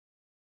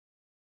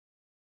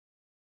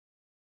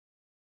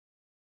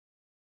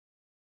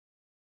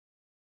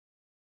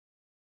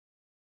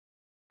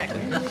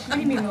All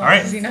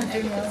right.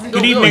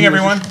 Good evening,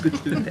 everyone.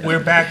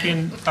 We're back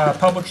in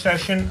public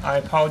session. I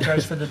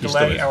apologize for the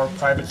delay. Our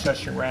private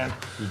session ran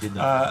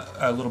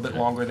a little bit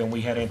longer than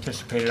we had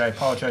anticipated. I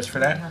apologize for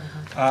that.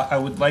 I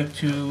would like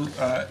to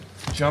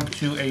jump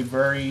to a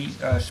very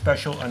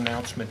special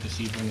announcement this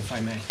evening, if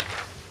I may.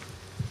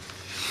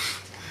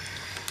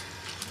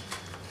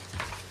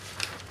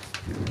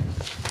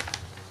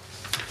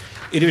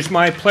 It is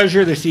my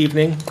pleasure this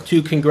evening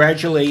to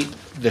congratulate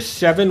the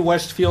 7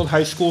 Westfield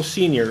High School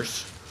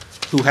seniors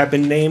who have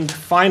been named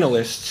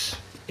finalists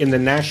in the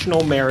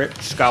National Merit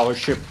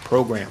Scholarship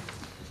Program.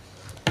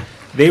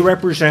 They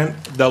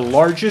represent the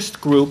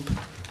largest group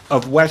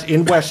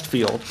in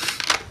Westfield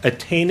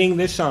attaining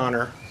this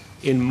honor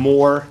in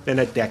more than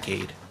a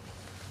decade.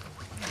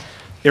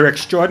 Their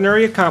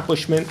extraordinary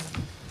accomplishment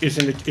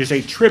is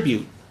a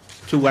tribute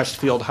to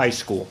Westfield High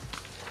School,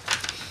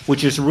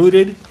 which is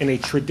rooted in a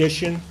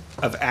tradition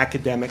of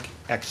academic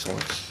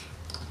excellence.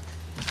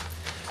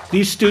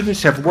 These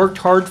students have worked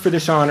hard for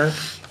this honor,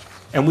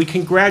 and we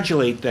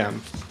congratulate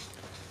them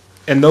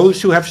and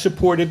those who have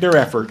supported their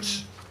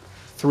efforts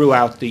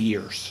throughout the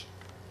years.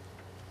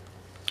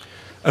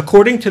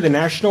 According to the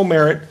National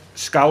Merit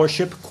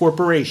Scholarship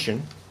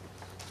Corporation,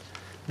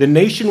 the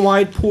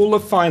nationwide pool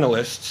of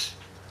finalists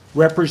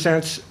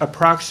represents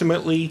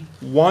approximately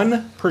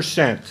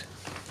 1%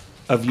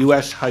 of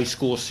U.S. high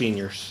school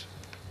seniors.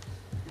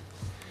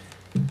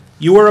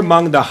 You are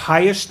among the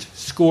highest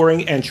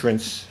scoring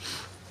entrants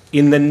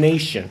in the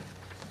nation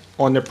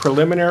on the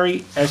preliminary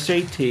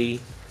SAT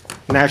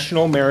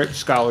National Merit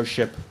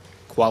Scholarship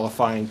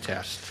qualifying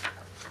test.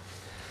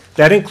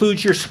 That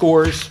includes your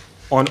scores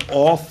on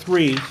all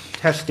 3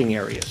 testing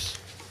areas: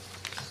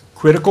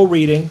 critical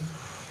reading,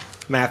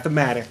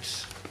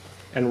 mathematics,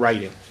 and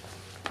writing.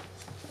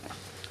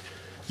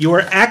 You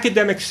are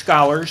academic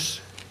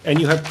scholars, and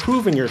you have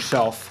proven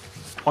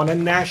yourself on a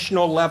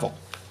national level.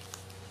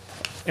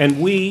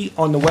 And we,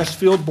 on the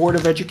Westfield Board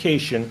of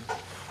Education,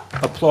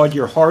 applaud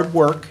your hard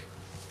work,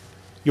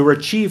 your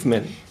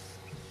achievement,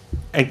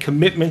 and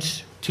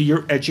commitments to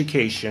your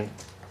education,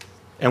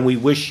 and we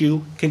wish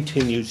you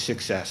continued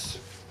success.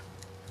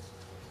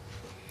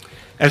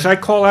 As I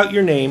call out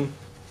your name,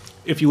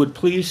 if you would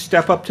please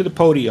step up to the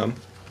podium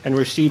and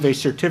receive a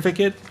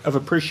certificate of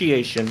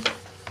appreciation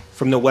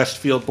from the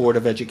Westfield Board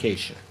of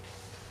Education.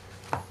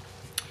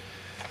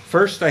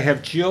 First, I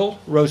have Jill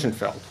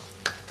Rosenfeld.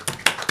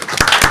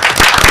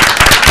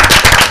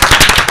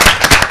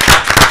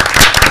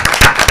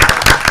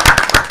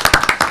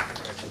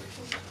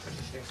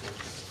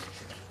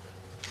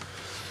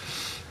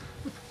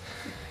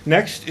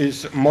 Next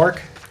is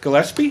Mark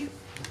Gillespie.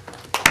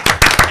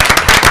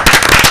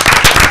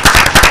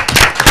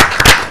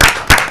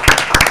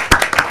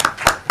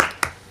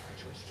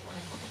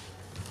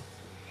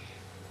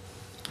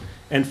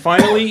 And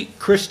finally,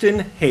 Kristen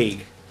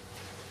Haig.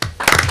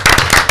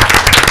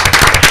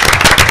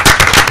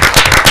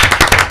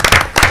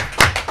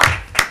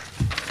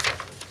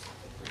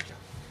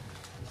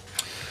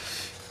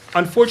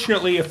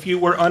 Unfortunately, a few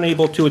were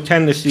unable to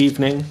attend this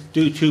evening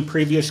due to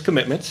previous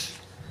commitments,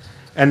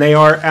 and they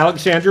are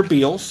Alexander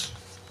Beals,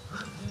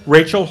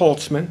 Rachel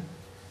Holtzman,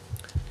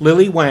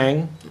 Lily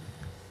Wang,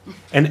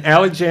 and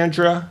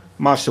Alexandra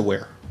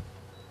Massaware.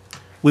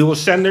 We will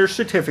send their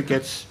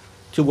certificates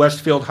to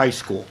Westfield High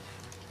School.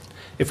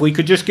 If we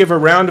could just give a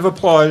round of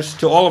applause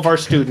to all of our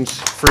students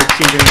for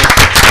achieving this.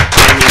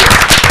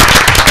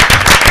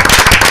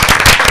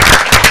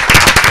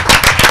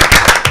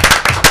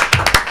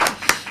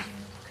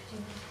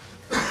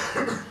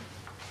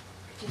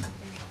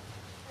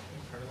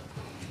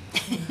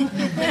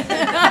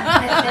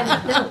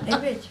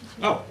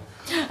 Oh,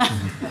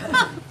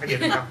 I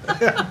get it now.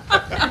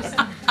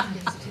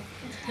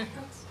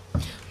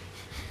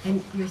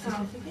 And your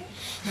certificate?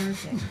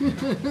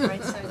 Perfect.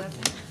 Right side up.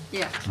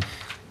 Yeah.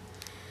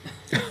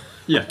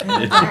 Yeah,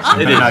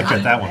 they did not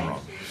get that one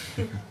wrong.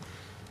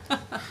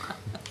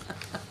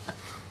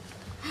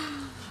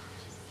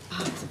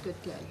 Oh, it's a good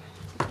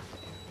guy.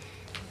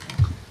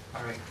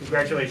 All right,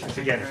 congratulations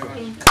again.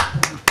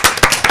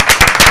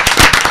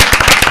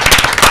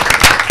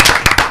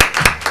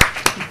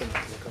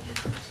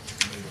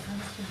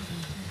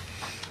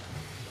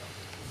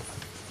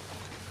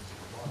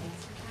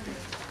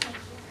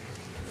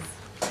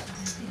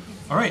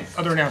 All right,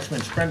 other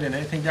announcements. Brendan,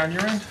 anything down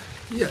your end?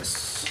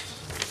 Yes.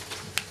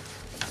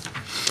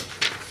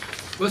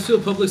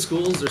 Westfield Public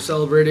Schools are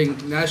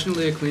celebrating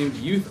nationally acclaimed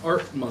Youth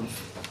Art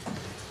Month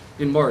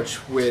in March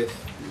with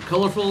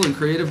colorful and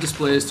creative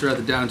displays throughout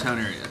the downtown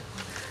area.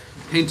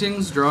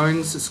 Paintings,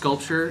 drawings,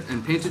 sculpture,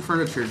 and painted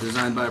furniture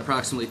designed by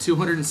approximately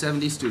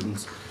 270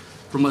 students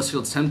from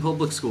Westfield's 10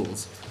 public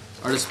schools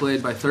are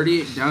displayed by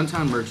 38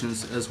 downtown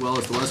merchants as well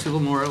as the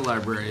Westfield Memorial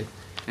Library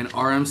and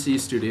RMC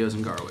Studios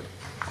in Garwood.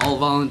 All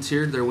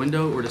volunteered their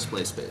window or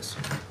display space.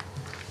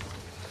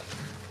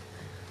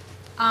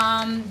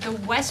 The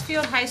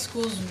Westfield High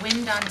School's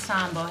Wind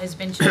Ensemble has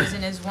been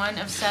chosen as one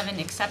of 7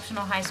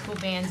 exceptional high school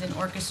bands and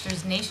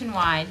orchestras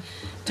nationwide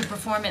to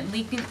perform at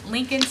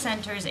Lincoln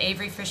Center's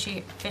Avery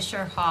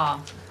Fisher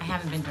Hall I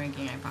haven't been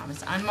drinking, I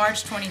promise. On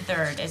March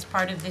 23rd, as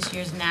part of this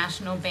year's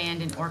National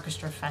Band and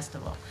Orchestra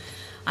Festival.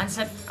 On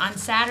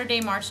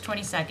Saturday, March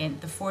 22nd,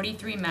 the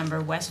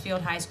 43-member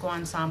Westfield High School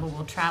Ensemble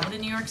will travel to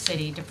New York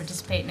City to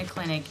participate in a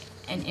clinic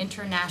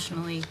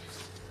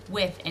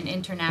with an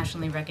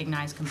internationally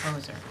recognized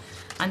composer.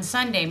 On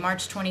Sunday,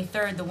 March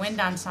 23rd, the Wind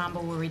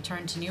Ensemble will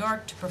return to New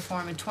York to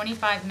perform a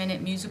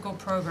 25-minute musical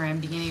program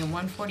beginning at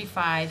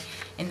 1:45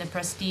 in the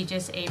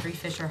prestigious Avery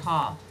Fisher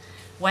Hall.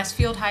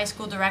 Westfield High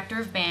School Director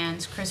of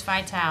Bands, Chris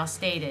Vitale,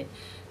 stated,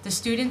 "The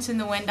students in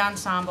the Wind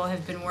Ensemble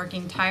have been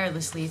working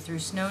tirelessly through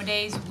snow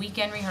days,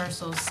 weekend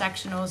rehearsals,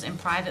 sectionals, and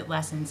private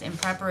lessons in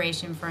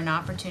preparation for an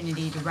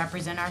opportunity to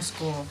represent our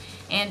school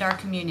and our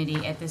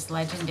community at this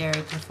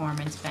legendary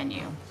performance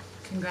venue."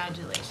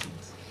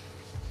 Congratulations.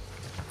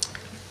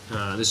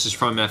 This is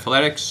from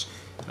athletics,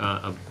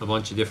 a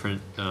bunch of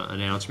different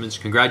announcements.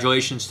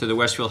 Congratulations to the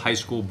Westfield High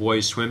School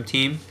boys swim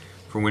team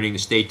for winning the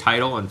state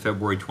title on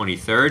February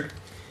 23rd.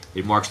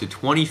 It marks the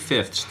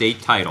 25th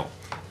state title,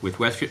 with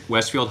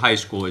Westfield High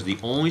School as the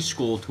only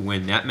school to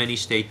win that many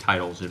state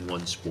titles in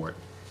one sport.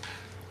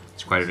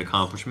 It's quite an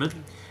accomplishment.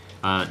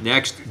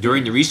 Next,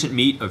 during the recent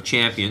meet of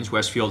champions,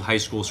 Westfield High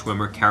School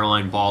swimmer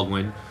Caroline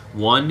Baldwin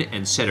won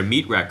and set a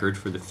meet record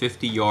for the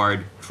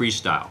 50-yard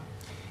freestyle.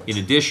 In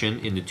addition,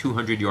 in the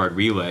 200-yard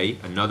relay,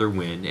 another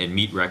win and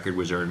meet record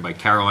was earned by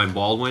Caroline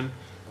Baldwin,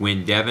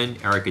 Gwen Devon,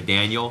 Erica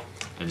Daniel,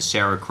 and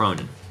Sarah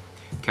Cronin.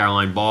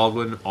 Caroline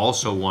Baldwin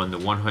also won the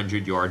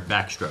 100-yard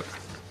backstroke.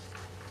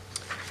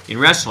 In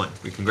wrestling,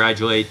 we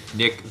congratulate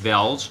Nick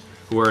Vels,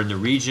 who are in the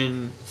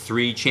Region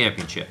 3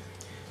 Championship.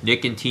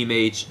 Nick and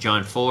teammates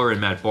John Fuller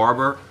and Matt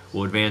Barber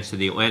will advance to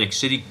the Atlantic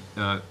City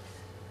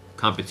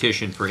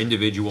competition for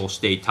individual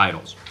state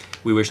titles.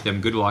 We wish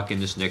them good luck in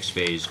this next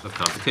phase of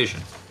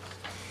competition.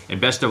 And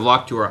best of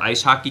luck to our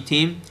ice hockey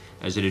team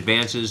as it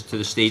advances to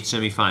the state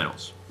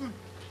semifinals.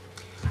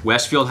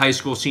 Westfield High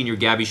School senior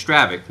Gabby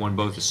Stravick won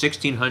both the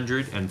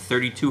 1600 and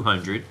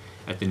 3200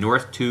 at the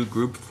North 2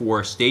 Group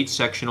 4 State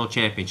Sectional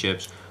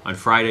Championships on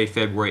Friday,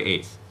 February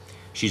 8th.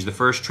 She's the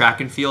first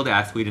track and field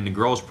athlete in the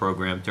girls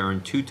program to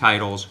earn 2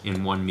 titles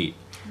in one meet.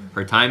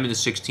 Her time in the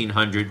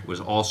 1600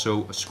 was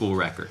also a school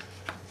record.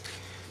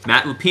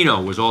 Matt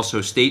Lupino was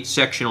also state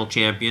sectional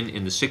champion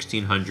in the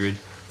 1600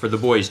 for the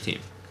boys team.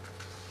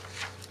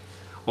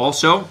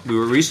 Also, we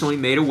were recently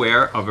made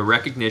aware of a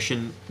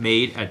recognition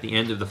made at the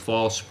end of the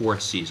fall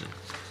sports season.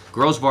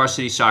 Girls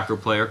varsity soccer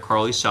player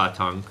Carly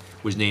Satung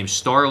was named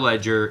Star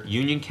Ledger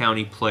Union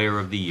County Player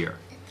of the Year.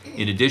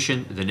 In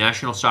addition, the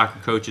National Soccer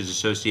Coaches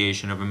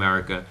Association of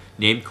America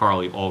named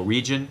Carly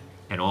All-Region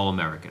and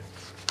All-American.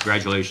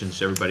 Congratulations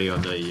to everybody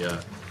on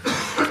the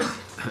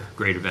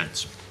great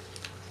events.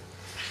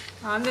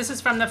 This is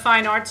from the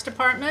Fine Arts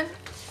Department.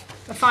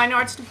 The Fine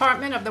Arts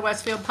Department of the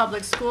Westfield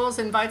Public Schools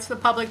invites the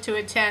public to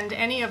attend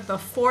any of the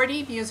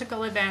 40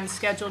 musical events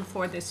scheduled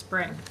for this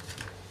spring.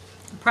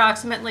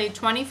 Approximately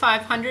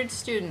 2,500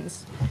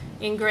 students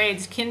in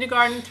grades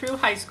kindergarten through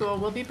high school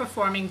will be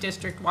performing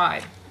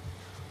district-wide.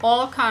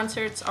 All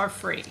concerts are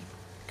free.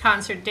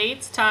 Concert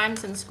dates,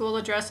 times, and school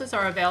addresses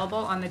are available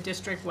on the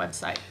district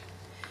website.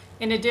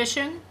 In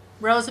addition,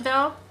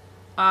 Roosevelt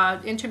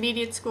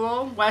Intermediate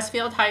School,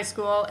 Westfield High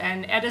School,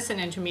 and Edison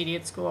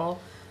Intermediate School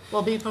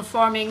will be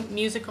performing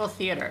musical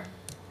theater.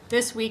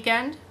 This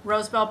weekend,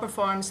 Roosevelt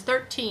performs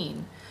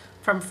 13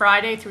 from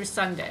Friday through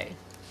Sunday.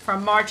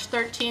 From March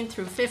 13th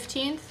through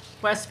 15th,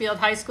 Westfield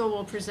High School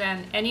will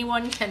present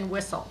Anyone Can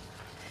Whistle.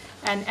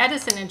 And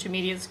Edison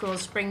Intermediate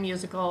School's spring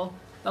musical,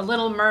 The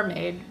Little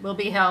Mermaid, will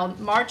be held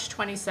March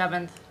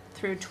 27th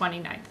through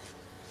 29th.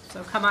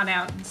 So come on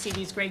out and see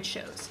these great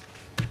shows.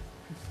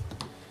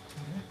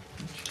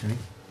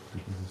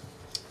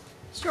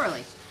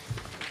 Surely.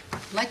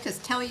 I'd like to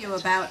tell you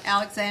about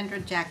Alexandra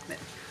Jackman.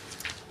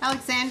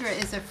 Alexandra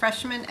is a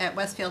freshman at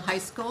Westfield High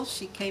School.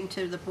 She came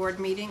to the board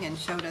meeting and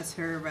showed us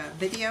her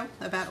video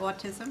about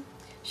autism.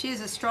 She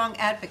is a strong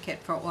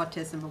advocate for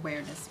autism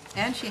awareness,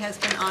 and she has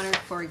been honored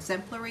for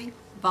exemplary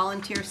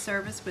volunteer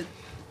service with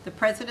the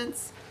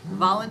President's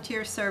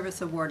Volunteer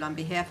Service Award on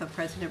behalf of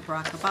President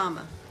Barack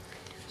Obama.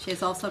 She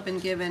has also been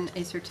given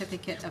a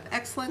Certificate of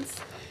Excellence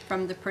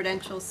from the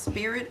Prudential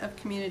Spirit of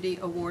Community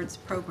Awards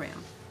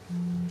program.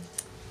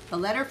 The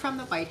letter from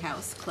the White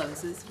House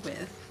closes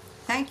with,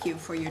 "Thank you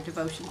for your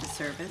devotion to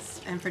service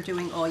and for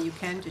doing all you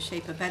can to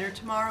shape a better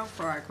tomorrow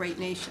for our great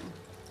nation."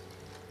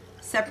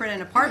 Separate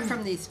and apart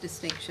from these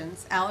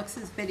distinctions,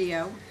 Alex's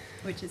video,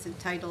 which is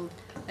entitled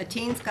 "A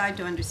Teen's Guide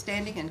to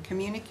Understanding and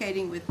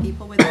Communicating with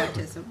People with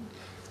Autism,"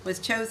 was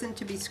chosen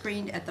to be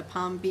screened at the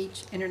Palm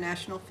Beach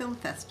International Film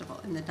Festival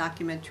in the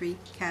documentary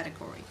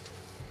category.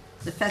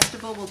 The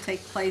festival will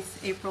take place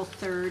April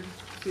 3rd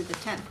through the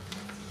 10th.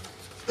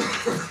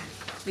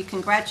 We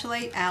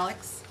congratulate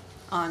Alex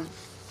on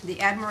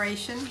the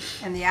admiration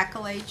and the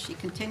accolades she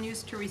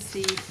continues to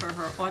receive for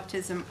her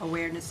autism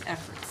awareness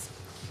efforts.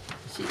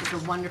 She is a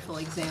wonderful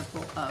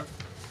example of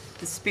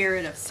the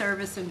spirit of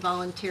service and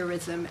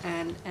volunteerism,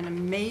 and an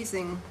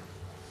amazing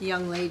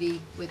young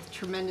lady with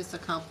tremendous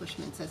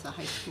accomplishments as a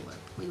high schooler.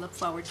 We look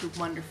forward to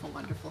wonderful,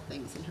 wonderful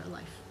things in her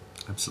life.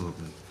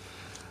 Absolutely.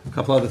 A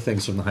couple other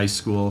things from the high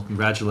school.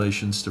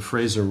 Congratulations to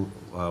Fraser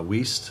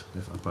Wiest,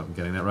 if I'm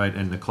getting that right,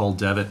 and Nicole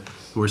Devitt,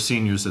 who are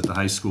seniors at the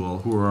high school,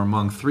 who are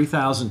among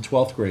 3,000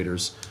 12th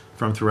graders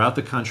from throughout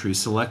the country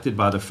selected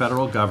by the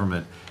federal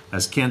government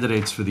as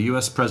candidates for the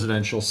U.S.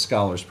 Presidential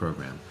Scholars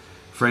Program.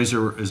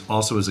 Fraser is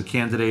also a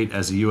candidate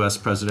as a U.S.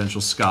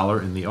 Presidential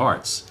Scholar in the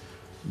Arts.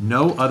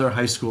 No other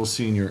high school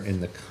senior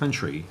in the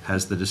country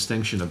has the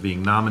distinction of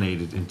being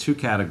nominated in 2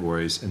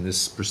 categories in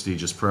this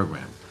prestigious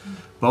program.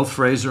 Both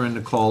Fraser and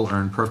Nicole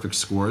earned perfect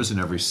scores in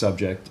every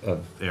subject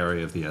of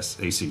area of the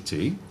ACT,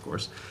 of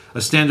course,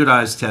 a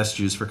standardized test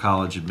used for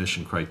college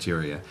admission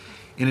criteria.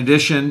 In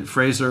addition,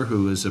 Fraser,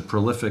 who is a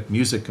prolific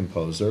music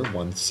composer,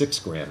 won 6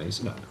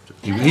 Grammys. No,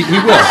 he will. He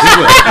will.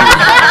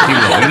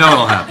 We know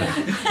it'll happen.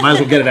 Might as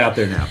well get it out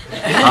there now.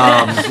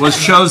 Was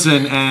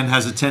chosen and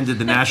has attended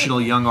the National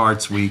Young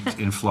Arts Week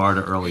in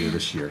Florida earlier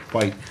this year.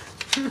 Quite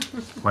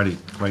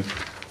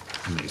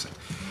amazing.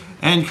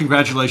 And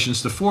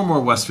congratulations to 4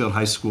 more Westfield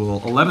High School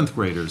 11th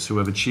graders who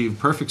have achieved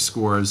perfect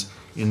scores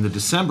in the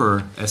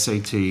December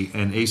SAT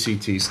and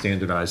ACT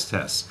standardized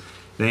tests.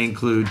 They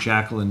include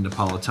Jacqueline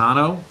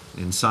Napolitano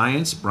in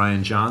science,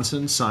 Brian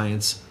Johnson,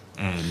 science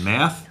and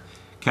math,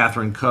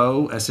 Catherine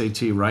Coe,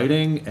 SAT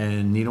writing,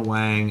 and Nina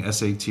Wang,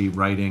 SAT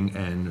writing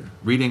and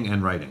reading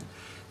and writing.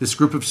 This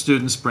group of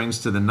students brings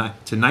to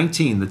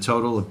 19 the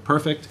total of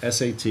perfect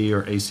SAT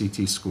or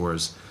ACT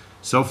scores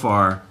so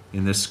far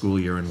in this school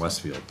year in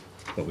Westfield.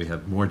 But we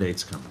have more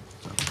dates coming.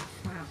 So.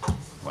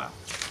 Wow.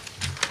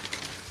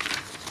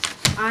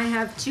 I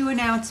have 2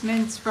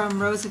 announcements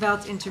from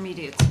Roosevelt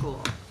Intermediate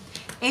School.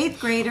 8th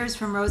graders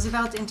from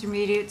Roosevelt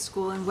Intermediate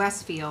School in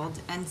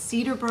Westfield and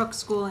Cedar Brook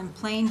School in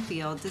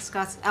Plainfield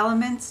discussed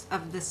elements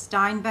of the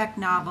Steinbeck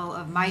novel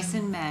of Mice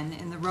and Men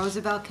in the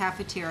Roosevelt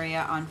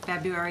cafeteria on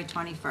February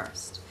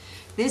 21st.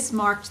 This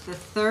marked the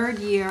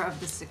 3rd year of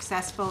the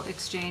successful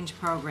exchange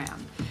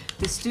program.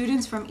 The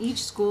students from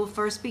each school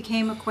first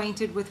became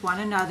acquainted with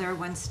one another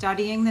when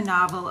studying the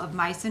novel of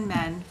Mice and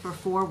Men for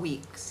 4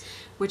 weeks,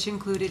 which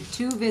included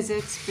 2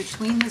 visits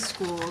between the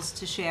schools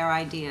to share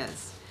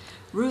ideas.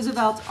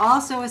 Roosevelt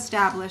also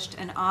established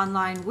an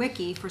online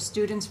wiki for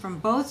students from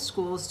both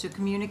schools to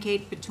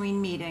communicate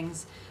between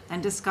meetings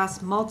and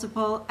discuss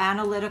multiple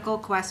analytical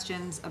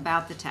questions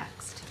about the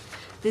text.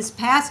 This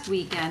past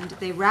weekend,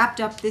 they wrapped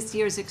up this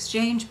year's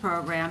exchange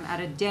program at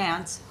a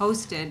dance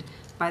hosted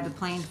by the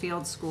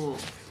Plainfield School.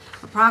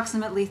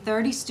 Approximately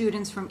 30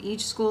 students from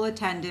each school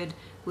attended,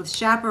 with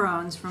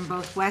chaperones from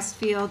both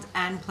Westfield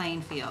and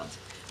Plainfield.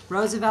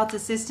 Roosevelt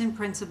Assistant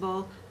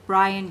Principal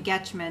Brian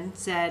Getchman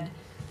said,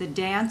 "The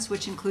dance,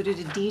 which included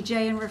a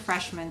DJ and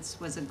refreshments,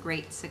 was a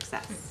great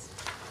success."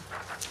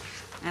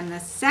 And the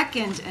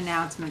second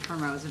announcement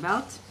from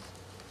Roosevelt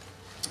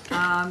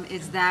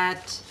is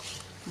that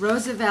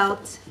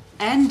Roosevelt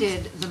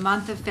ended the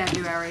month of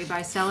February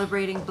by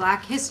celebrating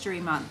Black History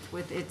Month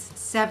with its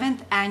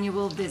 7th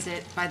annual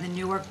visit by the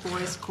Newark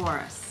Boys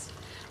Chorus.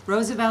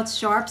 Roosevelt's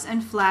sharps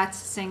and flats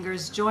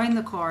singers joined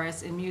the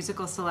chorus in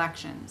musical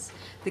selections.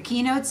 The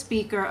keynote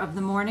speaker of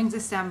the morning's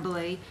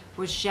assembly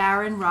was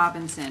Sharon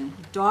Robinson,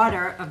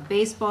 daughter of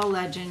baseball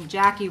legend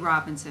Jackie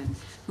Robinson,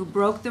 who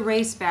broke the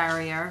race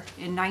barrier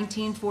in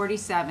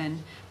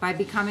 1947 by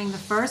becoming the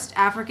first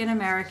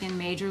African-American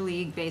Major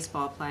League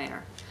Baseball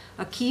player.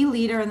 A key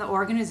leader in the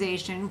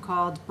organization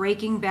called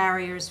Breaking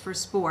Barriers for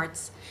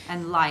Sports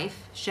and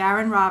Life,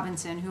 Sharon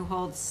Robinson, who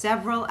holds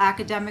several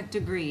academic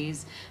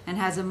degrees and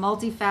has had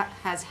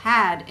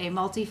a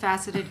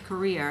multifaceted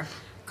career,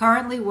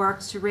 currently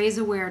works to raise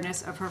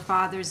awareness of her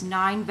father's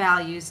 9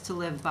 values to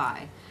live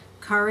by: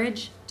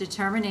 courage,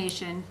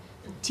 determination,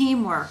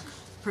 teamwork,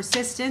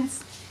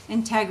 persistence,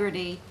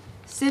 integrity,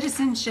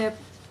 citizenship,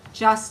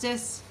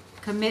 justice,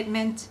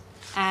 commitment,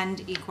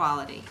 and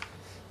equality.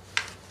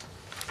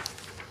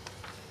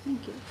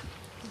 Thank you.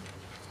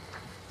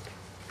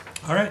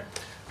 All right.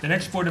 The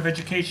next Board of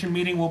Education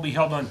meeting will be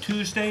held on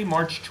Tuesday,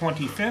 March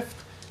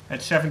 25th at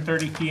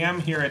 7:30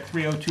 p.m. here at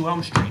 302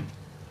 Elm Street.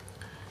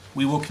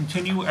 We will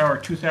continue our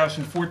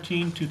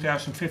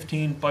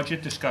 2014-2015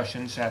 budget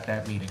discussions at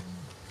that meeting.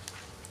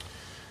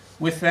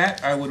 With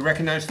that, I would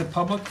recognize the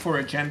public for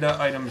agenda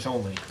items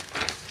only.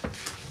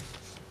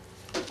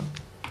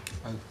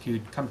 Could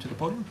you come to the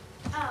podium?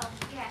 Oh,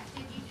 yeah,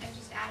 did you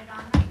just add it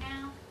on right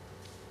now?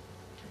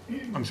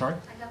 I'm sorry?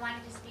 Like I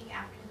wanted to speak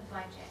after the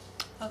budget.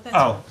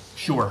 Oh,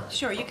 sure.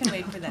 Sure, you can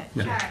wait for that.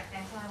 Yeah. All right,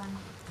 that's all I wanted.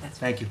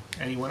 Thank you.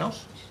 Anyone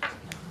else?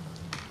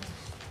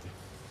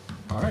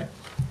 All right.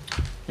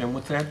 And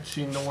with that,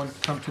 seeing no one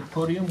come to the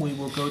podium, we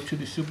will go to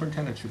the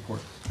superintendent's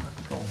report.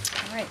 All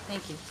right,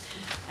 thank you.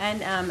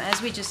 And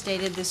as we just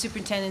stated, the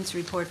superintendent's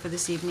report for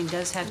this evening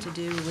does have to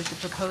do with the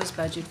proposed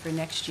budget for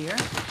next year.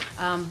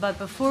 But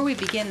before we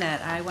begin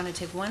that, I want to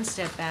take one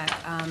step back.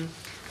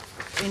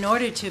 In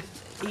order to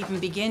even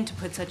begin to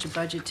put such a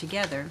budget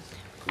together,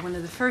 one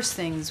of the first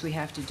things we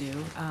have to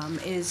do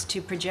is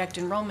to project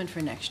enrollment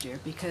for next year,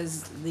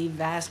 because the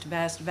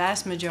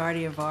vast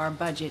majority of our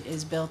budget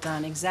is built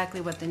on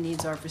exactly what the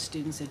needs are for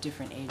students at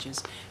different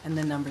ages and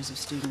the numbers of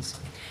students.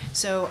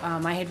 So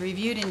I had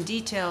reviewed in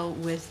detail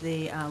with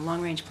the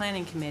Long-Range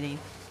Planning Committee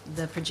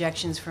the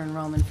projections for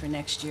enrollment for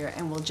next year,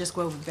 and we'll just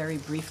go over very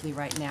briefly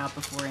right now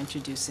before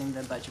introducing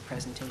the budget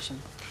presentation.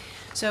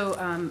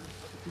 So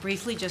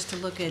briefly, just to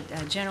look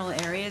at general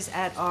areas,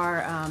 at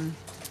our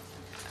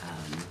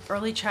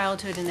early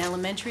childhood and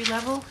elementary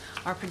level,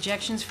 our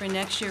projections for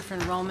next year for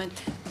enrollment,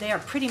 they are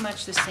pretty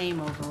much the same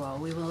overall.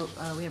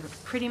 We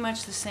have pretty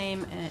much the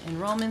same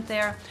enrollment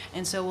there,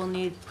 and so we'll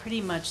need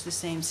pretty much the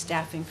same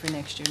staffing for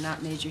next year,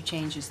 not major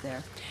changes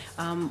there.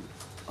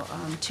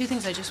 Two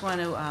things I just want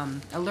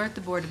to alert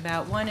the board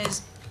about. One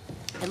is,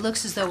 it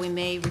looks as though we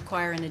may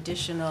require an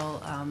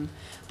additional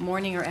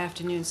morning or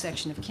afternoon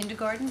section of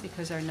kindergarten,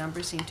 because our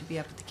numbers seem to be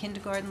up at the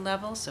kindergarten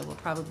level, so we'll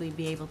probably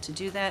be able to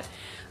do that,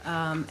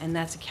 and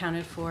that's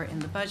accounted for in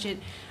the budget.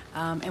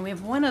 And we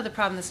have one other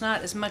problem that's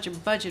not as much a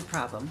budget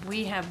problem.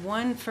 We have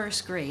one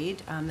first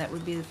grade, that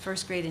would be the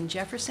first grade in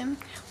Jefferson,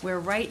 where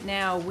right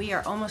now we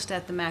are almost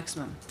at the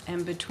maximum.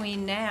 And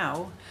between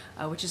now,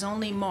 which is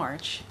only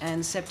March,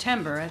 and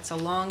September, it's a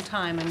long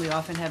time, and we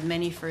often have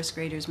many first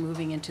graders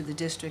moving into the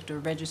district or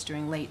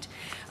registering late.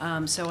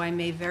 So I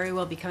may very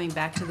well be coming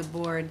back to the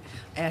board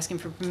asking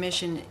for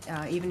permission,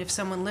 even if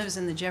someone lives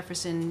in the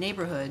Jefferson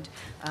neighborhood,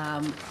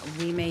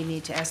 we may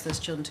need to ask those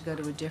children to go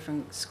to a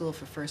different school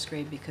for first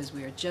grade, because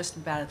we are just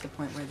about at the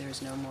point where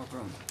there's no more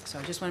room. So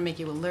I just want to make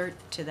you alert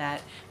to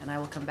that, and I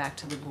will come back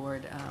to the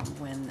board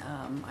when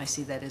I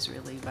see that is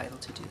really vital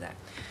to do that.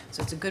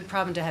 So it's a good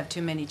problem to have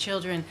too many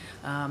children.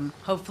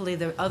 Hopefully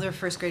the other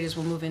first graders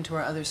will move into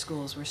our other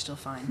schools. We're still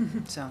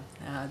fine. So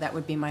that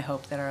would be my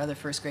hope, that our other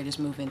first graders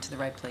move into the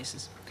right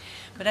places.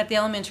 But at the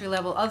elementary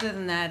level, other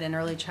than that, in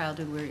early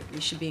childhood, we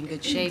should be in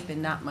good shape,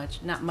 and not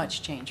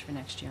much change for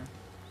next year.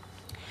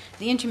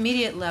 The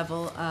intermediate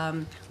level,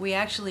 we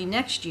actually,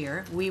 next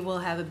year, we will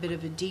have a bit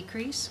of a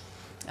decrease.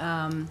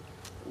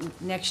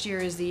 Next year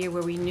is the year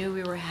where we knew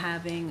we were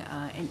having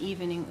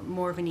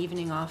more of an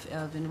evening off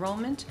of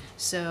enrollment.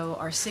 So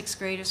our sixth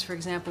graders, for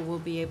example, will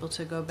be able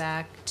to go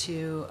back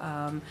to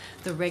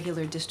the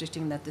regular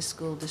districting that the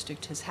school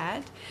district has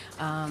had.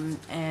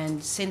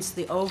 And since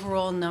the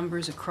overall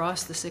numbers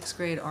across the sixth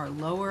grade are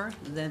lower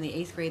than the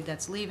eighth grade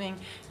that's leaving,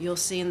 you'll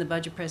see in the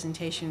budget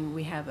presentation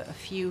we have a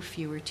few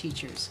fewer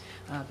teachers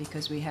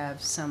because we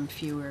have some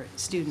fewer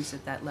students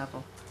at that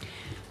level.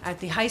 At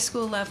the high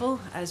school level,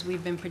 as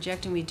we've been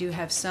projecting, we do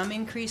have some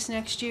increase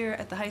next year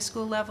at the high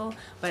school level,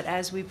 but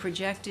as we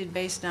projected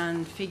based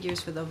on figures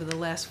for over the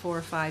last 4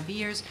 or 5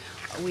 years,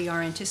 we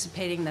are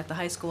anticipating that the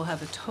high school will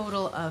have a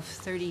total of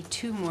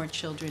 32 more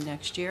children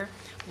next year,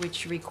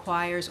 which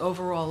requires,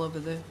 overall over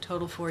the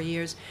total 4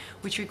 years,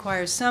 which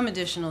requires some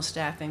additional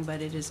staffing,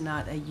 but it is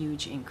not a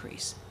huge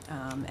increase.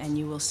 And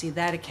you will see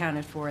that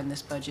accounted for in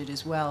this budget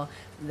as well,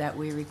 that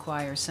we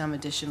require some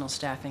additional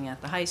staffing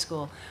at the high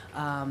school,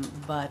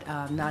 but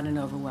not an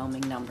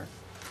overwhelming number.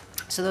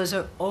 So those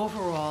are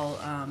overall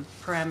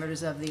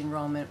parameters of the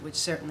enrollment, which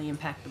certainly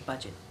impact the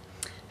budget.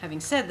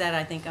 Having said that,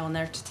 I think I'll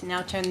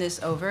now turn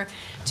this over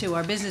to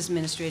our business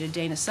administrator,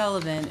 Dana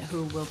Sullivan,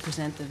 who will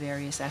present the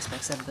various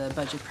aspects of the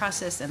budget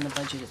process and the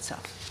budget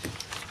itself.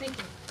 Thank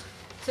you.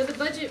 So the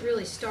budget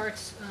really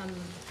starts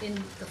in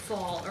the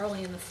fall,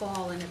 early in the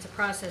fall, and it's a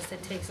process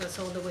that takes us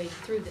all the way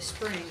through the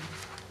spring.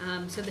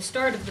 So the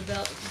start of the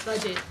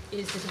budget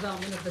is the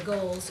development of the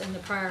goals and the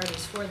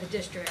priorities for the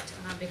district,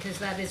 because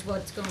that is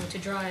what's going to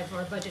drive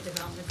our budget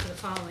development for the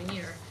following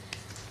year.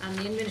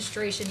 The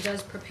administration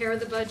does prepare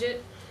the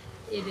budget.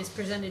 It is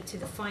presented to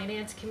the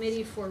Finance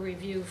Committee for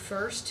review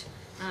first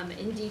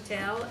in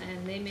detail,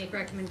 and they make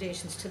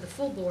recommendations to the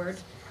full board.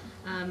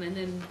 And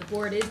then the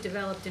board is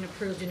developed and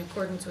approved in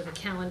accordance with a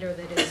calendar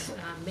that is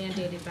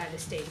mandated by the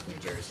state of New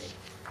Jersey.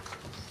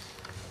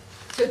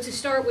 So to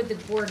start with the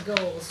board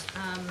goals,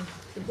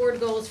 the board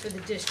goals for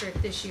the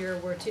district this year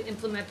were to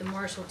implement the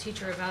Marshall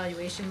teacher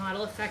evaluation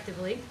model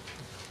effectively,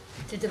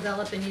 to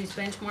develop and use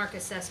benchmark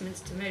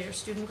assessments to measure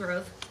student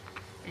growth,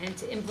 and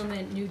to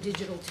implement new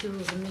digital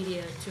tools and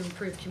media to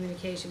improve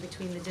communication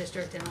between the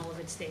district and all of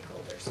its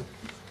stakeholders.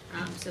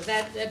 So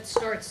that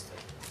starts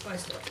by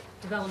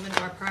development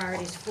of our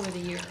priorities for the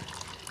year.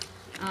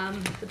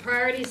 The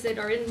priorities that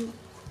are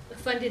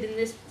funded in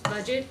this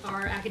budget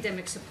are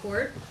academic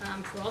support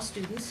for all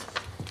students,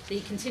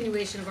 the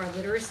continuation of our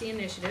literacy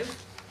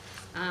initiative,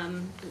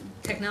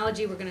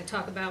 technology we're going to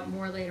talk about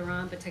more later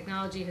on, but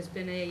technology has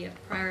been a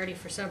priority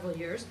for several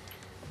years.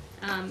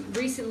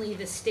 Recently,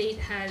 the state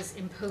has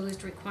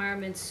imposed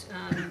requirements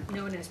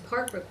known as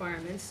PARC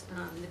requirements.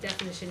 The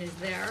definition is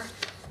there.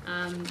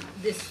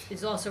 This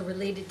is also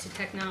related to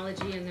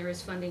technology, and there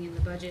is funding in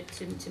the budget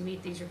to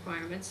meet these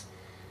requirements.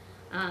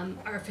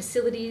 Our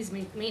facilities,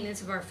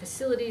 maintenance of our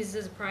facilities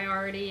is a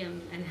priority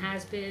and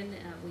has been.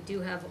 We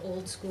do have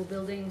old school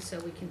buildings, so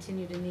we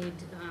continue to need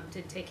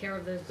to take care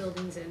of those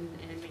buildings and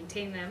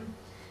maintain them.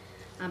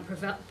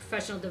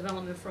 professional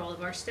development for all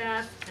of our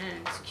staff,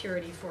 and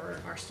security for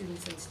our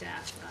students and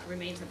staff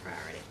remains a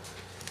priority.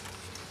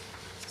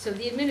 So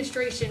the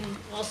administration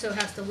also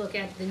has to look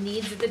at the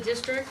needs of the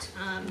district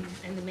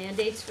and the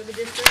mandates for the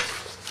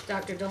district.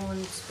 Dr.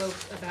 Dolan spoke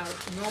about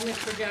enrollment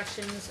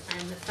projections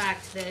and the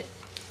fact that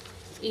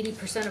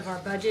 80% of our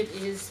budget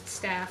is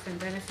staff and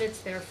benefits.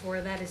 Therefore,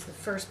 that is the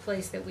first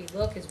place that we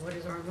look, is what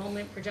is our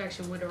enrollment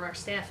projection, what are our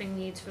staffing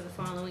needs for the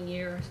following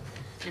year,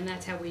 and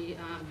that's how we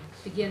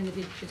begin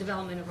the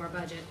development of our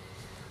budget.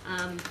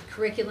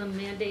 Curriculum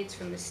mandates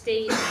from the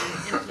state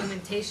and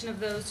implementation of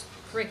those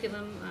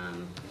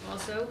curriculum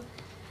also.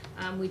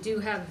 We do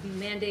have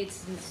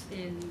mandates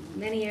in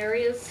many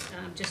areas.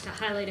 Just to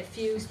highlight a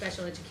few,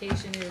 special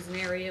education is an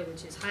area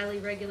which is highly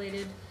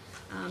regulated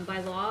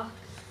by law.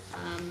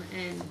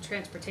 And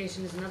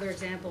transportation is another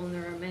example, and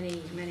there are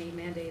many, many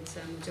mandates,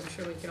 which I'm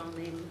sure we could all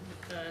name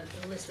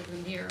a list of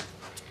them here.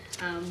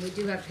 We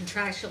do have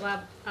contractual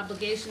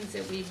obligations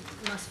that we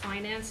must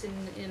finance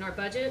in our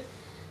budget.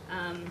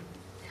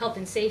 Health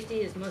and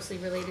safety is mostly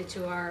related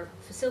to our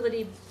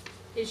facility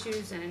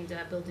issues and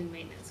building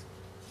maintenance.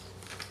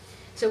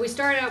 So we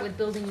start out with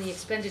building the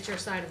expenditure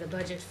side of the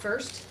budget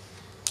first.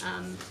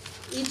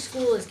 Each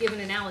school is given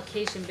an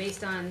allocation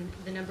based on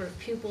the number of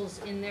pupils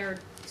in their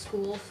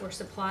school for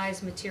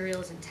supplies,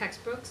 materials, and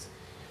textbooks.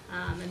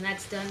 And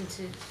that's done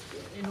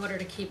in order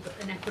to keep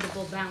an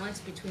equitable balance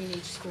between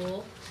each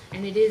school.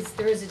 And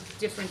there is a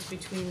difference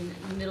between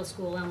middle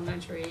school,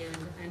 elementary,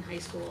 and high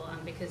school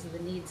because of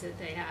the needs that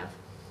they have.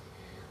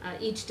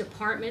 Each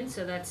department,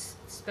 so that's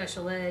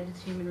special ed,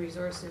 human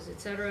resources, et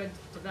cetera,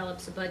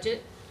 develops a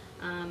budget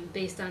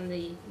based on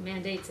the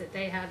mandates that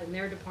they have in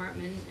their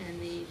department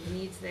and the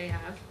needs they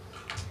have.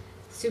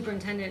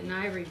 Superintendent and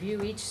I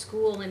review each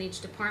school and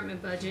each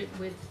department budget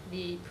with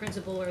the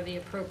principal or the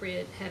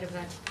appropriate head of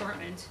that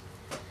department.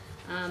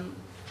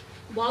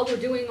 While we're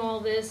doing all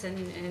this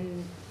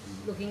and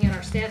looking at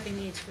our staffing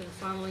needs for the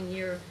following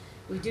year,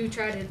 we do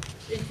try to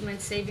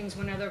implement savings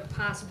whenever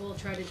possible,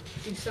 try to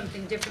do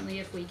something differently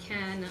if we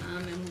can,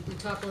 and we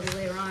talk a little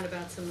later on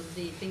about some of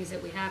the things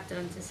that we have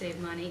done to save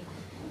money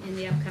in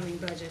the upcoming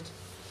budget.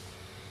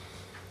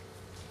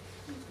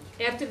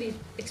 After the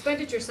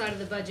expenditure side of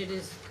the budget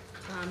is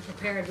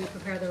prepared, we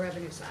prepare the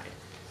revenue side.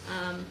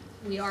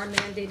 We are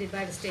mandated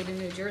by the state of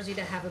New Jersey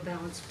to have a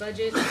balanced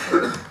budget,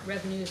 so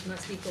revenues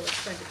must equal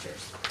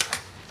expenditures.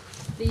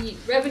 The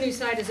revenue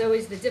side is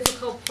always the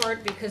difficult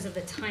part because of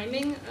the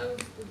timing of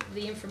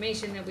the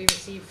information that we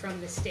receive from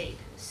the state.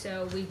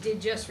 So we did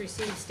just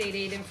receive state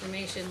aid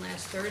information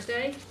last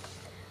Thursday.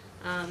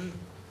 And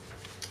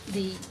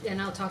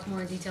I'll talk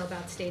more in detail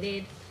about state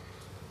aid.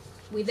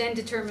 We then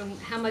determine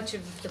how much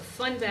of the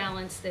fund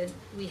balance that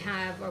we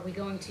have are we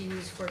going to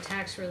use for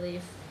tax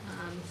relief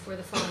for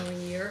the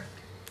following year.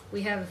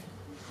 We have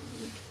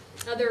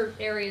other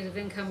areas of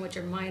income which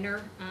are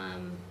minor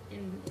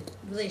in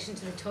relation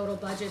to the total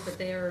budget, but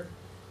they are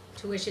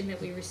tuition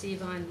that we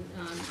receive on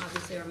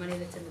obviously our money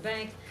that's in the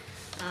bank.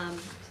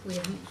 We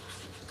have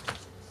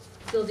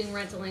building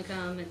rental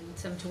income and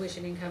some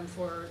tuition income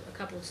for a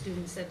couple of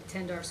students that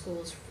attend our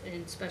schools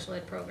in special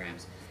ed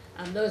programs.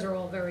 Those are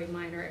all very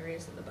minor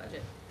areas of the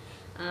budget.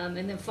 And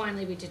then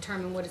finally, we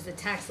determine what is the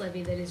tax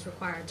levy that is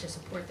required to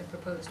support the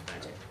proposed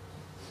budget.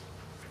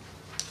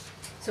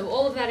 So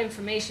all of that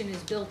information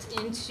is built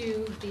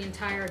into the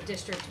entire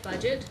district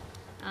budget.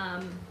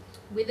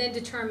 We then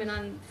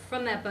determine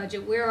from that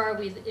budget, where are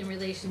we in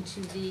relation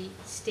to the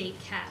state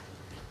cap?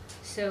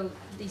 So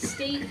the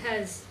state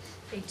has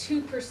a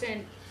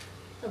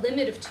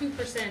limit of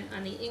 2%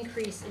 on the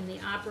increase in the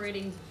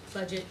operating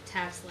budget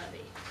tax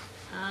levy.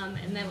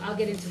 And then I'll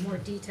get into more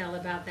detail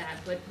about that.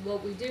 But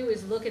what we do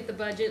is look at the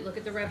budget, look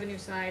at the revenue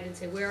side, and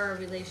say where are our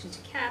relation to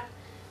cap?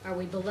 Are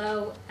we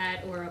below,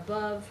 at, or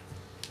above?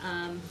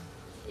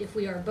 If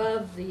we are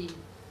above, the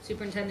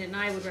superintendent and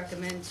I would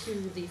recommend to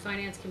the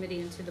finance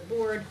committee and to the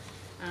board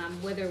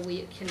whether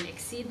we can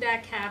exceed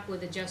that cap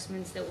with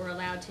adjustments that we're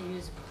allowed to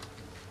use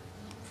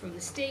from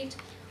the state,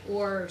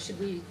 or should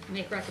we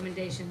make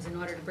recommendations in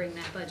order to bring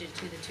that budget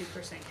to the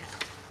 2%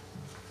 cap.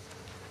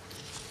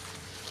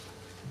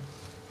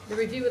 The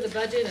review of the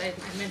budget,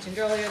 I mentioned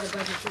earlier, the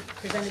budget is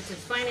presented to the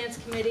Finance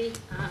Committee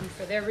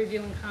for their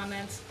review and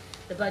comments.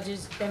 The budget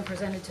is then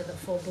presented to the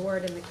full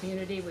board and the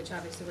community, which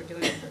obviously we're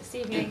doing this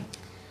evening.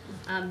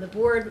 The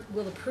board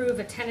will approve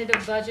a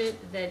tentative budget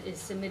that is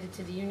submitted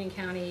to the Union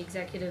County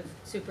Executive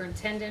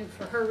Superintendent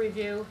for her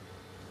review.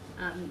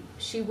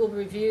 She will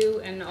review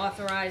and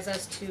authorize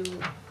us to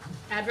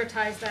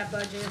advertise that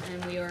budget,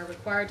 and we are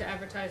required to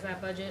advertise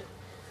that budget.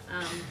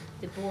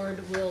 The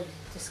board will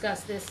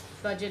discuss this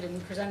budget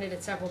and present it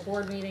at several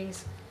board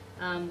meetings.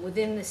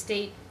 Within the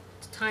state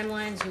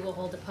timelines, you will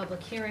hold a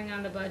public hearing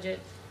on the budget,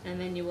 and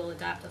then you will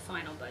adopt the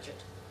final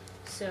budget.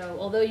 So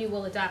although you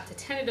will adopt a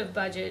tentative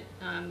budget,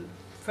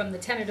 from the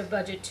tentative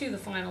budget to the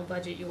final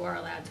budget, you are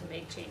allowed to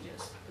make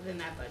changes within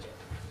that budget.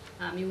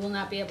 You will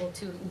not be able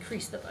to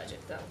increase the budget,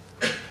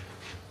 though.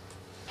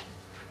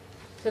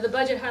 So the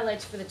budget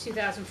highlights for the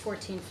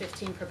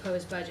 2014-15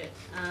 proposed budget.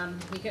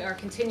 We are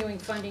continuing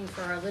funding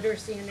for our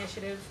literacy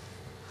initiative.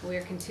 We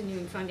are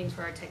continuing funding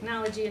for our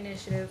technology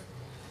initiative.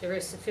 There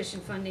is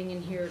sufficient funding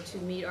in here to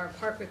meet our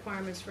park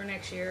requirements for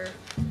next year.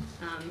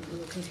 We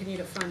will continue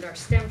to fund our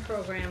STEM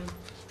program.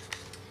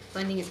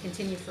 Funding is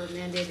continued for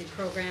mandated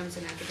programs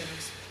and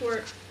academic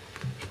support.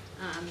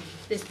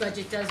 This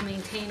budget does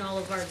maintain all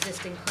of our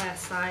existing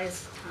class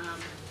size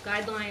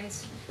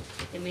guidelines.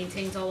 It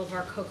maintains all of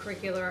our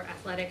co-curricular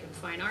athletic and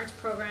fine arts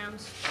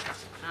programs.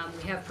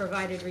 We have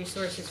provided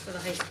resources for the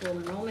high school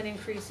enrollment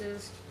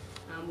increases.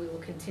 We will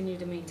continue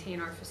to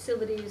maintain our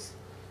facilities.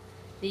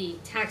 The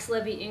tax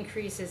levy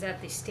increase is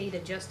at the state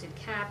adjusted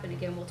cap, and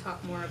again, we'll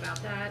talk more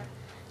about that.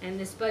 And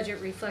this budget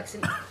reflects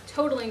a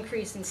total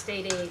increase in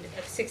state aid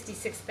of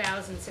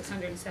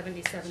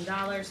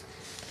 $66,677,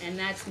 and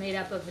that's made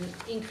up of an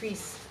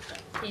increase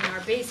in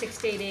our basic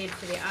state aid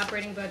for the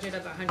operating budget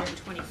of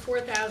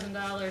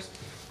 $124,000.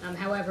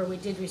 However, we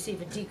did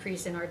receive a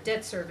decrease in our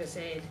debt service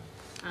aid,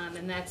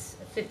 and that's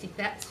a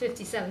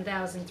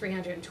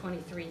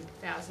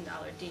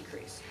 $57,323,000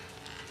 decrease.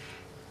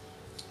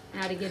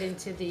 Now to get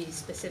into the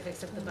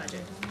specifics of the budget.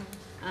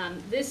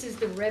 This is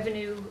the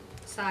revenue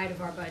side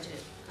of our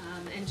budget.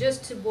 And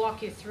just to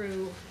walk you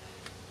through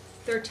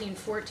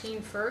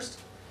 13-14 first,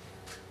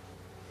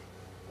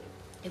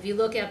 if you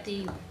look at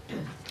the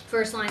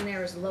first line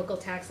there is the local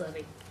tax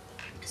levy.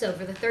 So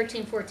for the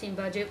 13-14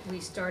 budget, we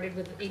started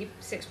with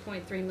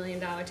 $86.3 million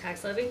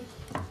tax levy.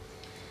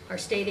 Our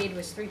state aid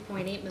was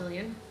 $3.8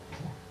 million.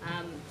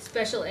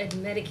 Special ed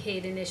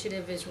Medicaid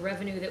initiative is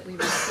revenue that we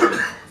receive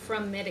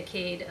from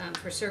Medicaid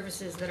for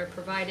services that are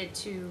provided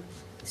to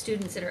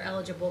students that are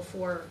eligible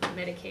for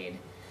Medicaid.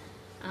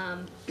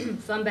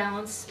 Fund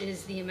balance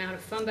is the amount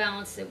of fund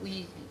balance that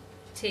we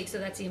take, so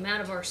that's the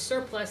amount of our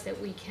surplus that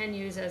we can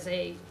use as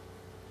a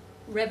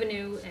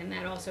revenue, and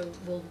that also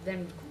will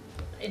then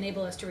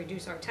enable us to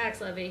reduce our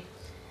tax levy.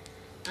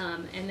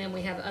 And then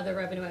we have other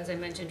revenue, as I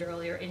mentioned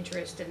earlier,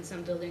 interest and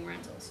some building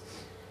rentals.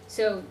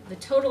 So the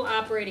total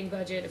operating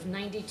budget of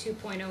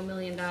 $92.0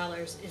 million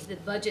is the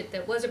budget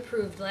that was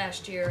approved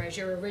last year as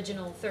your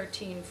original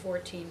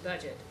 13-14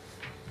 budget.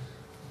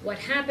 What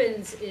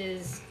happens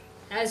is,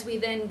 as we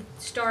then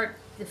start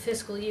the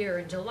fiscal year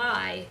in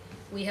July,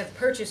 we have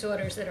purchase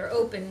orders that are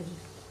open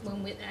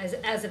when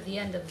as of the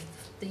end of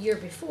the year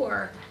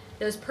before.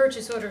 Those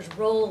purchase orders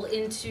roll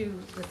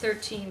into the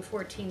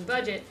 13-14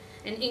 budget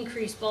and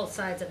increase both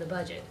sides of the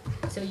budget.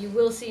 So you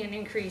will see an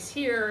increase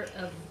here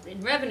in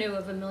revenue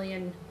of $1.1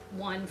 million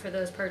for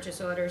those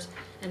purchase orders,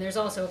 and there's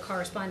also a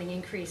corresponding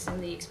increase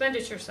in the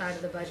expenditure side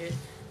of the budget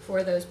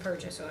for those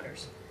purchase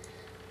orders.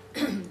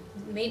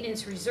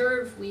 Maintenance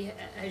reserve,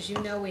 as you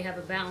know, we have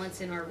a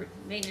balance in our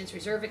maintenance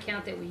reserve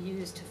account that we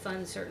use to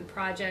fund certain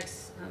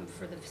projects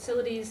for the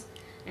facilities,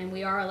 and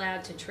we are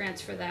allowed to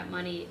transfer that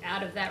money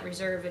out of that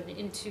reserve and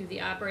into the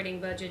operating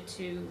budget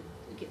to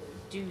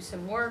do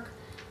some work,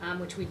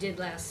 which we did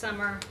last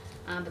summer,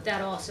 but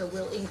that also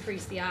will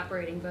increase the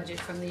operating budget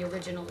from the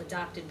original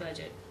adopted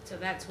budget. So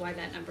that's why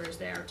that number is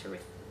there, to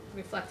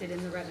reflect it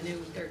in the revenue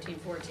in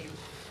 13-14.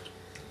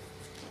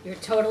 Your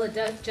total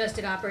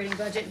adjusted operating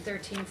budget in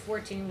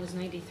 13-14 was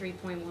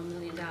 $93.1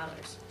 million.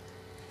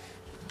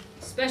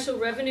 Special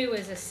revenue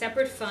is a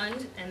separate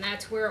fund, and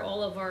that's where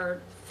all of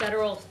our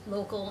federal,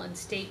 local, and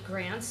state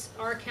grants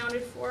are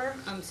accounted for.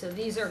 So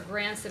these are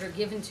grants that are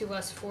given to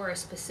us for a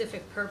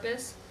specific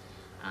purpose,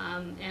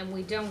 and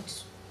we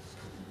don't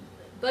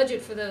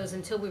budget for those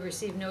until we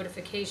receive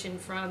notification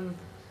from,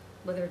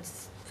 whether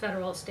it's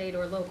federal, state,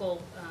 or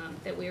local,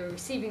 that we are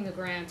receiving the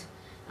grant.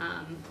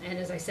 And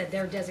as I said,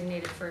 they're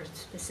designated for a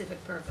specific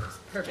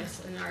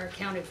purpose and are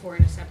accounted for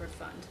in a separate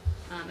fund,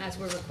 as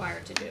we're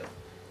required to do.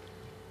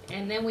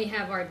 And then we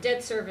have our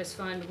debt service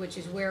fund, which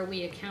is where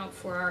we account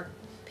for our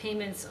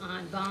payments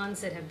on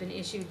bonds that have been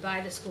issued by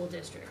the school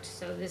district.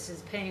 So this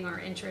is paying our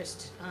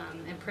interest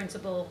and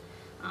principal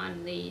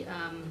on the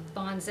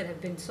bonds that have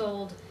been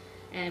sold.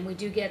 And we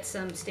do get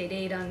some state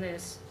aid on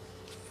this,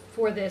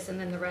 for this, and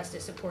then the rest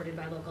is supported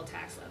by local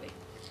tax levy.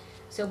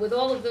 So with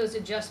all of those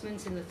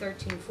adjustments in the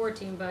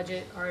 13-14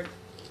 budget, our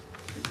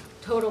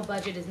total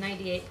budget is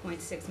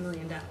 $98.6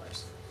 million.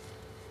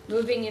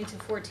 Moving into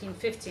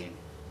 14-15,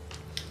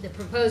 the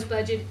proposed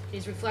budget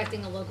is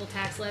reflecting a local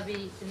tax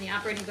levy in the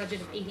operating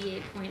budget of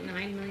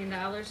 $88.9 million,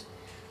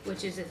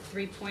 which is a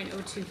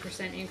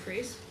 3.02%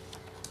 increase.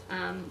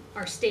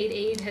 Our state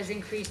aid has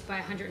increased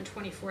by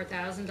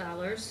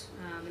 $124,000,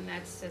 and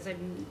that's, as I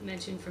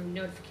mentioned, from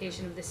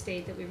notification of the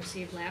state that we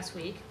received last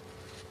week.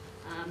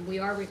 We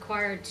are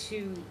required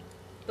to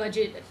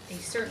budget a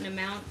certain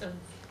amount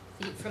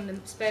from the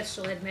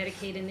Special Ed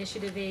Medicaid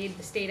Initiative aid.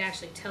 The state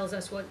actually tells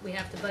us what we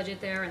have to budget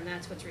there, and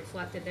that's what's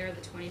reflected there,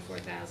 the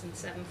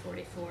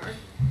 $24,744.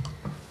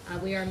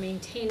 We are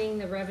maintaining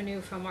the revenue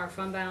from our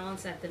fund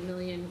balance at the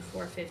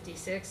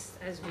 $1,456,000,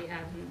 as we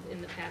have in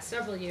the past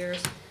several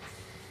years.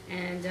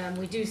 And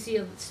we do see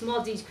a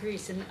small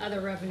decrease in other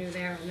revenue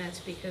there, and that's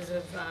because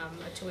of a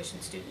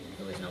tuition student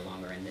who is no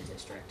longer in the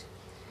district.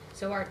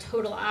 So our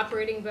total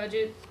operating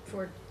budget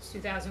for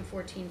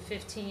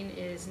 2014-15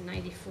 is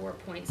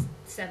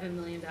 $94.7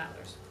 million.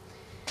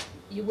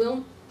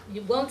 You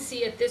won't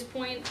see at this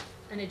point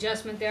an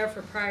adjustment there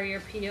for prior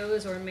year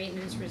POs or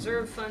maintenance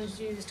reserve funds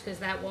used, because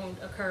that won't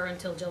occur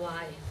until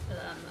July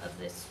of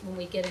this, when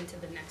we get into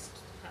the next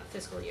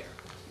fiscal year.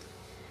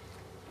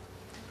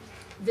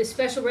 The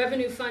special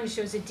revenue fund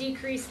shows a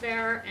decrease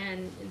there,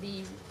 and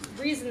the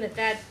reason that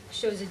that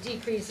shows a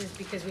decrease is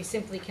because we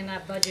simply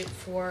cannot budget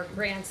for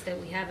grants that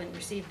we haven't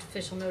received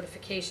official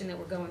notification that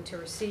we're going to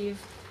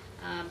receive.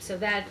 So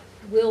that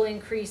will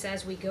increase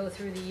as we go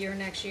through the year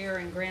next year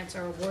and grants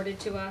are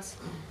awarded to us.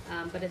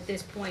 But at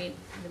this point,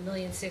 the $1.6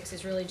 million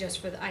is really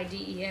just for the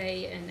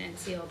IDEA and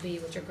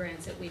NCLB, which are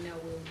grants that we know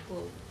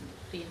will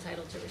be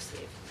entitled to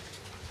receive.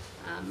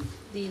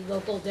 The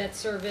local debt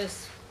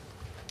service,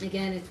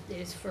 again, it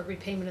is for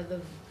repayment of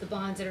the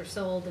bonds that are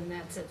sold, and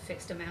that's a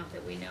fixed amount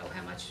that we know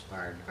how much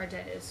our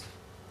debt is.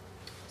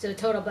 So the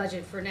total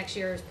budget for next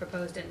year is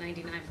proposed at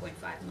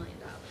 $99.5 million.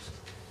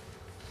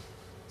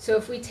 So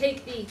if we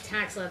take the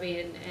tax levy,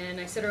 and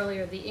I said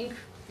earlier, the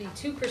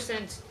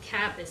 2%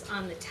 cap is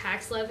on the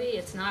tax levy,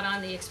 it's not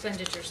on the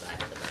expenditure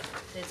side of the budget,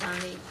 it's on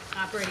the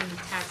operating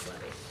tax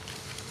levy.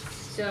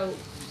 So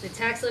the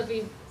tax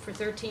levy for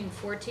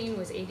 13-14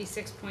 was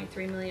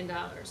 $86.3 million.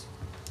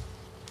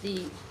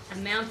 The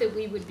amount that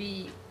we would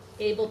be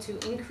able to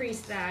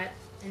increase that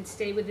and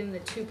stay within the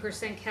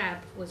 2%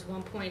 cap was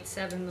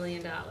 $1.7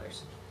 million.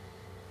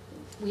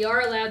 We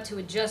are allowed to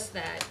adjust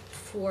that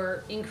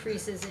for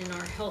increases in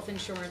our health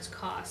insurance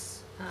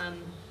costs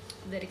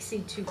that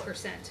exceed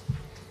 2%.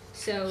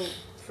 So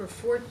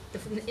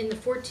in the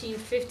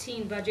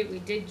 14-15 budget, we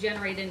did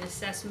generate an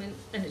adjustment,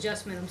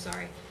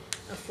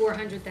 of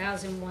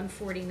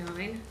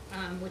 $400,149,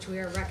 which we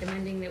are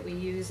recommending that we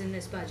use in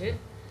this budget.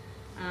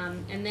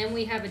 And then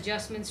we have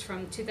adjustments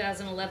from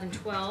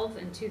 2011-12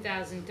 and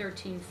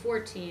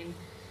 2013-14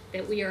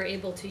 that we are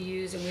able to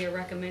use, and we are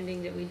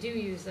recommending that we do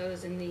use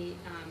those in the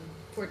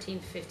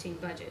 14-15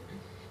 budget.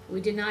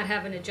 We did not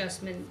have an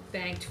adjustment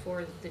banked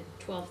for the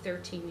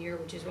 12-13 year,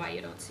 which is why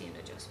you don't see an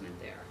adjustment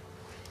there.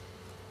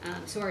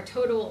 So our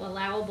total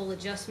allowable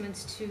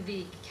adjustments to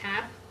the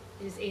cap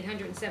is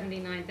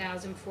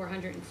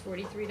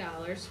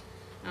 $879,443,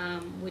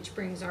 which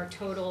brings our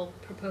total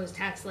proposed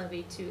tax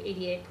levy to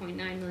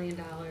 $88.9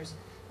 million,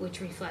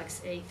 which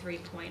reflects a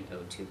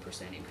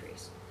 3.02%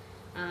 increase.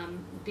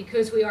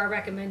 Because we are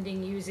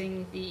recommending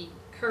using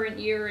current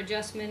year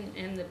adjustment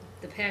and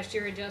the past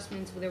year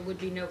adjustments, there would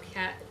be no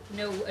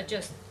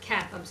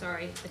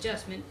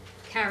adjustment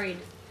carried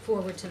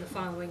forward to the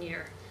following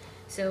year.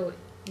 So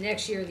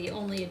next year, the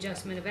only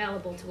adjustment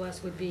available to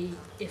us would be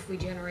if we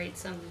generate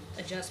some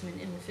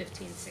adjustment in the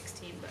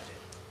 15-16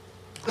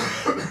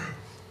 budget.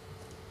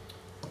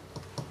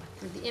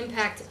 The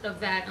impact of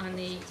that on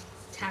the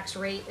tax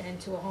rate and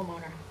to a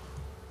homeowner.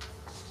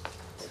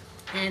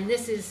 And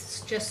this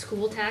is just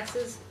school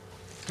taxes.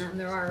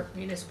 There are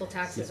municipal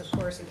taxes, of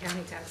course, and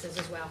county taxes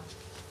as well.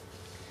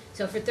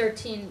 So for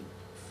 13-14,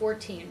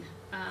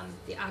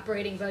 the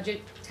operating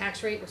budget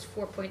tax rate was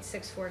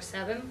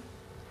 4.647.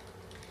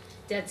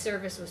 Debt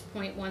service was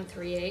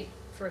 0.138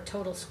 for a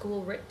total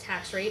school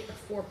tax rate of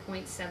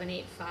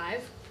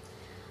 4.785.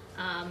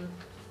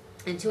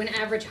 And to an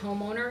average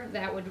homeowner,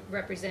 that would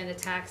represent a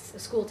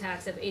school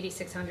tax of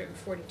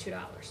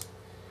 $8,642.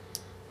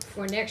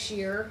 For next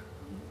year,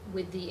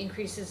 with the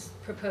increases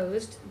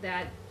proposed,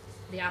 that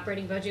the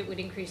operating budget would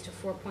increase to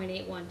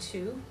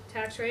 4.812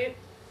 tax rate.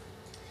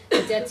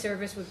 The debt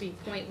service would be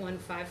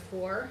 0.154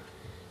 for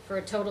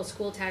a total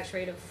school tax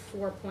rate of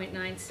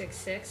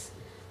 4.966,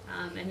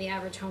 and the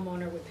average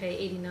homeowner would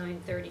pay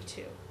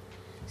 $89.32.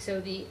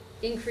 So the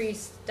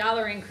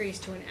dollar increase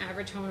to an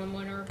average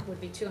homeowner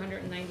would be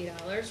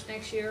 $290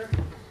 next year.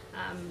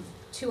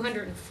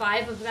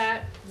 205 of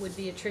that would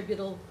be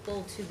attributable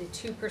to the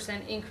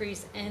 2%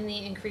 increase and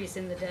the increase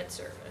in the debt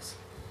service.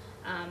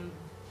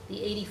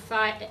 The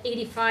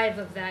 85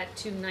 of that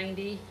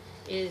 290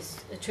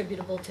 is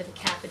attributable to the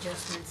cap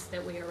adjustments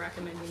that we are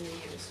recommending to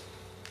use.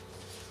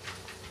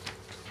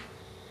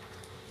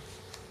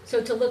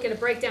 So to look at a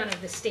breakdown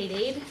of the state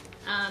aid,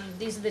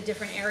 these are the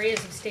different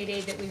areas of state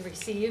aid that we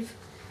receive.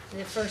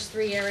 The first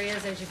three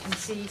areas, as you can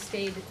see,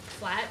 stayed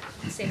flat,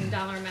 same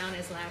dollar amount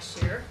as last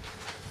year.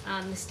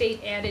 The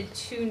state added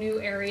 2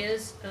 new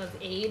areas of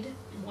aid,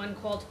 one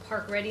called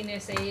Park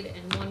Readiness Aid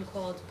and one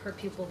called Per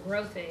Pupil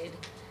Growth Aid.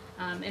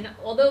 And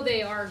although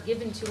they are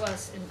given to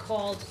us and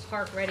called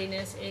Park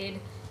Readiness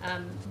Aid,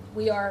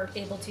 we are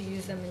able to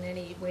use them in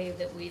any way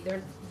that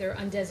they're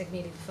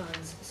undesignated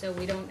funds. So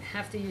we don't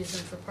have to use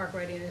them for park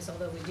readiness,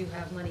 although we do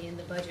have money in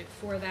the budget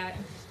for that.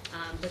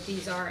 But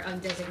these are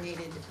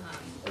undesignated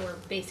or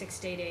basic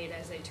state aid,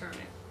 as they term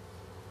it.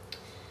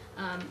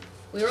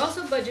 We're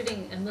also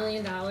budgeting $1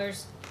 million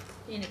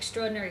in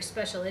extraordinary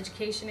special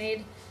education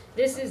aid.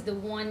 This is the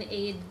one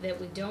aid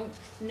that we don't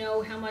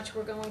know how much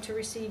we're going to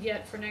receive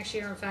yet for next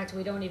year. In fact,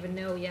 we don't even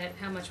know yet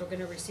how much we're going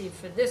to receive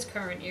for this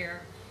current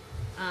year.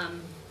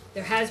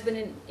 There has been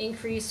an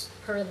increase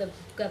per the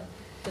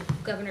the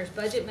governor's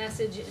budget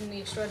message in the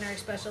extraordinary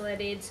special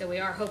ed aid, so we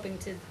are hoping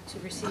to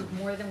receive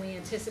more than we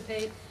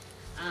anticipate.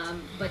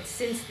 But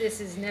since this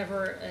is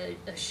never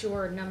a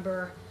sure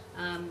number,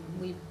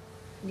 we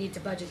need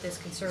to budget this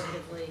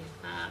conservatively.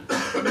 And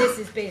this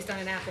is based on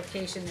an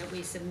application that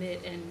we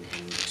submit and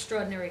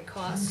extraordinary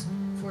costs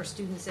for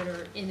students that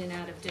are in and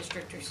out of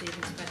district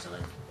receiving special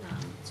ed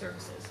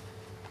services.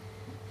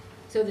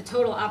 So the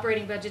total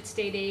operating budget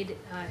state aid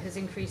has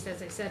increased,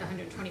 as I said,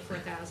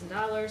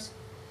 $124,000.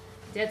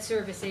 Debt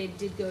service aid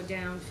did go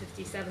down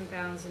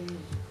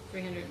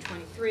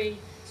 $57,323.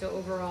 So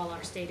overall,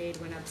 our state aid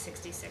went up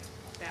 $66,000.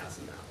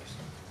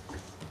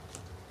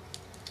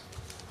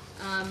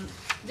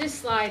 This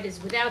slide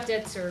is without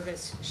debt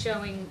service,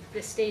 showing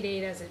the state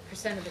aid as a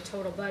percent of the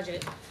total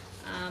budget.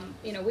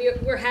 You know,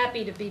 we're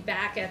happy to be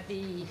back at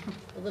a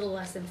little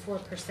less than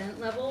 4%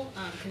 level.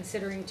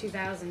 Considering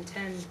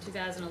 2010,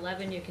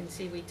 2011, you can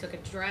see we took a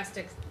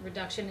drastic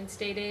reduction in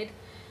state aid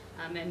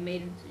and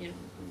made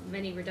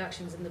many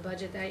reductions in the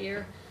budget that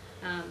year.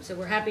 So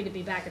we're happy to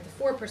be back at the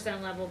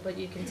 4% level, but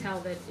you can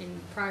tell that in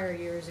prior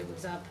years it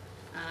was up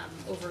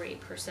over 8%,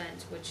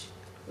 which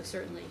was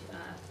certainly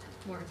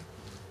more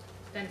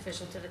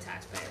beneficial to the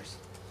taxpayers.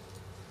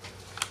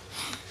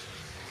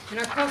 And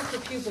our cost per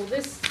pupil,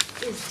 this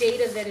is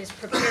data that is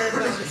prepared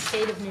by the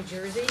state of New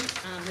Jersey,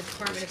 the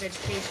Department of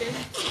Education.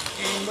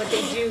 And what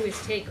they do is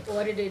take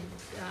audited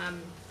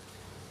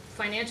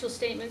financial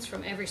statements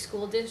from every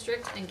school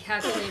district and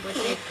calculate what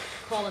they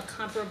call a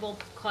comparable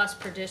cost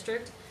per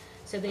district.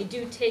 So they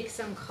do take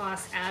some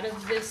costs out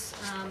of this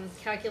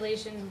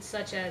calculation,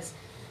 such as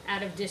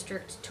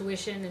out-of-district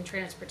tuition and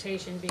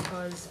transportation,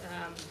 because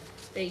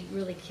they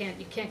really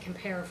you can't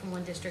compare from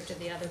one district to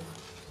the other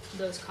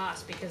those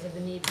costs because of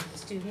the needs of the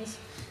students.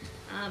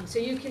 So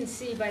you can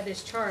see by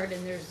this chart,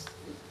 and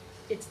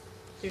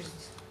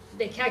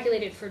they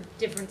calculate it for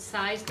different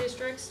size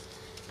districts.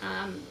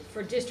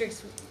 For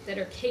districts that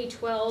are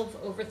K-12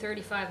 over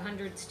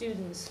 3,500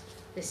 students,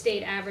 the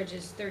state average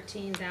is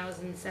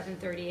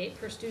 $13,738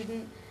 per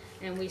student,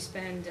 and we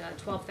spend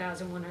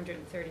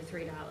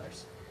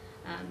 $12,133.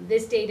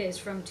 This data is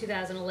from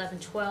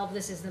 2011-12.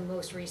 This is the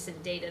most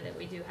recent data that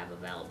we do have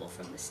available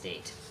from the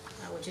state,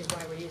 which is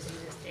why we're using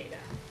this data.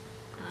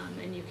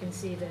 And you can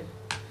see that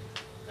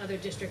other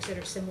districts that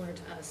are similar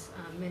to us,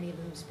 many of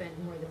them spend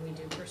more than we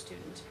do per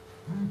student.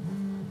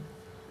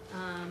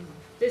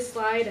 This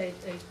slide, I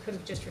could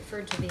have just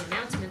referred to the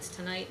announcements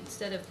tonight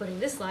instead of putting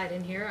this slide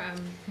in here.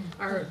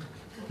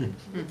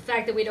 The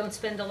fact that we don't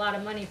spend a lot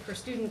of money per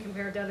student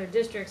compared to other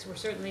districts, we're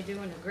certainly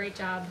doing a great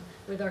job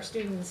with our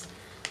students.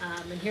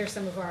 And here's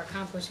some of our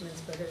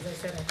accomplishments, but as I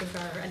said, I think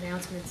our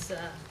announcements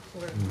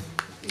were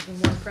even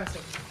more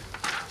impressive.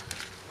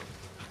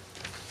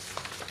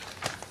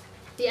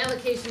 The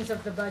allocations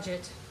of the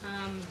budget.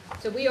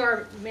 So we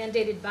are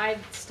mandated by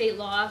state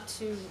law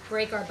to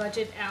break our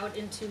budget out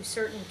into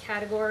certain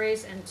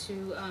categories and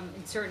to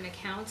in certain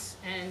accounts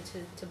and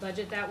to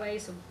budget that way.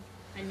 So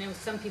I know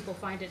some people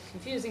find it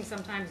confusing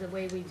sometimes the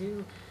way we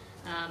do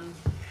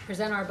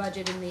present our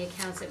budget in the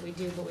accounts that we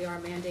do, but we are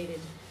mandated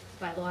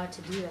by law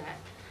to do that.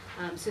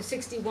 So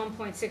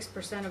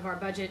 61.6% of our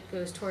budget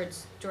goes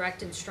towards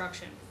direct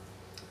instruction.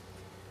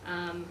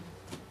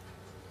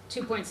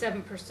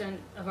 2.7%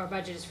 of our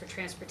budget is for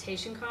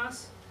transportation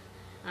costs.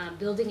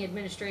 Building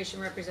administration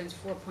represents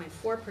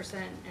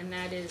 4.4%, and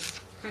that is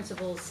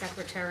principals,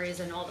 secretaries,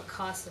 and all the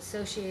costs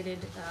associated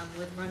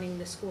with running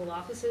the school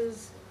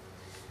offices.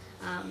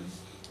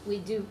 We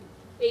do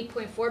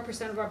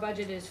 8.4% of our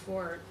budget is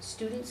for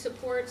student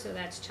support, so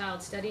that's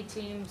child study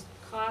teams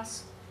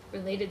costs,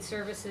 related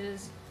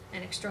services,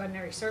 and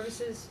extraordinary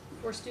services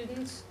for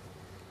students.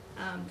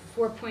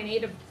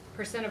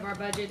 4.8% of our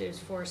budget is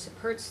for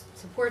support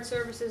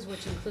services,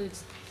 which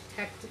includes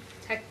tech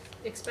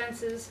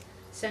expenses,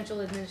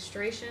 central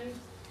administration.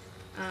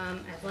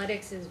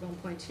 Athletics is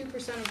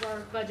 1.2% of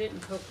our budget,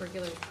 and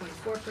co-curricular is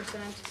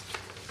 0.4%.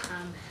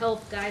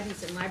 Health,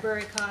 guidance, and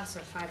library costs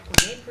are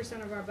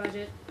 5.8% of our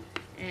budget,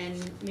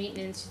 and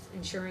maintenance,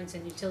 insurance,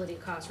 and utility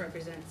costs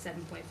represent 7.5%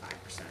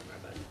 of our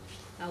budget.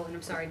 Oh, and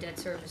I'm sorry, debt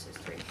service is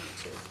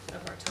 3.2%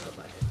 of our total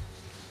budget.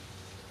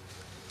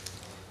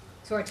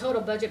 So our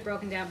total budget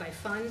broken down by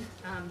fund.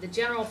 The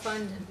general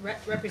fund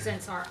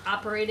represents our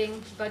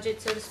operating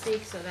budget, so to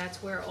speak, so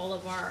that's where all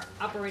of our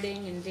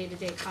operating and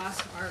day-to-day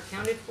costs are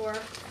accounted for.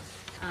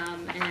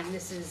 And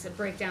this is a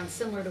breakdown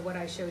similar to what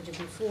I showed you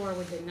before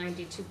with the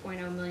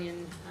 $92.0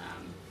 million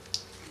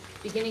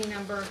beginning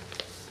number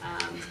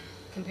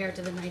compared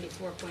to the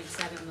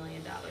 $94.7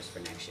 million for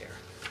next year.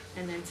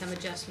 And then some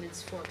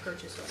adjustments for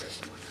purchase orders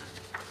and whatnot.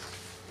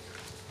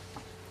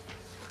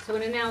 So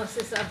an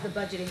analysis of the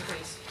budget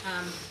increase.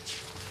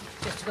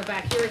 Just to go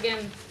back here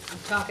again, I'm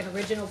talking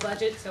original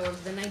budget, so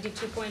of the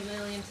 $92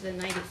 million to the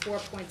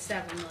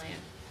 $94.7 million.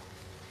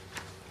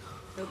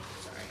 Oops,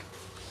 sorry.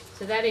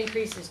 So that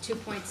increase is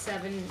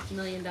 $2.7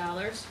 million.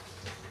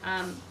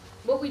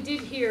 What we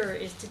did here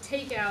is to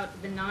take out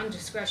the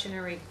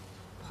non-discretionary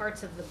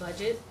parts of the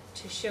budget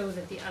to show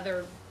that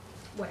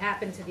what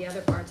happened to the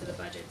other parts of the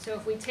budget. So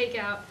if we take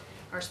out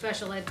our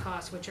special ed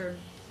costs, which are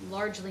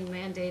largely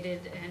mandated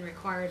and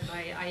required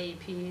by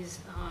IEPs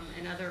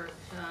and other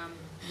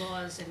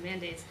laws and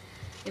mandates.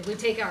 If we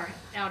take out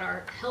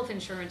our health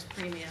insurance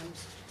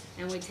premiums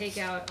and we take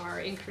out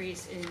our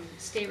increase in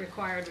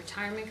state-required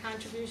retirement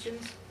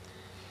contributions,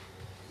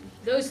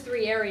 those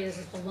three areas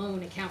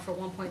alone account for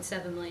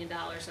 $1.7 million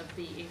of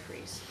the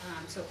increase.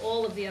 So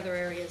all of the other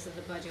areas of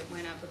the budget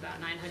went up about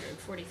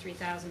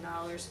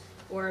 $943,000,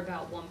 or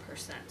about 1%.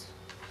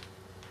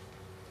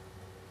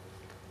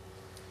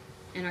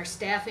 And our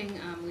staffing,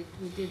 we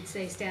did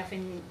say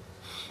staffing,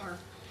 our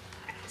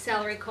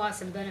salary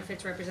costs and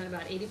benefits represent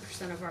about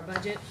 80% of our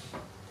budget.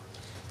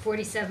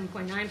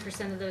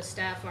 47.9% of those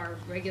staff are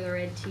regular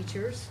ed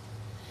teachers.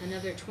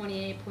 Another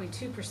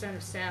 28.2%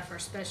 of staff are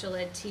special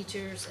ed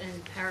teachers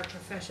and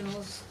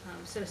paraprofessionals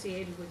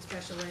associated with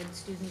special ed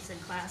students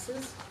and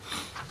classes.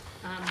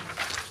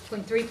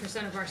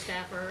 0.3% of our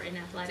staff are in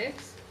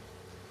athletics.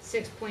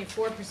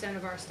 6.4%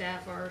 of our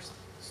staff are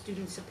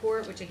student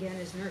support, which again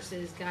is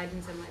nurses,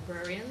 guidance, and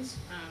librarians,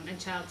 and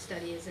child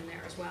study is in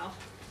there as well.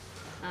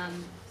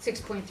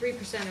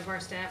 6.3% of our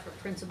staff are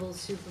principals,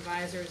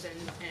 supervisors, and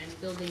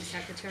building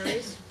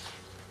secretaries.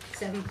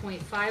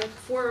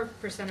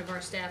 7.54% of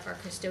our staff are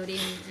custodian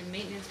and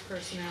maintenance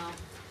personnel,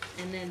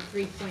 and then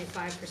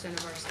 3.5%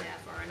 of our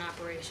staff are in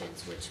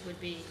operations, which would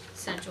be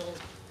central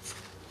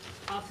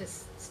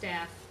office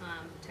staff,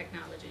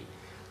 technology.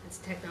 It's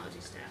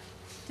technology staff.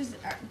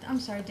 I'm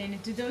sorry, Dana,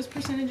 do those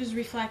percentages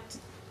reflect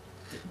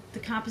the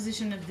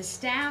composition of the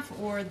staff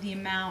or the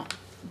amount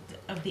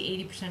of the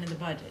 80% of the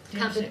budget?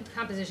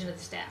 Composition of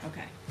the staff.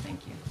 Okay,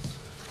 thank you.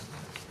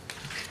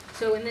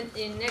 So in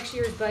next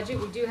year's budget,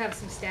 we do have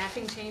some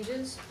staffing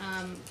changes,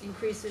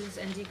 increases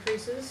and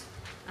decreases,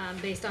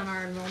 based on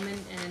our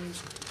enrollment and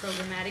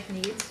programmatic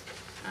needs.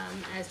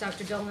 As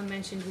Dr. Dolan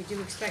mentioned, we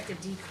do expect a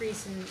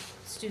decrease in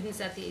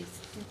students at the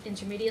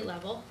intermediate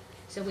level.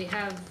 So we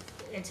have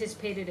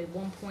anticipated a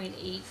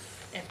 1.8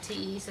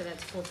 FTE, so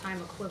that's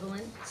full-time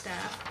equivalent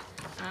staff.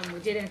 We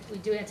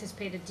do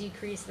anticipate a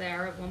decrease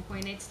there of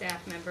 1.8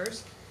 staff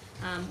members.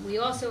 We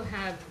also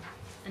have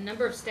a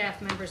number of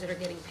staff members that are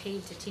getting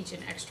paid to teach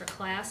an extra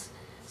class.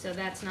 So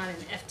that's not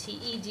an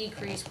FTE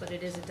decrease, but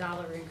it is a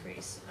dollar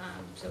increase.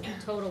 So in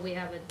total, we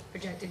have a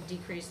projected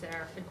decrease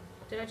there.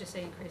 Did I just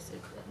say increase? I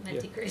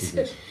meant decrease.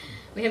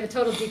 We have a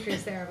total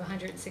decrease there of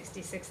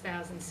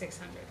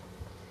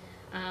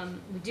 $166,600.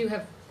 We do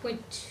have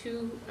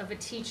 0.2 of a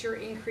teacher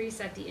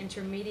increase at the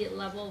intermediate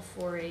level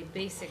for a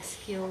basic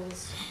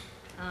skills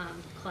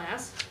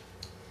class.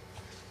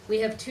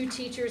 We have 2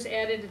 teachers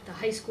added at the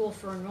high school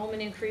for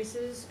enrollment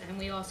increases, and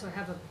we also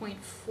have a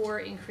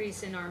 0.4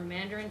 increase in our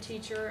Mandarin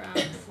teacher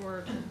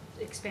for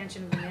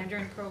expansion of the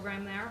Mandarin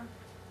program there.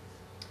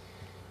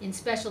 In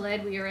special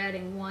ed, we are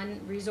adding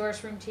 1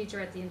 resource room teacher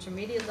at the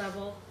intermediate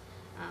level.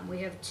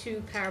 We have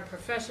 2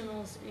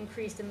 paraprofessionals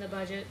increased in the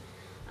budget.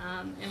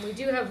 And we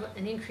do have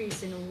an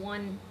increase in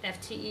 1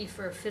 FTE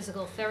for a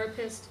physical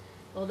therapist,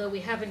 although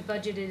we haven't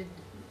budgeted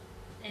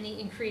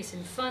any increase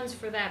in funds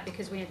for that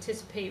because we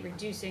anticipate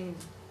reducing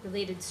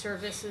related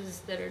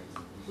services that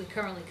we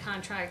currently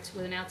contract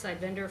with an outside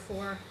vendor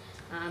for,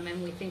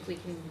 and we think we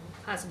can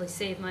possibly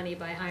save money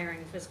by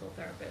hiring a physical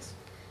therapist.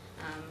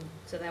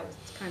 So that was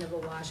kind of a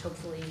wash.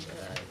 Hopefully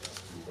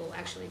we'll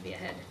actually be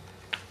ahead.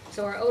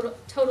 So our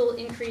total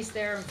increase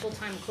there in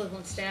full-time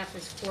equivalent staff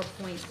is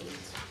 4.8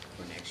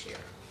 for next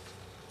year.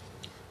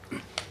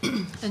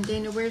 And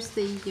Dana, where's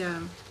the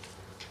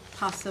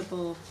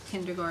possible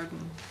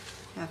kindergarten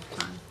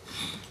half-time?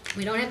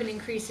 We don't have an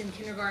increase in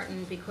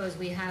kindergarten because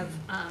we have,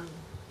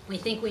 we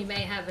think we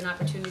may have an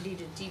opportunity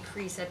to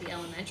decrease at the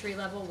elementary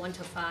level, 1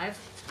 to 5.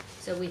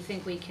 So we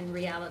think we can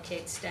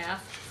reallocate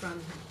staff from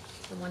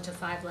the 1 to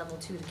 5 level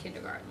to the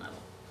kindergarten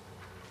level.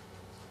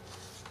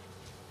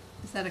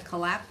 Is that a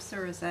collapse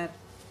or is that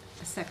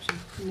a section?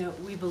 No,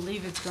 we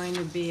believe it's going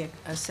to be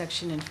a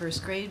section in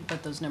first grade,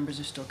 but those numbers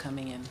are still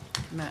coming in.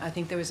 I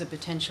think there was a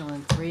potential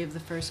in 3 of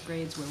the first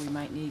grades where we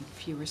might need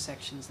fewer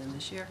sections than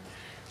this year.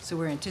 So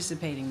we're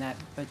anticipating that,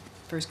 but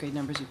first grade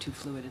numbers are too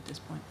fluid at this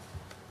point.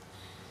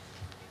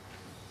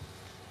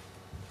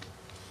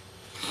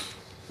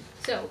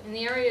 So in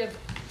the area of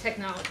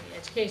technology,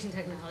 education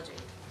technology,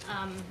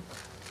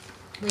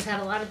 we've had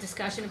a lot of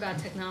discussion about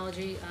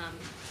technology.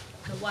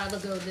 A while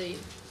ago, the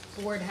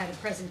board had a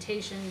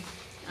presentation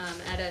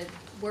at a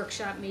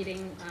workshop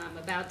meeting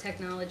about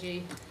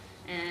technology,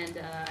 and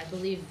I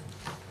believe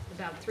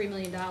about $3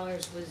 million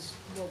was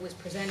what was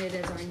presented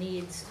as our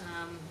needs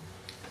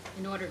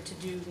in order to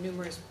do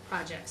numerous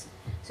projects.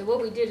 So what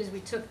we did is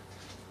we took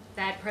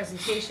that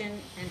presentation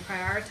and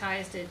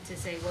prioritized it to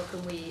say what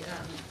can we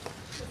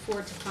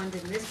afford to fund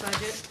in this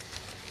budget.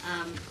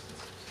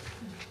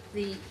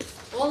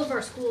 All of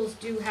our schools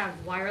do have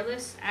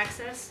wireless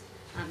access,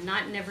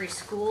 not in every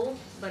school,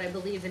 but I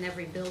believe in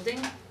every building.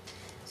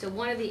 So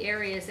one of the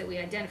areas that we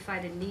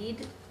identified a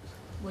need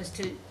was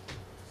to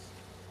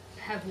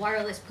have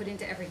wireless put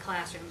into every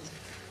classroom.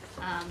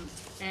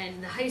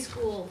 And the high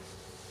school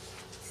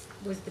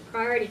was the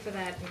priority for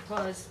that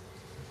because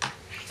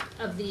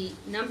of the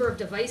number of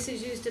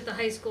devices used at the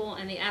high school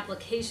and the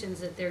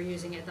applications that they're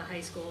using at the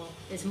high school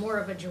is more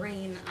of a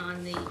drain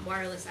on the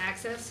wireless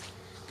access.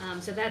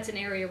 So that's an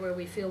area where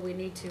we feel we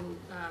need to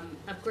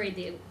upgrade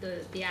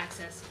the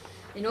access.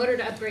 In order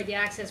to upgrade the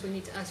access, we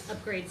need to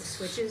upgrade the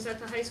switches at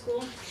the high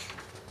school.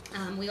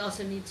 We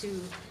also need to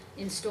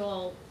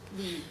install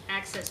the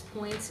access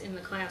points in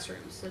the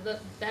classrooms. So the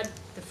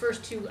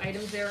first two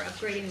items there,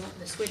 upgrading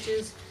the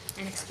switches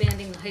and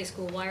expanding the high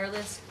school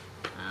wireless.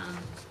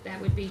 That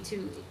would be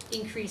to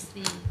increase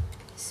the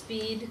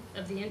speed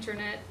of the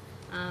internet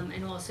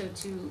and also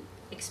to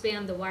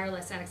expand the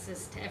wireless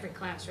access to every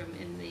classroom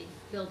in the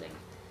building.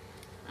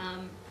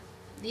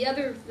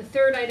 The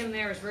third item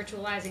there is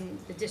virtualizing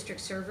the district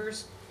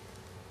servers.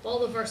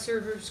 All of our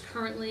servers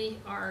currently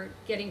are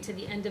getting to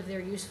the end of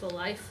their useful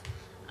life,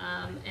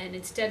 and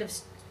instead of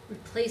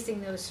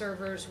replacing those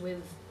servers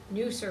with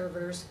new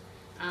servers,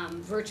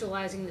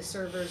 virtualizing the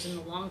servers in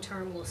the long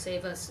term will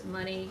save us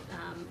money.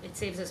 It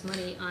saves us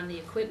money on the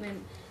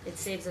equipment. It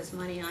saves us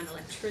money on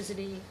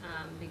electricity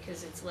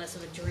because it's less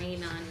of a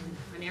drain on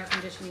air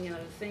conditioning and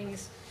other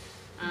things.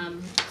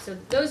 So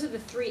those are the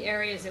three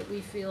areas that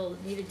we feel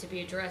needed to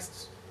be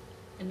addressed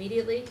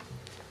immediately.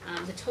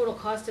 The total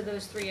cost of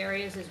those three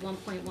areas is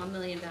 $1.1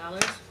 million.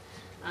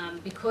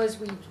 Because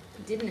we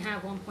didn't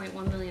have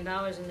 $1.1 million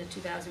in the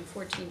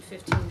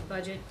 2014-15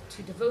 budget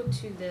to devote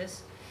to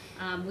this,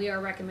 we are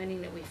recommending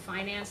that we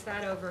finance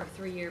that over a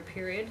 3-year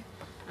period.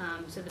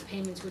 So the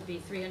payments would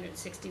be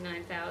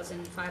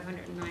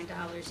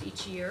 $369,509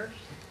 each year,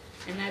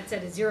 and that's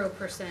at a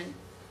 0%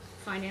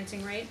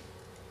 financing rate.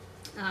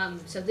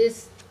 So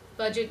this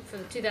budget for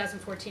the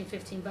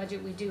 2014-15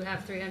 budget, we do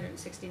have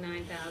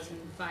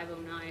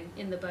 $369,509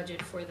 in the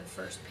budget for the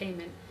first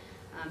payment.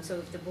 So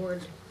if the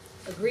board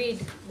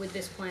agreed with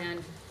this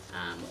plan,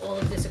 all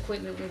of this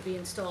equipment would be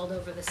installed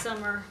over the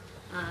summer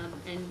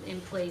and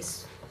in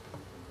place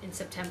in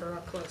September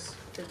or close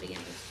to the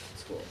beginning of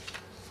school.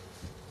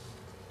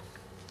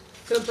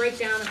 So a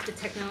breakdown of the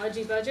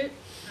technology budget,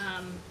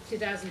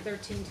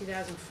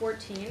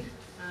 2013-2014.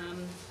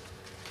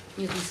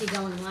 You can see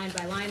going line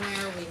by line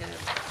there. We have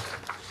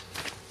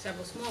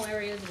several small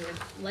areas. We have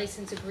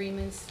license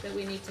agreements that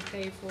we need to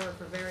pay for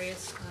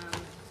various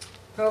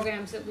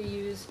programs that we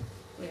use.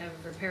 We have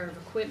repair of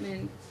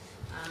equipment.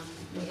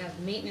 We have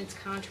maintenance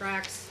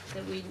contracts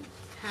that we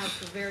have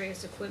for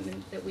various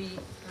equipment that we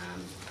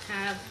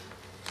have,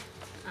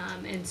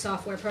 and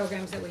software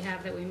programs that we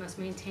have that we must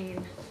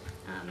maintain.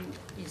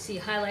 You see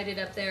highlighted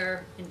up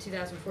there in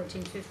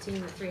 2014-15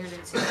 the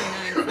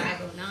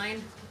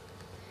 $369,509.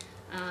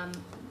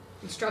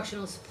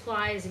 Instructional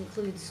supplies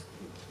includes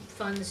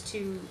funds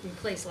to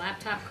replace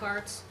laptop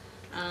carts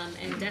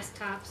and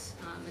desktops,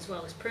 as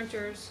well as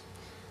printers.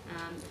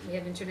 We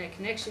have internet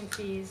connection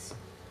fees,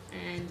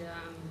 and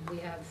we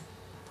have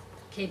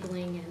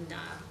cabling and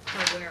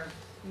hardware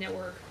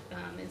network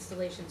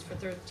installations for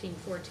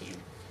 13-14.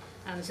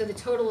 So the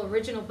total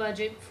original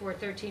budget for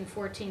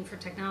 13-14 for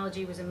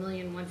technology was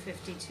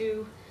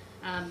 $1,152,000.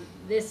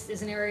 This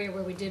is an area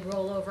where we did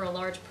roll over a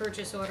large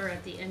purchase order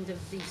at the end of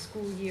the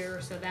school year,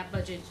 so that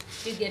budget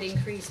did get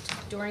increased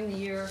during the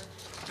year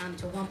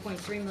to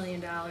 $1.3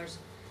 million.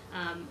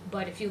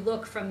 But if you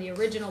look from the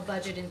original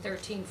budget in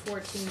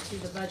 13-14 to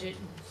the budget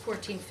in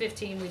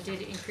 14-15, we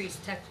did increase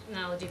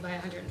technology by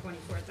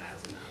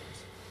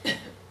 $124,000.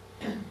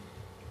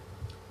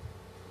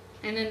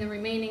 And then the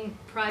remaining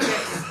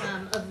projects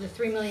of the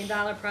 $3 million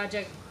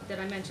project that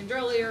I mentioned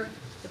earlier,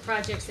 the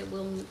projects that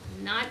will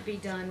not be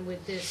done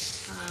with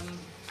this,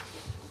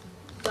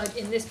 but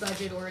in this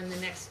budget or in the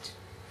next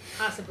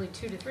possibly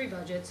 2 to 3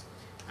 budgets,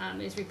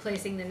 is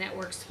replacing the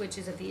network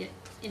switches at the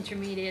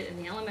intermediate and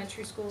the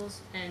elementary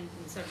schools and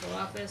in central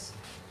office.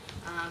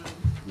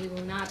 We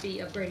will not be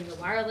upgrading the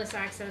wireless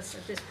access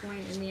at this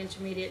point in the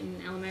intermediate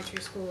and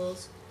elementary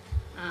schools.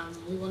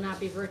 We will not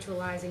be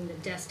virtualizing the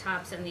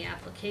desktops and the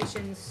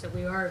applications, so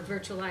we are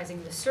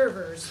virtualizing the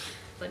servers,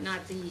 but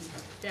not the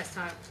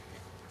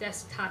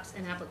desktops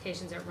and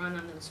applications that run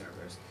on those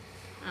servers.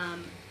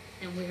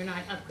 And we are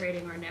not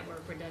upgrading our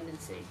network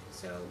redundancy.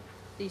 So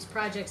these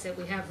projects that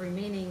we have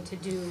remaining to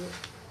do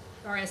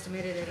are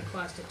estimated at a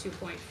cost of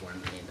 $2.4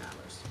 million.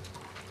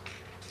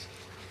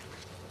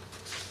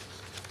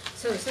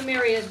 So some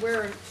areas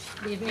where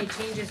we've made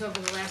changes over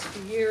the last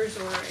few years,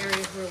 or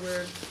areas where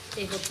we're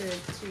able to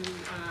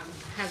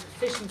have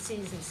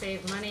efficiencies and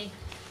save money.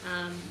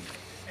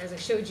 As I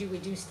showed you, we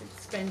do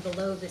spend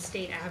below the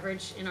state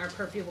average in our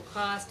per pupil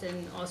cost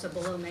and also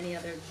below many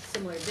other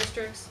similar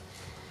districts.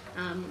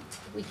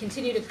 We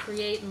continue to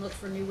create and look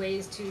for new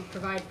ways to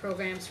provide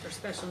programs for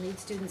special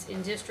needs students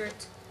in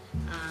district,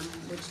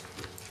 which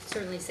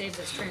certainly saves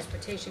us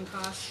transportation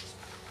costs.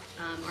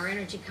 Our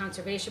energy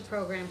conservation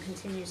program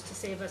continues to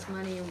save us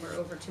money, and we're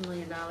over $2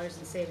 million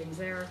in savings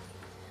there.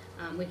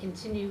 We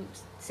continue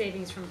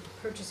savings from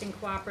purchasing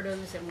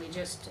cooperatives, and we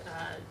just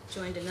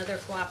joined another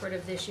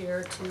cooperative this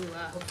year to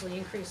hopefully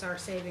increase our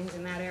savings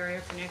in that area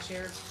for next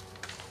year.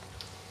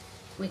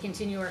 We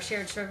continue our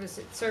shared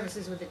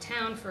services with the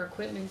town for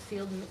equipment,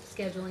 field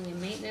scheduling, and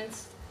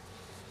maintenance.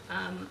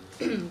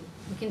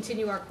 we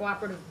continue our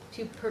cooperative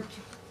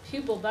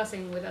pupil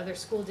busing with other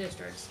school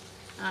districts.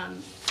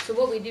 So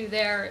what we do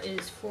there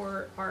is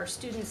for our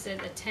students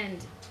that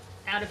attend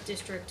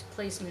out-of-district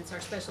placements,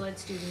 our special ed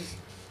students,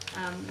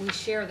 we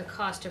share the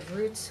cost of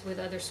routes with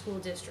other school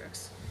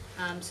districts.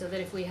 So that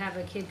if we have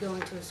a kid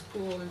going to a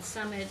school in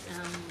Summit,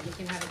 we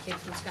can have a kid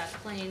from Scotts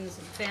Plains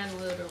and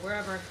Fanwood or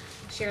wherever,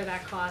 share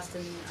that cost,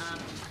 and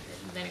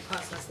then it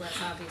costs us less,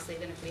 obviously,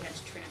 than if we had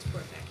to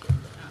transport that kid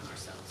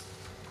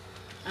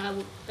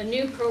ourselves. A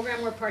new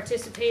program we're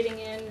participating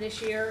in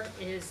this year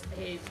is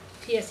a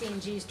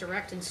PSE&G's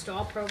Direct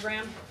Install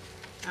program.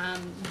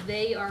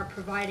 They are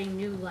providing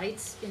new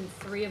lights in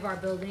 3 of our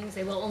buildings.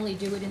 They will only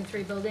do it in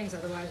 3 buildings,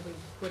 otherwise we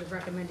would have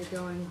recommended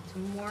going to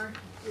more,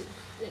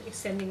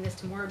 extending this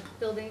to more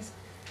buildings.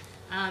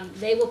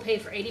 They will pay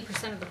for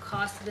 80% of the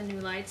cost of the new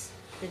lights.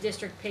 The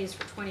district pays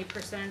for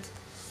 20%,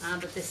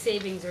 but the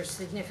savings are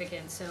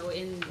significant. So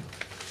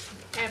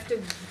after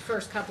the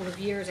first couple of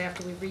years,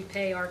 after we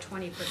repay our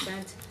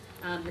 20%,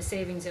 the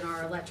savings in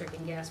our electric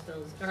and gas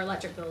bills, our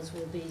electric bills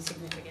will be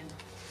significant.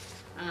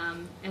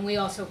 And we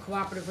also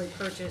cooperatively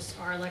purchase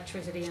our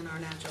electricity and our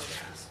natural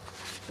gas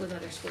with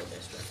other school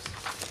districts.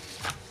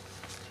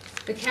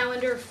 The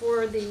calendar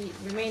for the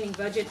remaining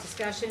budget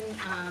discussion,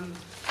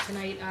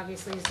 tonight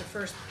obviously is the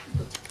first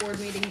board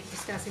meeting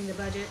discussing the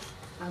budget.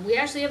 We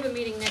actually have a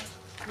meeting next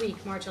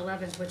week, March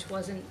 11th, which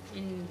wasn't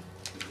in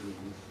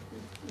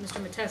Mr.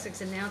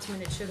 Matesik's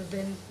announcement. It should have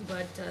been,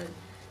 but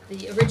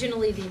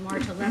originally the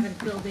March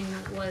 11th building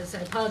was, I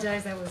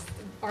apologize, that was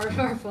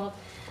our fault.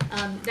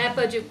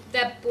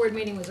 That board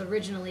meeting was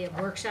originally a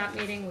workshop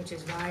meeting, which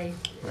is why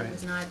it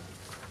was not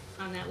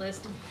on that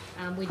list.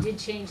 We did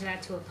change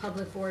that to a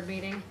public board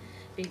meeting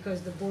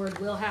because the board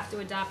will have to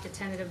adopt a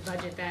tentative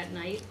budget that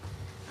night.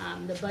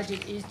 The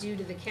budget is due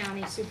to the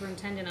county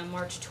superintendent on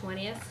March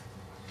 20th.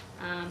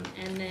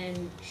 And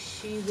then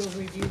she will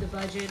review the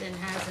budget and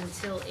has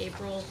until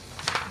April,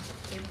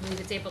 I believe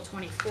it's April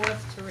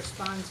 24th, to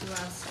respond to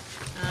us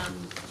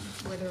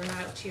whether or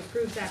not she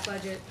approves that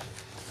budget.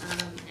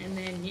 And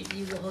then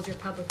you will hold your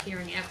public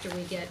hearing after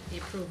we get the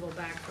approval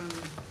back from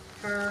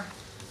her.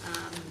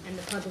 And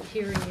the public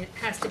hearing, it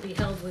has to be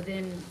held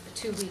within a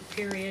 2-week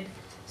period.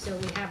 So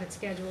we have it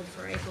scheduled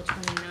for April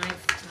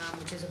 29th,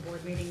 which is a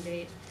board meeting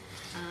date.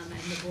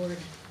 And the board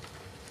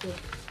will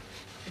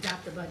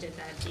adopt the budget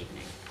that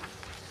evening.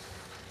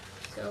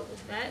 So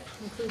that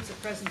concludes the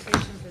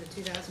presentation for the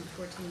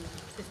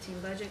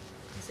 2014-15 budget.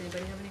 Does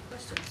anybody have any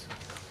questions?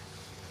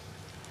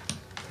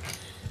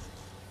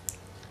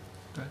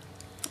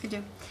 I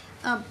do.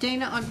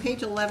 Dana, on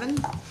page 11,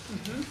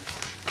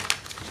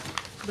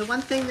 the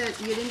one thing that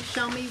you didn't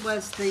show me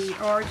was the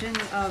origin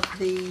of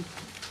the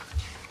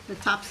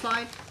top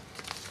slide,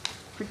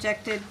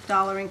 projected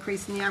dollar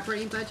increase in the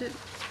operating budget.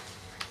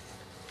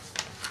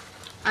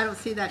 I don't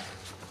see that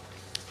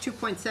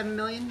 2.7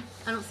 million.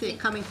 I don't see it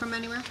coming from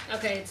anywhere.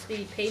 Okay, it's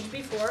the page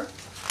before.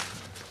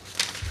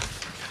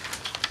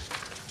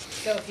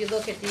 So if you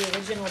look at the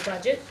original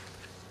budget,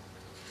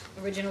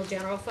 original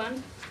general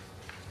fund,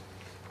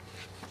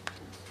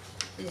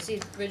 you see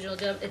the original,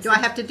 it's. Do I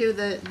have to do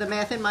the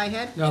math in my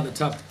head? No, the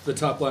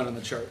top line on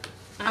the chart.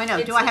 I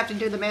know. Do I have to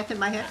do the math in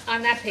my head?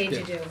 On that page you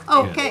Yeah. do.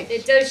 Okay.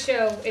 It does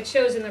show, it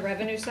shows in the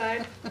revenue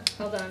side.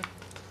 Hold on.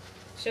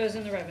 Shows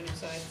in the revenue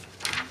side.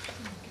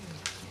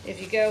 If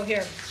you go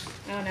here,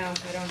 oh no,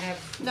 I don't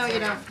have. No, you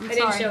don't. I'm I didn't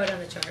sorry. show it on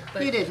the chart,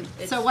 but. You didn't.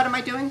 it's- So what am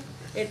I doing?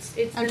 It's.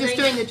 I'm just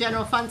doing the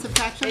general fund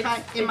subtraction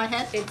in my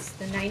head? It's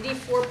the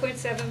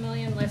 94.7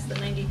 million less the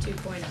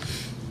 92.0,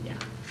 yeah.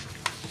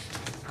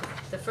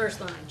 The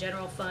first line,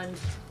 general fund.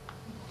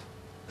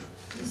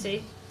 You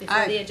see,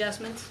 before the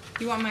adjustments?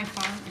 You want my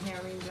phone? Here,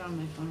 I'll read it on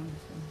my phone.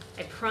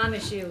 I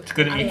promise you. It's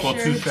gonna I- equal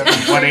sure.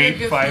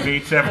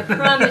 2718587. I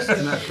promise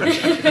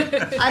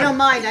you. I don't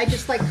mind. I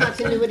just like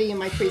continuity in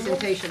my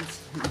presentations.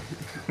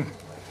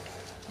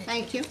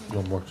 Thank you.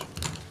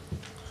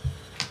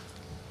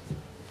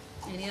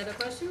 Any other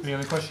questions? Any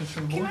other questions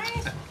from the board?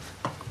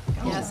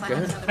 Yes, I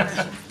have another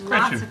question.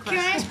 Lots of Can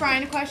I questions. ask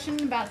Brian a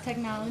question about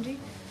technology?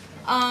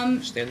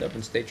 Stand up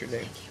and state your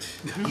name.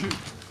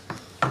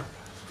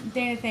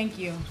 Dana, thank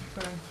you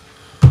for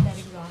that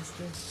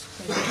exhaustive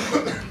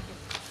presentation.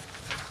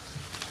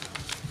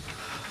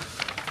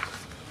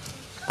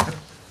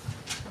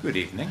 Good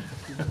evening.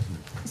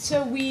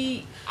 So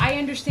I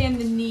understand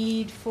the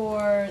need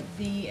for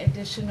the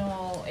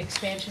additional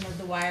expansion of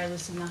the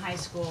wireless in the high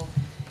school,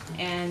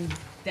 and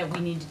that we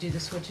need to do the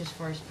switches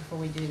first before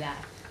we do that.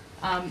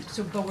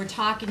 But we're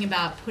talking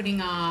about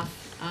putting off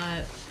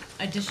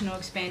additional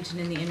expansion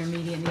in the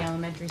intermediate and the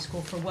elementary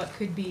school for what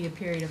could be a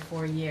period of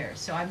 4 years.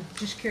 So I'm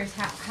just curious,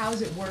 how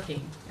is it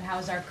working? How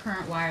is our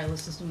current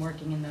wireless system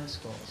working in those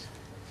schools?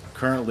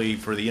 Currently,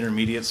 for the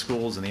intermediate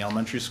schools and the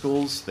elementary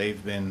schools,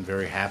 they've been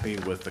very happy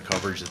with the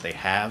coverage that they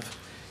have.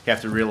 You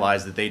have to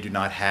realize that they do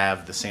not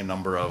have the same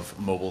number of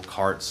mobile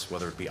carts,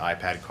 whether it be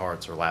iPad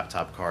carts or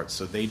laptop carts,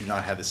 so they do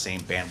not have the same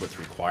bandwidth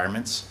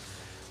requirements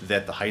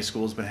that the high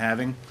school has been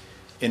having.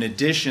 In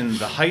addition,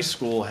 the high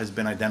school has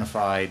been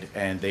identified,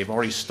 and they've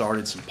already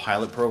started some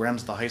pilot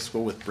programs at the high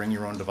school with Bring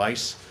Your Own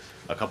Device.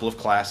 a couple of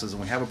classes,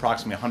 and we have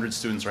approximately 100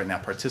 students right now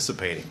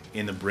participating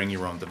in the Bring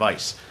Your Own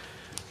Device.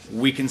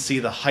 We can see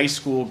the high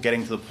school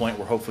getting to the point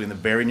where hopefully in the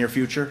very near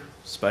future,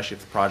 especially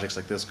if projects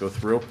like this go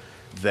through,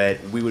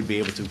 that we would be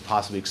able to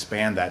possibly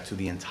expand that to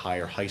the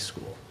entire high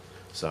school.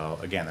 So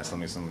again, that's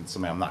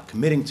something I'm not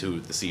committing to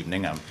this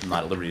evening. I'm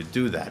not at liberty to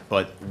do that,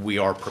 but we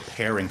are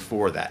preparing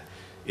for that.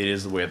 It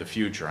is the way of the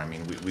future. I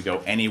mean, we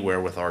go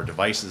anywhere with our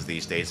devices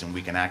these days, and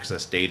we can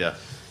access data,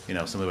 you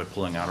know, simply by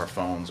pulling out our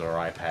phones or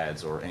our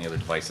iPads or any other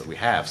device that we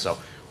have. So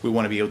we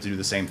want to be able to do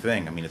the same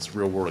thing. I mean, it's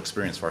real world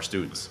experience for our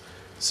students.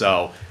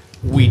 So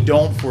we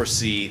don't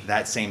foresee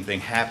that same thing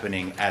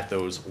happening at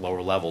those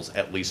lower levels,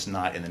 at least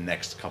not in the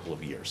next couple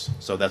of years.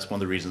 So that's one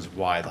of the reasons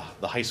why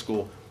the high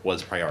school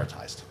was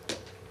prioritized.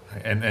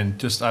 And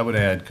just, I would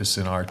add, because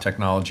in our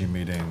technology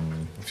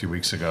meeting a few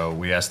weeks ago,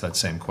 we asked that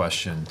same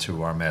question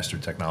to our master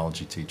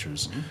technology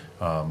teachers,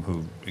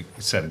 who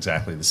said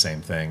exactly the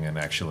same thing, and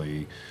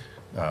actually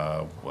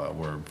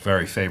were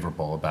very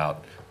favorable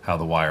about how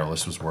the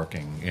wireless was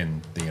working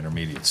in the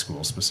intermediate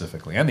schools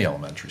specifically, and the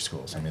elementary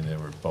schools. I mean, they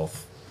were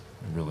both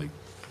really,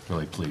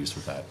 really pleased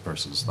with that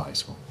versus the high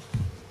school.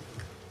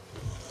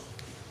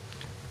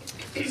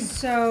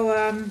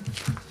 So,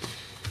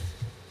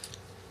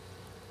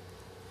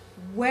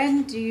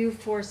 when do you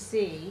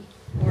foresee,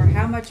 or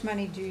how much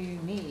money do you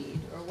need,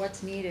 or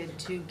what's needed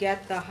to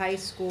get the high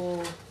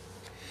school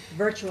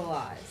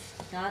virtualized?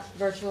 Not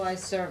virtualized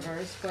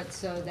servers, but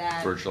so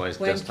that Virtualized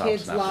when desktops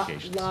kids and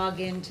applications. log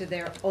into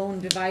their own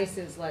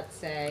devices, let's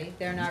say,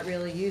 they're not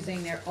really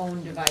using their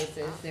own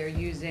devices, they're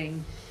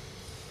using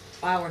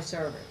our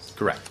servers.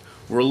 Correct.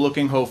 We're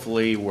looking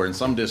hopefully where in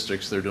some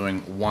districts they're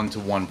doing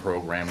one-to-one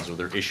programs, or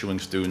they're issuing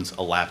students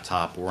a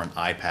laptop or an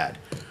iPad.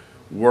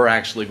 We're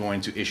actually going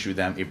to issue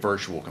them a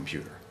virtual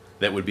computer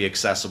that would be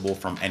accessible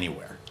from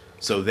anywhere.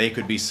 So they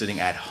could be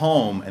sitting at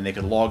home and they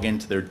could log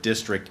into their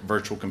district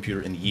virtual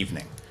computer in the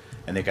evening,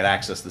 and they could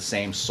access the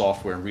same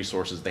software and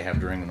resources they have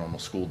during a normal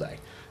school day.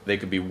 They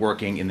could be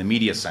working in the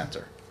media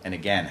center and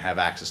again have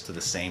access to the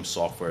same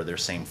software, their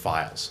same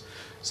files.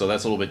 So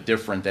that's a little bit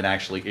different than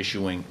actually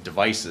issuing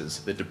devices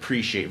that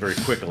depreciate very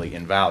quickly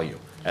in value,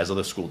 as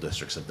other school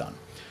districts have done.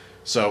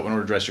 So in order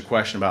to address your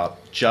question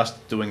about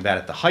just doing that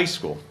at the high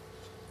school,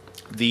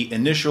 the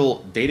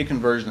initial data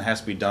conversion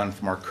has to be done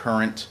from our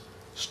current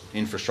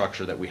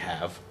infrastructure that we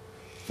have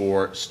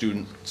for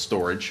student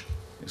storage.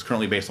 It's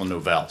currently based on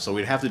Novell. So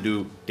we'd have to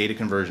do data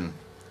conversion.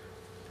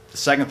 The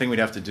second thing we'd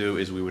have to do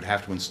is we would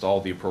have to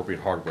install the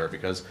appropriate hardware,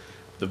 because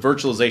the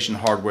virtualization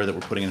hardware that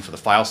we're putting in for the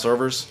file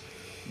servers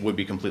would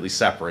be completely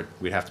separate.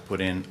 We'd have to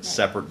put in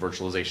separate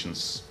virtualization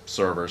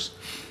servers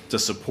to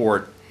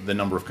support the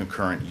number of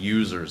concurrent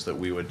users that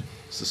we would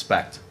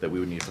suspect that we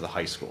would need for the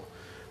high school.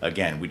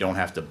 Again, we don't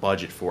have to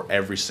budget for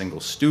every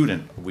single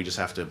student. We just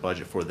have to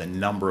budget for the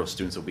number of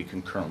students that we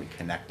can currently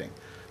connecting.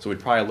 So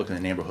we'd probably look in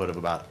the neighborhood of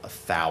about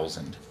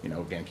 1,000. You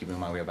know, again, keeping in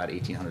mind we have about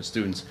 1,800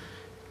 students.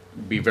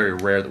 It'd be very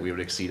rare that we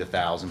would exceed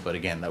 1,000, but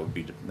again, that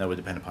would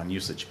depend upon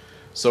usage.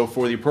 So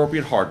for the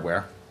appropriate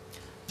hardware,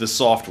 the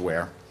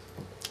software,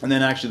 and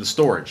then actually the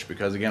storage,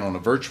 because again, on a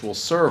virtual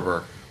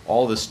server,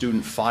 all the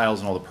student files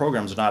and all the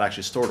programs are not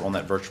actually stored on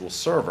that virtual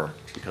server,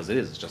 because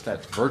it's just that,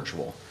 it's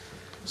virtual.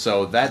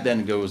 So that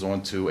then goes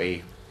on to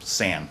a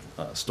SAN,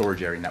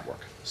 storage area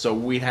network. So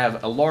we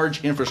have a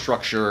large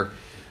infrastructure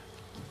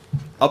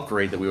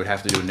upgrade that we would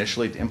have to do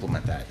initially to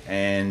implement that.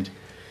 And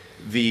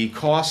the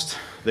cost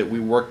that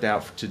we worked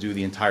out to do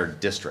the entire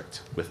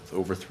district with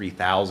over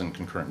 3,000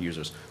 concurrent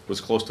users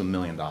was close to $1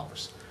 million.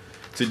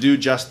 To do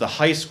just the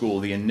high school,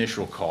 the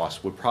initial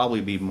cost would probably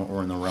be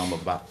more in the realm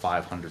of about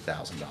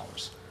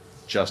 $500,000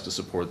 just to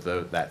support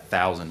that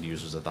 1,000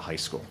 users at the high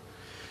school.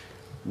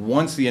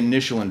 Once the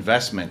initial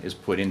investment is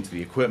put into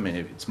the equipment,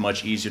 it's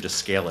much easier to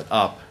scale it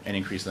up and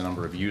increase the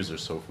number of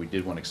users. So if we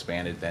did want to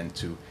expand it then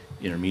to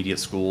intermediate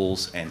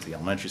schools and to the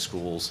elementary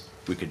schools,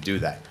 we could do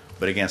that.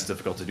 But again, it's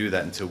difficult to do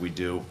that until we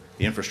do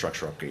the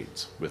infrastructure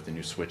upgrades with the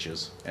new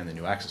switches and the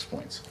new access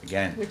points.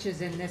 Again, Which is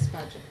in this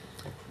budget.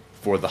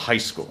 for the high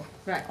school.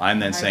 Right. I'm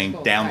then High saying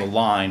school, down right. the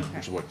line, Okay.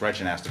 which is what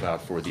Gretchen asked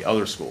about, for the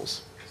other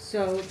schools.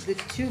 So the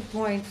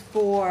 2.4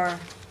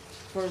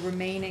 for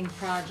remaining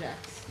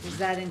projects, does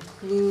that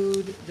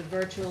include the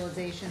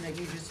virtualization that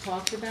you just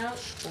talked about,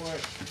 or?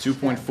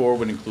 2.4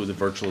 would include the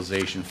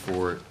virtualization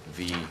for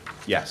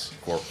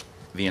for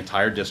the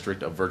entire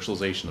district of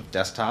virtualization of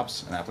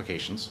desktops and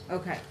applications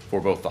Okay.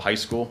 for both the high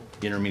school,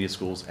 intermediate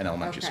schools, and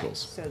elementary Okay, schools.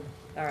 so,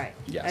 all right.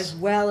 Yes. As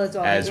well as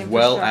all the As infrastructure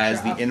well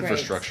as the upgrades.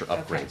 infrastructure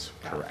Okay, upgrades,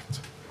 got it. correct,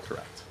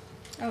 correct.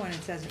 Oh, and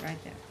it says it right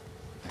there.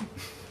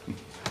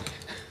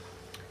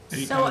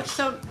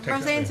 So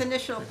Roseanne's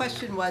initial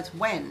question was,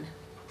 when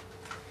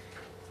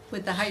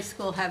would the high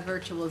school have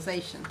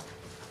virtualization?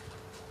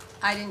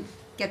 I didn't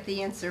get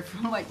the answer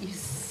from what you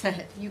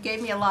said. You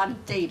gave me a lot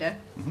of data,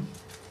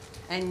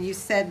 and you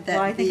said that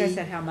Well, I think I the-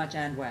 said how much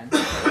and when.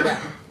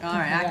 Yeah. All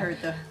right, I Yeah.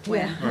 heard the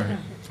when. Yeah.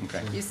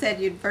 Okay. You said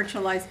you'd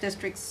virtualize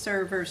district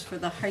servers for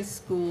the high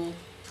school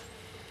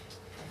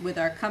with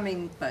our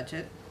coming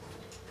budget.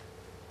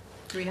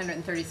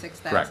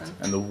 336,000. Correct.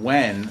 And the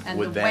when And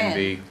would the then when.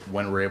 be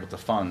when we're able to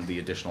fund the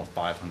additional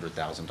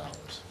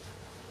 $500,000.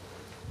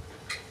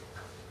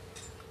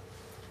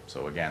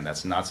 So again,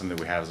 that's not something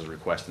we have as a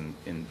request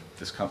in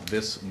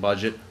this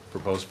budget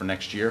proposed for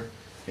next year.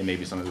 It may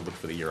be something we look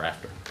for the year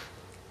after.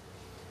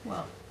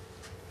 Well,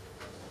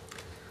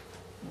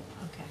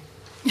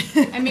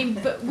 okay. I mean,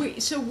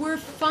 but so we're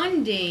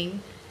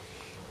funding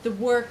the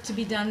work to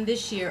be done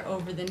this year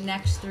over the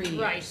next 3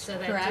 years, Right, so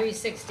that correct?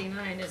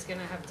 369 is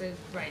gonna have to,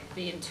 right,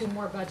 be in 2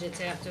 more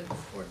budgets after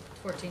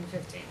 14,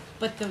 15.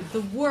 But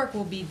the work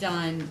will be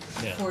done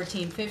Yeah.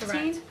 14, 15?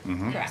 Correct.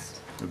 Mhm. Correct.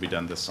 It'll be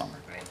done this summer.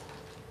 Right.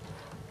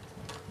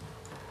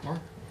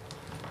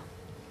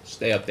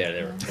 Stay up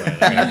there.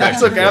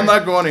 That's okay, I'm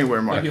not going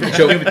anywhere, Mark.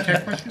 So,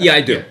 yeah,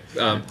 I do.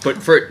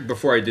 But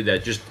before I did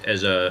that, just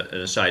as an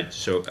aside,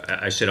 so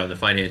I sit on the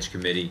finance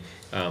committee.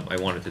 I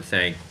wanted to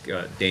thank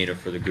Dana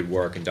for the good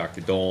work, and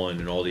Dr. Dolan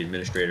and all the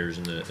administrators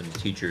and the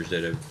teachers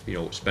that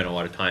have spent a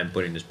lot of time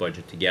putting this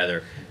budget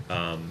together.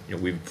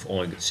 We've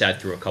only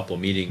sat through a couple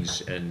of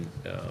meetings, and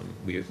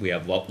we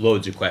have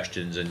loads of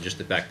questions, and just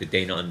the fact that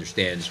Dana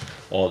understands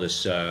all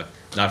this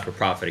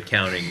not-for-profit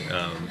accounting,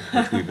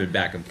 which we've been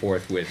back and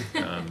forth with.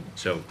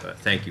 So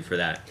thank you for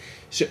that.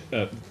 So,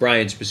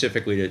 Brian,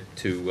 specifically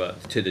to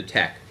the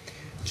tech.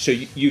 So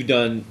you've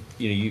done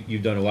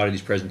you've done a lot of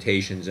these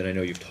presentations, and I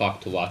know you've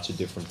talked to lots of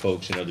different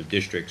folks in other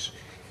districts.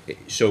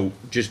 So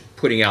just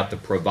putting out the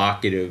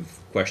provocative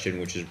question,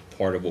 which is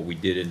part of what we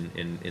did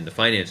in the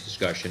finance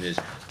discussion, is: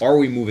 are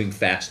we moving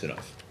fast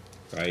enough?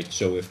 Right.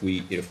 So if we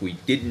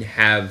didn't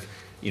have,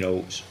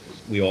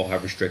 we all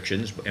have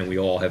restrictions, and we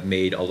all have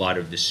made a lot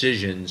of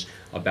decisions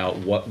about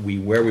where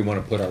we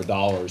want to put our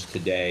dollars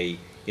today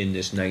in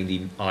this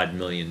 $90-odd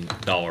million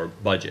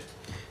budget.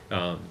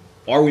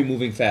 Are we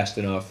moving fast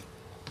enough?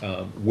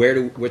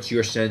 What's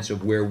your sense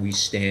of where we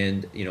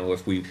stand?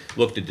 If we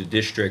looked at the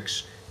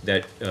districts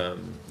that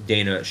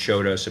Dana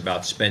showed us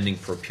about spending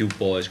per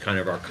pupil as kind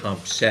of our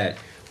comp set,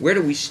 where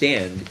do we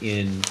stand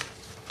in?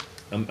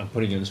 I'm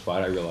putting you on the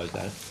spot. I realize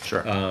that.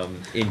 Sure.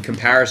 In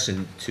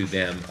comparison to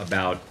them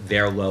about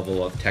their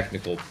level of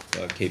technical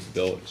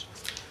capabilities.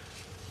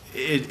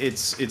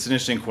 It's an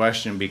interesting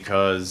question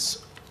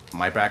because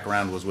my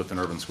background was with an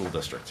urban school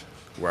district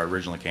where I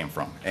originally came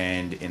from,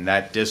 and in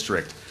that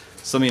district,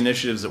 some of the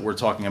initiatives that we're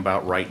talking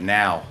about right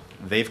now,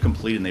 they've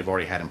completed and they've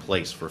already had in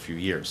place for a few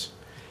years.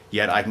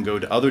 Yet I can go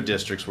to other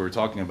districts where we're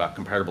talking about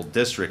comparable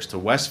districts to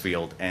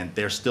Westfield, and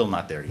they're still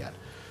not there yet.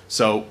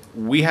 So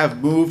we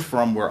have moved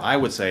from where I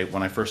would say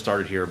when I first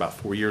started here about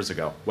 4 years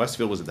ago,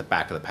 Westfield was at the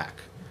back of the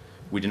pack.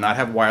 We did not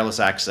have wireless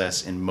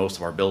access in most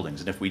of our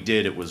buildings, and if we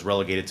did, it was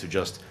relegated to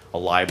just a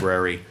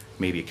library,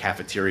 maybe a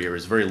cafeteria. It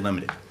was very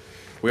limited.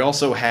 We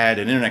also had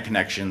an internet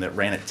connection that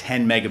ran at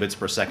 10 megabits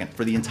per second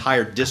for the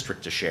entire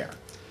district to share.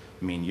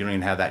 I mean, you don't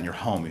even have that in your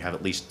home. You have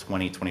at least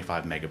 20,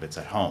 25 megabits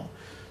at home.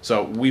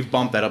 So we've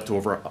bumped that up to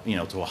over,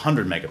 to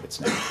 100 megabits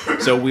now.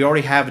 So we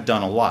already have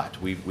done a lot.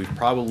 We've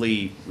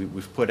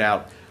put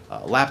out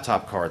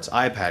laptop carts,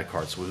 iPad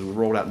carts. We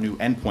rolled out new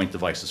endpoint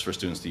devices for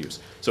students to use.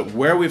 So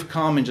where we've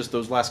come in just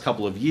those last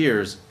couple of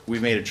years,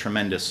 we've made a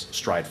tremendous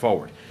stride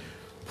forward.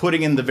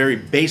 Putting in the very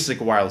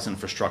basic wireless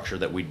infrastructure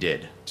that we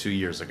did 2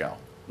 years ago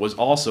was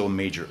also a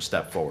major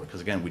step forward,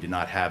 because again, we did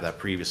not have that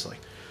previously.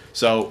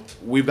 So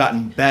we've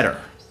gotten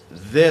better.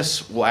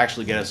 This will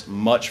actually get us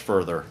much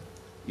further,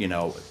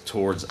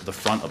 towards the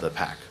front of the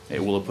pack.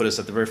 Will it put us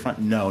at the very front?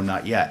 No,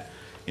 not yet.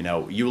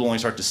 You will only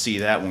start to see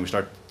that when we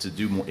start to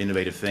do more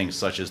innovative things,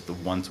 such as the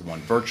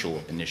one-to-one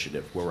virtual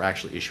initiative, where we're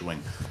actually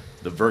issuing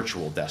the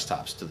virtual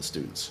desktops to the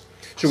students.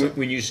 So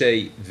when you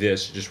say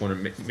this, just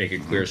want to make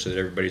it clear so that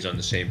everybody's on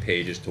the same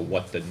page as to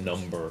what the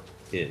number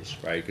is,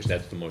 right? Because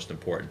that's the most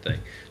important thing.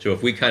 So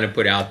if we kind of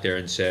put out there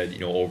and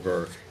said,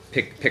 over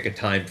pick a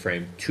time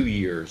frame, 2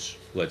 years,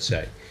 let's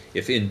say.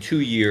 If in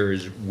 2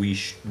 years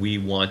we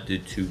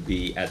wanted to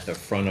be at the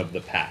front of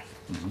the pack,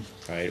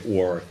 right,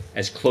 or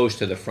as close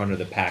to the front of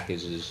the pack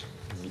as is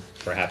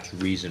perhaps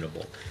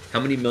reasonable, how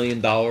many $1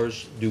 million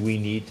do we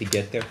need to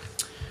get there?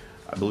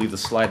 I believe the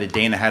slide that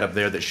Dana had up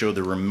there that showed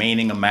the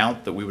remaining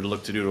amount that we would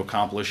look to do to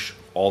accomplish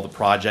all the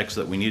projects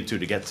that we needed to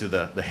get to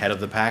the head of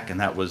the pack, and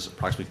that was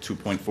approximately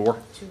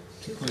 2.4?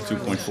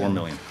 2.4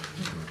 million.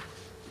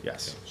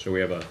 Yes. So we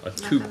have a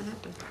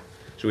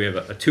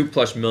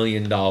 $2+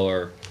 million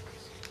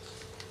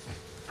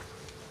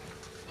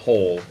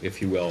hole,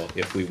 if you will,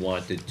 if we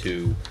wanted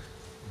to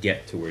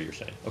get to where you're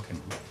saying. Okay,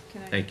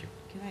 thank you.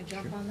 Can I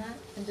jump on that?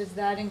 And does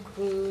that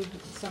include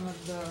some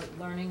of the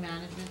learning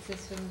management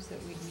systems that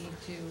we'd need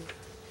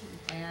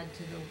to add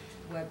to the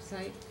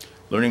website?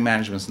 Learning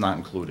management's not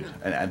included,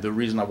 and the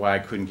reason why I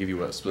couldn't give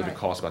you a specific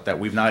cost about that,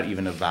 we've not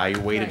even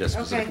evaluated a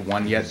specific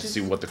one yet to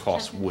see what the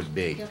cost would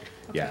be. Yep,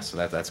 Yeah, okay.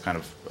 so that's kind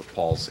of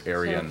Paul's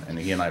area, and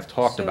he and I have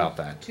talked about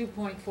that.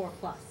 2.4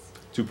 plus.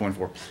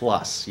 2.4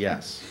 plus,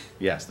 yes.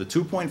 Yes, the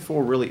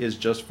 2.4 really is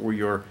just for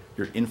your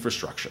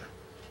infrastructure.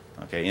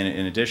 Okay,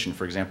 in addition,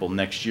 for example,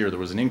 next year there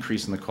was an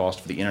increase in the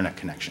cost for the internet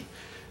connection.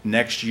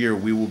 Next year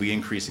we will be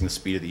increasing the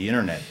speed of the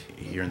internet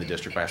here in the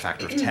district by a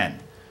factor of 10.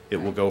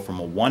 It will go from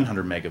a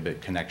 100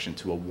 megabit connection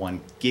to a 1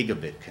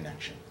 gigabit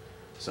connection.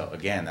 So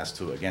again, that's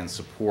to, again,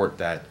 support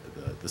that,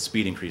 the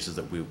speed increases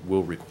that we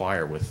will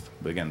require with,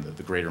 again,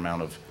 the greater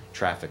amount of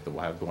traffic that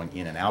we'll have going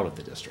in and out of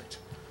the district.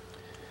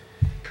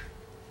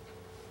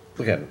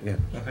 Okay, yeah.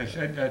 Okay,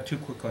 so I had two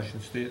quick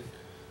questions. So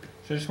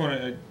I just want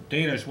to,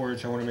 Dana's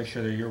words, I want to make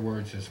sure they're your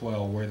words as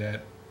well, were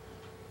that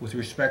with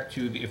respect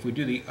to, if we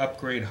do the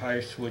upgrade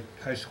high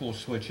school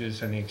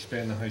switches and the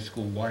expand the high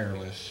school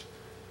wireless,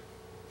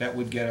 that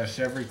would get us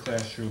every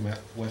classroom at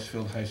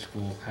Westfield High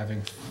School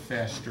having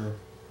faster,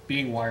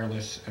 being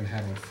wireless and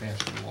having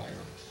faster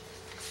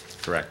wireless.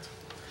 Correct.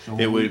 So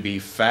It would be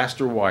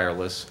faster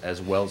wireless,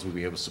 as well as we'd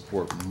be able to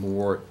support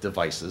more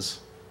devices,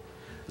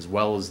 as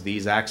well as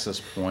these access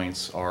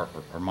points are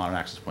modern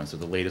access points. They're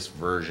the latest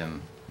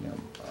version,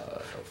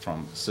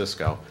 from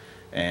Cisco,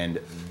 and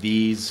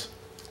these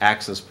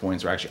access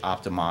points are actually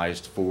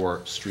optimized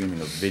for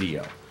streaming of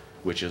video,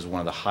 which is one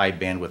of the high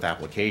bandwidth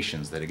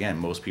applications that, again,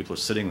 most people are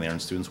sitting there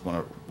and students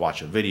want to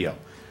watch a video.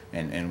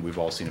 And we've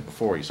all seen it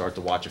before. You start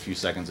to watch a few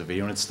seconds of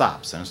video and it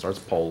stops, and it starts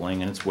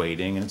polling, and it's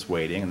waiting, and it's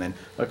waiting, and then,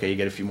 okay, you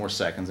get a few more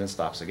seconds and it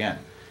stops again.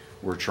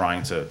 We're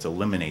trying to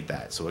eliminate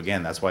that. So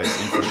again, that's why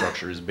this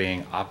infrastructure is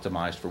being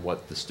optimized for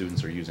what the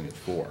students are using it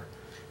for.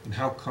 And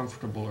how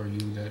comfortable are you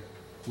that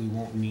we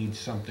won't need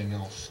something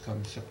else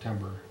come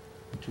September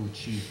to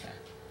achieve that?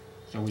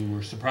 So we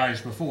were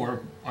surprised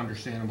before,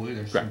 understandably,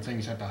 there's some Correct.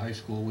 things at the high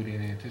school we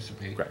didn't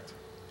anticipate. Correct.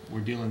 We're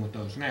dealing with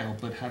those now,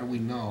 but how do we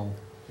know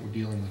we're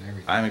dealing with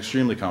everything? I'm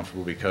extremely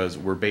comfortable because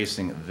we're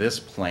basing this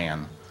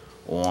plan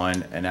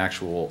on an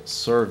actual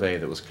survey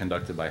that was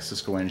conducted by a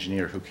Cisco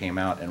engineer who came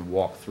out and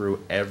walked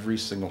through every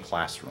single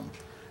classroom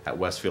at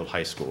Westfield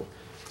High School,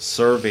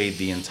 surveyed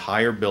the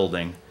entire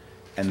building,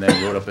 and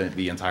then wrote up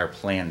the entire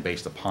plan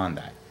based upon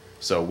that.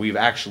 So we've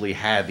actually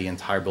had the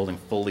entire building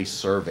fully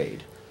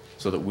surveyed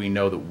so that we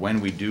know that when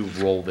we do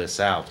roll this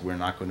out, we're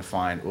not going to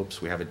find,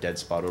 oops, we have a dead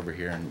spot over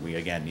here and we,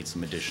 again, need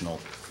some additional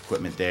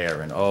equipment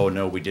there. And, oh,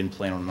 no, we didn't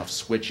plan on enough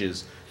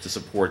switches to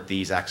support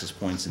these access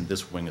points in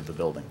this wing of the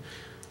building.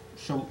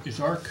 So is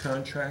our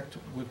contract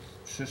with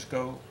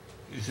Cisco,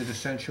 is it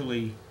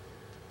essentially,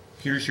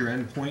 here's your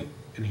endpoint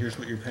and here's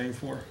what you're paying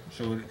for?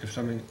 So if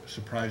something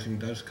surprising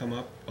does come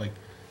up, like,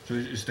 so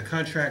is the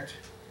contract,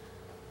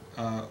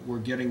 we're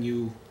getting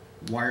you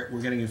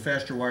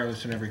faster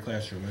wireless in every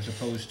classroom, as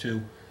opposed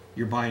to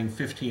you're buying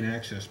 15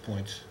 access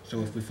points. So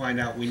if we find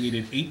out we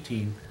needed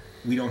 18,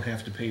 we don't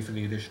have to pay for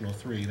the additional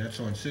 3. That's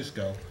on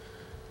Cisco.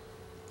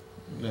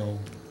 No.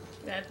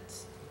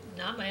 That's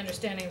not my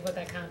understanding of what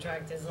that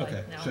contract is like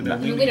Okay, now. so I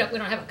then mean, we- we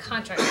don't have a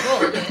contract at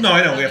all yet. No,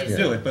 I know we have to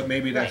obviously. do it, but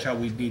maybe that's Right. how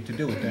we need to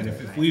do it then.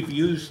 If we've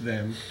used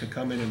them to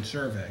come in and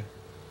survey,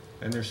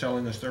 and they're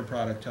selling us their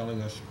product,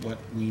 telling us what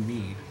we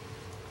need,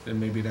 then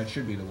maybe that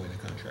should be the way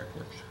the contract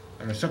works.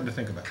 I don't know, something to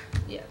think about.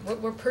 Yeah,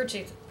 we're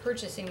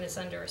purchasing this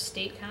under a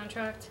state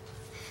contract,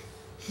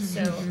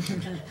 so. I The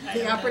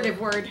don't know. operative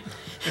word.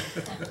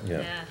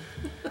 Yeah.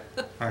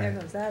 All There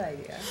right. goes that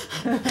idea.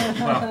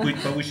 Well,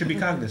 but we should be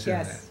cognizant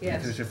of Yes, that.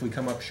 yes. Because if we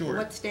come up short,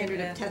 What standard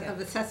of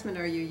assessment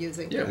are you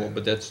using? Yeah, well,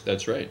 but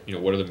that's right.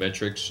 What are the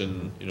metrics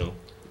and,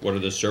 what are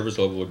the service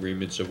level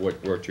agreements of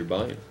what you're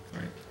buying?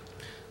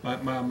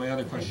 right. My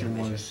other question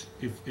was,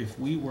 if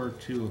we were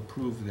to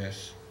approve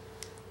this,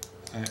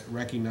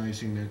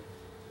 recognizing that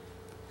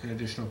an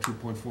additional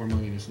 2.4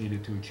 million is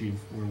needed to achieve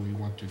where we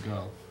want to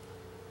go,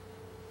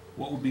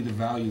 what would be the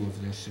value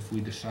of this if we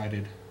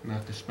decided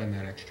not to spend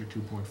that extra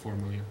 2.4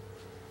 million?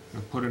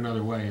 Put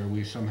another way, are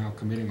we somehow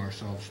committing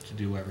ourselves to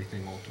do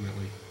everything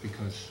ultimately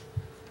because?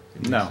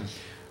 No, this is-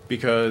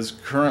 because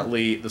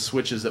currently the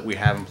switches that we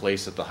have in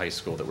place at the high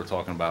school that we're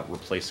talking about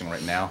replacing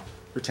right now,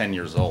 they're 10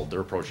 years old. They're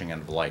approaching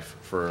end of life.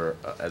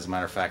 As a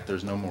matter of fact,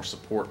 there's no more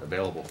support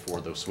available for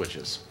those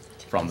switches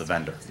from the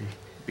vendor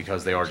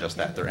because they are just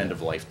that. They're end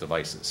of life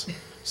devices.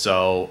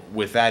 So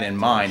with that in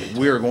mind,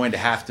 we're going to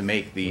have to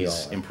make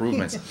these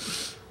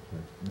improvements.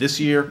 This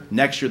year,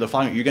 next year, the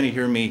following, you're going to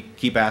hear me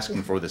keep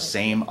asking for the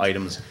same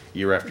items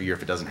year after year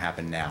if it doesn't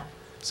happen now.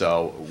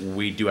 So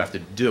we do have to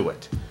do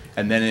it.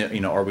 And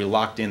then, are we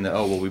locked in that,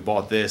 oh, well, we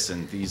bought this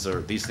and these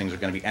things are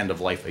going to be end of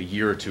life a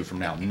year or two from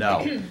now?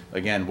 No.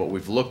 Again, what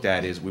we've looked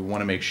at is we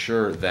want to make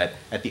sure that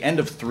at the end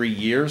of 3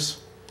 years,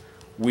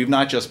 we've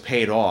not just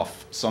paid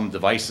off some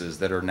devices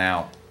that are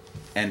now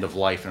end of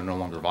life and are no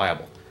longer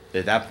viable.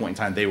 At that point in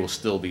time, they will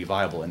still be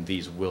viable, and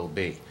these will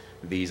be.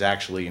 These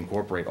actually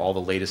incorporate all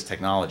the latest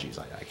technologies.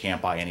 I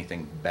can't buy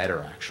anything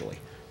better, actually.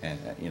 And,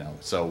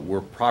 so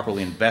we're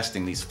properly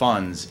investing these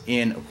funds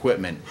in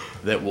equipment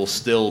that will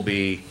still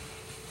be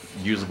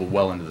usable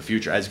well into the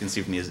future. As you can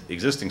see from the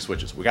existing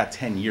switches, we got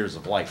 10 years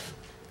of life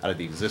out of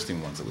the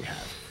existing ones that we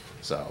have.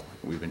 So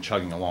we've been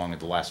chugging along at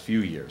the last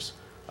few years.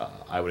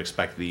 I would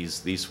expect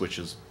these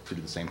switches to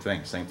do the same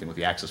thing. Same thing with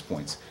the access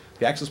points.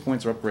 The access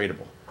points are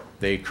upgradable.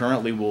 They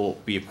currently will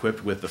be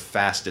equipped with the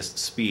fastest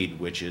speed,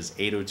 which is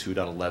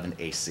 802.11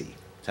 AC,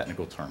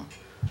 technical term,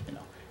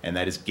 and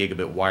that is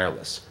gigabit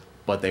wireless.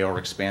 But they are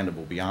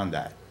expandable beyond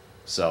that.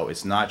 So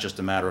it's not just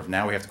a matter of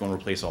now we have to go and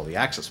replace all the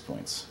access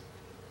points.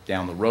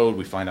 down the road,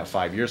 we find out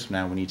 5 years from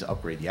now we need to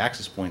upgrade the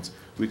access points,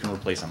 we can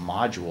replace a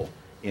module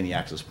in the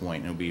access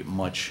point, and it'll be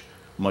much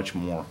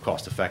more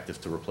cost effective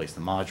to replace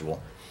the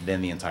module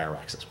than the entire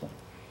access point.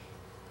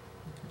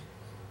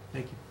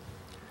 Thank you.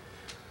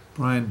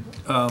 Brian,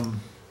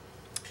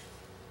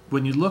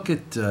 when you look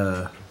at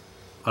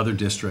other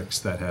districts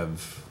that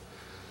have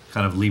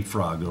kind of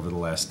leapfrogged over the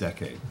last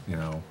decade, you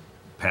know,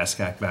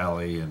 Pascack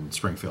Valley and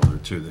Springfield are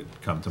two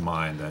that come to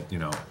mind that, you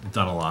know,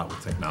 done a lot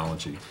with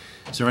technology.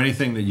 Is there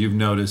anything that you've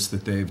noticed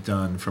that they've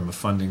done from a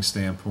funding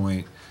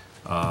standpoint,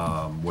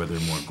 whether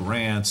more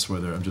grants,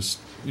 whether I'm just,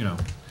 you know,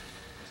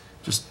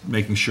 just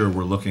making sure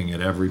we're looking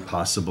at every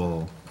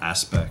possible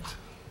aspect,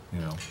 you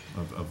know,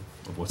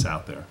 of what's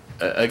out there?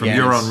 Again, from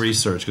your it's- own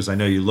research, because I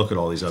know you look at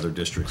all these other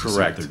districts and see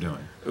what Correct. they're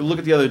doing. Look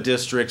at the other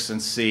districts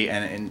and see,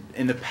 and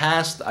in the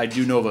past, I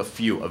do know of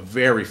a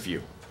very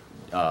few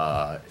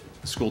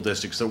school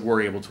districts that were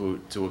able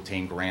to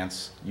obtain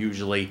grants.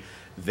 Usually,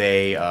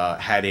 they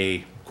had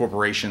a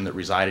corporation that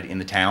resided in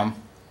the town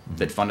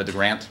that funded the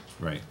grant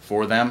Right.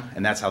 for them,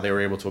 and that's how they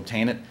were able to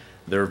obtain it.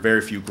 There are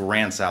very few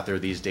grants out there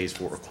these days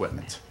for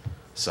equipment.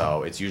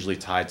 So it's usually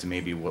tied to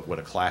maybe what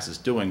a class is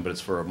doing, but it's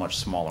for a much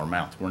smaller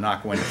amount. We're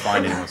not going to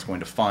find anyone that's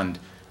going to fund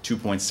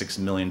 $2.6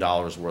 million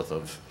worth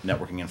of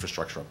networking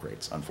infrastructure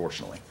upgrades,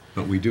 unfortunately.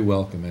 But we do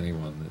welcome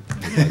anyone that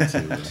would like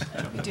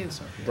to. We do.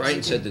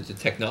 Brian said that the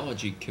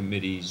technology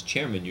committee's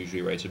chairman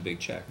usually writes a big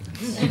check.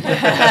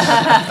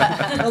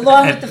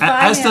 Along with the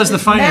finance. As does the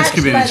finance matched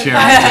committee by the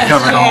chairman, finance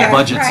covering all chair.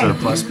 budget Right.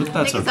 surplus, but I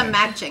that's think it's a okay.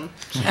 matching.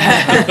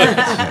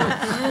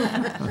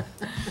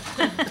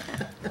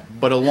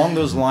 But along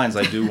those lines,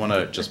 I do want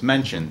to just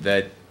mention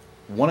that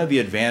one of the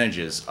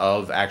advantages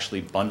of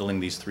actually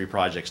bundling these three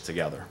projects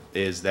together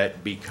is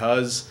that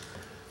because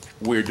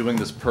we're doing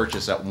this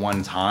purchase at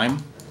one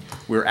time,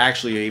 we're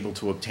actually able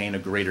to obtain a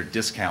greater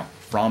discount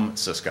from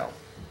Cisco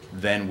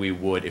than we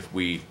would if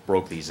we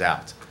broke these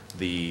out.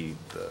 The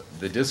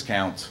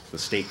discount, the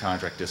state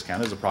contract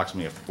discount, is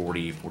approximately a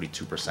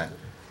 42%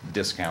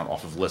 discount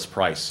off of list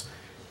price.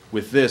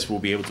 With this, we'll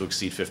be able to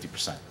exceed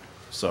 50%.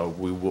 So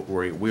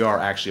we are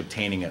actually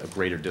obtaining a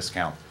greater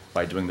discount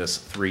by doing this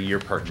 3-year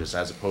purchase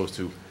as opposed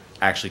to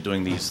actually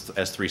doing these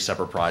as 3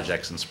 separate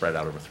projects and spread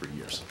out over 3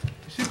 years.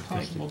 Is it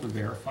possible to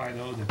verify,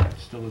 though, that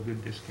that's still a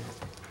good discount?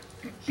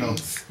 So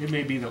it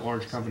may be that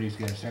large companies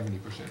get a 70%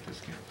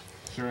 discount.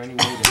 Is there any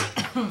way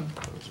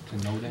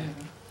to know that?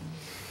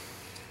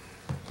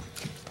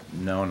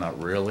 No, not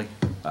really.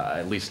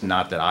 At least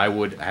not that I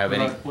would have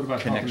any What about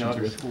talking to connections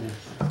other with. schools?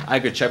 I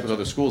could check with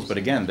other schools, but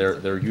again,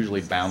 they're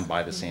usually bound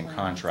by the same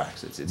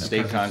contracts. It's Because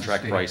state it's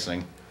contract state.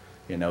 pricing.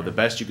 You know, the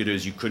best you could do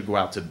is you could go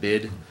out to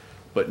bid,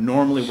 but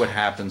normally what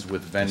happens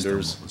with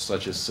vendors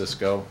such as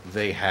Cisco,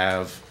 they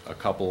have a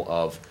couple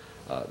of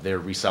their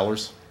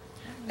resellers,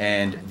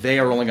 and they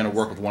are only gonna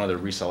work with one of their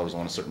resellers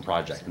on a certain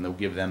project, and they'll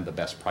give them the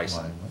best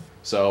pricing.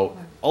 So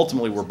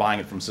ultimately, we're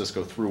buying it from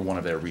Cisco through one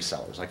of their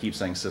resellers. I keep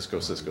saying Cisco,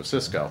 Cisco,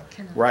 Cisco.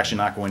 We're actually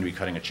not going to be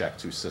cutting a check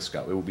to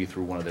Cisco. It will be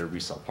through one of their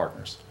resell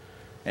partners.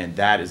 And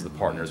that is the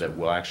partner that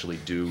will actually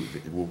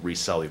will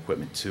resell the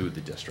equipment to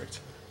the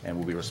district and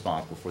will be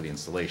responsible for the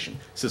installation.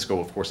 Cisco,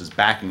 of course, is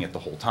backing it the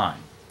whole time.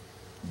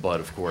 But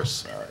of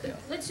course, you know,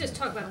 Let's just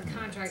talk about the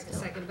contract a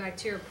second, back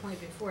to your point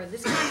before.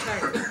 This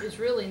contract is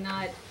really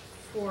not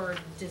for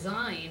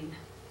design.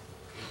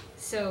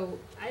 So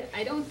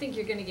I don't think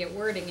you're gonna get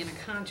wording in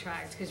a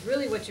contract, because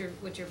really what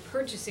you're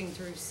purchasing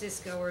through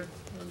Cisco or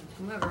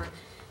whomever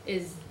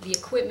is the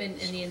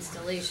equipment and the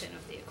installation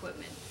of the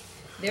equipment.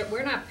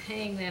 We're not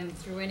paying them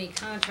through any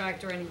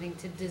contract or anything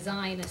to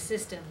design a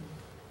system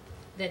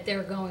that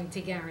they're going to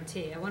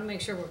guarantee. I wanna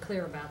make sure we're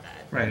clear about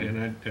that. Right,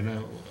 and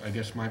I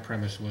guess my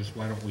premise was,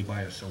 why don't we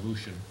buy a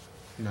solution,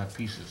 not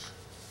pieces?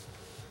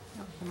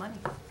 No, the money.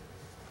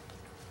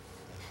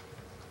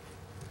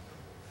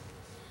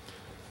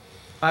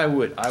 I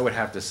would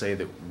have to say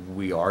that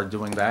we are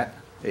doing that.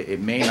 It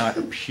may not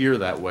appear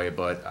that way,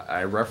 but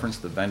I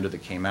referenced the vendor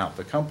that came out.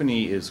 The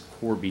company is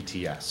Core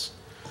BTS.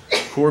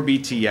 Core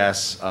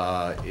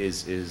BTS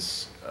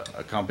is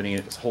a company,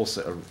 it's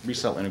a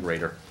resale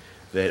integrator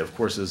that, of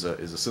course, is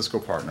a Cisco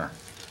partner.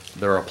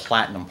 They're a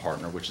platinum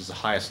partner, which is the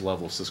highest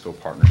level of Cisco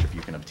partnership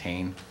you can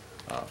obtain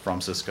from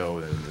Cisco.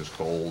 And there's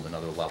gold and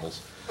other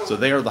levels. So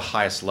they are the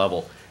highest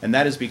level, and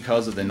that is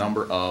because of the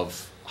number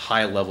of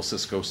high-level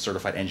Cisco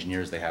certified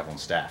engineers they have on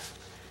staff.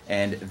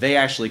 And they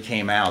actually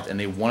came out and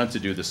they wanted to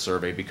do this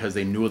survey because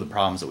they knew of the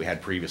problems that we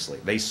had previously.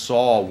 They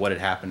saw what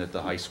had happened at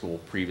the high school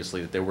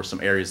previously, that there were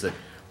some areas that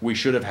we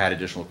should have had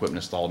additional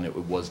equipment installed and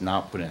it was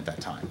not put in at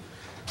that time.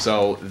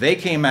 So they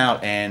came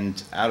out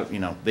and,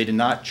 they did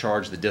not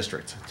charge the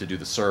district to do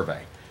the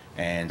survey.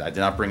 And I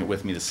did not bring it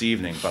with me this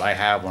evening, but I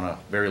have on a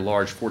very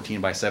large 14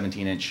 by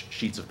 17 inch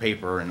sheets of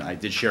paper, and I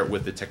did share it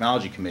with the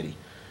technology committee,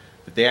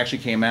 that they actually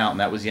came out, and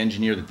that was the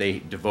engineer that they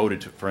devoted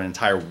to for an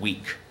entire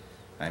week.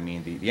 I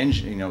mean,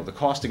 the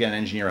cost to get an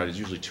engineer out is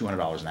usually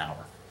 $200 an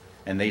hour.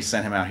 And they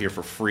sent him out here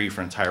for free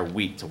for an entire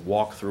week to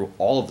walk through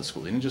all of the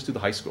schools. He didn't just do the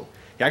high school.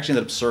 He actually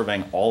ended up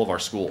surveying all of our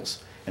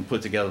schools and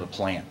put together the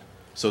plan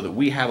so that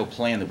we have a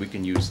plan that we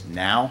can use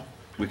now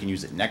We can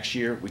use it next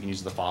year, we can use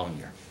it the following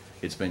year.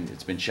 It's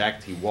been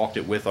checked, he walked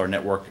it with our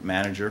network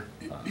manager,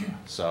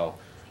 so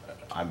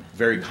I'm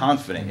very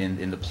confident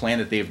in the plan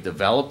that they've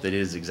developed, that it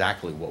is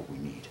exactly what we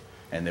need,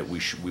 and that we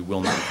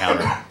will not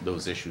encounter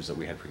those issues that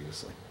we had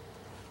previously.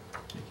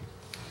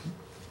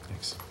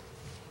 Thanks.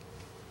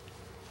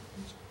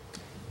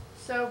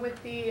 So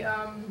with the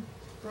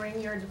Bring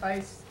Your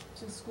Device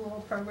to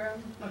School program,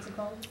 what's it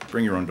called?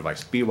 Bring your own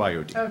device,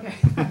 BYOD. Okay.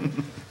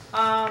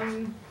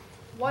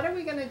 What are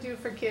we gonna do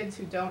for kids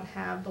who don't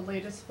have the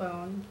latest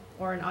phone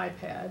or an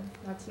iPad?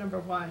 That's number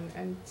one.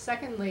 And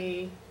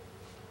secondly,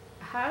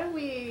 how do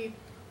we,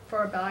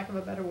 for lack of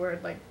a better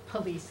word, like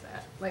police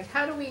that? Like,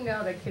 how do we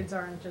know that kids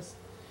aren't just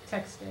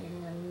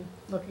texting and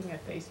looking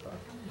at Facebook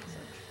and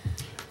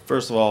such?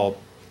 First of all,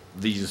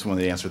 the easiest one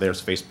to answer there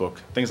is Facebook.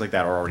 Things like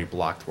that are already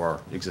blocked through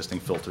our existing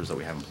filters that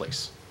we have in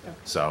place. Okay.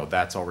 So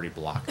that's already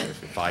blocked.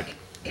 If I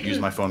use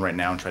my phone right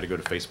now and try to go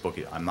to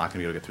Facebook, I'm not going to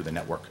be able to get through the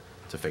network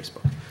to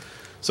Facebook.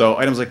 So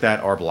items like that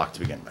are blocked to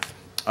begin with.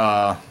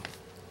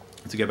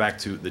 To get back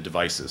to the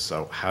devices,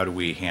 so how do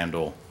we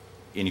handle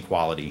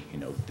inequality? You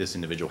know, this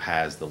individual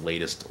has the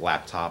latest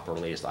laptop or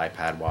latest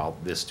iPad, while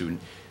this student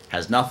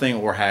has nothing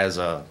or has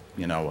a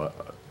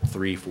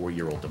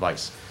 3-4-year-old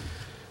device.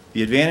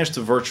 The advantage to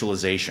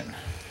virtualization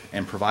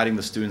and providing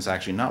the students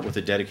actually not with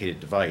a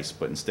dedicated device,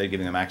 but instead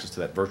giving them access to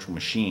that virtual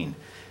machine,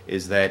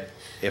 is that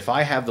if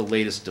I have the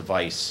latest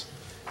device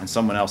and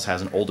someone else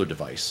has an older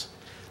device,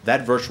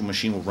 that virtual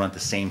machine will run at the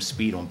same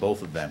speed on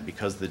both of them,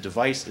 because the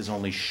device is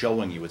only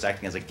showing you, it's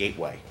acting as a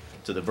gateway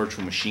to the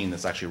virtual machine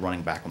that's actually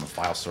running back on the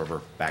file server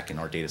back in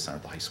our data center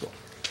at the high school.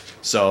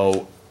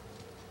 So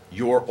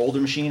your older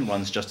machine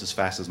runs just as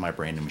fast as my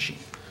brand new machine.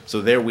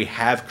 So there we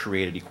have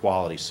created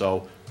equality.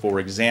 So for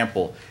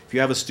example, if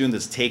you have a student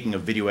that's taking a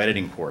video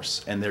editing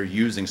course and they're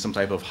using some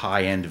type of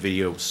high-end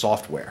video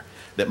software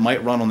that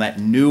might run on that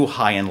new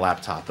high-end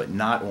laptop but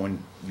not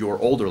on your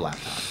older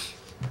laptop,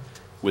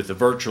 with the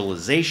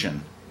virtualization,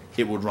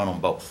 it would run on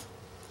both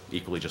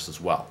equally just as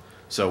well.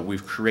 So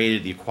we've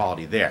created the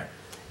equality there.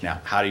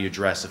 Now, how do you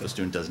address if a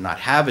student does not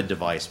have a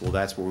device? Well,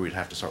 that's where we'd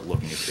have to start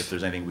looking if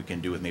there's anything we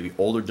can do with maybe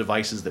older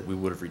devices that we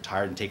would have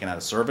retired and taken out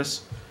of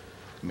service.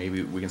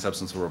 Maybe we can set up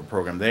some sort of a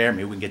program there.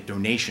 Maybe we can get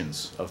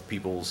donations of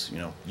people's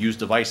used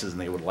devices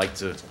and they would like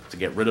to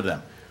get rid of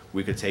them.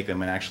 We could take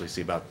them and actually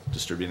see about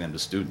distributing them to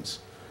students.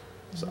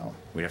 So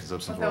we have to set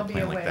up some sort of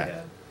plan like that.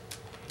 There'll be a way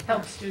to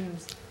help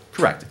students.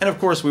 Correct. And of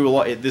course, we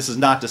will. This is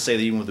not to say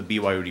that even with the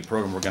BYOD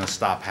program, we're going to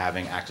stop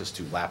having access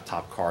to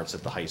laptop carts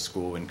at the high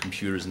school and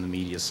computers in the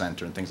media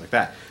center and things like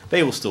that.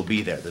 They will still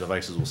be there. The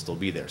devices will still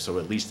be there. So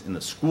at least in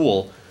the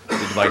school, the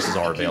devices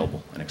are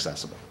available and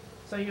accessible.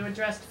 So you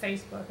addressed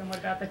Facebook, and what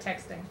about the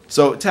texting?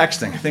 So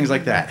texting, things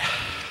like that.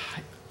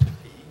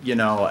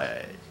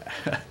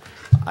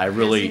 I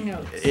really,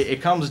 it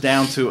comes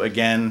down to,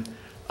 again,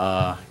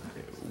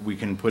 we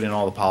can put in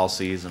all the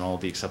policies and all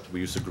the acceptable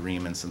use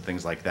agreements and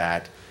things like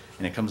that.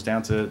 And it comes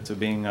down to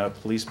being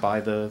policed by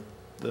the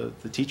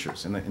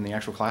teachers in the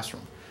actual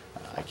classroom.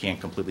 I can't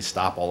completely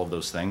stop all of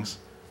those things.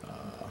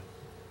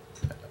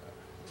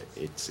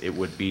 It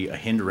would be a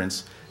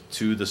hindrance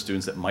to the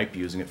students that might be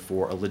using it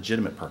for a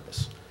legitimate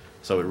purpose.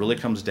 So it really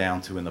comes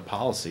down to in the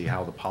policy,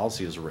 how the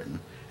policy is written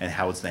and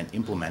how it's then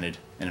implemented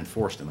and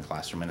enforced in the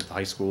classroom and at the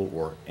high school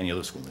or any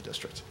other school in the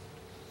district.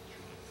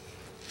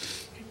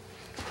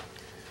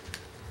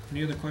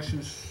 Any other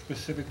questions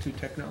specific to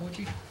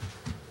technology?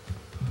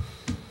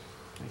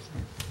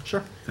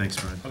 Sure. Thanks,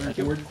 Brian.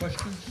 Other board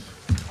questions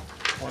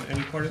on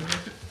any part of the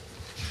budget?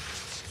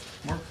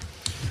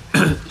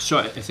 Mark? So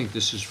I think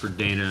this is for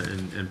Dana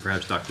and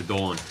perhaps Dr.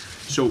 Dolan.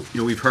 So,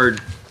 we've heard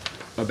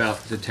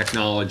about the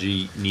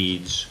technology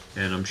needs,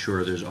 and I'm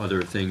sure there's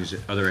other things,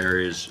 other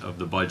areas of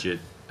the budget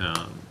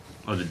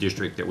of the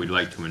district that we'd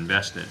like to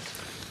invest in.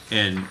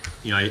 And,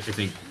 I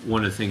think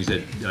one of the things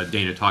that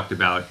Dana talked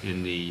about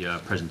in the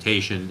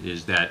presentation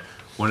is that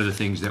one of the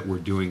things that we're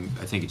doing,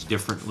 I think it's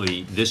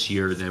differently this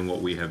year than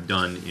what we have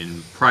done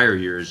in prior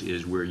years,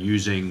 is we're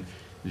using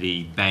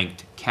the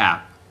banked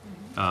cap.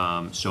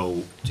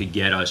 So to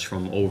get us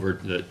from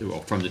the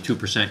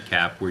 2%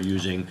 cap, we're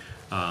using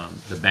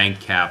the bank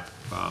cap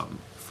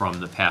from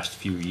the past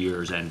few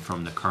years and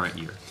from the current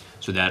year.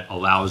 So that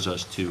allows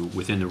us to,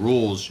 within the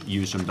rules,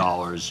 use some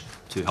dollars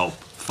to help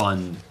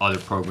fund other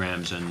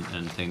programs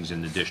and things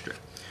in the district.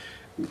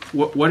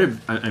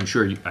 I'm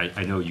sure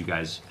I know you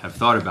guys have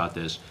thought about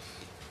this.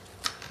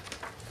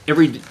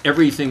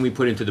 Everything we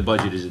put into the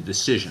budget is a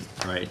decision,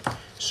 right?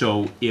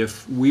 So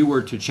if we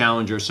were to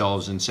challenge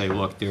ourselves and say,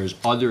 look, there's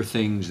other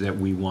things that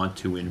we want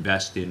to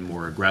invest in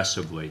more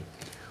aggressively,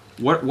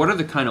 what are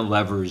the kind of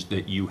levers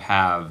that you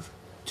have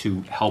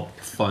to help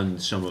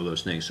fund some of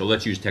those things? So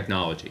let's use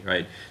technology,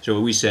 right?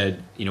 So we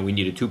said, we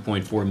needed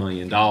 $2.4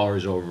 million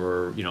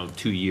over,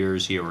 2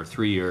 years here or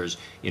 3 years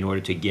in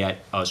order to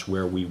get us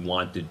where we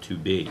wanted to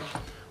be.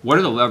 What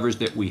are the levers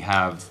that we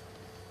have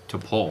to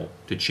pull,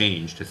 to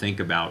change, to think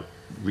about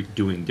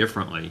doing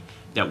differently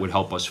that would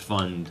help us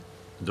fund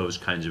those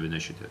kinds of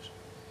initiatives?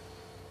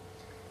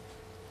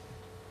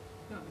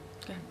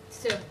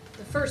 So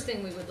the first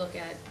thing we would look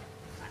at,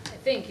 I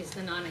think, is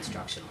the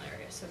non-instructional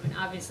areas. So, I mean,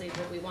 obviously,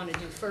 what we want to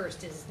do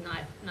first is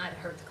not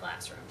hurt the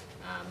classroom.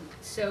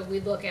 So we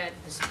look at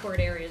the support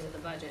areas of the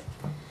budget.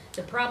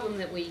 The problem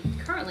that we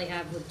currently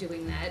have with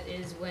doing that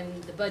is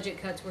when the budget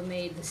cuts were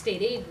made, the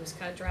state aid was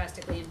cut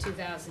drastically in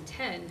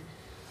 2010.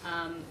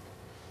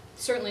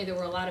 Certainly there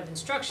were a lot of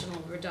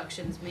instructional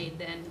reductions made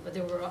then, but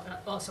there were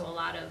also a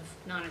lot of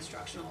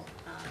non-instructional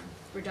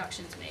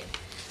reductions made.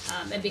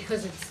 And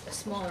because it's a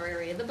smaller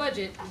area of the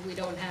budget, we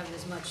don't have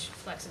as much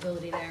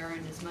flexibility there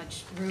and as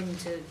much room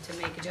to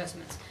make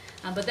adjustments.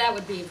 But that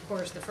would be, of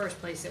course, the first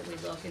place that we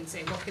look and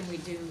say, what can we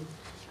do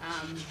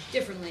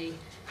differently?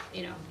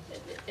 You know,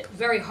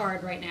 very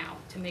hard right now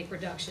to make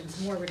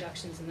reductions, more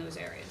reductions in those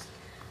areas.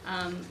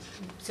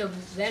 So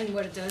then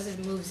what it does is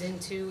it moves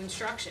into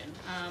instruction.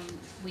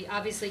 We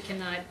obviously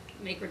cannot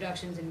make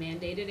reductions in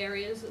mandated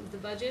areas of the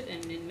budget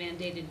and in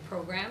mandated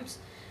programs.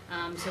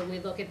 So we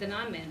look at the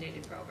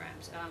non-mandated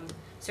programs.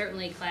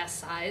 Certainly class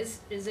size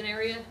is an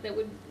area that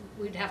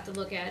we'd have to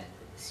look at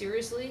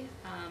seriously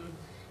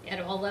at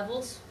all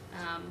levels.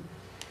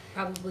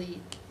 Probably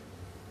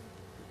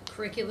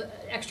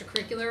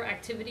extracurricular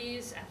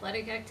activities,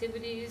 athletic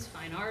activities,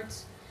 fine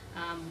arts.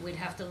 We'd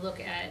have to look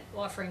at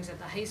offerings at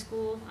the high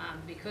school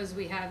because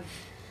we have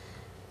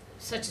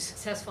such a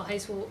successful high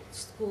school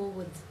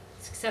with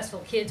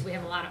successful kids. We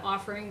have a lot of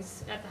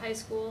offerings at the high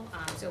school,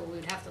 so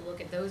we'd have to look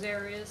at those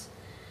areas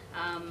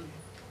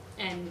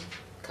and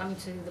come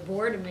to the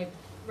board and make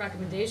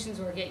recommendations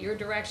or get your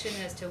direction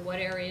as to what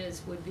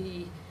areas would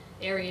be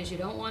areas you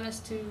don't want us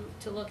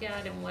to look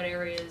at and what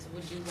areas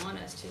would you want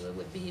us to. It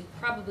would be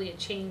probably a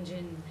change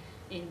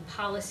in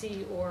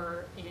policy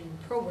or in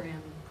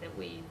program that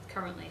we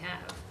currently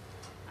have,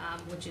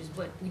 which is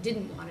what we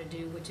didn't want to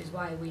do, which is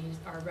why we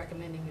are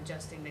recommending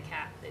adjusting the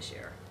cap this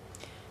year.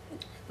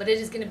 But it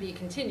is going to be a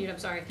continued,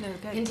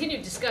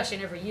 continued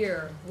discussion every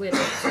year with a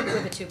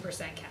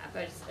 2% cap,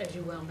 as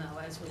you well know,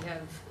 as we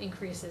have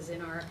increases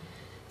in our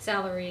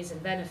salaries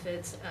and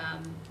benefits,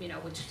 you know,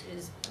 which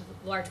is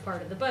a large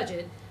part of the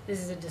budget. This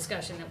is a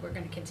discussion that we're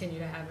going to continue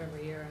to have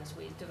every year as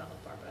we develop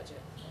our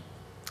budget.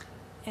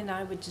 And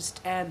I would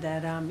just add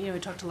that, you know, we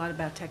talked a lot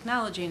about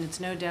technology, and it's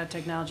no doubt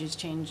technology has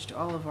changed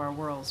all of our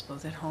worlds,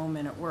 both at home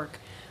and at work.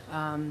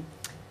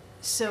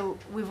 So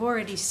we've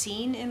already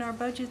seen in our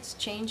budgets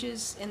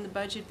changes in the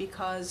budget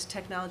because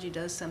technology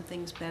does some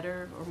things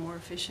better or more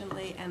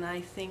efficiently, and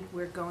I think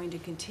we're going to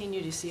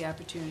continue to see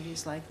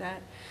opportunities like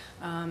that.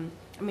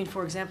 I mean,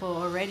 for example,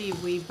 already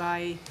we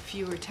buy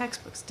fewer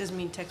textbooks. Doesn't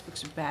mean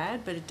textbooks are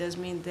bad, but it does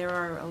mean there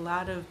are a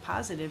lot of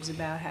positives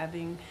about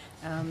having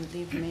the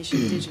information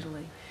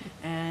digitally.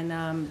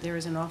 And there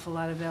is an awful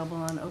lot available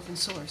on open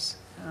source.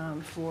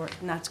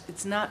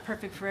 It's not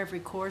perfect for every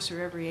course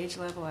or every age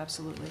level,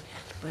 absolutely,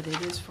 but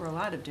it is for a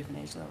lot of different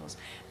age levels.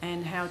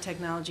 And how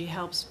technology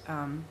helps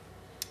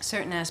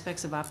certain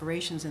aspects of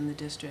operations in the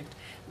district.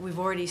 We've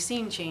already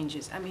seen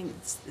changes. I mean,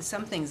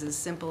 some things as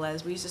simple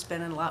as we used to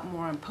spend a lot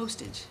more on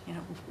postage. You know,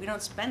 we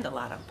don't spend a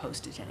lot on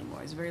postage anymore.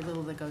 There's very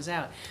little that goes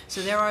out.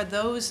 So there are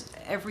those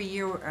every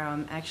year,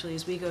 actually,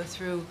 as we go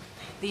through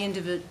the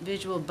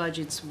individual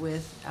budgets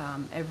with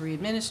every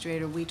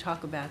administrator, we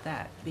talk about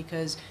that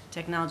because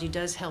technology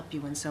does help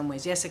you in some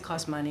ways. Yes, it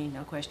costs money,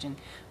 no question,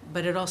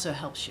 but it also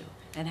helps you.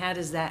 And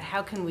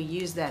how can we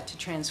use that to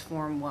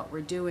transform what we're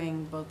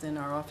doing, both in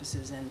our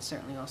offices and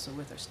certainly also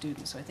with our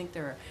students? So I think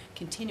there are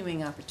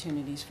continuing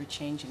opportunities for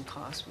changing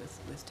costs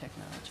with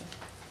technology.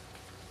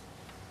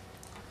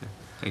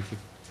 Thank you.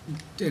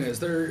 Dana,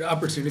 is there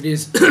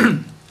opportunities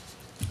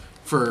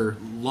for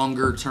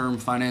longer term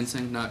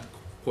financing, not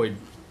quite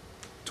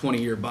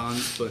 20-year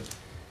bonds, but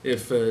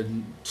if a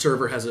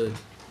server has a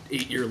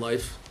 8-year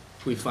life,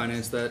 we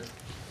finance that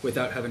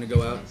without having to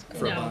go out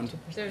for a bond?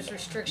 There's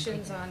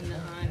restrictions on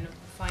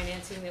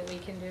financing that we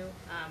can do.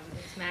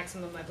 It's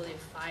maximum, I believe,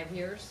 5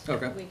 years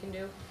that we can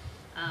do.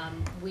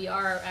 We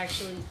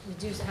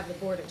do have the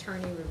board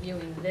attorney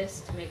reviewing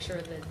this to make sure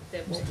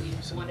that what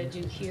we want to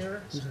do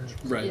here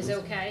is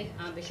okay,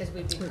 because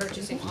we'd be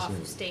purchasing off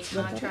of state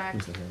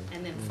contract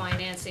and then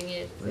financing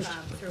it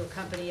through a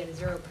company at a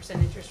 0%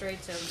 interest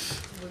rate. So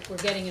we're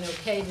getting an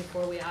okay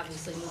before we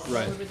obviously move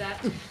forward with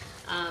that.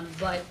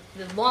 But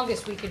the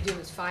longest we could do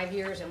is 5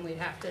 years, and we'd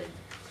have to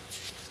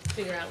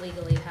figure out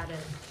legally how to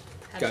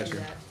do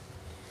that.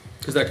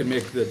 Because that could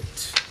make the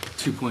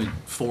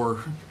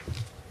 2.4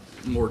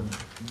 more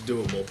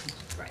doable.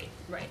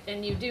 Right.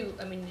 And you do,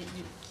 I mean,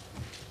 you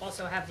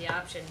also have the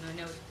option, I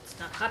know it's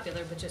not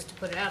popular, but just to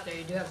put it out there,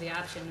 you do have the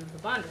option of the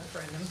bond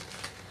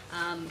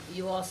referendum.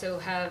 You also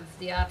have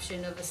the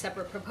option of a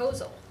separate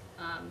proposal,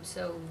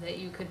 so that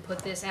you could put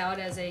this out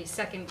as a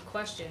second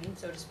question,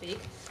 so to speak.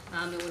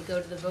 It would go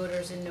to the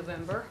voters in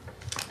November.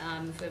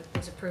 If it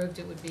was approved,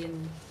 it would be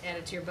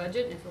added to your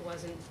budget, and if it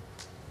wasn't,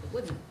 it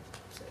wouldn't.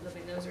 So, I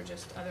mean, those are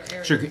just other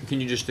areas. Sure,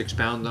 can you just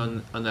expound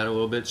on that a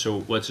little bit?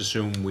 So let's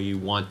assume we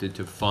wanted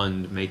to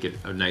make it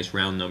a nice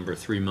round number,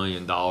 $3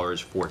 million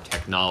for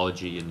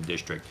technology in the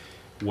district.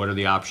 What are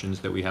the options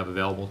that we have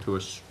available to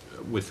us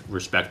with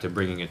respect to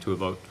bringing it to a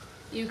vote?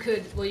 You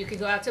could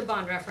go out to a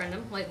bond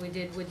referendum, like we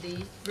did with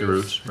the The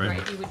roofs,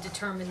 right. You would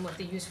determine what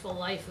the useful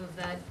life of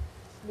that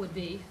would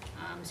be,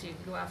 so you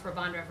could go out for a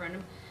bond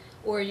referendum.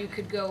 Or you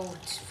could go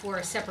for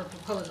a separate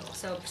proposal.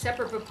 So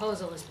separate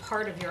proposal is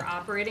part of your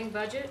operating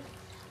budget,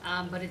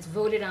 but it's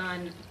voted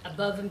on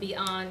above and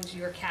beyond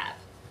your cap.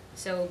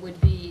 So it would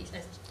be,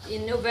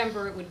 in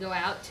November, it would go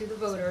out to the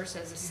voters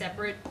as a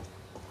separate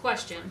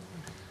question.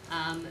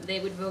 They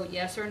would vote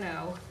yes or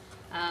no.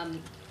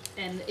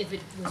 And if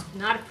it was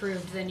not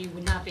approved, then you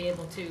would not be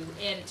able to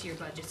add it to your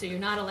budget. So you're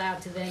not allowed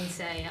to then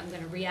say, I'm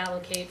going to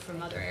reallocate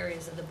from other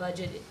areas of the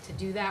budget to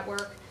do that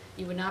work.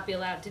 You would not be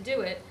allowed to do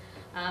it.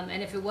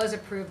 And if it was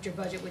approved, your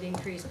budget would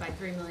increase by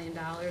 $3 million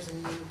and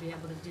you would be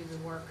able to do the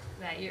work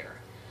that year.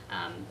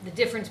 The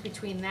difference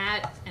between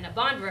that and a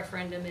bond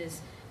referendum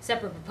is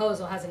separate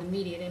proposal has an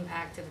immediate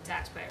impact to the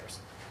taxpayers.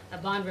 A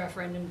bond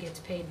referendum gets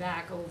paid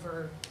back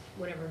over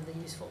whatever the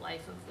useful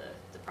life of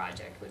the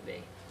project would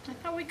be. I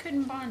thought we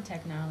couldn't bond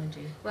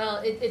technology. Well,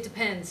 it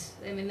depends.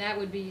 I mean, that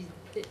would be,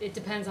 it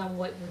depends on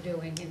what we're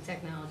doing in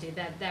technology.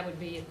 That would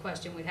be a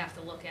question we'd have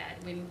to look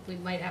at. We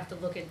might have to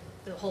look at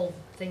the whole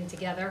thing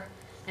together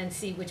and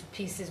see which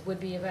pieces would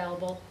be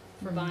available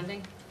for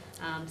bonding.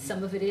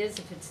 Some of it is,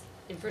 if it's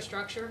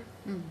infrastructure,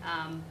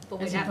 but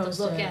we'd As have opposed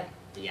to look to at,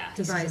 yeah,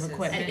 Pieces of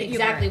equipment.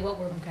 exactly what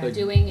we're Okay.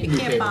 doing. You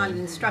can't bond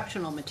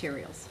instructional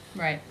materials.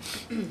 Right.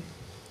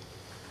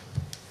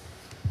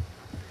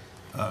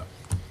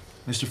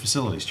 Mr.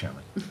 Facilities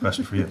Chairman,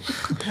 question for you.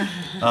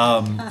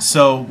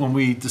 So when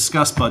we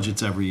discuss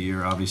budgets every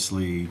year,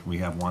 obviously we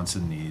have wants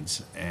and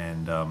needs,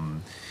 and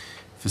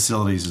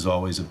facilities is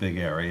always a big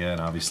area, and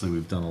obviously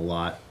we've done a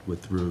lot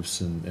with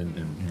roofs and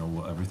you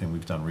know, everything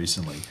we've done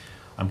recently.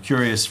 I'm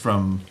curious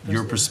from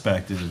your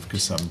perspective,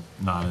 because I'm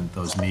not in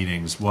those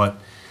meetings, what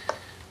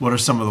are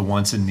some of the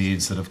wants and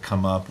needs that have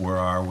come up? Where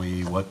are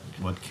we? What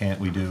can't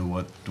we do?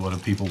 What do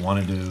people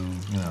want to do?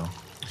 You know,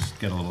 just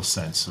get a little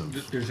sense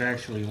of. There's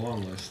actually a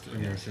long list,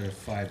 and there's a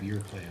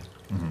 5-year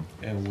plan.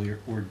 And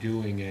we're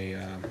doing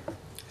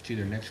it's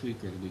either next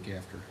week or the week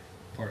after,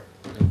 part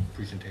of the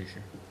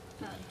presentation.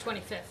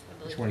 25th,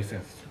 I believe.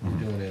 25th, we're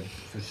doing a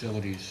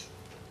facilities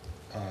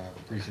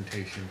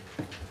presentation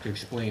to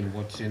explain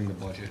what's in the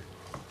budget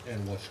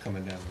and what's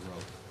coming down the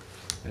road.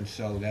 And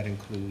so that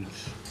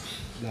includes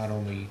not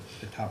only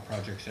the top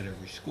projects at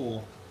every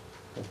school,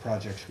 but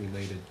projects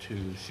related to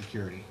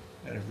security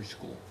at every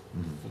school,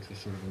 which was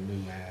sort of a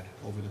new add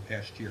over the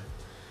past year.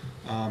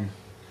 I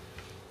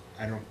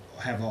don't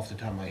have off the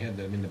top of my head,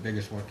 I mean, the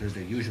biggest one, there's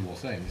the usual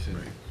things, and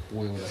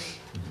boilers,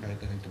 right?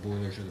 I think the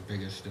boilers are the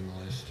biggest in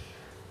the list.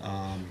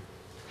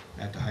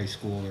 At the high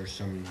school, there's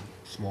some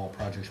small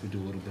projects we do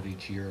a little bit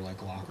each year,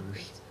 like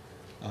lockers.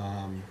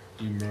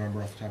 Do you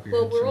remember off the top of your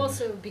Well, head? we're some of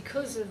also,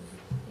 because of,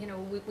 you know,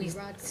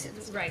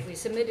 we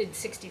submitted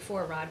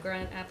 64 ROD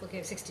grant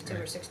applications, 62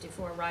 or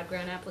 64 ROD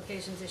grant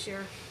applications this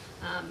year.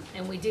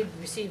 And we did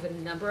receive a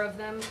number of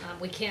them.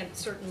 We can't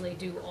certainly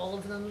do all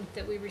of them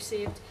that we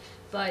received,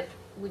 but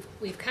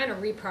we've kind of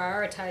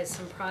reprioritized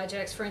some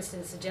projects. For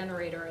instance, the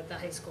generator at the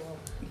high school,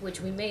 which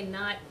we may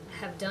not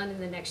have done in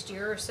the next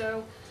year or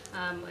so.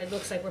 It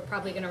looks like we're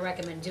probably going to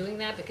recommend doing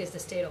that because the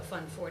state will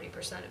fund 40%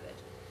 of it.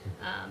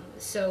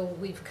 So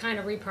we've kind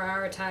of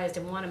reprioritized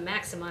and want to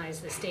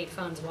maximize the state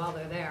funds while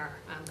they're there,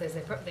 because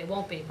they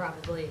won't be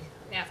probably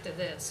after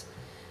this.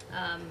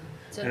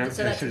 So And I that's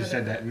should have another-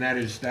 said that, and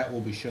that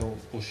will be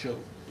we'll show,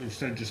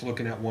 instead of just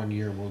looking at 1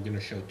 year, we're gonna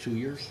show 2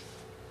 years,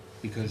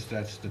 because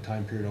that's the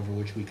time period over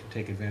which we can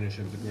take advantage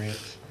of the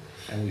grants.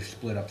 And we've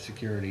split up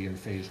security in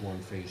phase 1,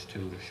 phase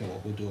 2 to show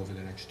what we'll do over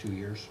the next 2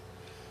 years.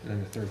 And then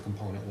the third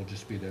component will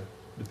just be the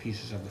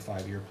pieces of the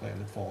 5-year plan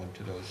that fall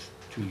into those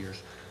 2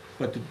 years.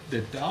 But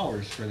the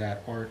dollars for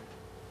that aren't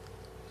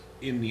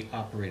in the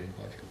operating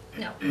budget.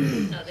 No,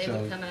 they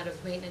So- would come out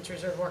of maintenance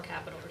reserve or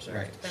capital reserve,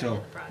 Right, depending on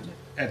so- the project.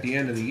 At the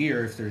end of the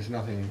year, if there's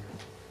nothing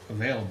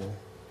available,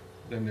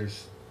 then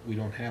we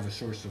don't have a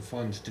source of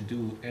funds to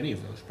do any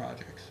of those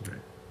projects. Right.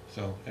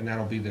 So, and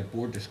that'll be the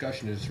board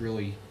discussion, is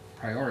really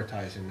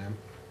prioritizing them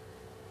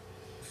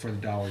for the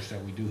dollars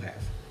that we do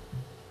have.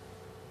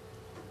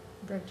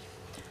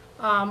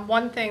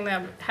 One thing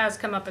that has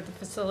come up at the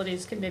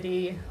Facilities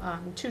Committee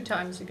 2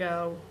 times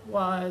ago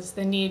was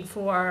the need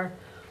for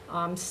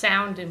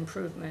sound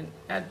improvement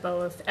at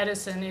both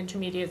Edison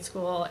Intermediate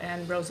School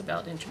and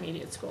Roosevelt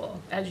Intermediate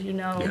School. As you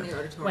know,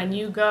 when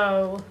you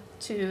go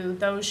to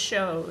those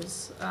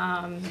shows,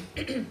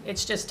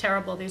 it's just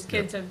terrible. These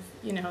kids have,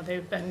 you know,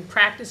 they've been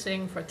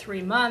practicing for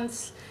 3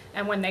 months,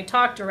 and when they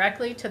talk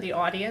directly to the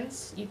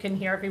audience, you can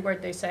hear every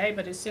word they say,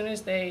 but as soon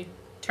as they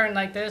turn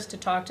like this to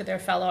talk to their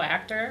fellow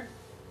actor,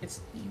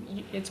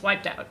 it's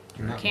wiped out.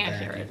 You Not in the can't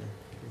back hear it. either.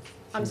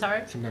 I'm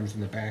sorry? Sometimes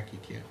in the back, you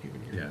can't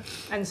even hear it.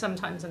 Yeah. And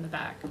sometimes in the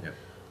back.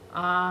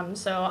 Yep.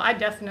 So I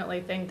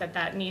definitely think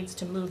that needs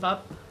to move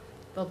up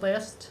the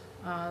list,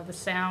 the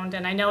sound.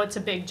 And I know it's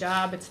a big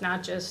job. It's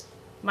not just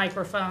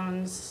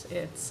microphones.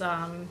 It's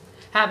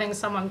having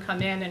someone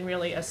come in and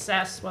really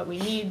assess what we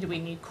need. Do we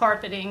need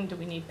carpeting? Do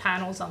we need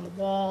panels on the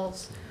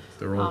walls?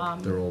 They're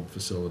old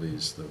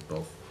facilities,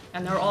 both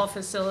And they're all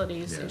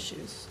facilities Yeah.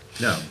 issues.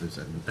 No,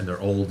 and they're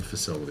old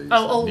facilities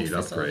Oh, that old need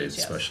facilities, upgrades,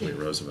 yes. especially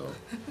Roosevelt.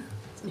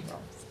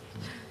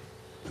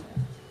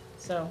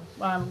 So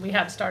we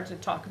have started to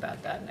talk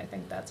about that, and I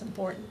think that's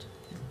important.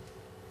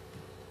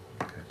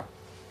 Okay.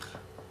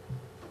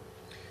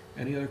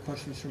 Any other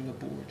questions from the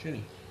board?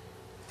 Jenny?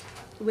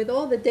 With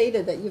all the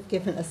data that you've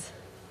given us,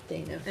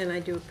 Dana, and I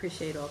do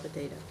appreciate all the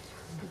data,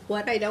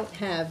 what I don't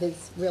have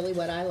is really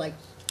what I like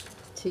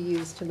to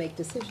use to make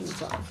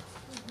decisions on,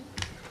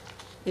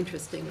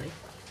 interestingly.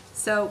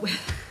 So,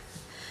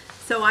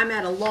 so I'm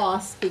at a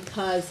loss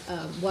because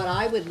what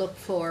I would look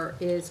for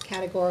is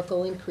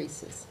categorical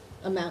increases,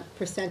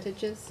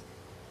 percentages,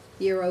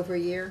 year over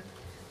year.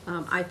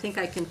 I think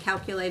I can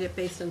calculate it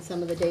based on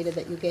some of the data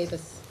that you gave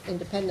us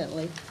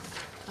independently.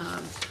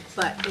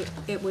 But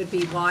it would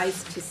be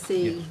wise to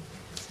see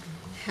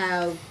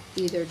how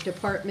either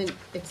department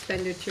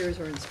expenditures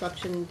or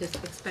instruction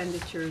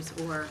expenditures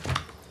or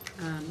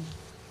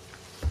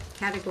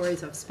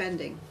categories of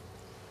spending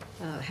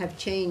have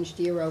changed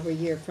year over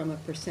year from a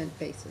percent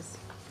basis.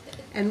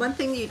 And one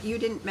thing you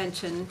didn't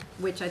mention,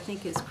 which I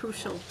think is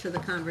crucial to the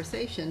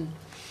conversation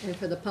and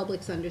for the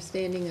public's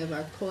understanding of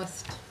our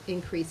cost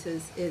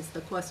increases, is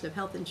the cost of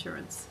health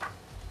insurance.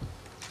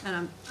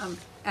 And I'm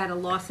at a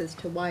loss as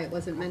to why it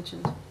wasn't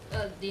mentioned.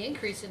 The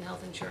increase in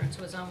health insurance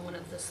was on one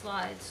of the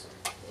slides.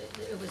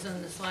 It was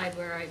on the slide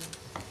where I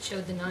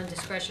showed the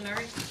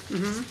non-discretionary.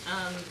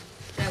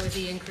 That was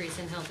the increase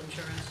in health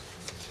insurance.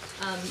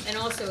 And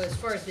also, as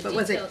far as the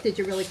But detail. did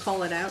you really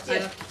call it out?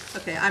 Yeah.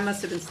 Okay, I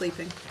must have been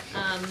sleeping.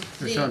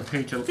 It's on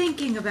page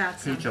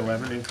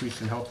 11,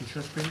 increase in health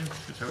insurance premiums,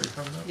 is that what you're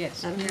talking about?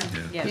 Yes.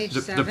 Page Yes.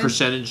 The 7.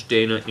 percentage,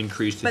 Dana,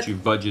 increase that But-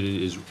 you've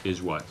budgeted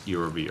is what,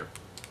 year over year?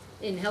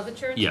 In health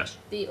insurance? Yes.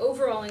 The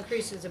overall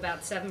increase is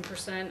about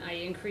 7%. I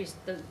increased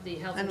the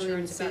health I don't even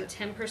insurance see about it.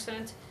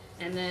 10%,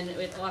 and then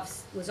it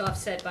was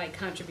offset by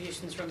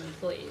contributions from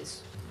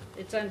employees.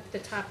 It's on the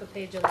top of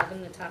page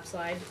 11, the top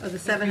slide. Of the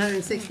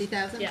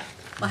 760,000? Yeah.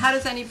 Well, how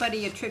does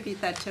anybody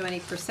attribute that to any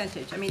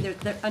percentage? I mean,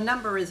 a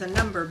number is a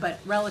number, but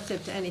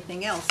relative to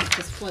anything else, it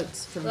just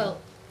floats for me.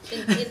 Well,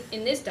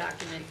 in this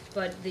document,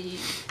 but the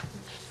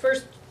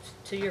first,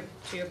 to your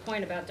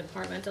point about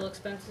departmental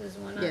expenses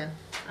and whatnot. Yeah.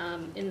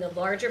 In the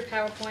larger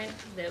PowerPoint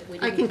that we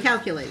I didn't. can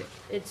calculate it.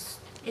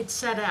 It's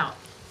set out.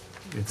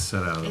 It's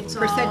set out a It's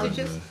little bit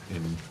Percentages?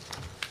 in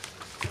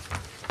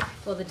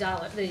well, the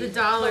dollar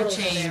dollar totals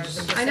are there, change.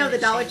 the I know the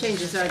percentage dollar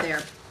changes. changes are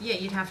there. Yeah,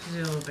 you'd have to do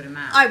a little bit of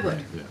math. I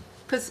would, yeah.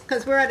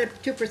 because we're at a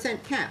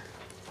 2% cap.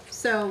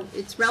 So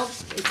it's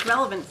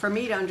relevant for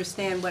me to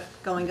understand what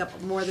going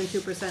up more than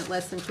 2%,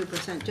 less than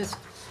 2%, just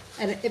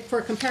for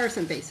a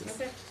comparison basis.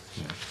 Okay.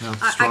 No,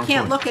 I strong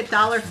can't point. look at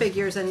dollar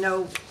figures and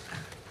know,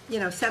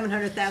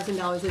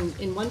 $700,000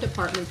 in one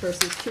department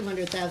versus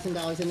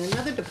 $200,000 in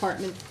another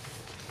department.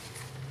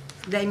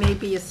 They may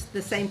be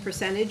the same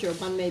percentage, or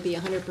one may be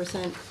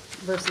 100%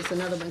 versus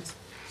another one's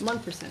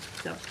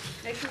 1%, so,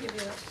 I can give you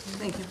that.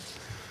 thank you.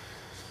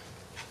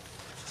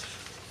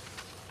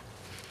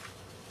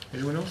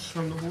 Anyone else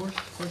from the board?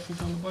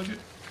 Questions on the budget?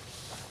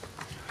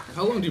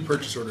 How long do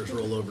purchase orders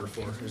roll over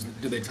for?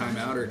 Do they time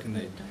out, or can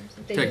they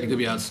technically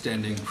be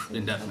outstanding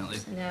indefinitely?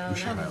 No,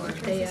 not,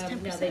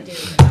 they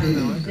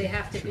do. They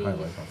have to be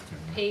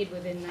paid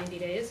within 90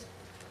 days.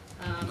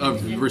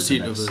 Of and-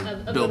 receipt of Of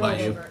the the bill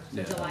by you? rollover,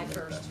 so July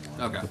 1st.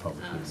 Okay.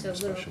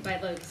 So by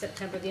like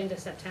September, the end of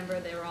September,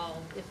 they're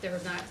all, if they're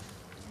not,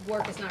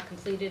 work is not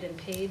completed and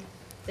paid,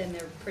 then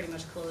they're pretty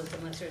much closed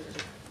unless there's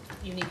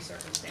a unique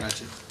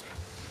circumstance. Gotcha.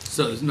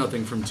 So there's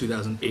nothing from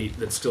 2008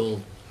 that's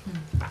still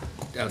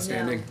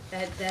outstanding?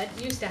 No, that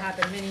used to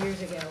happen many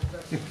years ago,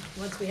 but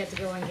once we had to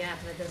go on GAAP,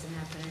 that doesn't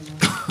happen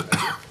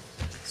anymore.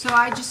 So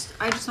I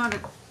just want to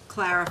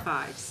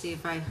clarify, to see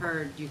if I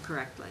heard you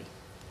correctly.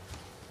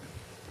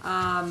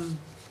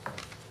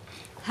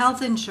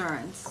 Health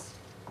insurance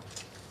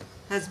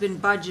has been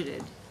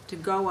budgeted to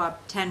go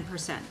up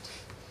 10%.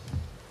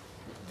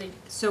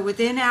 So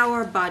within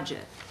our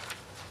budget,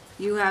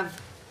 you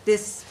have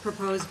this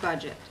proposed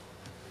budget.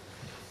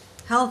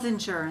 Health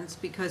insurance,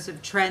 because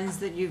of trends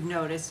that you've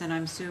noticed, and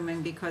I'm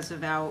assuming because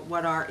of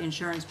what our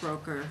insurance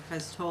broker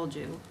has told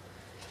you.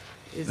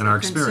 Is And our a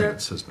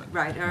experience has been.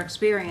 Right, our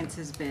experience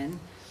has been.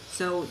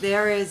 So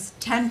there is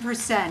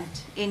 10%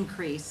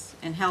 increase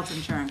in health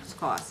insurance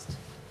cost.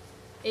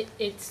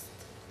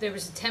 There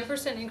was a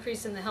 10%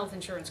 increase in the health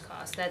insurance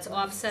cost. That's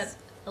offset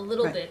a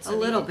little Right, bit. a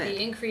little bit.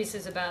 The increase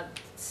is about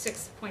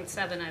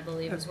 6.7, I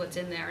believe, is what's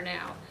in there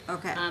now.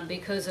 Okay.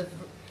 Because of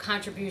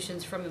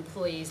contributions from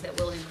employees that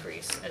will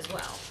increase as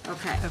well.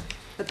 Okay,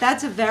 but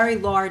that's a very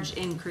large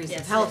increase Yes,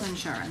 of it health is.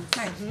 insurance.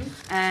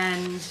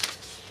 And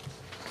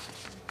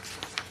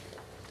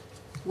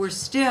we're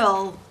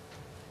still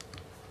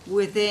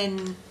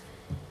within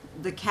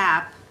the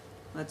cap,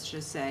 let's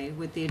just say,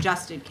 with the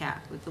adjusted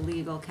cap, with the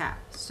legal cap.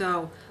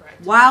 So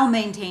Correct. while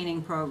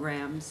maintaining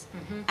programs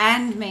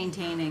and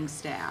maintaining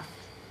staff.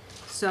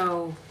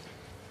 So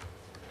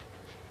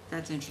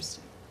that's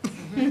interesting.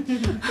 It's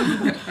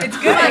good. It's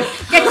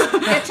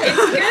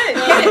good.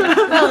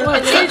 Well,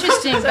 and the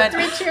interesting, So but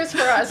 3 cheers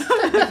for us.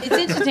 it's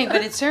interesting,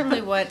 but it's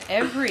certainly what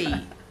every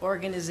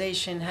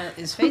organization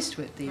is faced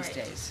with these Right.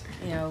 days.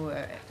 You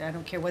know, I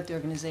don't care what the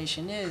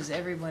organization is,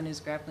 everyone is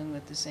grappling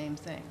with the same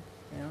thing,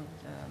 you know?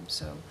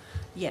 So,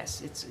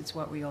 yes, it's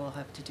what we all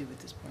have to do at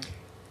this point.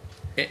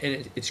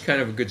 And it's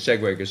kind of a good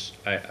segue, because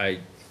I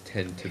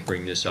tend to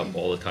bring this up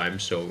all the time,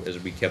 so as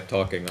we kept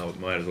talking, I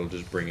might as well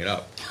just bring it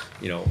up.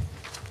 You know,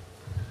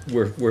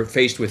 we're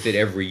faced with it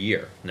every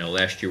year. Now,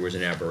 last year was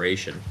an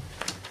aberration,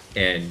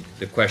 and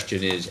the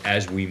question is,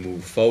 as we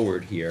move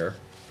forward here,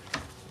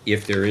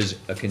 if there is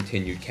a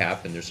continued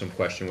cap, and there's some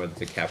question whether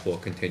the cap will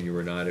continue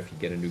or not if you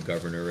get a new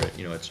governor at,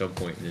 you know, at some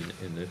point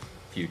in the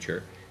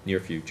future, near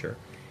future,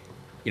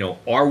 you know,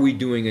 are we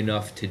doing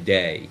enough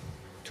today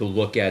to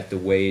look at the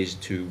ways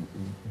to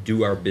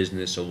do our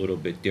business a little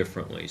bit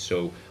differently?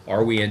 So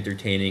are we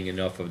entertaining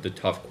enough of the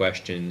tough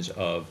questions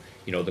of,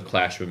 you know, the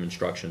classroom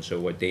instruction? So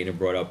what Dana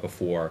brought up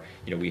before,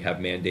 you know, we have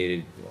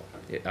mandated,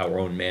 our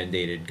own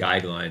mandated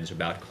guidelines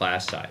about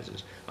class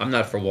sizes. I'm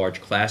not for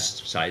large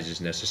class sizes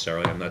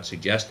necessarily, I'm not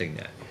suggesting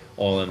that.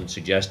 All I'm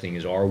suggesting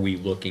is, are we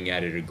looking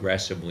at it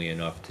aggressively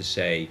enough to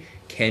say,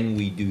 can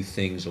we do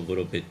things a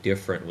little bit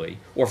differently,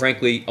 or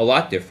frankly, a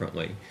lot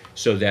differently,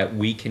 so that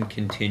we can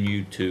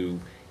continue to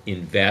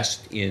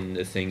invest in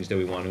the things that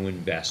we want to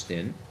invest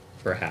in,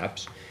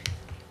 perhaps,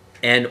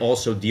 and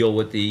also deal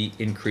with the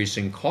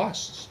increasing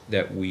costs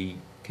that we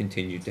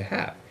continue to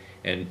have.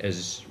 And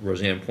as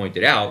Roseanne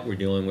pointed out, we're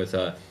dealing with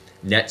a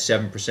net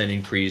 7%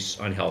 increase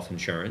on health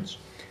insurance.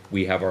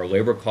 We have our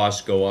labor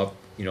costs go up,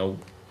 you know,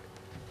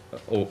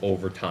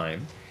 over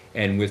time.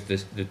 And with the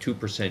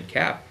 2%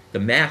 cap, the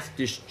math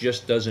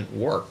just doesn't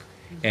work.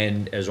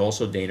 And as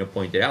also Dana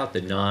pointed out,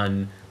 the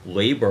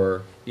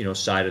non-labor, you know,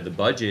 side of the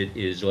budget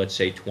is, let's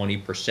say,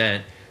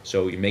 20%.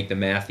 So you make the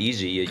math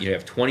easy, you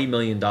have $20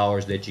 million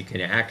that you can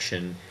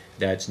action.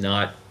 That's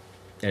not,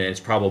 and it's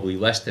probably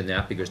less than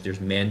that because there's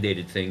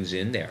mandated things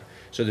in there.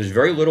 So there's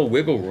very little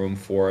wiggle room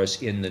for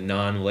us in the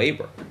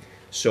non-labor.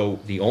 So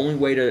the only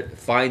way to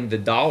find the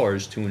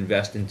dollars to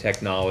invest in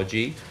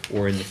technology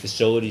or in the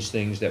facilities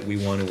things that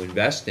we want to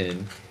invest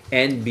in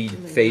and be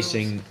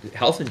facing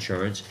health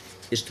insurance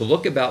is to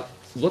look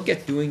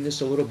at doing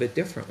this a little bit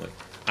differently.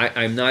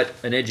 I'm not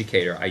an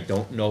educator. I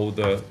don't know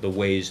the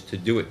ways to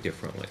do it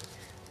differently.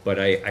 But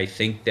I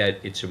think that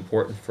it's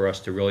important for us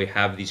to really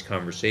have these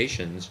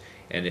conversations,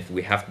 and if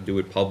we have to do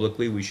it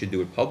publicly, we should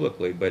do it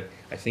publicly, but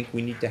I think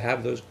we need to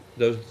have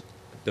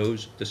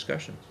those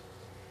discussions.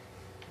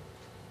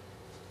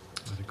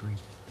 I'd agree.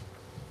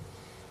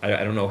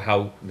 I don't know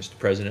how, Mr.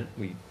 President,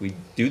 we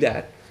do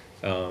that,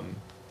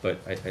 but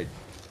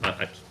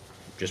I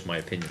just my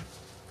opinion.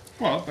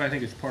 Well, I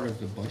think it's part of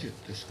the budget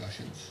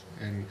discussions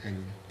and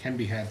can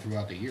be had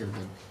throughout the year,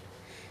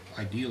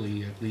 but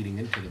ideally leading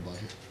into the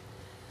budget.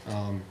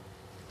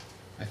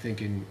 I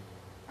think in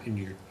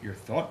your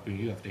thought,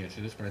 you have to answer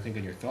this, but I think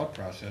in your thought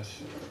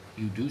process,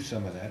 you do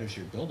some of that as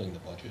you're building the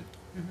budget,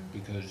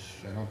 because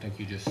I don't think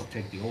you just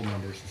take the old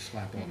numbers and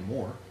slap on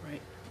more.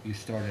 Right. You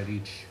start at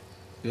each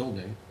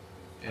building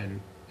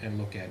and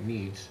look at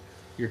needs.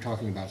 You're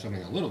talking about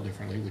something a little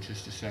differently, which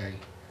is to say,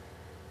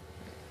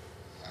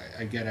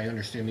 I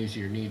understand these are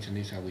your needs and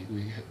these are how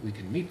we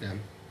can meet them.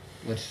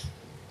 Let's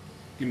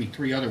give me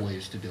 3 other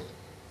ways to do it.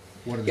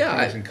 What are the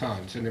pros and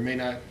cons? And there may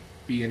not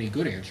be any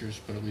good answers,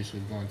 but at least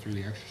we've gone through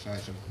the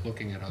exercise of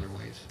looking at other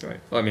ways. Right.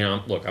 Well, I mean,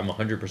 I'm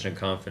 100%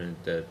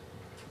 confident that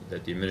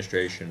the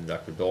administration,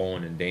 Dr.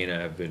 Dolan and Dana,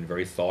 have been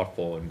very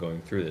thoughtful in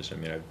going through this. I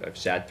mean, I've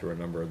sat through a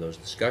number of those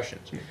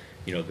discussions.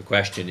 You know, the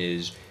question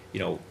is, you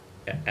know,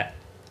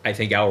 I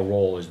think our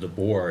role as the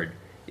board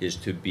is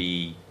to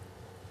be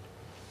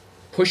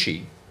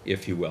pushy,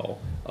 if you will,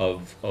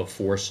 of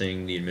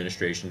forcing the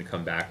administration to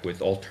come back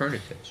with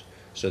alternatives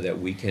so that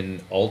we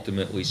can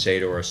ultimately say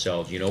to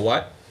ourselves, you know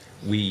what?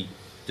 We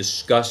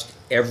discussed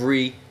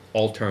every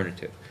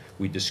alternative.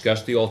 We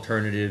discussed the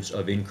alternatives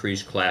of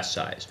increased class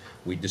size.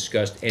 We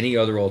discussed any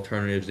other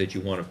alternatives that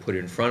you want to put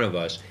in front of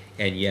us,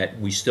 and yet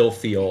we still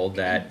feel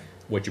that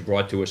what you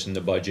brought to us in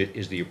the budget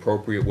is the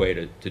appropriate way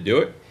to do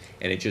it.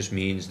 And it just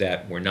means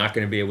that we're not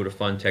going to be able to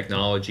fund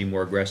technology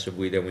more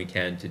aggressively than we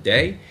can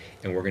today,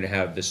 and we're going to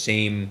have the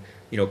same,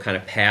 you know, kind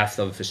of path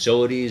of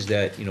facilities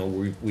that, you know,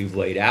 we've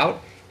laid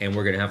out, and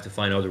we're going to have to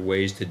find other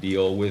ways to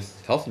deal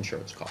with health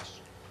insurance costs.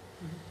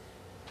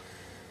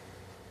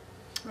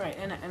 Right,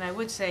 and I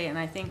would say, and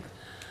I think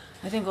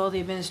all the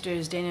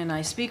administrators Dana and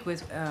I speak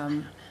with,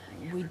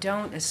 we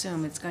don't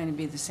assume it's going to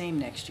be the same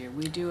next year.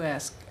 We do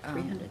ask,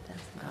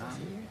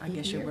 I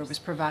guess your word was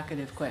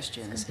provocative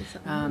questions,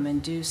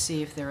 and do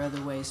see if there are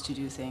other ways to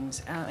do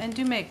things, and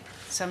do make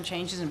some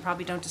changes, and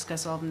probably don't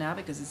discuss all of them now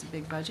because it's a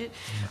big budget,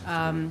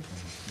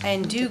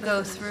 and do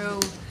go through,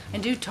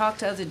 and do talk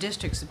to other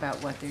districts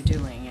about what they're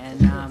doing,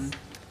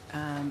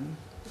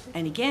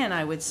 and again,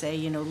 I would say,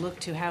 you know, look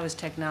to how is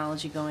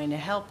technology going to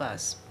help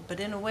us, but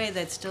in a way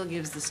that still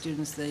gives the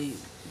students the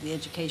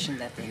education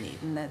that they need.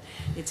 And that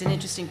it's an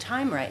interesting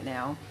time right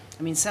now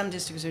I mean, some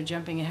districts are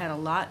jumping ahead a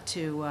lot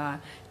to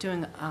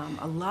doing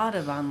a lot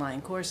of online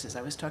courses.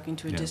 I was talking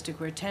to a Yeah. district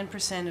where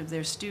 10% of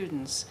their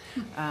students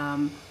are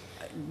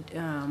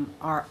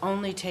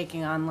only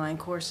taking online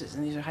courses,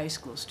 and these are high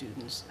school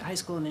students, high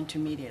school and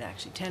intermediate,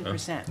 actually,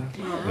 10%.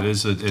 It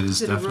is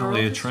Is it a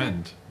definitely rural a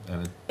trend.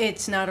 And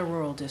It's not a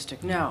rural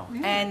district, no.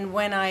 And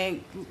when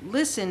I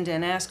listened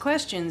and asked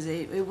questions,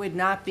 it would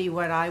not be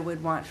what I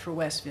would want for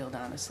Westfield,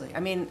 honestly. I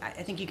mean, I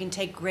think you can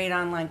take great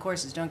online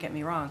courses, don't get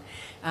me wrong.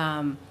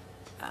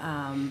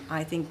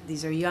 I think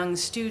these are young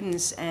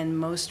students, and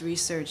most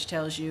research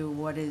tells you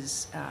what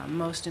is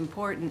most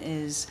important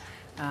is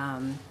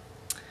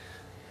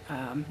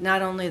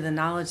not only the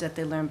knowledge that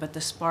they learn, but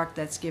the spark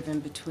that's given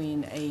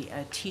between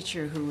a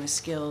teacher who is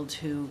skilled,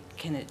 who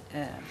can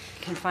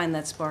find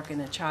that spark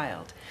in a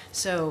child.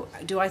 So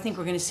do I think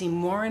we're going to see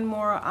more and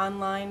more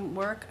online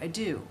work? I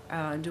do.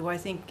 Do I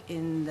think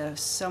in the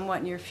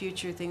somewhat near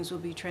future things will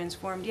be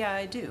transformed? Yeah,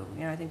 I do.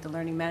 You know, I think the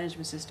learning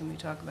management system we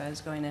talk about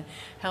is going to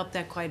help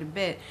that quite a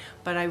bit.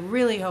 But I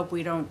really hope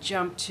we don't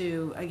jump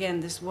to,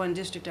 again, this one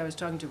district I was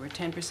talking to where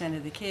 10%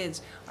 of the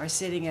kids are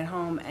sitting at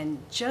home and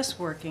just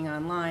working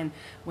online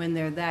when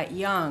they're that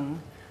young.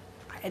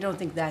 I don't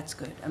think that's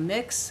good. A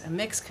mix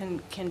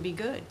can be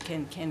good,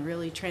 can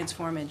really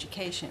transform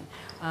education.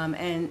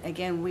 And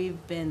again,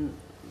 we've been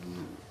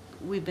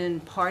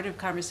part of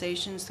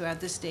conversations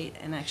throughout the state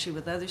and actually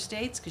with other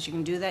states, because you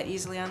can do that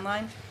easily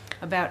online,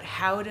 about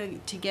how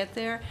to get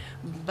there.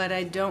 But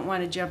I don't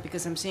want to jump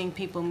because I'm seeing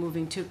people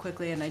moving too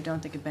quickly, and I don't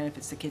think it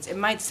benefits the kids. It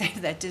might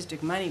save that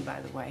district money, by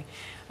the way.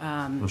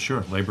 well,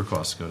 sure, labor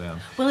costs go down.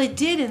 Well, it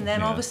did, and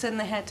then all of Yeah. a sudden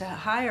they had to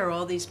hire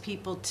all these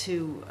people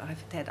to,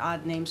 I've had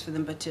odd names for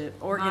them, but to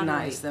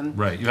organize them.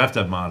 Right, you have to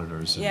have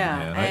monitors.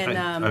 Yeah, and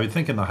and, I would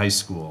think in the high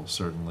school,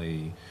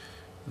 certainly,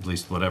 at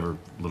least whatever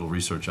little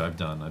research I've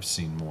done, I've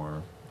seen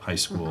more high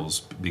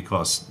schools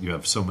because you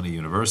have so many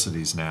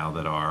universities now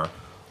that are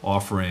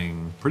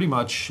offering pretty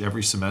much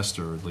every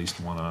semester at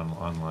least one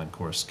online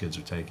course kids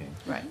are taking.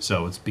 Right.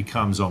 So it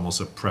becomes almost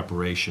a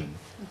preparation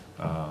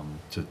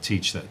to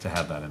teach that, to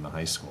have that in the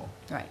high school.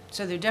 Right,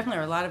 so there definitely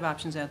are a lot of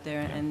options out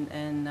there,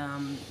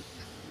 and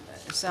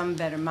some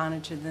better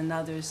monitored than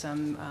others,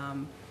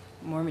 some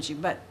more mature,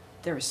 but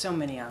there are so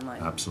many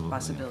online Absolutely.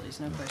 possibilities,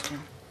 no question.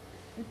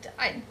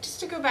 Just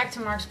to go back to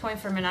Mark's point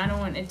for a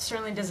minute, it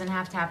certainly doesn't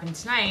have to happen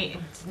tonight.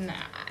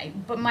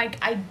 But Mike,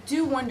 I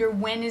do wonder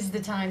when is the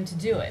time to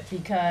do it,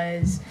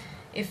 because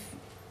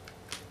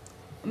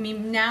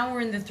now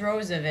we're in the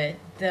throes of it.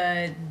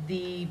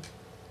 The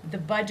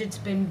budget's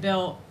been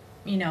built,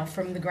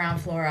 from the ground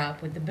floor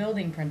up with the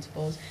building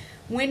principals.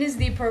 When is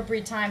the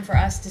appropriate time for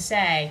us to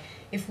say,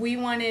 if we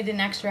wanted an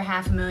extra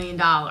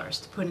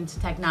 $500,000 to put into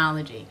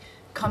technology,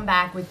 come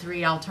back with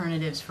 3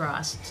 alternatives for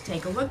us to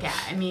take a look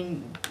at? I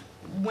mean,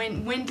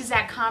 when does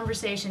that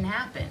conversation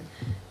happen?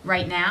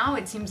 Right now,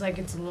 it seems like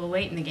it's a little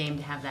late in the game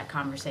to have that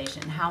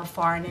conversation. How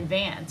far in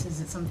advance? Is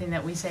it something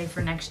that we say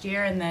for next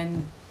year, and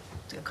then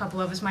a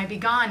couple of us might be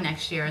gone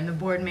next year, and the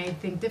board may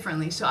think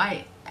differently? So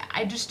I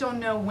just don't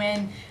know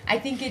when. I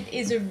think it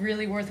is a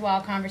really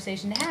worthwhile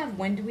conversation to have.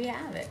 When do we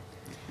have it?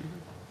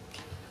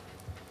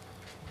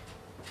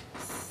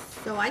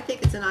 So I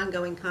think it's an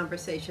ongoing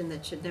conversation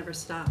that should never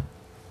stop.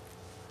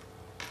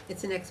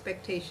 It's an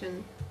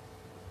expectation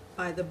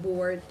by the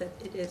board that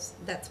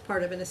that's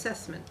part of an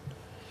assessment.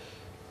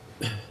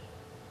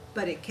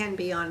 But it can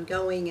be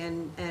ongoing,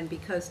 and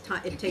because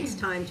it takes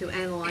time to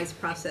analyze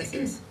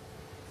processes,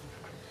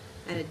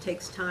 and it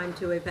takes time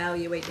to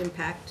evaluate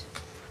impact,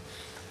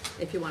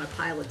 if you want to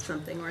pilot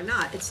something or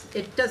not.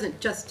 It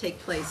doesn't just take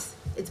place.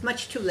 It's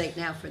much too late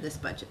now for this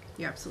budget.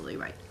 You're absolutely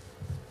right.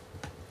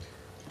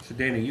 So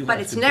Dana, you But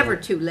have it's to never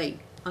build- too late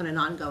on an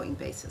ongoing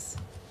basis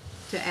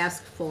to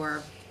ask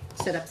for,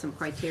 set up some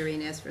criteria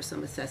and ask for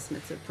some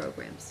assessments of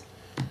programs.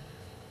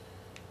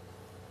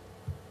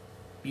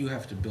 You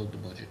have to build the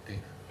budget, Dana.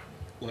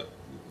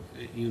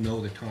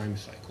 The time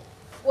cycle.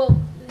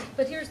 Well,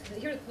 but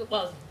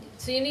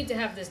so you need to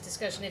have this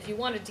discussion if you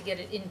wanted to get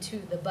it into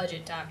the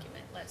budget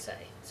document, let's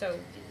say. So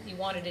you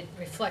wanted it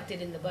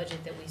reflected in the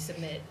budget that we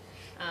submit.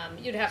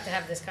 You'd have to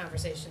have this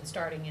conversation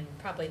starting in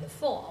probably the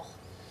fall,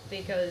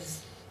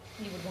 because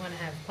you would want to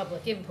have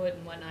public input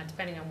and whatnot,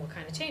 depending on what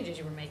kind of changes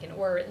you were making,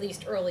 or at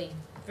least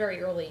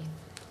very early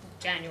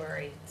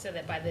January, so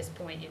that by this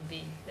point you'd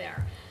be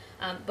there.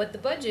 But the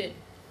budget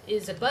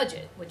is a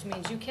budget, which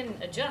means you can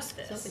adjust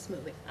this. So it's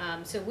moving.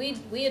 So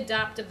we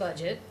adopt a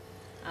budget.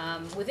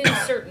 Within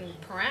certain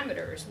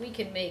parameters, we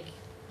can make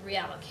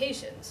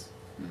reallocations.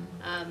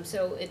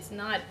 So it's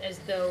not as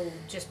though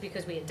just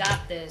because we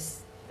adopt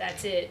this,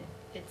 that's it.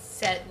 It's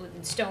set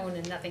in stone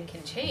and nothing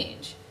can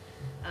change.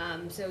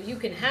 So you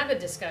can have a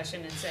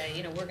discussion and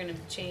say, we're going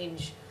to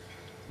change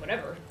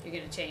whatever you're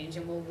going to change,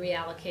 and we'll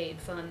reallocate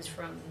funds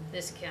from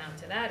this account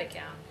to that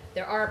account.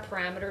 There are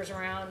parameters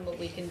around what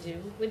we can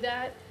do with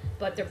that,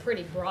 but they're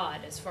pretty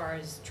broad as far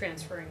as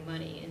transferring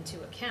money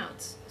into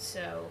accounts.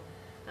 So,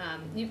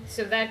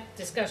 so that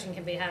discussion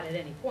can be had at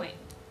any point,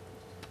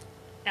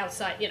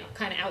 outside,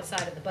 kind of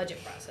outside of the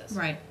budget process.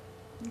 Right.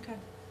 Okay.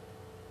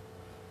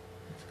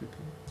 Good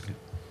point.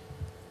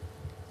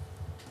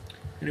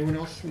 Anyone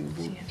else from the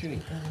board?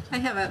 Ginny? I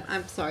have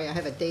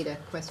a data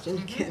question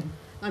again.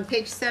 On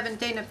page 7,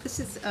 Dana, this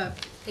is,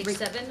 Page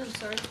 7, I'm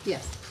sorry.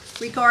 yes,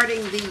 regarding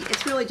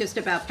it's really just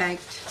about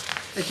banked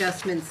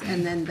adjustments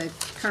and then the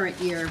current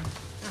year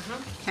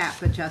cap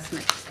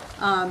adjustment.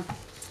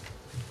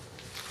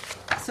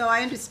 So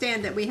I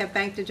understand that we have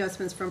banked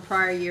adjustments from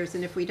prior years,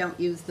 and if we don't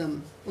use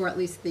them, or at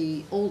least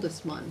the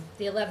oldest one,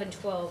 The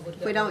 11-12 would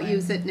go if we don't away.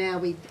 use it now,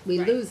 we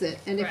Right. lose it.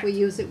 And if we Correct.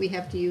 use it, we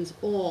have to use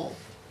all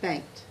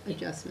banked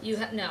adjustments. You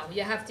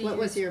have to What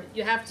was your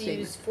you have to statement?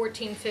 use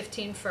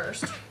 14-15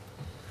 first.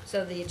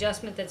 So the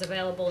adjustment that's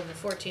available in the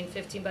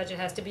 14-15 budget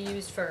has to be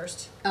used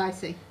first, I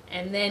see.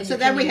 and then So you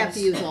then can we have to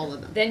use all of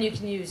them. Then you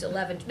can use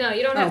 11. No,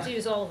 you don't have Oh. to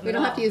use all of them. We at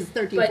don't have all. to use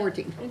 13, But-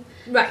 14.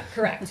 Right,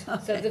 correct.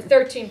 So the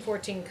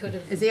 13-14 could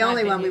have Is the not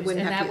only been one we used,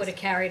 wouldn't and have to that would use.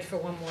 have carried for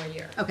one more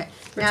year. Okay.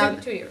 For Now,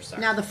 2 years. Sorry.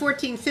 now the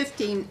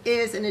 14-15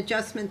 is an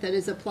adjustment that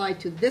is applied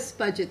to this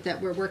budget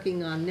that we're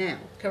working on now.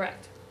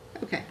 Correct.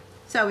 Okay.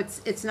 So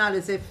it's not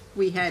as if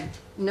we had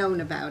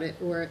known about it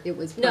or it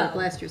was part of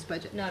No. last year's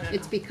budget. No.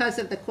 It's because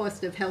of the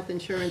cost of health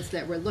insurance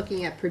that we're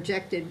looking at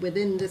projected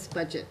within this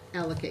budget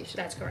allocation.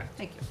 That's correct.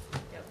 Thank you.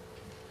 Yep.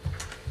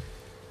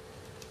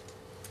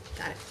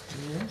 Got it.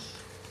 Anyone else?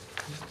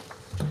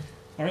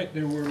 All right,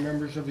 there were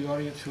members of the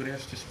audience who had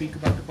asked to speak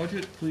about the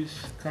budget. Please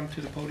come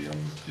to the podium,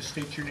 just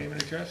state your name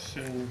and address,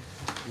 and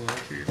we'll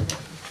answer your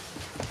questions.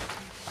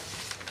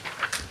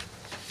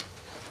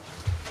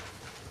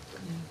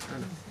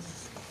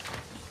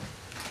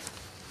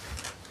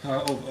 Over.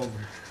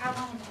 I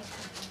wanted to say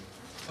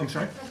something. I'm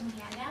sorry? From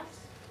handouts,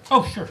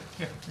 Oh, sure,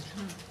 yeah.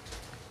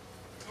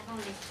 I've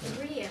only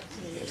 3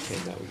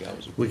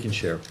 of these. We can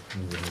share.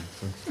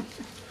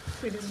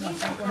 These I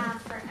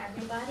have for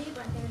everybody,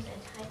 but there's a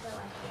typo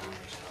at the end of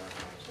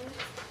the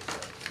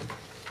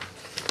budget.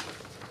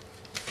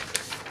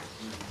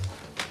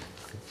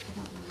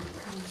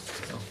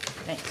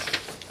 Thanks.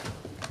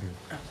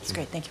 That's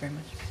great, thank you very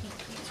much.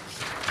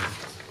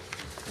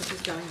 This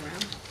is going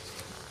around.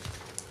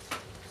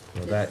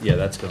 Well,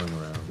 that's going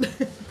around.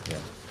 Yeah,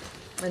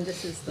 And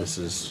this is the. this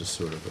is just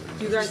sort of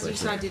a. You guys, you legislative-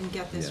 saw I didn't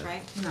get this, Yeah.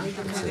 right? No.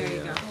 Okay, there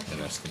you go.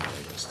 An estimate,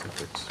 I guess, to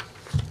fix.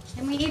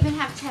 And we even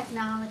have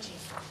technology.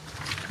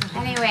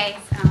 Anyways,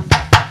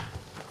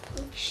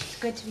 it's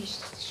good to be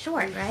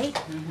short, right?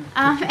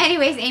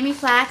 Anyways, Amy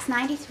Flax,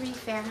 93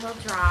 Fairhill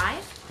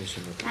Drive.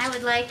 And I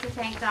would like to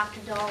thank Dr.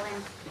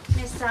 Dolan,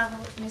 Ms.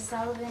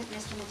 Sullivan,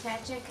 Mr.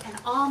 Matechik, and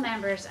all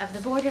members of the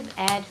Board of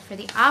Ed for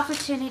the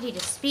opportunity to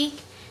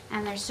speak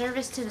and their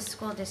service to the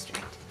school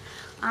district.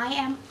 I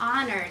am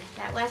honored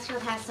that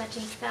Westfield has such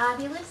a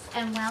fabulous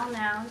and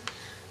well-known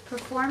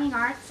performing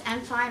arts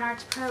and fine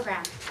arts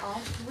program. All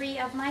 3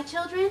 of my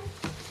children,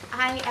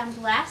 I am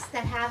blessed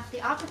that have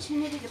the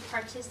opportunity to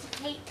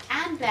participate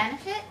and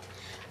benefit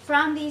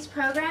from these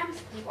programs: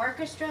 the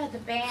orchestra, the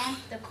band,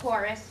 the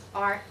chorus,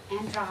 art,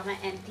 and drama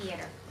and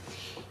theater.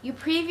 You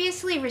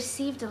previously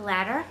received a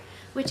letter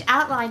which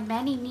outlined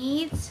many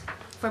needs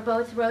for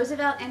both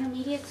Roosevelt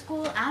Intermediate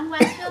School and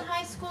Westfield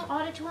High School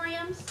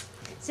auditoriums.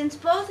 Since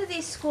both of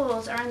these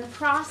schools are in the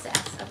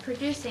process of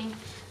producing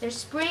their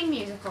spring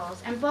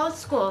musicals, and both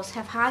schools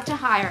have had to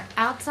hire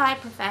outside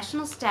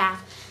professional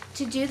staff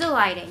to do the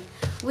lighting,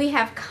 we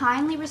have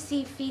kindly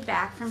received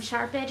feedback from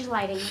Sharp Edge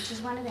Lighting, which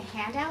is one of the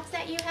handouts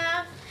that you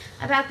have,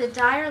 about the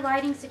dire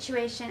lighting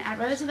situation at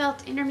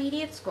Roosevelt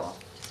Intermediate School.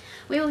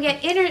 We will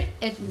get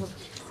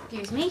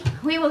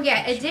we will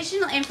get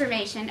additional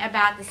information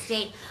about the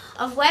state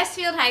of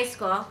Westfield High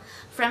School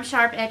from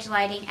Sharp Edge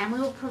Lighting, and we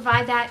will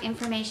provide that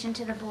information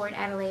to the board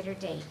at a later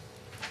date.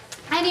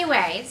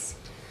 Anyways,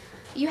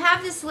 you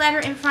have this letter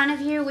in front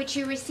of you, which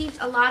you received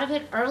a lot of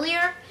it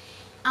earlier.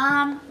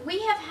 We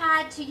have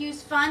had to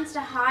use funds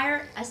to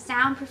hire a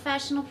sound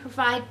professional,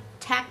 provide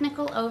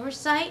technical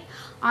oversight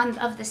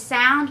of the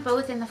sound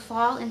both in the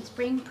fall and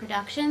spring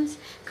productions.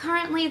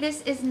 Currently,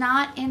 this is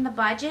not in the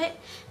budget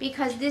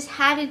because this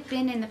hadn't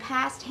been in the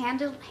past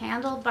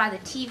handled by the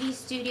TV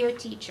studio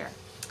teacher.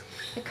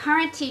 The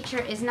current teacher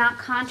is not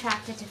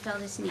contracted to fill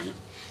this need.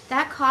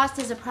 That cost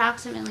is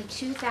approximately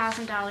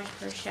 $2,000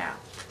 per show.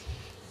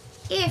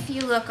 If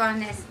you look on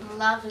this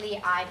lovely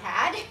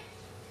iPad,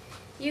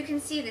 you can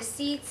see the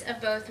seats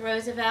of both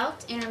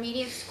Roosevelt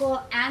Intermediate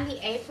School and the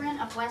apron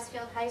of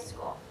Westfield High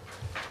School.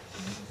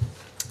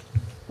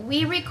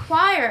 We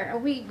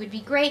would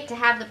be great to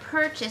have the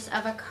purchase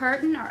of a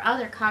curtain or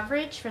other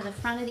coverage for the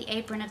front of the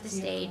apron of the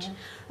stage.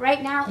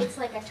 Right now, it's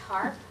like a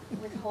tarp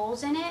with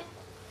holes in it.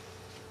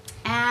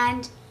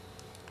 And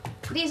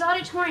these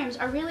auditoriums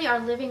are really our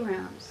living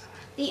rooms.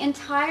 The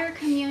entire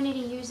community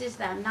uses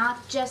them,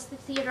 not just the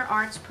theater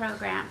arts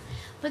program.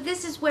 But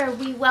this is where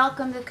we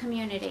welcome the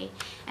community.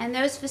 And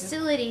those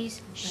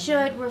facilities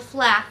should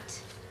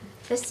reflect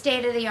the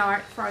state of the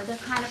art for the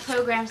kind of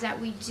programs that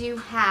we do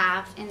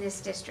have in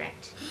this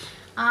district.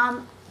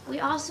 We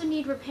also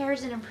need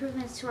repairs and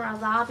improvements to our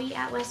lobby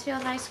at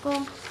Westfield High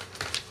School.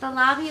 The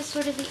lobby is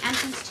sort of the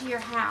entrance to your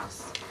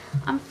house.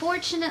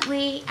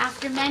 Unfortunately,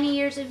 after many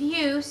years of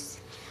use,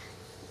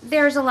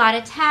 there's a lot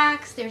of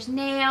tacks, there's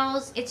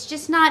nails. It's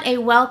just not a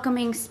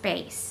welcoming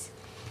space.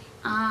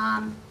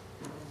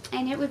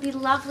 And it would be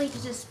lovely to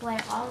display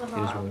all of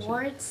our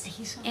awards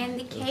in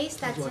the case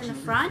that's in the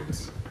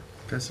front.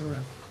 Pass it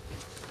around.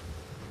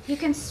 You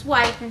can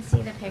swipe and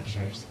see the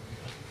pictures.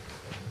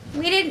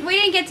 We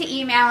didn't get to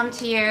email them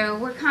to you.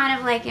 We're kind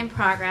of like in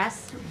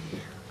progress.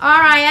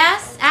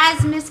 RIS,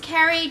 as Ms.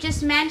 Carey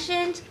just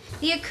mentioned,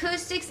 the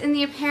acoustics and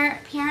the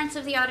appearance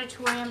of the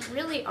auditorium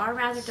really are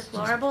rather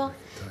deplorable.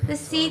 The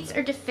seats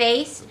are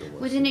defaced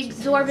with an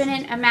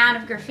exorbitant amount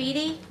of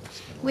graffiti.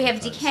 We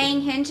have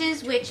decaying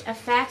hinges which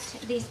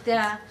affect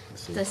the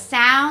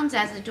sounds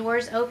as the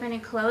doors open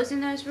and close in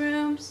those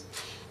rooms.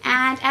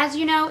 And as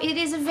you know, it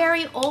is a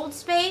very old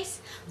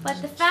space,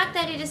 but the fact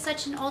that it is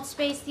such an old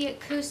space, the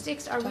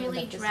acoustics are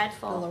really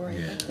dreadful.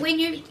 When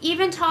you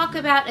even talk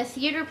about a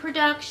theater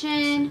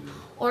production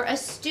or a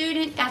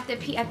student at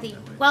the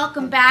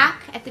welcome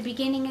back at the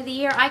beginning of the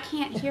year, I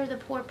can't hear the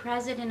poor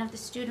president of the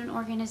student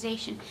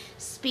organization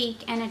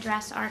speak and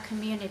address our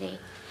community.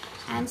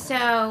 And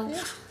so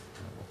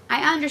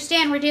I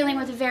understand we're dealing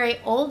with a very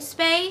old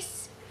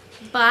space,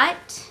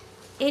 but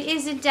it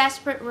is in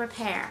desperate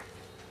repair.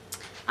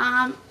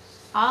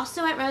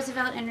 Also at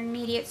Roosevelt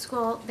Intermediate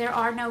School, there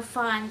are no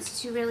funds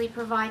to really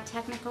provide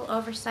technical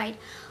oversight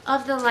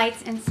of the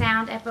lights and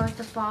sound at both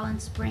the fall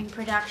and spring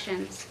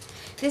productions.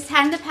 This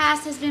in the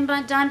past has been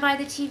done by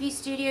the TV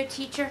studio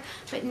teacher,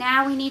 but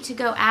now we need to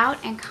go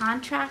out and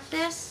contract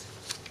this.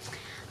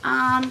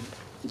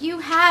 You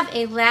have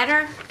a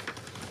letter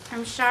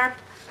from Sharp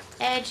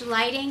Edge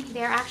Lighting.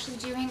 They're actually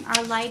doing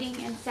our lighting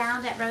and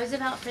sound at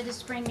Roosevelt for the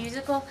spring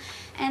musical,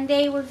 and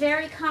they were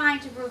very kind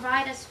to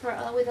provide us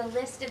with a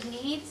list of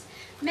needs.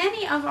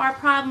 Many of our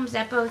problems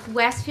at both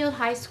Westfield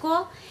High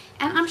School,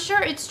 and I'm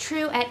sure it's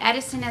true at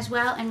Edison as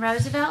well and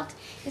Roosevelt,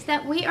 is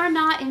that we are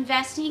not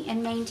investing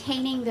in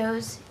maintaining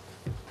those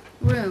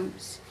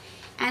rooms.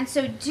 And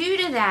so due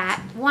to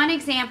that, one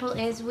example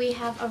is we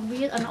have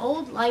an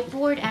old light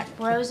board at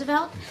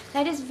Roosevelt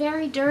that is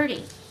very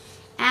dirty.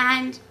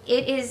 And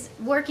it is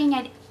working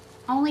at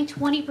only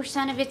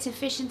 20% of its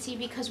efficiency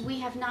because we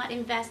have not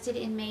invested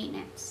in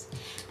maintenance.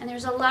 And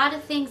there's a lot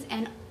of things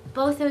in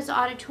both those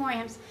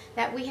auditoriums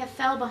that we have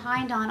fell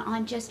behind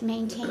on just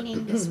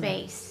maintaining the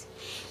space.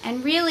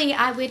 And really,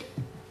 I would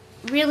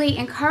really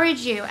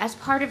encourage you as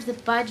part of the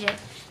budget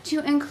to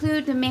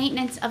include the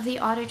maintenance of the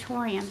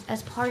auditoriums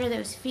as part of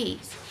those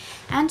fees,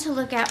 and to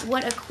look at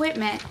what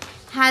equipment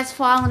has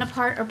fallen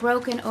apart or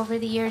broken over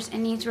the years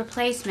and needs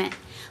replacement.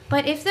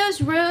 But if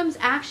those rooms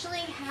actually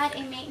had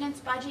a maintenance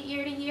budget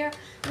year to year,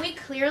 we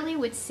clearly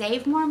would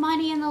save more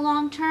money in the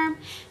long term,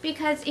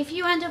 because if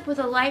you end up with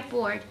a light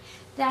board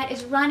that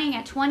is running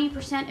at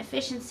 20%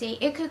 efficiency,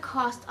 it could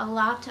cost a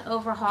lot to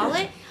overhaul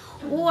it,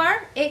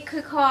 or it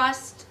could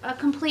cost a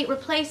complete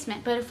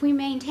replacement. But if we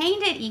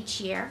maintained it each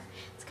year,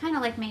 it's kind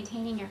of like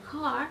maintaining your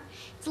car,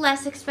 it's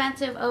less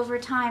expensive over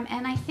time.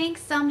 And I think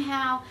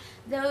somehow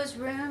those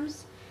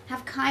rooms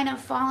have kind of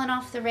fallen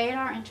off the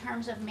radar in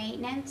terms of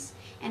maintenance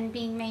and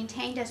being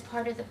maintained as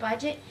part of the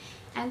budget.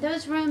 And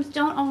those rooms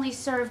don't only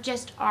serve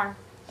just our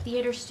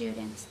theater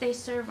students, they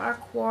serve our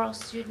choral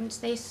students,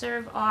 they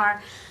serve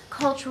our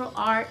cultural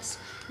arts,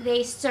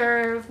 they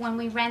serve when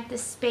we rent the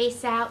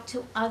space out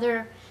to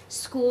other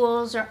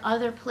schools or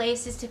other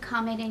places to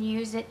come in and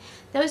use it.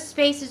 Those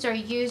spaces are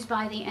used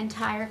by the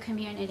entire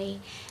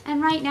community.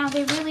 And right now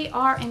they really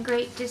are in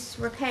great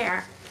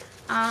disrepair.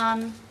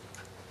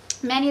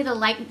 Many of the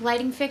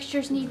lighting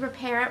fixtures need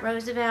repair at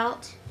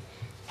Roosevelt.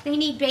 They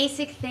need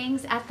basic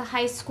things at the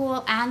high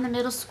school and the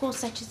middle school,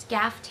 such as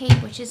gaff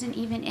tape, which isn't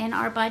even in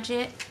our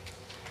budget.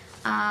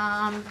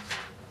 I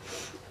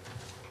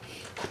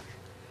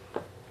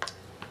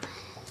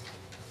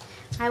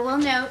will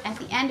note at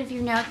the end of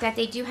your note that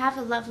they do have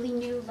a lovely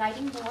new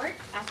lighting board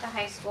at the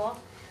high school.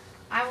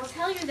 I will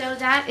tell you, though,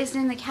 that is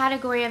in the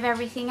category of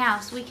everything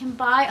else. We can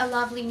buy a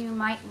lovely new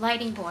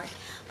lighting board,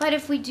 but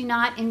if we do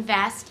not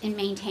invest in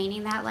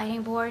maintaining that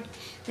lighting board,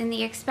 then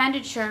the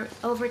expenditure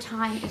over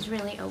time is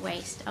really a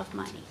waste of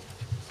money.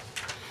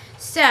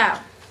 So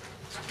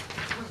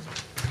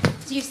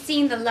you've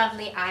seen the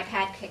lovely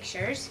iPad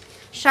pictures.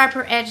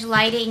 Sharper Edge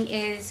Lighting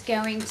is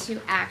going to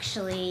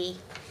actually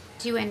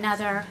do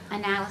another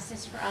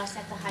analysis for us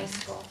at the high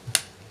school.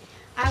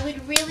 I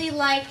would really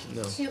like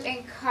to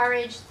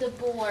encourage the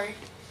board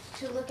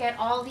to look at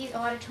all these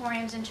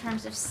auditoriums in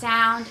terms of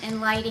sound and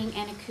lighting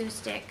and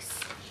acoustics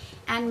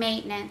and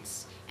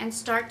maintenance, and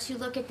start to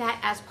look at that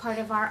as part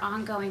of our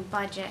ongoing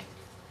budget.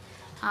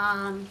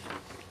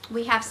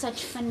 We have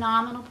such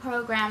phenomenal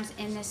programs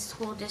in this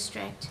school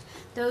district.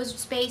 Those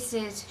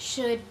spaces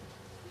should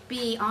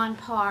be on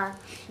par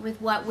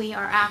with what we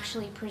are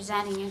actually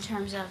presenting in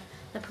terms of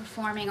the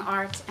performing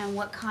arts and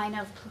what kind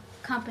of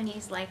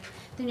companies like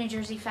the New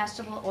Jersey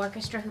Festival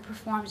Orchestra, who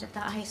performs at the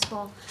high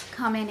school,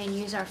 come in and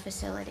use our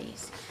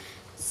facilities.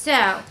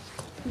 So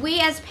we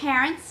as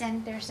parents,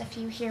 and there's a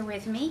few here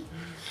with me,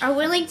 are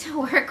willing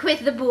to work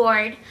with the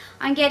board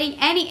on getting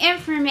any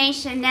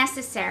information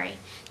necessary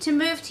to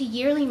move to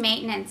yearly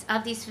maintenance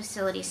of these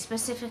facilities,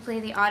 specifically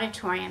the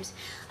auditoriums,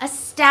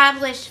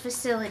 establish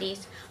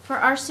facilities for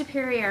our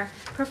superior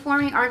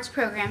performing arts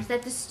programs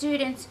that the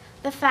students,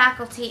 the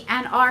faculty,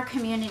 and our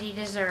community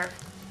deserve.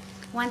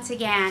 Once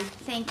again,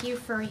 thank you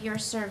for your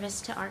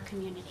service to our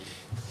community.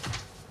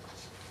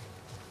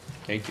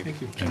 Thank you.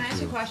 Thank you. Can I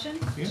ask a question?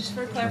 Yeah. Just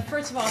for clarity.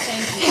 First of all,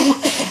 thank you.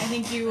 I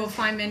think you will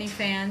find many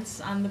fans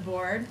on the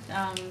board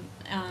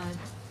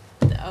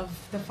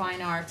of the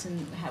fine arts,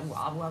 and a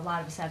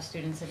lot of us have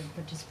students that have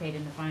participated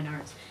in the fine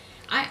arts.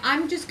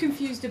 I'm just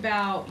confused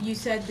about, you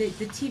said that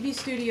the TV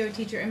studio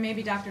teacher, and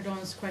maybe Dr.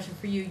 Dolan's question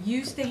for you,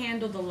 used to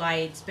handle the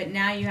lights, but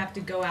now you have to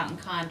go out and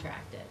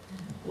contract it.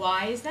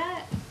 Why is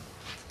that?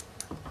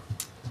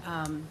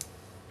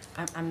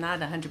 I'm not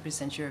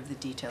 100% sure of the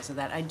details of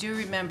that. I do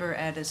remember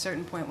at a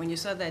certain point, when you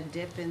saw that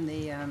dip in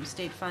the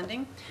state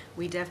funding,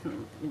 we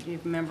definitely, you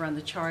remember on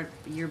the chart,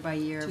 year by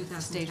year,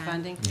 state 2010.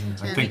 funding?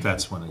 I think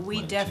that's when it We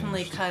when it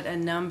definitely changed. cut a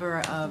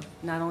number of,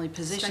 not only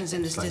positions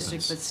in this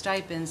district, but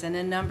stipends, and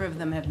a number of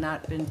them have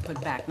not been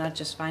put back, not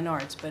just fine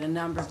arts, but a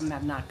number of them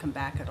have not come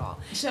back at all.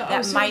 So,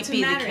 That so might it's a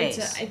be the matter,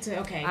 case. It's a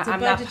I'm budgetary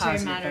not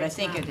positive, matter. but I it's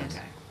think not- it is.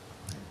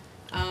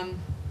 Okay.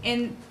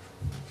 And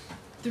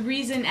the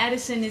reason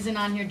Edison isn't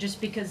on here just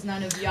because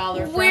none of y'all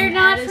are from We're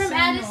not Edison? from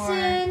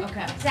Edison, Or,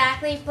 okay.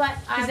 exactly, but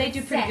I Because they would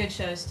do pretty say- good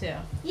shows too.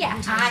 Yeah,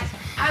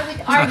 I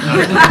would argue.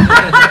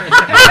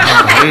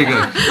 There you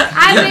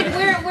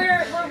go.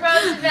 We're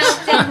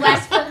Roosevelt and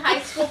Westfield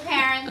High School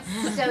parents,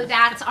 so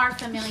that's our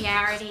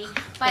familiarity.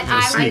 But I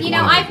would, sneak you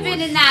know, one on I've the been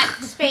board. in that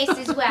space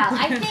as well.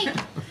 I think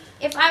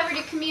if I were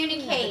to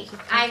communicate,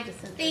 I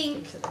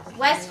think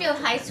Westfield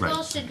High School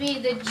Right. should be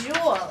the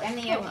jewel and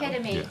the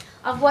epitome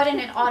of what an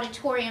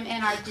auditorium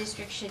in our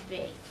district should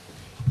be.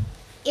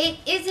 It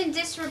is in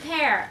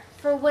disrepair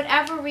for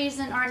whatever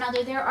reason or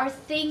another. There are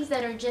things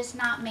that are just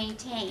not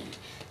maintained,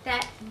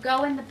 that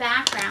go in the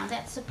background,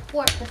 that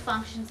support the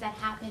functions that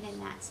happen in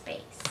that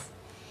space.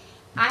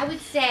 I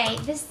would say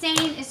the same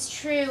is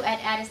true at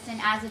Edison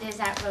as it is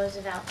at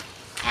Roosevelt.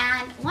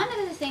 And one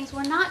of the things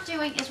we're not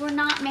doing is we're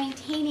not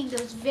maintaining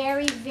those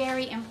very,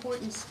 very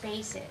important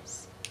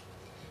spaces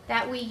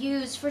that we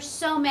use for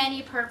so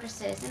many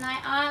purposes. And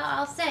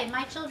I'll say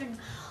my children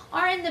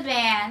are in the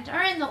band,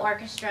 are in the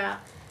orchestra,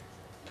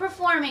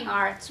 performing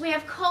arts. We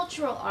have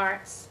cultural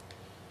arts.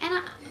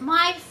 And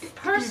my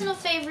personal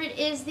favorite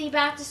is the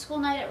back to school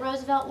night at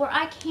Roosevelt, where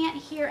I can't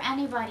hear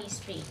anybody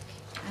speak.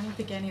 I don't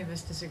think any of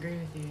us disagree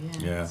with you. Yeah.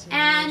 Yeah. It's a real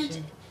issue.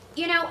 And,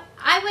 you know,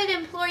 I would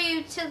implore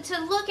you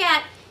to look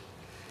at,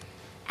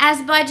 as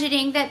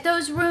budgeting, that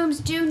those rooms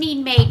do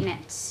need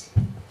maintenance.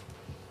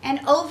 And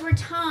over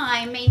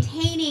time,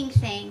 maintaining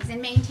things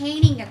and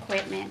maintaining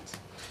equipment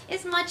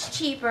is much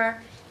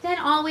cheaper than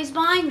always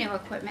buying new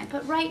equipment.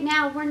 But right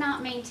now, we're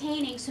not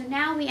maintaining, so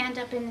now we end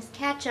up in this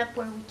catch-up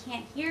where we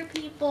can't hear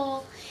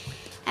people,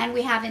 and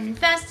we haven't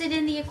invested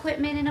in the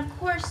equipment. And of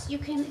course,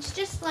 it's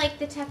just like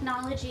the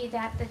technology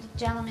that the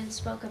gentleman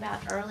spoke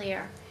about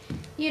earlier.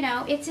 You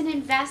know, it's an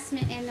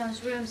investment in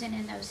those rooms and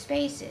in those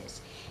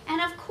spaces.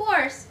 And of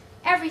course,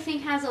 everything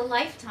has a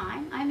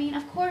lifetime. I mean,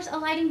 of course, a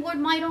lighting board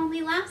might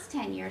only last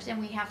 10 years and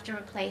we have to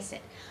replace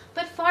it.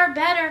 But far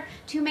better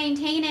to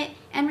maintain it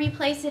and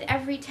replace it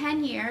every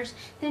 10 years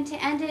than to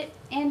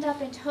end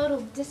up in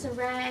total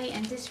disarray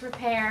and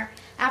disrepair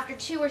after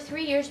 2 or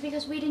 3 years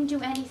because we didn't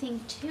do anything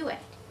to it.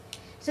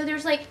 So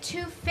there's like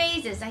two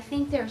phases. I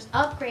think there's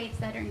upgrades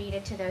that are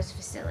needed to those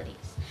facilities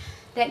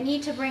that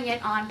need to bring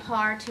it on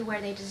par to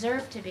where they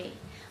deserve to be.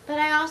 But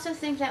I also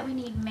think that we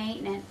need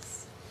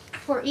maintenance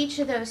for each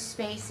of those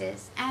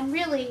spaces. And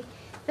really,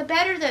 the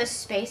better those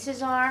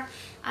spaces are,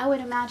 I would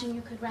imagine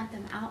you could rent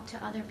them out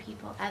to other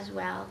people as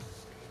well,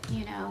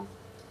 you know.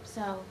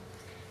 So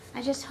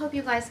I just hope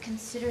you guys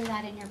consider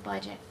that in your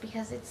budget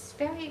because it's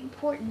very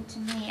important to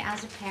me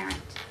as a parent.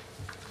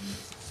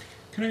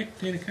 Dana,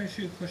 can I ask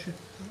you a question?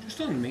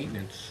 Just on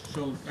maintenance.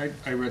 So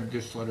I read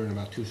this letter in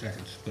about 2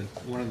 seconds, but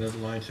one of the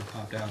lines that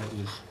popped out, it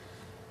was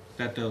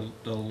that the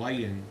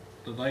lighting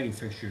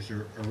fixtures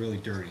are really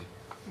dirty.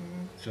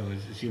 So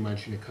as you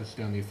mentioned, it cuts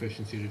down the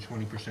efficiency to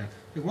 20%.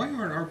 Like, why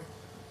aren't our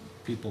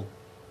people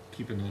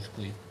keeping those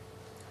clean?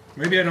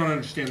 Maybe I don't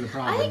understand the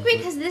problem. I think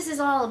because this is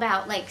all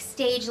about like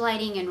stage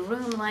lighting and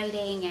room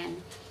lighting,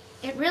 and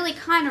it really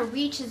kind of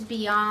reaches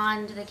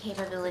beyond the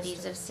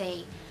capabilities of,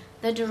 say,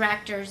 the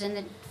directors and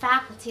the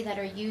faculty that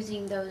are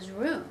using those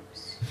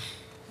rooms.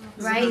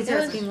 Right? He's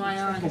asking why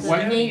aren't But the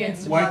why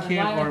maintenance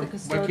can't our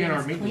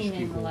custodians maintenance cleaning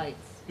the people?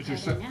 lights? Is there, I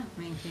so, don't know.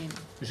 Maintain.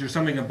 is there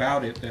something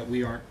about it that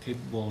we aren't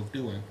capable of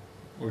doing,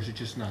 or is it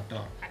just not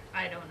done?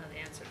 I don't know the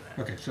answer to that.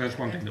 Okay, so that's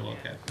one thing to look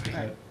at.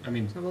 Because I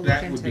mean, So we'll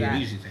that look would into be an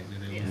that. easy thing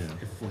to do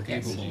if we're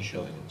capable of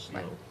doing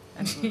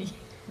it.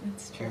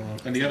 That's true.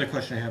 And the other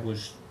question I had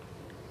was,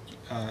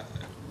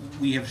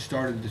 we have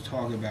started to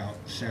talk about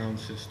sound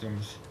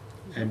systems,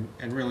 and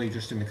really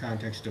just in the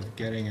context of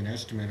getting an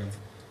estimate of,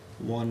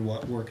 one,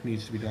 what work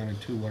needs to be done,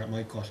 and two, what it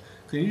might cost.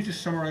 Can you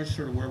just summarize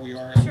sort of where we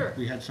are? Sure.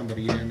 We had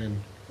somebody in,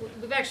 and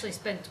We've actually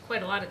spent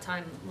quite a lot of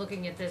time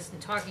looking at this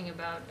and talking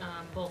about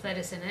both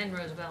Edison and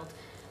Roosevelt.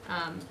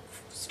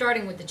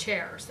 starting with the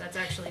chairs. That's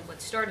actually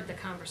what started the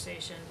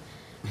conversation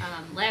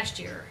last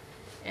year.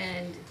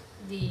 And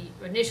the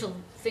initial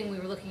thing we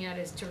were looking at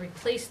is to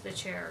replace the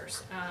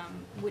chairs.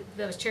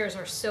 Those chairs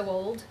are so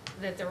old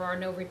that there are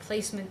no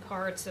replacement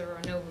parts, there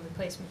are no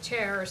replacement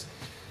chairs.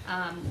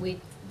 We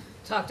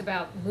talked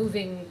about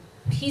moving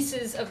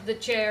pieces of the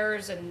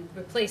chairs and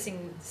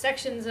replacing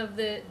sections of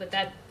but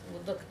that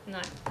would look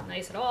not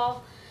nice at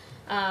all.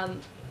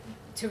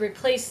 To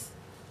replace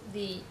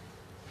the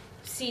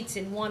seats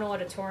in one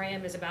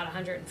auditorium is about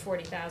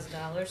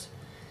 $140,000.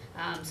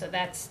 So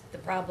that's the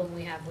problem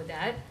we have with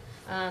that.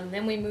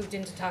 Then we moved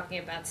into talking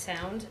about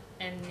sound,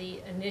 and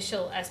the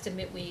initial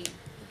estimate we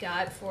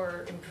got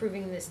for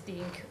improving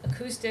the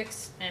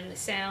acoustics and the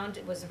sound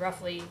was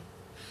roughly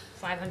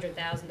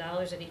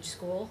 $500,000 at each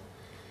school.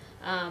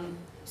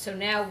 So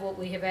now what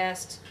we have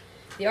asked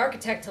the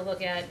architect to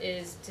look at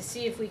is to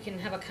see if we can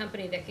have a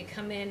company that could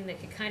come in that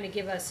could kind of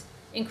give us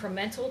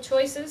incremental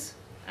choices.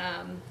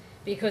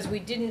 Because we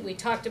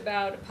talked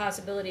about a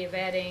possibility of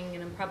adding,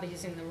 and I'm probably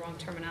using the wrong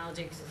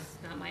terminology because it's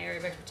not my area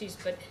of expertise,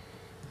 but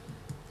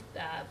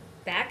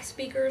back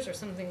speakers or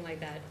something like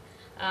that.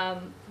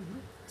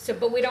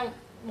 But we don't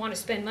want to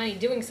spend money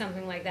doing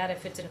something like that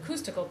if it's an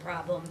acoustical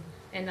problem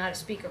and not a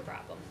speaker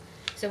problem.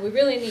 So we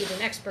really need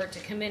an expert to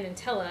come in and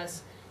tell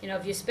us,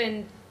 if you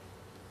spend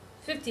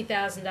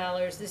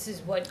 $50,000, this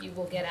is what you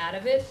will get out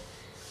of it.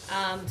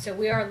 So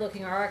we are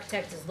looking, our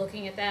architect is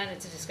looking at that, and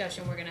it's a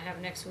discussion we're going to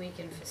have next week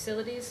in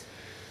facilities.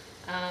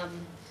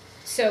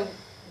 So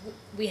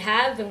we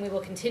have, and we will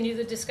continue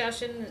the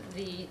discussion.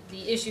 The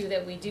issue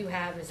that we do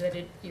have is that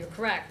you're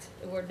correct.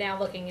 We're now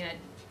looking at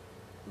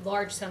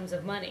large sums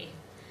of money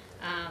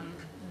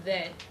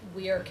that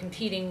we are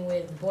competing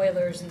with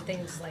boilers and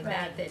things like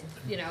that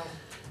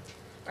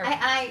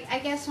I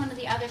guess one of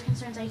the other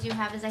concerns I do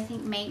have is I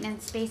think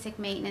basic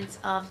maintenance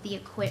of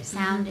the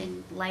sound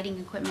and lighting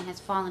equipment has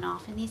fallen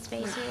off in these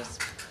spaces.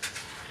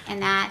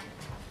 And that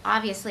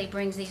obviously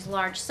brings these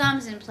large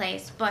sums in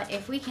place, but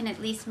if we can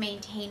at least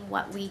maintain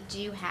what we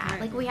do have,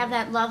 like we have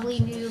that lovely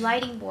new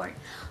lighting board,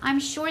 I'm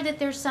sure that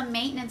there's some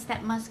maintenance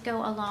that must go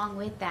along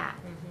with that.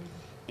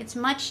 It's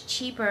much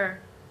cheaper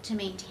to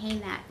maintain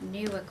that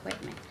new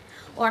equipment.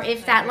 Or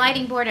if that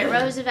lighting board at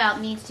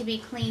Roosevelt needs to be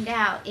cleaned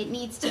out, it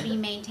needs to be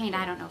maintained.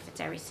 I don't know if it's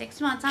every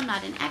 6 months, I'm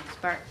not an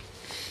expert,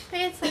 but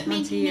it's like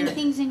maintaining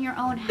things in your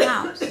own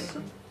house.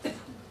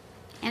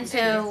 And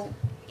so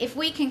if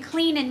we can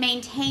clean and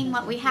maintain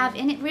what we have,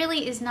 and it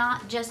really is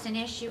not just an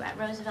issue at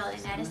Roosevelt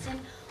and Edison,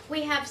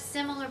 we have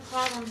similar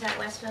problems at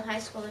Westfield High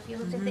School. If you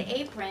looked at the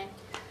apron,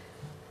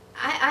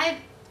 I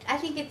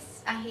think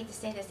I hate to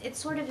say this, it's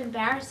sort of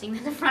embarrassing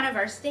that the front of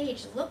our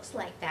stage looks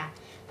like that.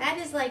 That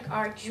is like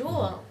our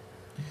jewel.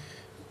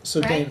 So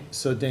right?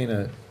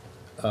 Dana,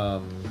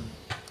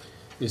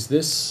 is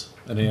this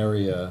an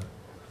area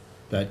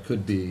that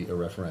could be a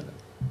referendum?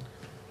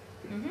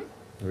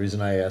 The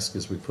reason I ask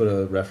is we put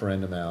a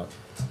referendum out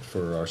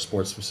for our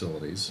sports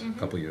facilities a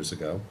couple years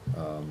ago,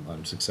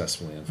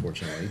 unsuccessfully,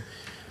 unfortunately.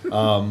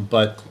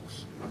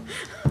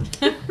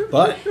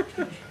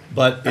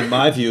 But in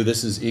my view,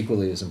 this is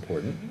equally as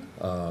important.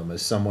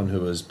 As someone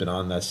who has been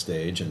on that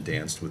stage and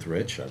danced with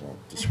Rich, I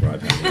won't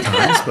describe how many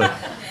times, but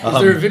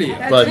is there a video?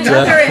 But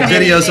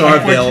videos are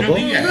available.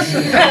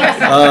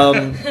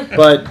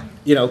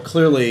 But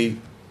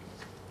clearly,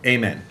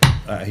 amen.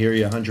 I hear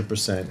you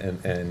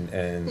 100%,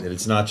 and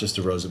it's not just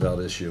a Roosevelt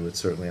issue. It's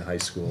certainly a high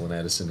school and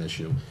Edison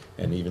issue,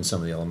 and even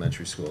some of the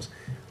elementary schools.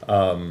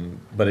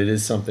 But it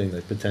is something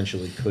that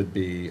potentially could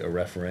be a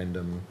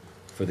referendum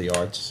for the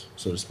arts,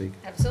 so to speak.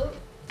 Absolutely.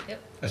 Yep.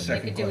 A second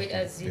You could do it question.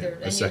 as either.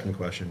 A second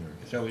question.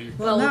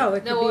 Well, no,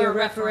 it could be a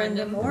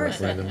referendum or a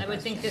Referendum. I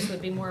would think this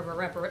would be more of a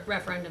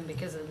referendum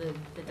because of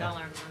the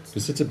dollar amounts.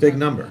 Because it's a big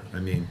number. I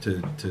mean,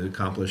 to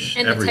accomplish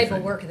And the everything. type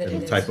of work that and it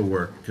the is. type of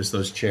work, because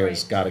those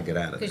chairs Right. got to get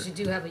out of there. Because you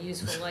do have a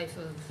useful life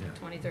of Yeah.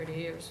 20, 30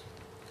 years.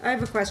 I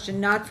have a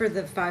question, not for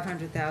the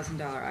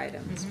 $500,000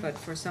 items, but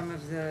for some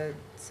of the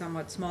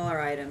somewhat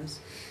smaller items.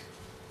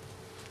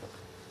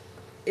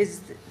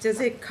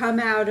 Does it come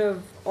out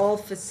of all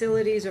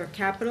facilities or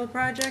capital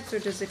projects, or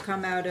does it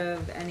come out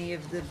of any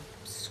of the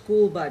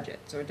school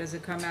budgets, or does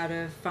it come out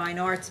of fine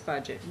arts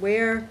budget?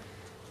 Where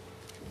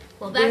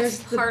Well, part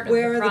of the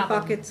where are the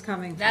problem. buckets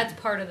coming from? That's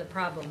part of the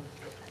problem,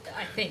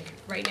 I think,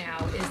 right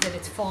now, is that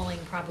it's falling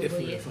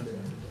probably.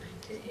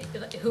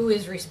 Who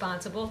is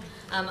responsible?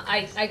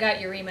 I got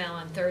your email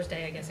on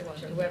Thursday, I guess it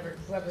was, or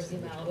whoever's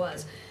email it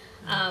was.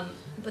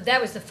 But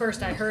that was the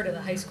first I heard of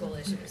the high school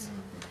issues.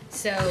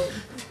 So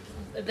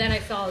then I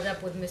followed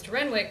up with Mr.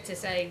 Renwick to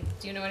say,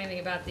 do you know anything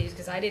about these?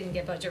 Because I didn't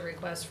get budget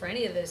requests for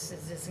any of this.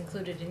 Is this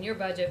included in your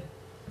budget?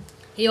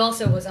 He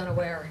also was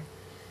unaware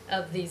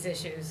of these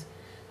issues.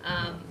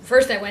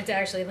 First I went to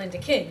actually Linda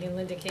King, and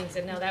Linda King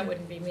said, no, that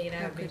wouldn't be me,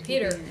 that would be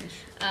Peter.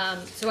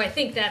 So I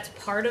think that's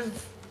part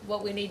of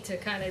what we need to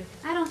kind of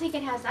I don't think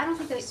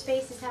those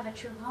spaces have a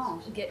true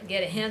home.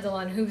 get a handle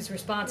on who's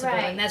responsible.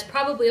 Right. And that's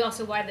probably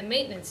also why the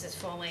maintenance is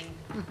falling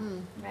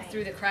Right.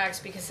 through the cracks,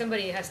 because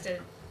somebody has to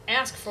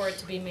ask for it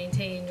to be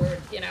maintained, or,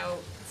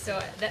 So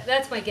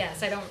that's my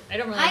guess. I don't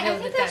really know I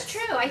that think that's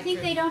true. I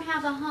think they don't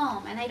have a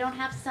home and they don't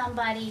have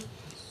somebody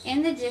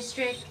in the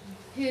district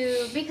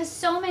who, because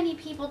so many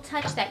people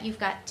touch that. You've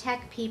got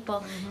tech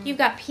people, you've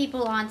got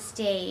people on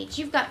stage,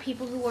 you've got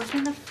people who work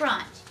in the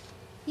front.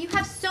 You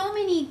have so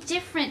many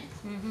different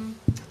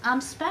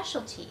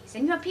specialties,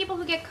 and you have people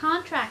who get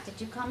contracted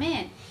to come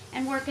in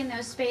and work in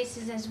those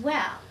spaces as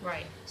well.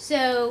 Right.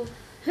 So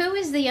who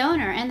is the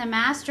owner and the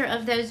master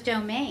of those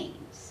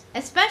domains?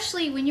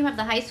 Especially when you have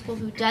the high school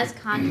who does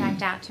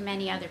contract out to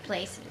many other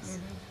places.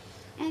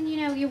 And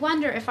you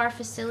wonder if our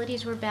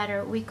facilities were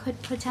better, we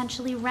could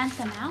potentially rent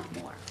them out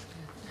more.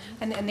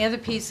 And the other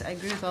piece, I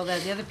agree with all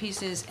that, the other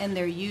piece is, and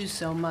they're used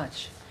so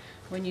much.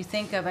 When you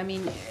think of,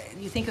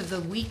 you think of the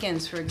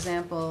weekends, for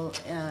example,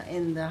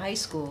 in the high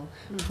school,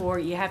 for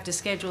you have to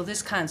schedule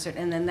this concert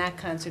and then that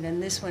concert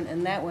and this one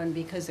and that one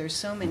because there's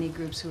so many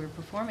groups who are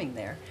performing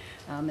there.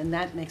 And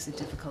that makes it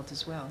difficult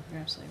as well.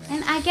 You're absolutely right.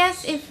 And I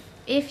guess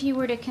if you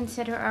were to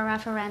consider a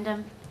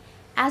referendum,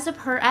 as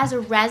a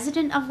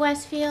resident of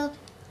Westfield,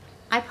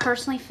 I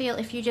personally feel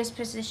if you just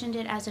positioned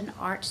it as an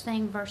arts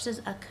thing versus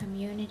a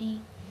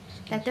community,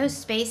 that those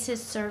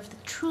spaces serve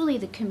truly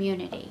the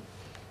community,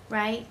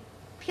 right?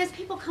 Because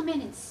people come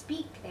in and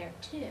speak there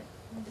too.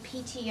 The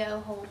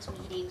PTO holds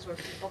meetings where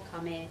people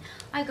come in.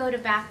 I go to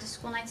back to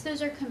school nights.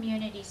 Those are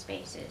community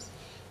spaces.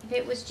 If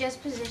it was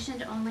just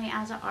positioned only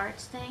as an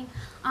arts thing,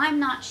 I'm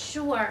not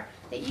sure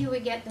that you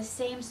would get the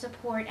same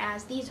support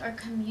as these are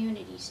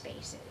community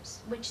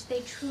spaces, which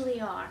they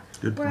truly are.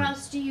 Good Where point.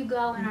 else do you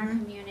go in our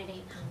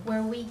community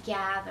where we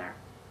gather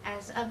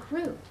as a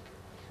group?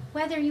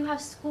 Whether you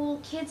have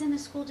kids in the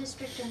school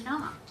district or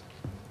not.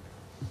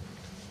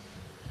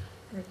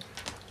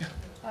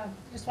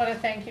 Just want to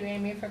thank you,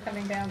 Amy, for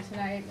coming down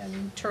tonight,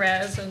 and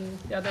Therese and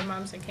the other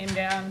moms that came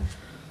down.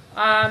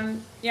 I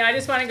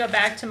just want to go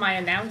back to my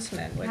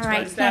announcement, which All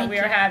right, was that thank we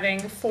are you. having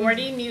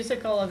 40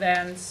 musical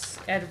events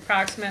at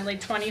approximately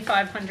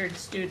 2,500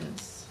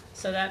 students.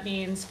 So that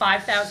means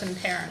 5,000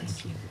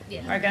 parents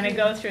are going to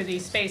go through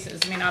these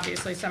spaces.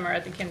 Obviously some are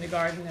at the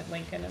kindergarten at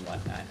Lincoln and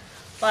whatnot.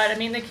 But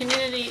the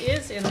community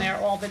is in there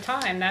all the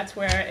time. That's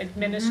where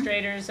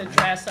administrators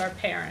address our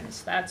parents.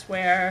 That's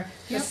where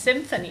the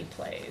symphony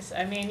plays.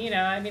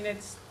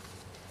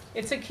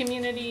 It's a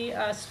community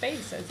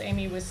space, as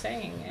Amy was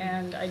saying.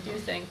 And I do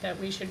think that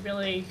we should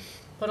really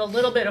put a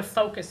little bit of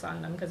focus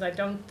on them, because I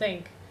don't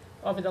think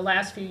over the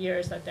last few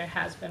years that there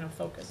has been a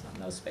focus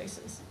on those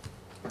spaces.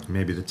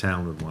 Maybe the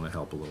town would want to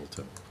help a little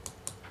too.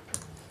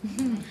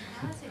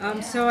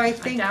 So I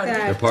think doubt it.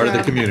 that. They're part of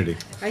the community.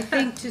 I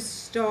think to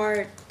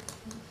start,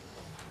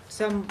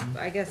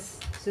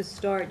 to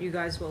start, you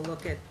guys will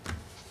look at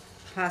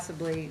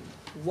possibly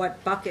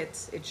what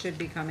buckets it should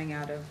be coming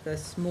out of,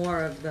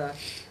 more of the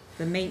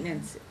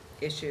maintenance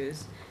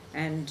issues,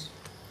 and,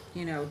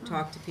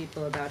 talk to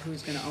people about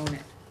who's gonna own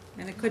it.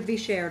 And it could be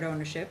shared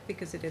ownership,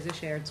 because it is a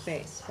shared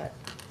space, but,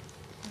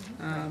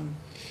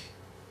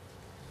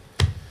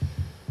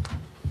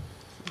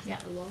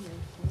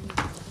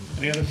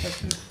 Any other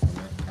questions from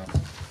that?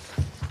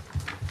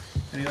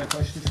 Any other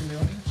questions from the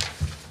audience?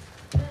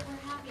 But we're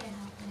happy to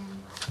help in any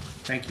way.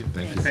 Thank you.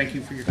 Thank you. Thank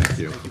you for your Thank time.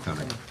 you for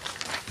coming.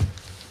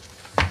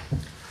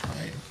 All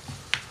right.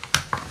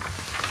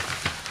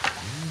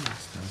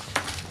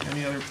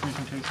 Any other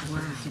presentations from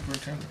the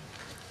superintendent?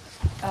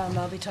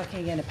 I'll be talking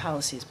again at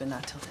policies, but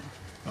not till then.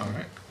 All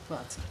right. Well,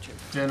 that's not true.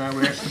 Then I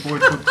would ask the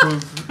board to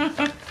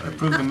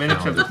approve the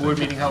minutes of the board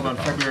meeting held on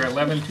February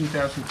 11,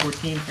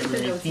 2014,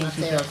 February 18,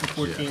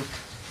 2014,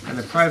 and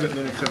the private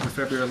minutes of the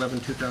February 11,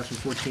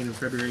 2014, and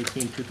February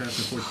 18,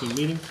 2014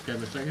 meetings. Can I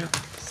have a second?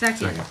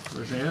 second.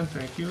 Roseanne,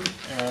 thank you.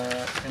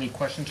 Any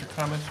questions or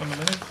comments on the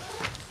minutes?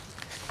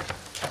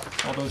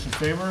 All those in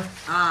favor?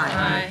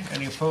 Aye.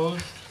 Any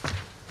opposed?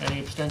 Any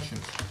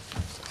abstentions?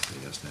 Say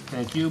yes, then.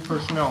 Thank you.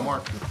 Personnel,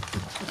 Mark.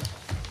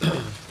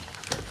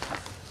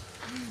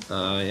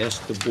 I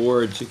ask the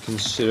board to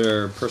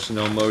consider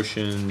personnel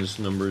motions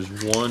numbers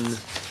 1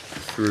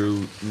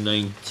 through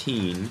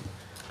 19.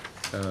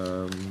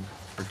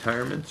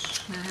 Retirements?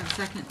 Can I have a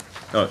second?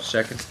 Oh,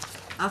 second,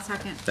 I'll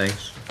second.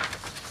 thanks.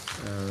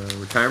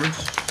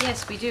 Retirements?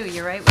 Yes, we do.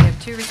 You're right. We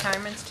have 2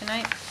 retirements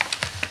tonight.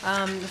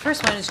 The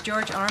first one is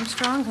George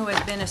Armstrong, who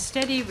has been a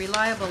steady,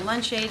 reliable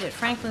lunch aide at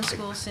Franklin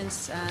School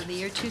since the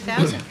year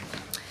 2000.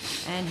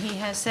 And he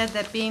has said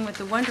that being with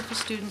the wonderful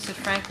students at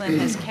Franklin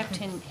has kept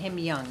him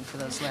young for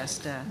those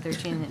last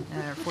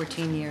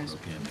 14 years.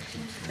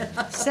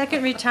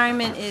 Second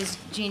retirement is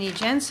Jeannie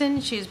Jensen.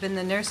 She has been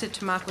the nurse at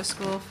Tamaqua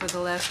School for the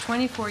last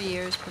 24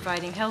 years,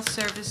 providing health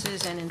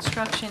services and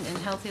instruction in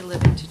healthy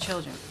living to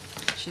children.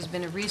 She's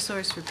been a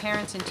resource for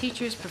parents and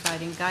teachers,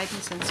 providing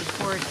guidance and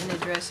support in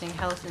addressing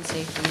health and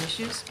safety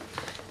issues.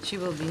 She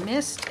will be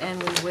missed,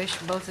 and we wish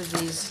both of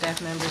these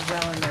staff members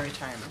well in their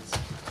retirements.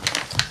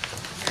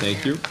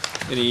 Thank you.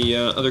 Any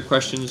other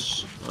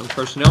questions on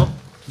personnel?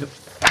 Nope.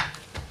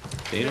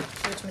 Dana?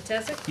 Rich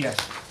Matesic? Yes.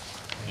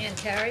 Ann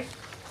Carey?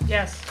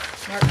 Yes.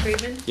 Mark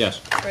Friedman? Yes.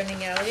 Brendan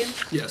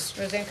Galligan? Yes.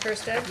 Roseanne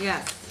Kursted?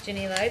 Yes.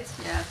 Ginny Lights?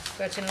 Yes.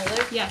 Gretchen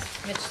Olich? Yes.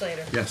 Mitch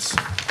Slater? Yes.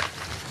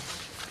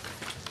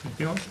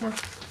 Anything else, Mark?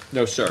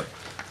 No, sir.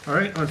 All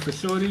right, on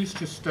facilities,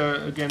 just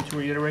again to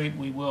reiterate,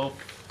 we will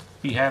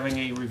be having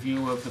a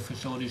review of the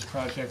facilities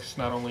projects,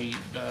 not only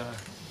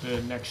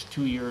the next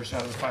 2 years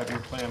out of the 5-year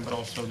plan, but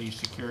also the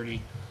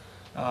security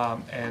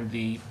and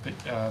the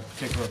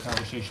particular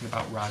conversation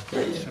about rod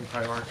rates and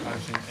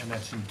prioritizing, and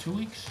that's in 2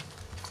 weeks?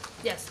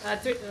 Yes,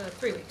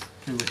 3 weeks.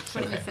 2 weeks,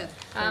 okay.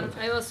 25th.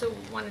 I also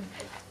wanted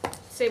to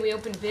say we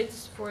opened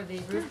bids for the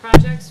roof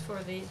projects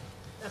for the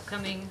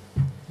upcoming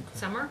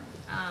summer.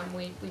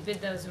 We bid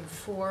those in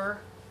 4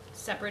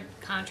 separate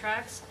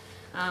contracts.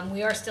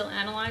 We are still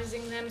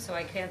analyzing them, so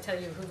I can't tell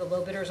you who the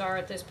low bidders are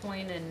at this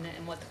point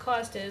and what the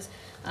cost is.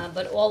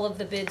 But all of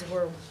the bids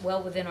were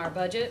well within our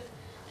budget,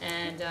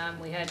 and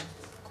we had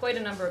quite a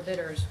number of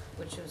bidders,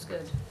 which was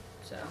good.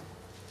 So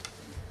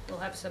we'll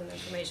have some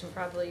information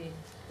probably,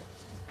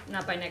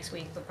 not by next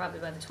week, but probably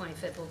by the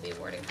 25th, we'll be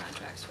awarding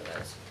contracts for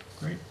those.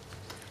 Great.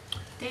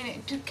 Dana,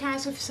 can I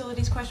ask a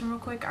facilities question real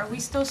quick? Are we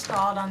still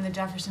stalled on the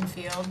Jefferson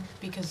Field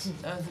because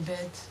of the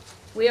bids?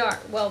 We are,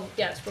 well,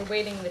 yes, we're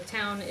waiting, the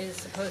town is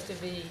supposed to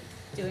be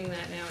doing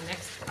that now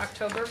next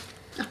October.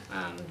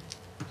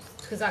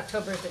 Because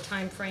October is the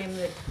time frame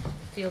that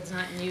field's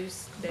not in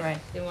use, Right.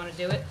 they want to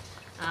do it.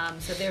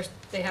 So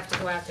they have to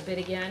go out to bid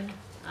again,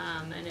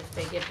 and if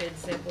they get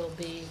bids that will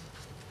be,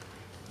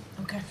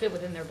 fit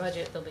within their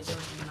budget, they'll be doing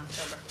them in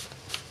October.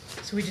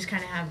 So we just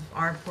kind of have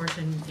our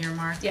portion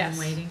earmarked and Yes.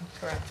 waiting?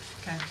 Correct.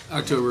 Okay.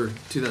 October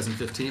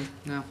 2015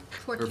 now?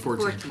 Or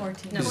 14?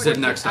 14. No, You said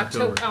next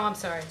 14 October. Oh, I'm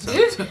sorry.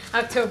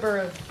 October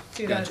of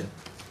 2000.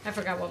 I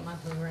forgot what month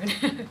we were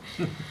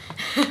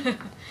in.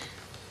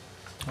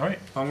 All right,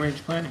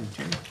 long-range planning,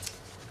 Jamie.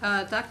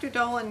 Dr.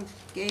 Dolan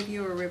gave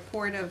you a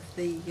report of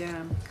the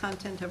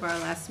content of our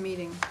last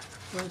meeting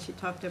when she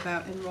talked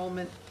about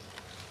enrollment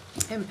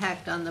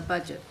impact on the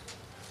budget.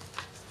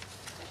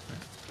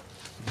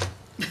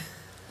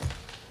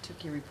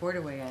 Took your report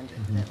away, Andrew.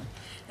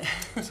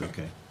 It's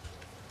okay.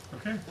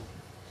 Okay.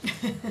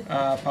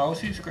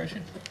 Policies,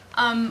 Gretchen?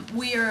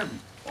 We are,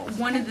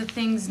 one of the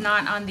things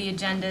not on the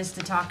agenda is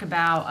to talk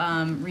about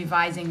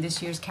revising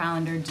this year's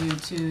calendar due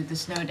to the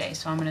snow day.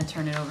 So I'm going to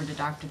turn it over to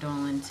Dr.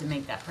 Dolan to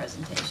make that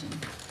presentation.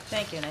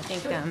 Thank you, and I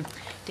think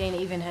Dana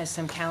even has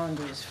some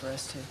calendars for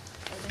us to,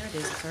 oh, there it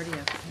is, it's already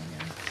up. Here we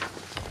go.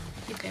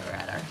 I think they were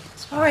at our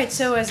All right,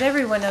 so as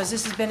everyone knows,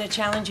 this has been a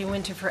challenging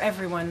winter for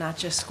everyone, not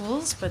just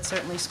schools, but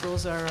certainly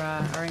schools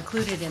are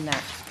included in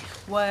that.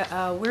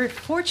 We're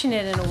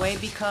fortunate in a way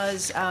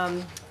because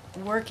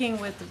working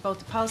with both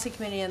the policy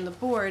committee and the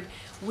board,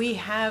 we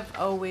have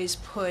always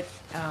put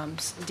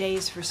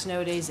days for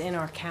snow days in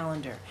our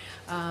calendar.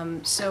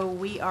 So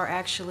we are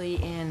actually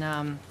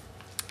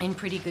in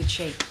pretty good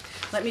shape.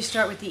 Let me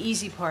start with the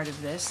easy part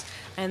of this,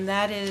 and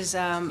that is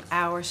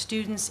our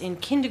students in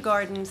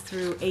kindergarten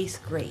through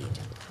 8th grade,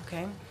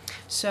 okay?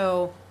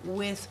 So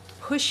with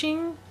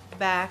pushing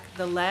back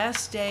the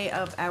last day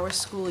of our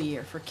school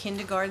year for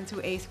kindergarten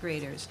through 8th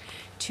graders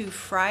to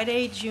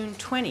Friday, June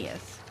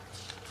 20th,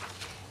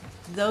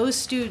 those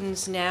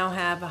students now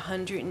have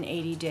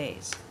 180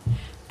 days.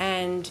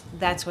 And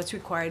that's what's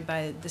required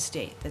by the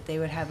state, that they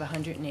would have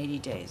 180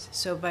 days.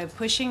 So by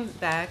pushing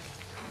back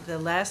the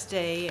last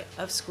day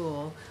of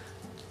school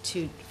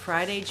to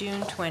Friday,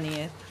 June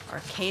 20th,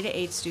 our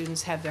K-8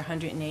 students have their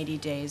 180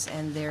 days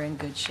and they're in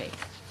good shape.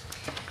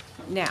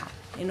 Now,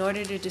 in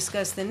order to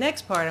discuss the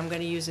next part, I'm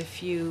going to use a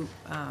few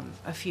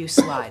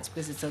slides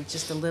because it's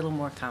just a little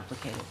more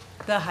complicated.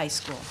 The high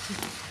school.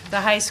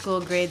 The high school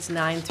grades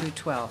 9 through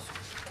 12.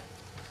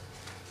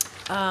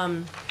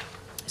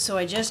 So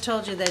I just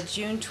told you that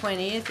June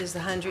 20th is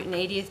the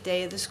 180th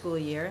day of the school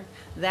year.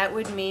 That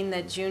would mean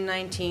that June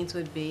 19th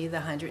would be the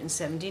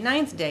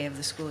 179th day of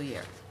the school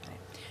year.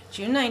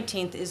 June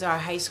 19th is our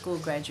high school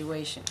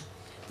graduation.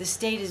 The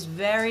state is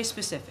very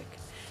specific,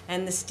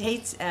 and the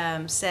state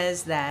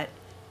says that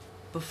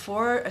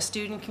before a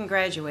student can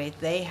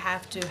graduate, they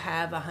have to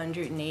have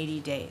 180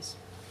 days,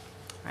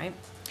 right?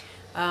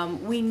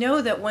 We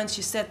know that once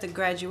you set the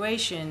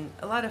graduation,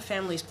 a lot of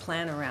families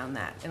plan around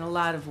that in a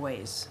lot of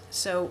ways.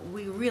 So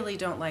we really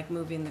don't like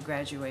moving the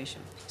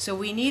graduation. So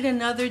we need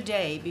another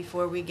day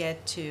before we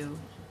get to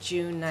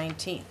June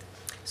 19th.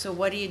 So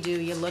what do?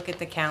 You look at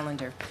the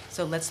calendar.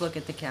 So let's look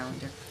at the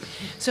calendar.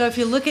 So if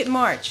you look at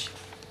March,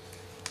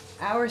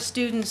 our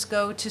students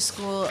go to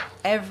school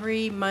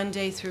every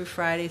Monday through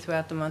Friday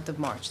throughout the month of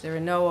March. There are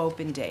no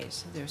open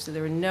days. So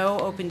there are no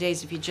open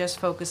days if you just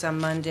focus on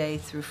Monday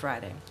through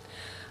Friday.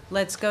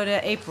 Let's go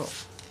to April.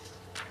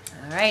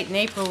 All right, in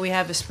April we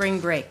have a spring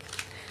break.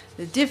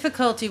 The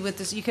difficulty with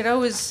this, you could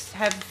always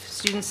have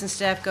students and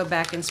staff go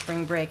back in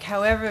spring break.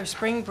 However,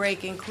 spring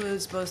break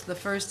includes both the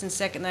first and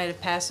second night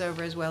of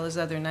Passover as well as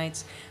other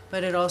nights,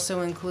 but it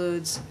also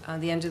includes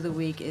the end of the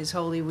week is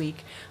Holy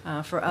Week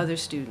for other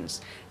students.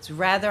 It's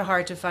rather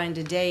hard to find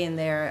a day in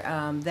there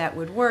that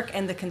would work,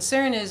 and the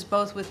concern is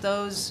both with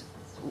those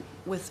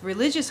with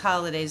religious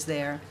holidays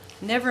there,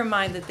 never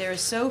mind that there are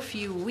so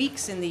few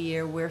weeks in the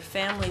year where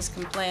families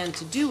can plan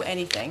to do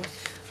anything,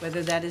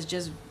 whether that is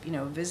just,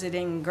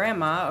 visiting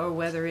grandma or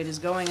whether it is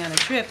going on a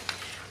trip.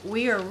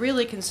 we are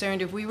really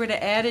concerned if we were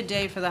to add a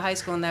day for the high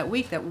school in that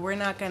week, that we're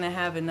not going to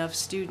have enough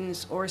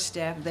students or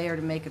staff there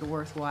to make it a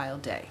worthwhile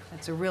day.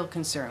 That's a real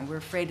concern. We're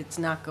afraid it's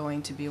not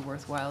going to be a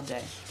worthwhile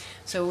day.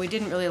 So we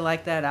didn't really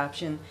like that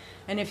option.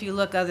 And if you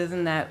look, other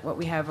than that, what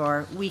we have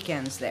are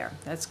weekends there.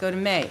 Let's go to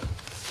May.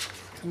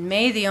 In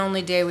May, the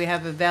only day we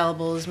have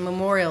available is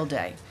Memorial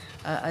Day,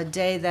 a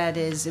day that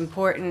is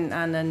important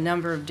on a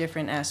number of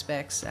different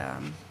aspects.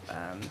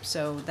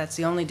 So that's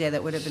the only day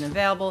that would have been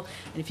available.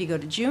 And if you go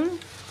to June,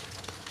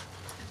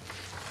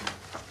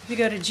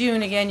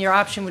 again, your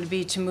option would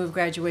be to move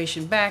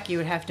graduation back. You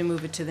would have to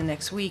move it to the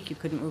next week. You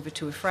couldn't move it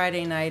to a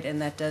Friday night,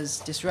 and that does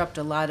disrupt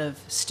a lot of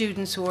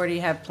students who already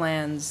have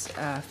plans,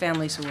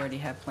 families who already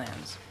have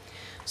plans.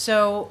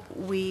 So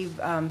we've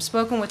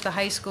spoken with the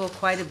high school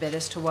quite a bit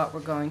as to what we're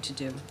going to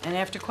do. And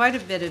after quite a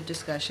bit of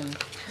discussion,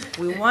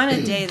 we want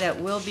a day that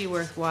will be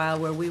worthwhile,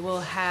 where we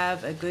will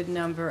have a good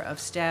number of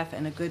staff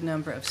and a good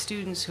number of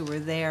students who are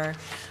there.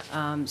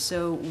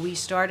 So we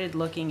started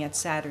looking at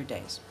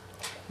Saturdays.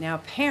 Now,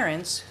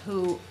 parents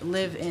who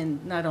live in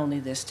not only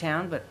this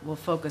town, but we'll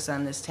focus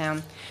on this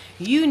town,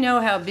 you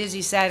know how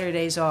busy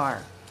Saturdays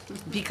are,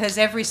 because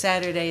every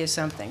Saturday is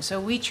something.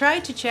 So we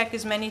tried to check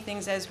as many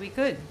things as we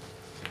could.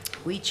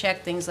 We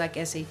checked things like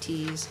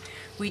SATs.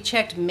 We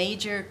checked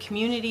major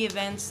community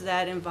events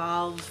that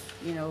involve,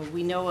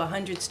 we know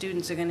 100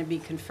 students are going to be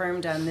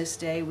confirmed on this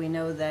day. We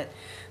know that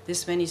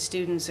this many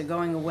students are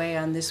going away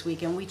on this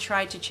weekend. We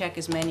tried to check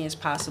as many as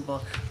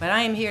possible. But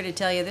I am here to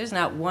tell you there's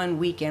not one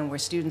weekend where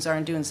students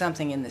aren't doing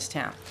something in this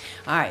town.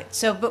 All right,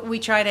 but we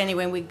tried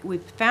anyway. We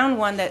found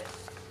one that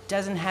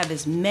doesn't have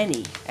as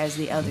many as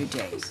the other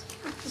days.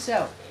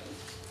 So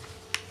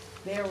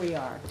there we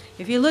are.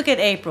 If you look at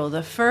April,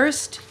 the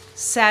first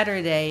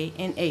Saturday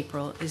in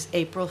April is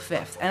April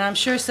 5th. And I'm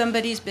sure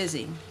somebody's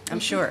busy. I'm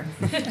sure.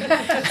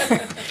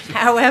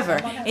 However,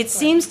 it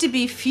seems to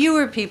be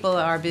fewer people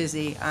are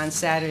busy on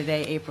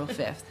Saturday, April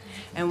 5th.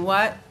 And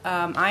what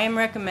I am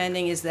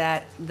recommending is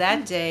that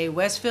day,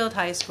 Westfield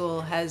High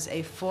School has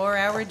a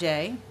 4-hour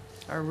day,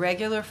 a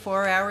regular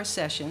 4-hour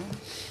session.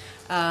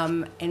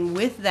 And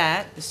with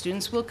that, the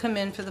students will come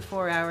in for the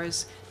 4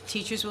 hours.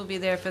 Teachers will be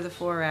there for the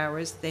 4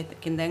 hours. They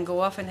can then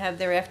go off and have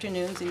their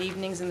afternoons and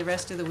evenings and the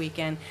rest of the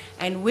weekend.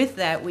 And with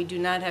that, we do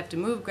not have to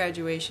move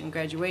graduation.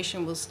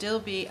 Graduation will still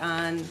be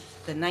on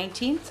the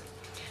 19th,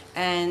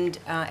 and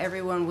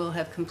everyone will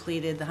have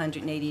completed the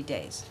 180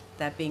 days.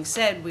 That being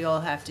said, we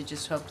all have to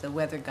just hope the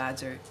weather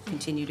gods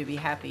continue to be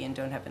happy and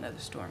don't have another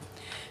storm.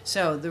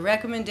 So the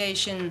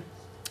recommendation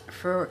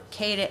for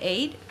K to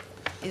 8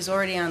 is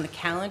already on the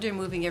calendar,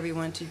 moving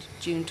everyone to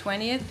June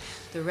 20th.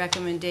 The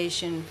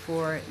recommendation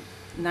for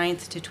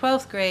 9th to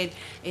 12th grade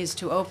is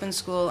to open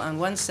school on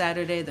one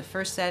Saturday, the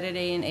first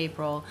Saturday in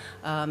April,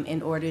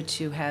 in order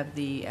to have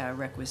the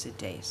requisite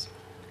days.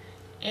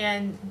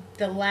 And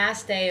the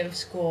last day of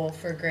school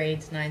for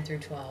grades 9 through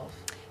 12.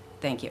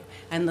 Thank you.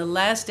 And the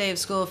last day of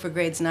school for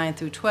grades 9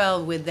 through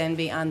 12 would then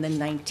be on the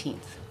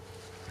 19th.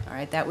 All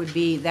right, that would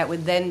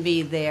then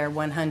be their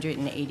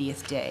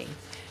 180th day,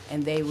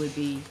 and they would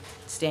be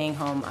staying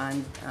home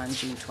on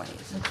June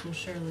 20th. Which will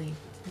surely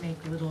make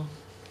little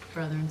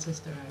brother and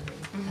sister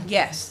irate.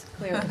 Yes,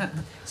 clearly.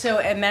 So,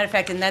 as a matter of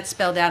fact, and that's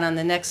spelled out on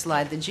the next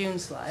slide, the June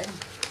slide.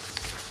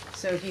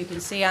 So if you can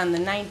see on the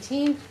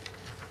 19th,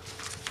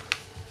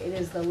 it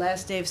is the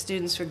last day of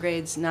students for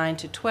grades 9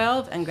 to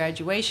 12, and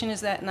graduation is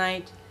that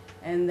night.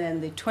 And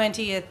then the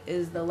 20th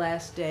is the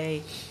last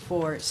day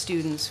for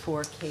students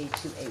for K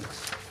to 8.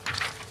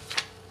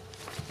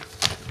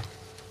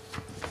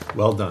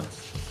 Well done.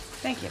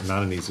 Thank you.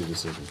 Not an easy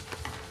decision.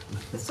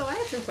 So I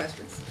have some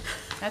questions.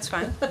 That's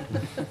fine.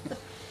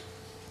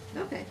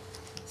 Okay.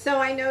 So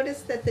I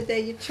noticed that the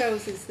day you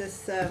chose is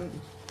this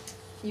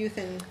Youth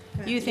and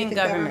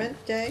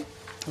Government Day.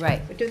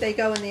 Right. Do they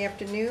go in the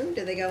afternoon?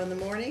 Do they go in the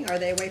morning? Are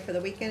they away for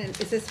the weekend? And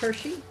is this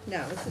Hershey?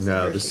 No, this is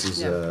No, Hershey. this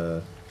is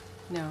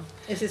No.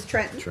 Is this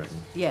Trenton?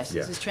 Trenton. Yes,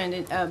 Yeah. this is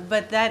Trenton.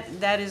 But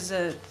that is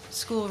a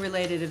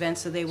school-related event,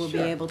 so they will be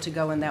Sure. able to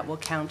go, and that will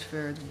count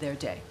for their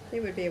day. They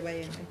would be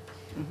away anyway.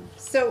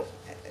 So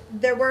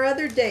there were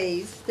other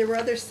days, there were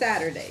other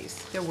Saturdays.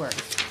 Their work.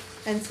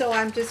 And so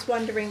I'm just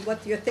wondering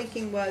what your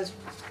thinking was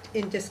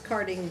in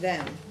discarding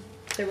them.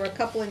 There were a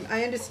couple,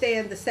 I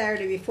understand the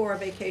Saturday before a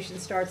vacation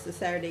starts, the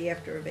Saturday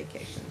after a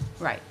vacation.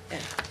 Right. Yeah.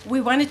 We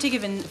wanted to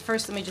give,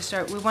 first let me just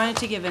start, we wanted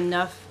to give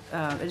enough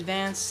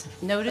advance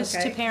notice to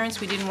Okay.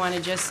 parents. We didn't want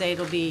to just say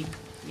it'll be,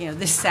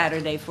 this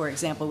Saturday, for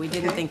example. We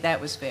didn't Okay. think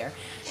that was fair.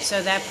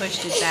 So that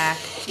pushed it back.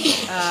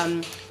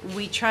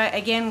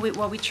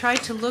 What we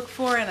tried to look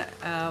for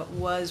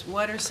was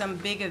what are some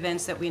big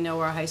events that we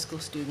know our high school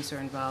students are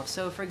involved.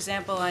 So, for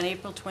example, on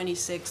April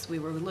 26th, we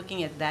were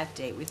looking at that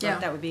date. We thought Yeah.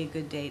 that would be a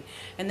good date.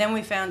 And then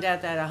we found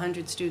out that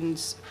 100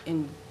 students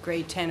in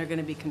grade 10 are going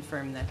to be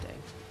confirmed that day.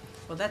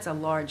 Well, that's a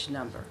large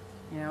number.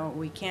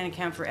 We can't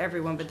account for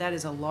everyone, but that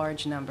is a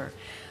large number.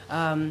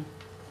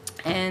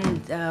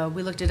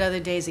 We looked at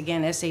other days,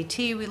 again,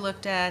 SAT we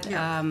looked at.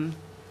 Yeah.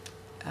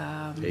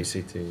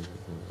 ACT.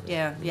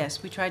 Yeah,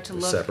 yes, we tried to The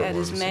look separate at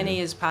as ones, many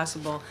yeah. as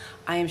possible.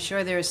 I am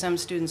sure there are some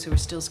students who are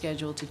still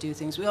scheduled to do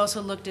things. We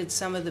also looked at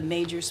some of the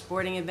major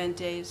sporting event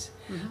days.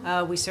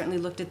 We certainly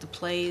looked at the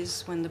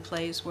plays, when the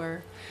plays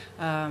were.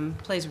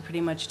 Plays were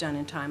pretty much done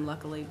in time,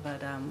 luckily,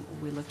 but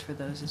we looked for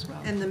those as well.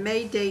 And the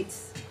May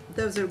dates,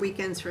 those are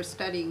weekends for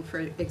studying for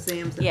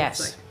exams and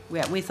Yes, things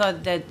yeah, we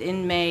thought that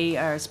in May,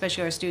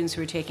 especially our students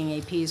who are taking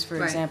APs, for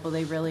Right. example,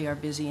 they really are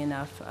busy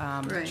enough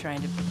Right.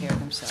 trying to prepare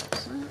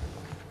themselves.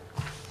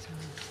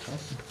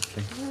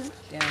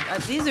 Yeah,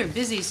 these are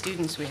busy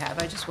students we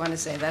have, I just want to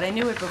say that. I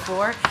knew it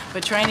before,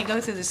 but trying to go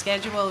through the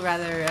schedule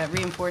rather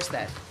reinforced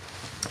that.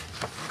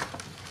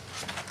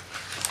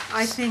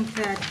 I think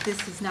that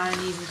this is not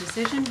an easy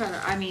decision, but,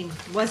 I mean,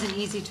 wasn't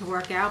easy to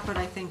work out, but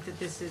I think that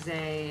this is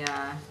like.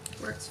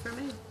 Works for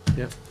me.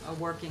 Yep, a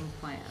working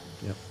plan.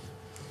 yep.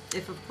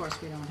 If, of course,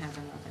 we don't have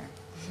another.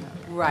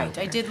 Right,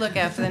 I did look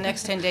out for the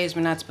next 10 days,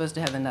 we're not supposed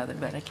to have another,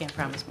 but I can't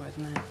promise more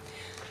than that.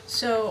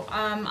 So,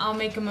 I'll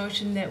make a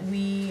motion that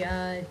we,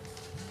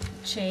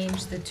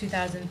 change the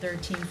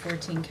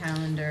 2013-14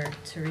 calendar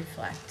to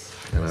reflect.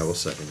 And I will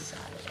second it.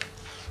 Saturday.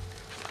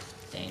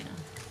 Dana.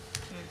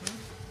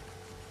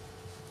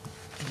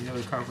 Any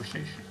other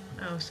conversation?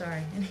 Oh,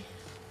 sorry.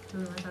 Do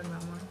we want to talk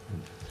about more?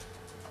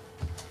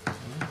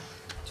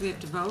 Do we have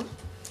to vote?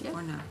 Yeah.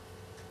 Or no?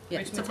 Yeah.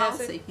 It's a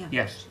policy. Yeah.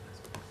 Yes.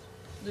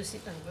 Lucy,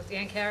 with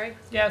Ann Carey,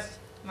 Yes.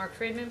 Mark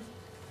Friedman,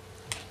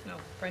 no,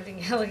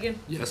 Brendan Gilligan,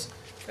 Yes.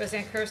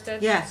 Roseanne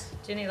Kursted. Yes.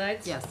 Ginny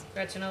Lights. Yes.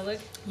 Gretchen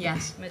Olig,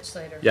 Yes. Mitch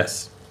Slater.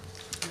 Yes.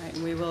 All right,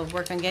 and we will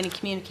work on getting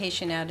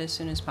communication out as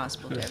soon as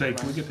possible I to was gonna say,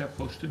 can we everyone. get that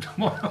posted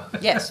tomorrow?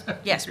 Yes,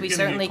 yes, we You're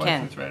gonna get certainly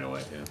can. questions right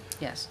away.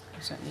 Yes,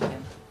 we certainly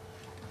can.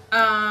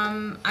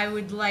 I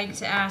would like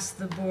to ask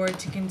the board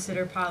to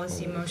consider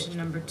policy motion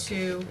number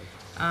 2,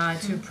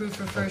 to approve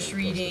for first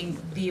reading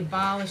the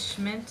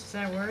abolishment, is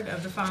that a word,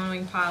 of the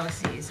following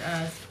policies.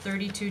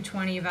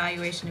 3220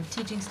 evaluation of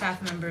teaching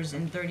staff members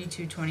and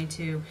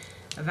 3222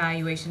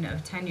 evaluation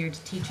of tenured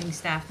teaching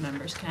staff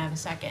members. Can I have a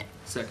second?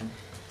 Second.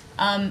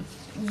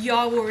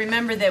 Y'all will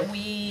remember that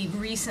we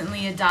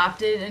recently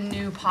adopted a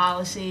new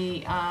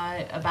policy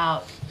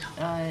about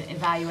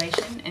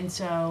evaluation, and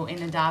so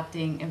in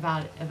adopting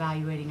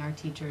evaluating our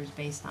teachers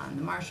based on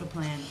the Marshall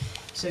Plan,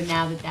 so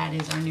now that that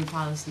is our new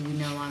policy, we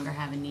no longer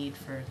have a need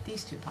for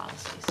these two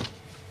policies.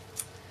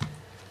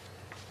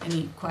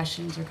 Any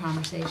questions or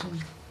conversation?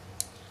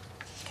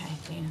 Okay,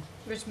 Dana.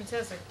 Rich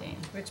Matesic. Dana.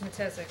 Rich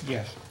Matesic.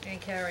 Yes. Ann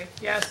Carey,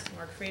 Yes.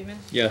 Mark Friedman,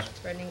 Yes.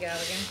 Brendan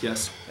Gilligan,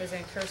 Yes.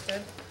 Roseanne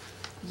Kursted,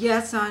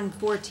 Yes on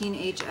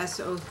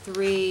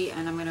 14HSO3,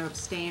 and I'm going to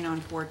abstain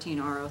on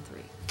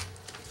 14RO3.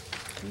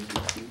 Are you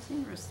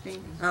recusing or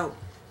abstaining? Oh,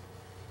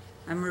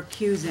 I'm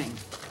recusing.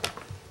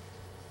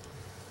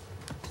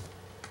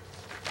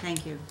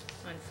 Thank you.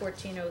 on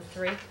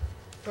 1403,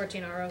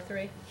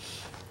 14R03.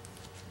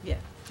 Yeah.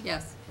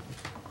 Yes.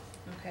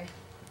 Okay.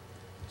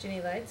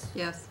 Ginny Lights,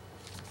 Yes.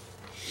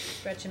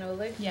 Gretchen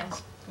Olig,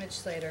 Yes. Mitch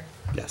Slater.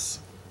 Yes.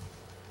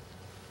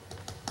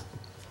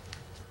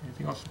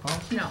 Anything else to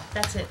policy? No,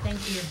 that's it, thank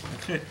you.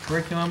 That's it.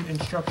 Curriculum,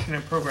 instruction,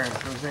 and programs.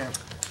 Roseanne.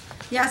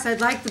 Yes,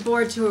 I'd like the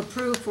board to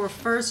approve for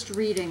first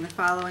reading the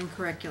following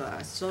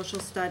curricula: social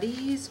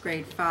studies,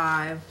 grade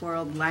 5,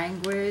 world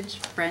language,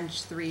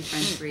 French 3,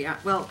 French 3,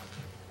 well,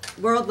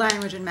 world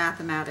language and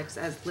mathematics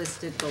as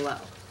listed below.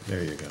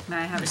 There you go. May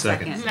I have a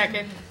Second.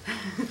 second?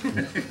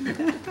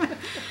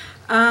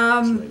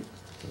 Second.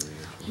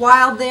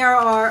 While there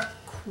are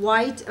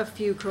quite a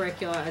few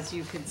curricula, as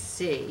you can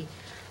see,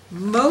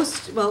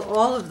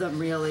 all of them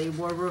really,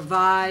 were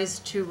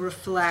revised to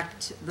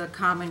reflect the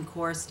Common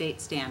Core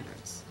state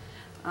standards.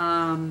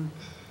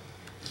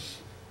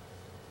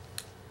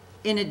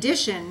 In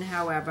addition,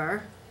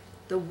 however,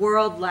 the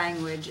world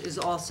language is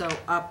also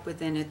up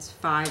within the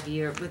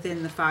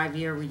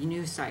 5-year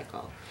renew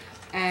cycle.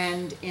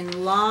 And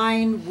in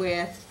line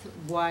with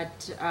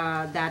what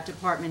that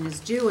department is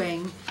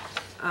doing,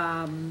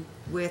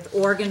 with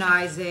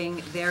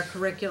organizing their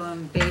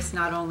curriculum based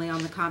not only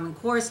on the Common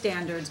Core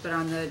standards, but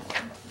on the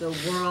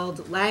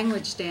world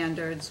language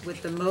standards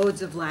with the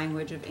modes of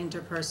language of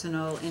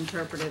interpersonal,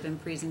 interpretive,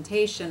 and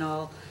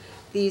presentational,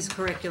 these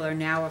curricula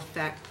now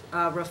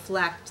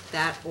reflect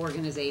that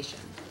organization.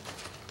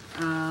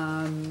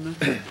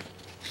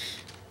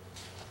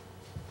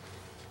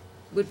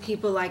 Would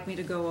people like me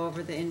to go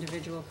over the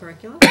individual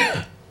curricula?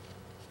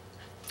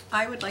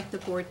 I would like the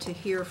board to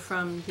hear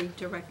from the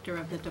director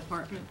of the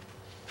department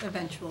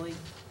eventually,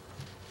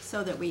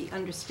 so that we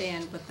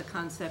understand what the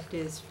concept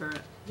is for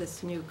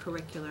this new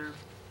curricular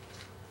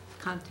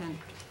content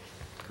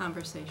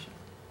conversation,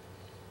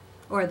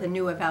 or the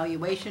new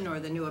evaluation, or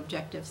the new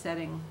objective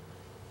setting.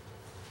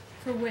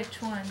 For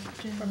which one?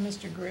 From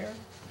Mr. Greer.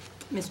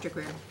 Mr.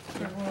 Greer.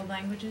 For world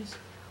languages?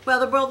 Well,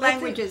 the world I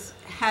think- languages,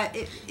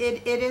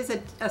 it is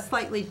a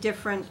slightly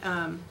different,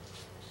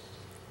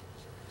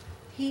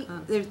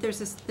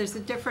 there's a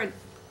different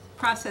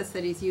process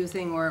that he's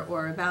using,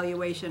 or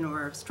evaluation,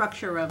 or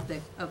structure of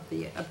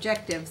the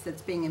objectives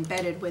that's being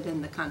embedded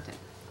within the content.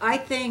 I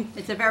think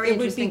It's a very it would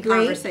be interesting great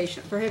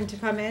conversation. for him to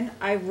come in.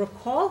 I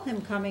recall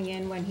him coming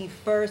in when he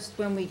first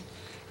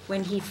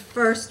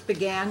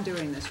began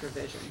doing this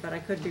revision, but I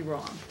could be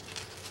wrong.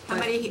 How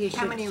But he how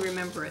should- many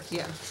remember it?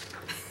 Yeah.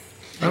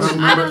 I don't I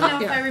remember. don't know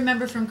if Yeah. I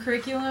remember from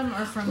curriculum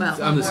or from Well,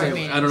 I'm the board same.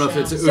 meeting, I don't know if so-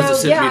 it was a So,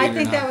 SIP yeah, meeting I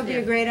think or that not. would be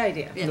a great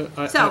idea.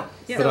 Yeah. So,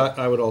 But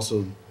I would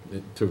also,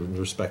 to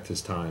respect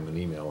his time, an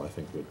email I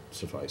think would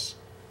suffice,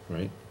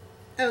 right?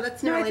 oh,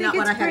 that's No, I really think not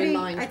what it's I had in pretty-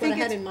 mind. I What I think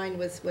had it's- in mind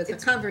was a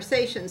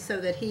conversation so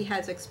that he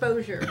has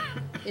exposure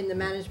in the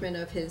management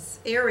of his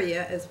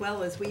area as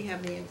well as we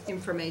have the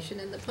information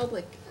and the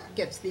public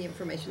gets the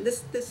information.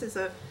 This is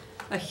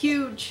a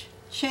huge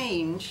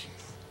change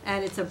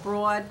and it's a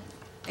broad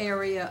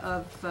area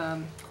of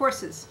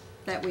courses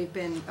that we've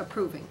been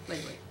approving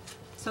lately.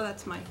 So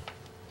that's my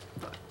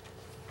thought.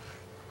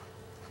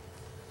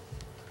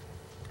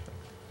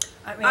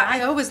 I mean,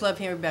 I always love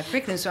hearing about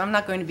curriculum, so I'm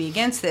not going to be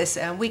against this.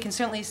 We can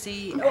certainly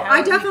see. Oh,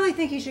 I definitely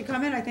think he should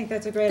come in. I think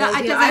that's a great That-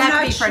 idea. doesn't have to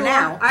I'm be not for sure-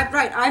 now.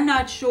 Right, I'm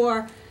not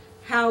sure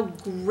how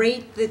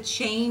great the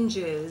change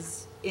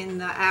is in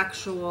the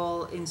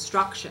actual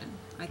instruction.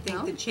 I think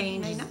No, the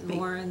change may is not be.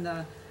 more in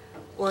the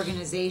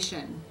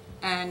organization.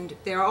 And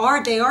they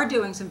are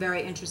doing some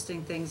very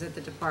interesting things at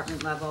the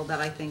department level that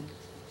I think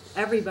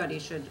everybody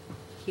should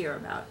hear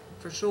about,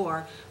 for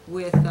sure,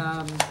 with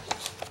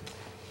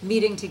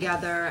meeting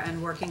together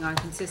and working on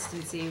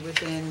consistency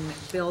within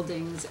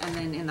buildings and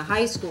then in the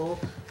high school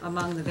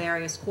among the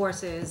various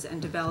courses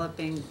and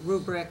developing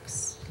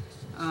rubrics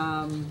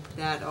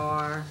that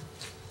are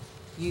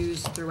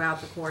used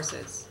throughout the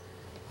courses.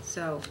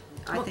 So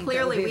I Well, think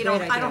that would clearly, be a we great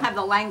don't, I don't idea. have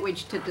the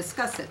language to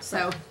discuss it,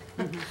 so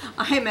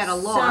I am at a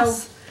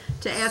loss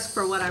to ask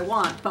for what I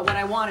want, but what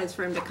I want is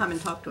for him to come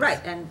and talk to us. Right,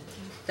 and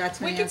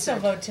that's my We answer. can still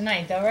vote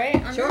tonight, though, right?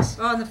 on Sure, this?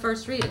 on the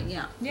first reading,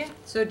 yeah. Yeah.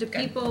 So do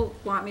people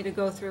want me to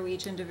go through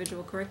each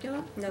individual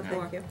curriculum? No,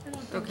 thank you. I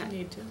don't think Okay. you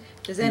need to.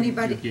 Does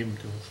anybody? You gave them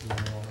to us. and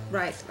they're all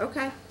right.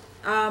 Right,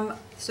 okay.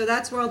 So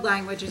that's world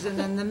languages, and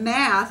then the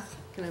math,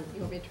 Can I,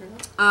 you want me to turn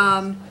it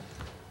off?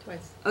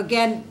 Twice.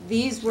 again,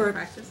 these were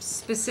Practice.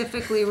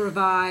 specifically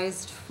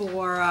revised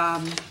for,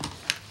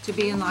 to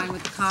be in line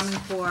with the Common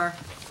Core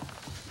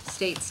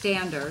state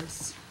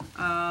standards.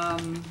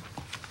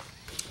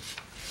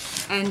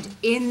 And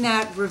in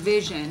that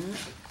revision,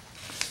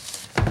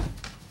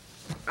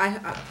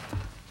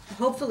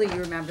 hopefully you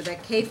remember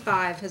that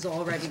K-5 has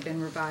already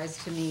been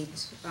revised to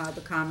meet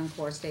the Common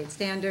Core state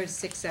standards.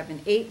 6,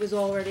 7, 8 was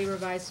already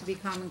revised to be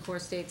Common Core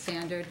state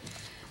standard.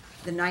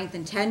 The 9th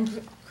and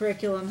 10th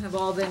curriculum have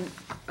all been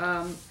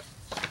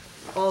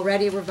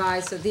already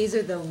revised. So these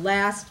are the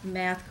last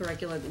math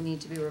curricula that need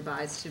to be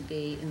revised to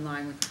be in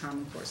line with the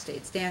Common Core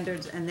state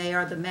standards. And they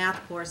are the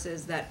math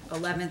courses that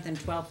 11th and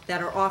 12th,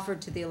 that are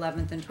offered to the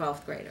 11th and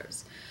 12th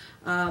graders.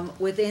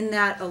 Within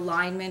that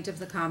alignment of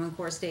the Common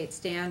Core state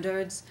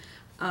standards,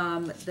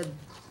 the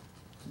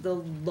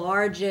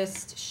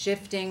largest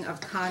shifting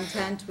of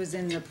content was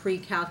in the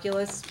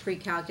pre-calculus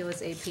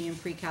AP and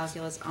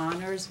pre-calculus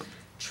honors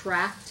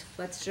tract,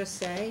 let's just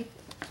say.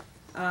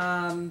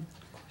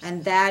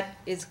 And that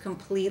is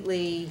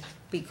completely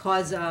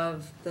because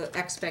of the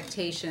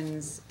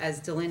expectations as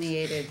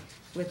delineated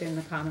within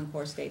the Common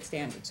Core state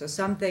standards. So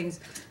some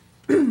things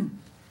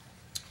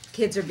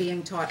kids are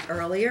being taught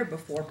earlier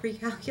before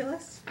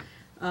pre-calculus.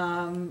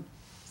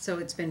 So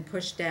it's been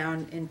pushed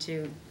down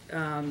into,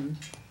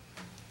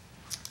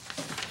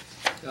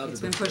 it's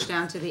been pushed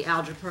down to the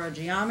algebra or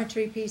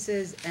geometry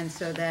pieces, and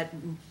so that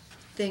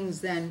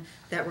things then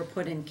that were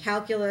put in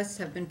calculus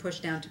have been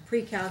pushed down to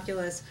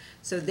pre-calculus.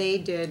 So they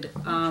did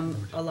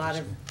a lot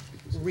of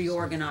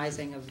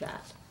reorganizing of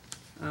that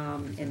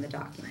in the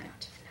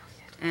document.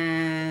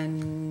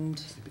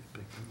 And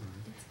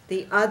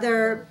the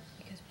other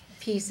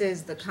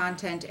pieces, the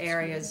content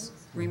areas,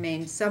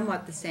 remained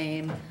somewhat the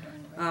same.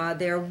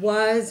 There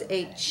was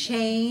a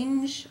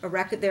change,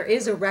 there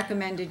is a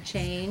recommended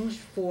change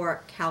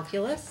for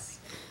calculus,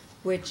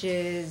 which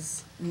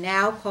is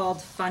now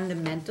called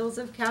Fundamentals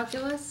of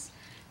Calculus.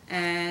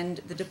 And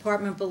the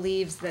department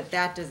believes that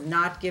that does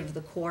not give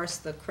the course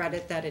the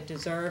credit that it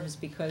deserves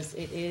because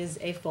it is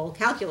a full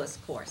calculus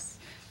course.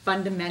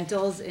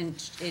 Fundamentals in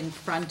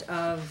front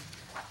of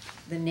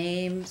the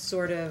name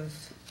sort of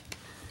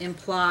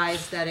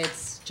implies that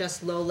it's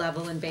just low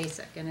level and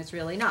basic, and it's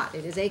really not.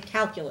 It is a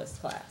calculus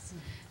class.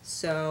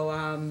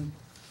 So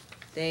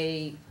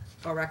they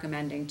are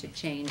recommending to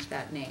change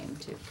that name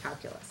to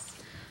calculus.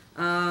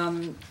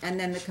 And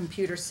then the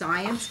computer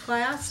science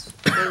class,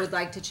 they would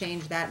like to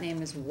change that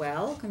name as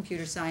well.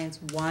 Computer Science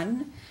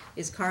 1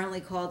 is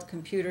currently called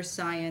Computer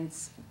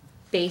Science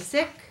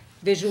Basic,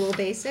 Visual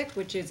Basic,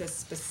 which is a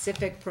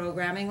specific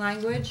programming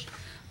language.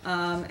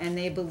 And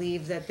they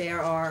believe that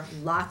there are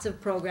lots of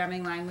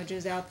programming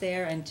languages out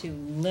there, and to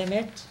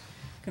limit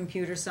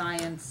computer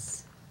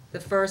science, the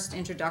first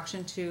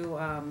introduction to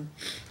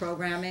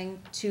programming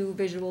to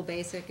Visual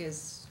Basic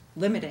is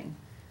limiting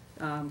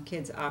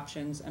kids'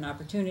 options and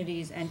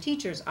opportunities and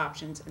teachers'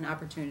 options and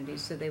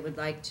opportunities. So they would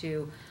like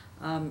to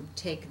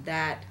take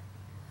that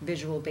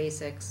Visual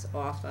Basics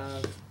off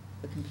of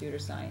the computer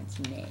science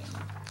name.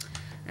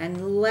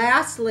 And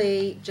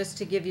lastly, just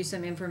to give you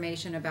some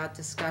information about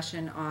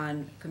discussion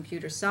on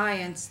computer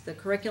science, the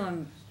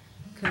curriculum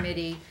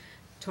committee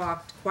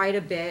talked quite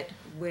a bit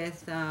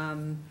with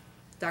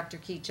Dr.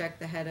 Keychek,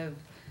 the head of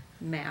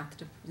math,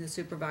 the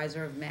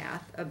supervisor of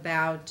math,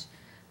 about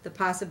the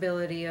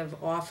possibility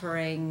of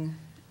offering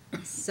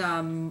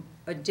some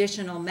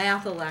additional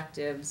math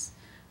electives,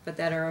 but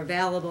that are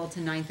available to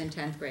 9th and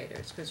 10th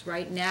graders. Because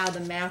right now, the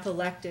math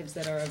electives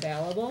that are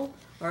available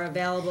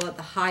at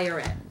the higher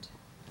end.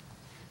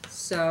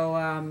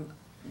 So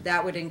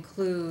that would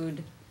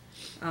include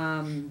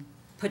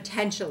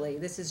potentially,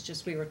 this is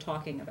just, we were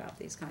talking about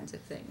these kinds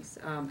of things,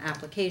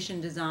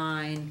 application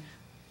design,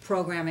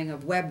 programming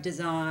of web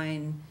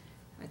design,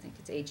 I think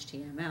it's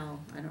HTML,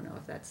 I don't know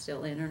if that's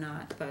still in or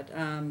not, but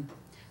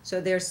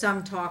so there's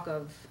some talk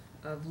of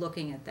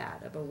looking at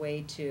that, of a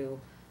way to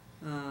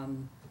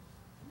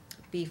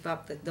beef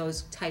up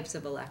those types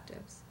of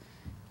electives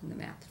in the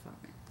math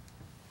department.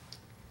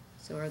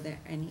 So are there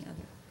any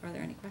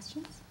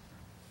questions?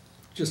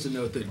 Just to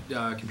note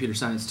that computer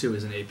science 2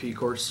 is an AP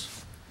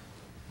course,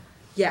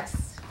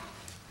 Yes,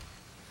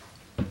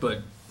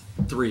 but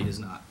 3 is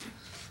not.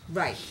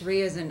 right, 3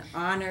 is an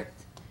honor,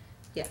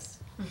 yes.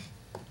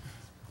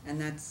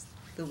 And that's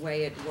the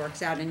way it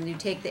works out, and you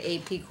take the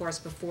AP course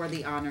before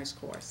the honors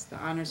course. The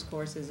honors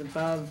course is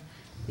above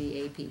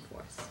the AP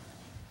course.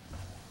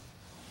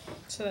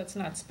 So that's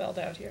not spelled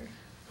out here.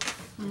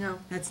 No.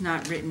 That's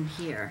not written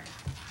here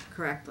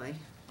correctly.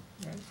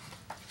 Right.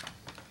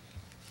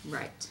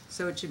 Right,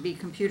 so it should be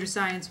Computer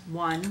Science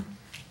 1,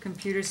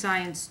 Computer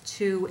Science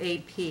 2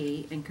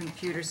 AP, and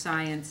Computer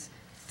Science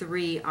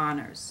 3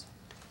 Honors.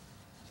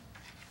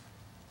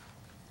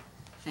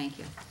 Thank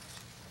you.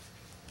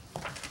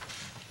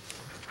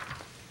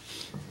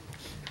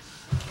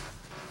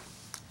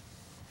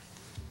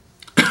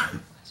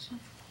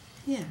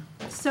 Yeah,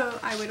 so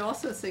I would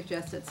also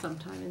suggest that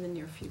sometime in the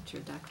near future,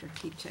 Dr.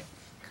 Keychek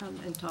come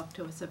and talk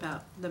to us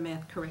about the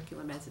math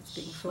curriculum as it's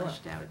being Sure.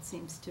 fleshed out. It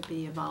seems to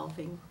be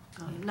evolving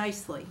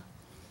nicely,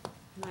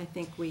 and I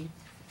think we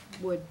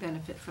would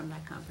benefit from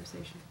that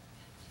conversation.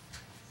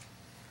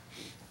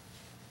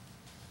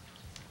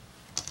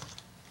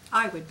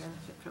 I would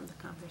benefit from the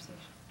conversation.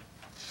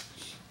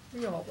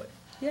 We all would.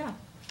 Yeah.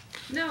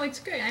 No, it's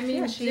good. I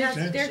mean, Yeah, she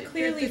has- they're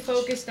clearly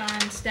focused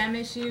on STEM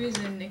issues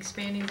and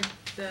expanding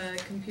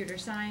the computer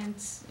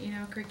science,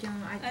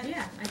 curriculum. I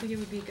think it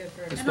would be good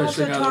for everyone. Especially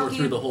also now that we're talking-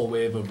 through the whole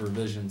wave of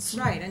revisions.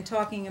 Right, and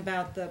talking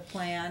about the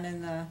plan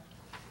and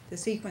the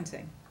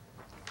sequencing.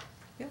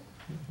 Yep.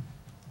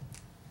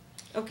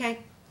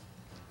 Okay.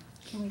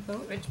 Can we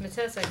vote? Rich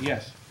Matesic.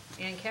 Yes.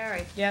 Ann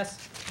Carey. Yes.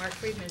 Mark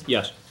Friedman.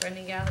 Yes.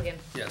 Brendan Galligan.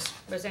 Yes.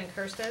 Roseanne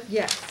Kerstead.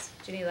 Yes.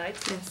 Ginny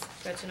Lights. Yes.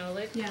 Gretchen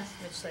Olig. Yes.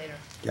 Mitch Slater.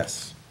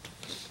 Yes.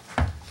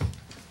 You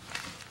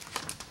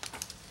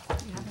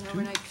have an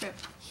overnight trip.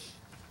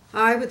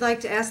 I would like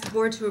to ask the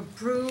board to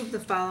approve the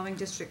following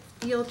district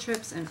field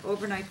trips and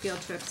overnight field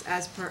trips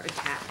as per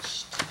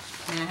attached.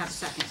 May I have a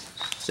second?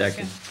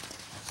 Second.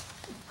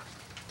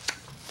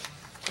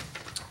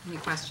 Any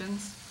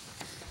questions?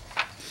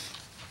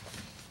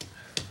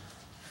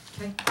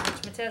 Okay.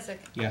 Rich Matesic.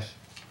 Yes.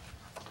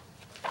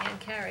 Ann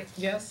Carey.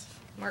 Yes.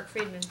 Mark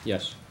Friedman.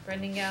 Yes.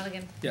 Brendan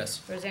Galligan. Yes.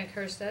 Roseanne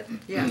Kerstead.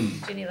 Yes.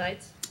 Ginny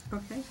Lights.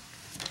 Okay.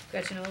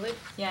 Gretchen Olig.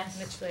 Yes.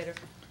 Mitch Slater.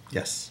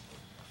 Yes.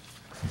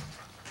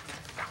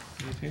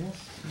 Anything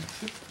else?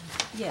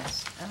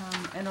 Yes,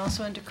 and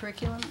also under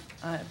curriculum,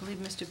 I believe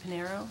Mr.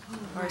 Pinero,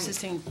 our right.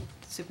 assistant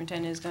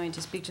superintendent, is going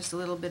to speak just a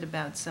little bit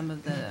about some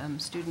of the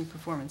student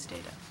performance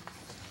data.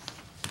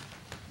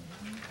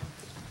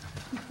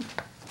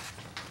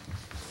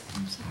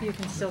 You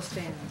can still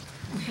stand.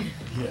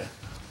 Yeah.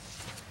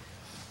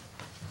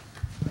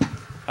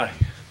 Hi.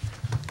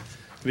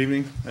 Good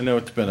evening. I know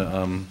it's been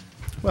a,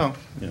 well,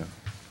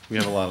 we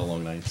have a lot of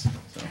long nights.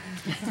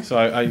 So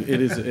it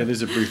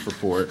is a brief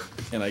report,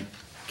 and I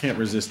can't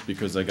resist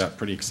because I got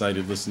pretty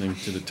excited listening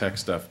to the tech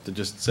stuff to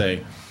just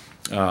say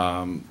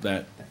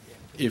that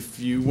if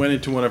you went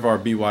into one of our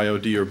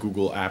BYOD or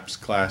Google Apps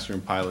classroom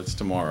pilots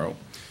tomorrow,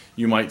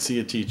 you might see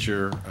a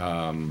teacher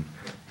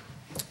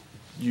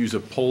use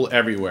a poll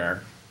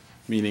everywhere,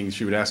 meaning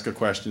she would ask a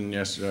question,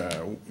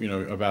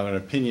 about an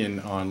opinion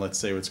on, let's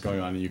say, what's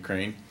going on in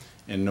Ukraine,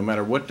 and no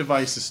matter what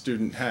device the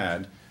student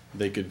had,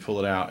 they could pull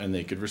it out and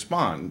they could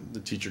respond. The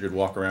teacher could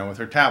walk around with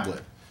her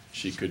tablet.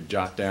 She could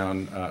jot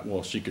down,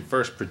 she could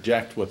first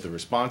project what the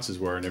responses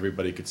were and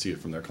everybody could see it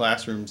from their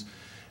classrooms.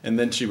 And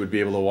then she would be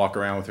able to walk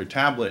around with her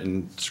tablet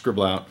and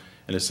scribble out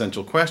an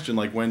essential question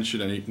like, when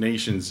should any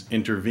nations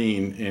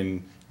intervene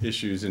in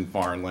issues in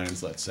foreign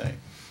lands, let's say.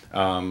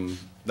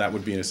 That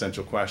would be an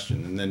essential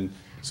question. And then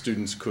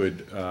students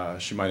could,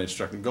 she might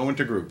instruct them, go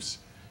into groups,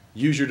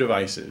 use your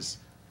devices,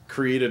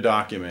 create a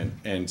document,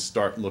 and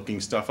start looking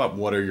stuff up.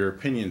 What are your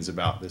opinions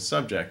about this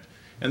subject?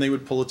 And they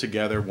would pull it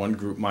together. One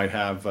group might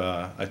have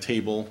a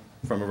table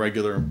from a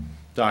regular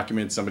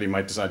document. Somebody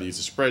might decide to use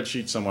a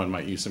spreadsheet. Someone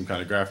might use some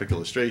kind of graphic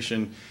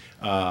illustration.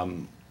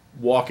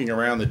 Walking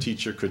around, the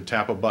teacher could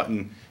tap a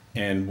button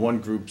and one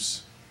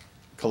group's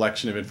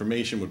collection of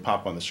information would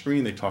pop on the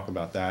screen. They talk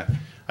about that.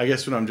 I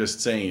guess what I'm just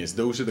saying is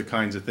those are the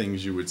kinds of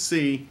things you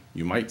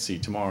might see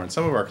tomorrow in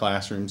some of our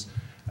classrooms.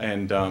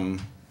 And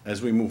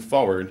as we move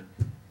forward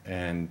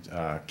and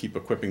keep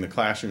equipping the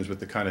classrooms with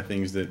the kind of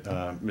things that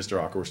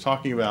Mr. Ocker was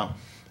talking about,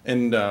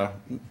 and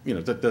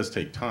that does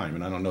take time,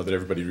 and I don't know that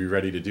everybody would be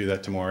ready to do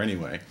that tomorrow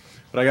anyway.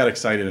 But I got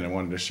excited and I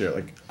wanted to share.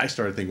 Like, I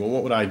started thinking, well,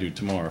 what would I do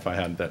tomorrow if I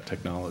had that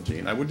technology?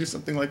 And I would do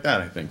something like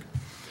that, I think.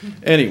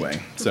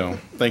 Anyway, so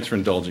thanks for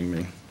indulging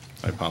me.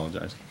 I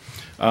apologize.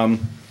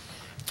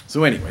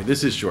 So anyway,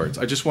 this is short.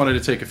 I just wanted to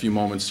take a few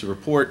moments to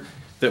report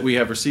that we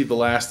have received the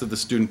last of the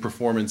student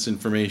performance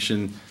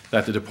information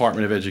that the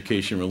Department of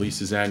Education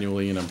releases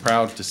annually, and I'm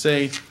proud to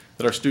say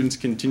that our students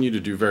continue to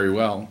do very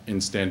well in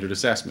standard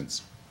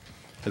assessments.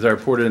 As I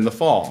reported in the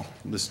fall,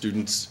 the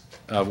students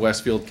of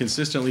Westfield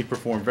consistently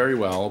perform very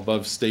well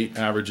above state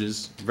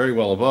averages,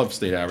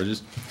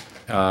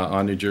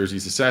 on New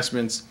Jersey's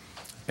assessments,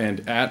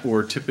 and at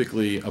or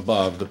typically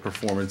above the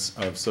performance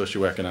of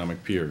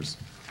socioeconomic peers.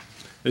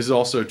 This is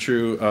also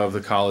true of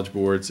the College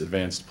Board's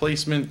advanced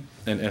placement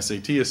and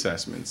SAT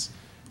assessments.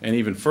 And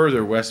even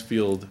further,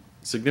 Westfield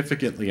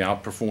significantly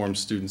outperforms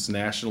students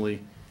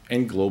nationally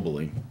and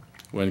globally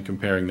when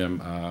comparing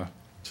them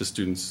to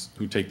students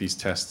who take these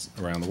tests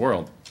around the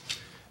world.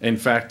 In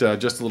fact,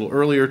 just a little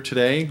earlier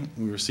today,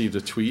 we received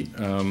a tweet,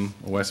 a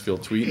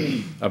Westfield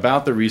tweet,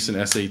 about the recent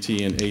SAT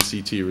and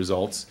ACT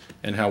results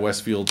and how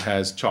Westfield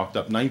has chalked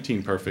up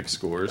 19 perfect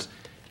scores.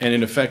 And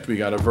in effect, we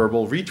got a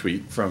verbal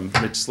retweet from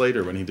Mitch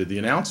Slater when he did the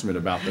announcement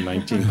about the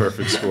 19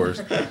 perfect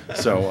scores.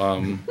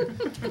 So,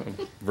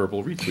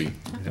 verbal retweet.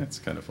 That's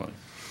kind of fun.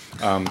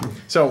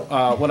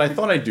 What I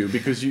thought I'd do,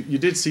 because you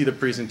did see the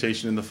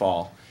presentation in the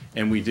fall,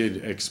 and we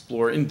did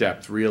explore in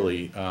depth,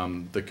 really,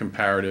 the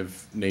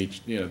comparative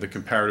nature, the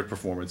comparative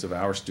performance of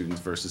our students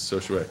versus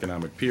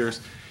socioeconomic peers.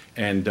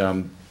 And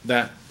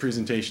that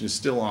presentation is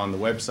still on the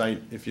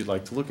website if you'd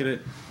like to look at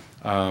it.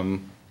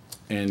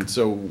 And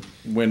so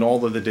when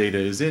all of the data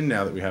is in,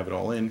 now that we have it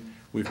all in,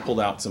 we've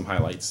pulled out some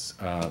highlights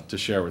to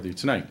share with you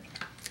tonight.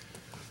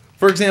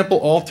 For example,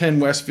 all 10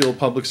 Westfield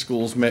public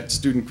schools met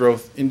student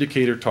growth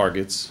indicator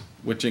targets,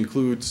 which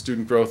include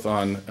student growth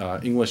on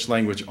English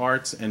language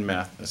arts and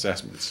math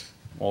assessments.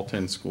 All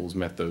 10 schools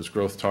met those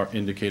growth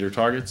indicator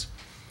targets.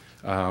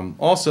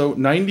 Also,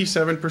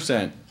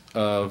 97%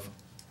 of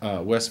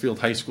Westfield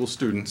High School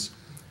students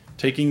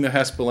taking the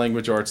HESPA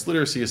Language Arts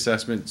Literacy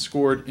Assessment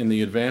scored in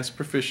the advanced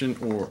proficient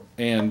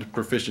and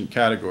proficient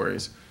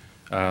categories.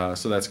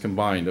 So that's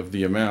combined. Of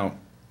the amount,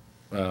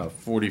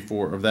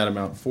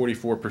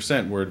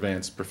 44% were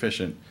advanced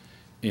proficient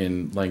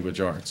in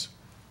language arts.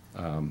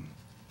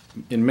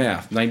 In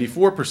math,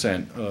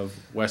 94% of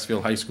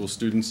Westfield High School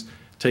students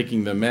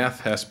taking the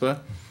math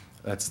HESPA,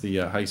 that's the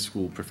high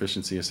school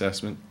proficiency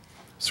assessment,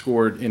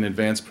 scored in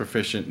advanced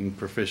proficient and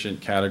proficient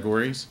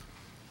categories.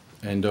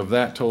 And of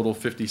that total,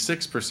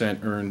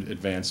 56% earned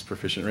advanced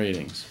proficient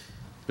ratings.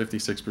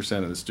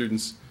 56% of the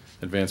students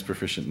advanced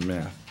proficient in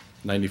math,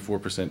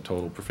 94%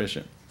 total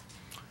proficient.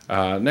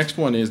 Next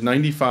one is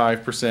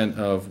 95%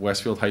 of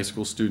Westfield High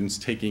School students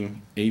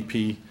taking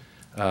AP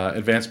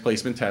advanced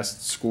placement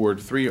tests scored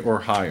 3 or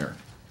higher.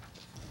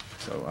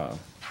 So,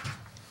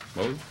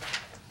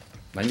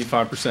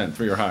 95%,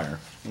 3 or higher.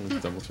 We'll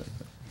double check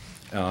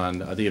that. On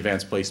the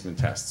advanced placement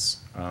tests.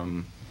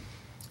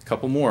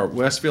 Couple more.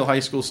 Westfield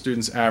High School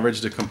students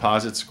averaged a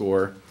composite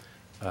score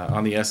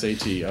on the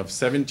SAT of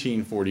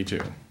 1742.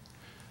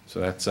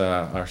 So that's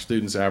our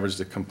students averaged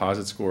a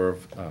composite score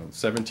of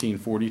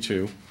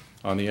 1742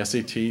 on the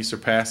SAT,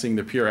 surpassing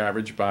the peer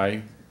average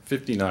by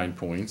 59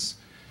 points,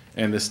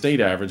 and the state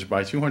average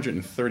by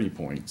 230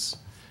 points,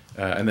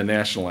 and the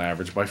national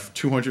average by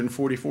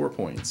 244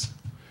 points.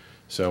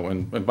 So,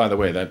 and by the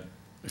way, that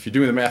if you're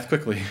doing the math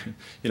quickly,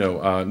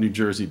 New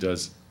Jersey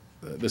does,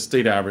 the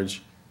state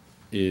average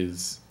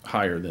is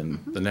higher than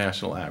the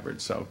national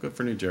average. So good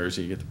for New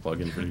Jersey, you get to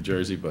plug in for New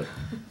Jersey, but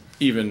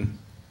even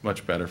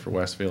much better for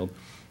Westfield.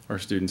 Our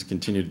students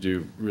continue to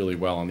do really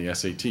well on the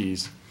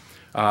SATs.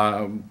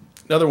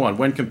 Another one,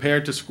 when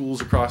compared to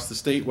schools across the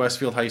state,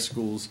 Westfield High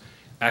School's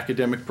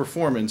academic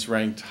performance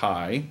ranked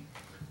high,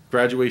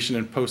 graduation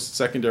and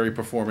post-secondary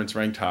performance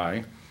ranked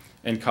high,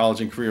 and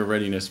college and career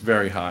readiness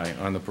very high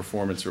on the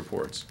performance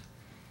reports.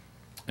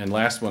 And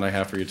last one I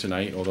have for you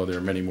tonight, although there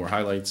are many more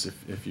highlights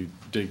if you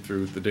dig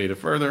through the data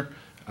further,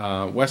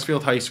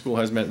 Westfield High School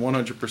has met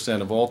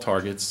 100% of all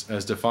targets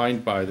as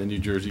defined by the New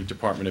Jersey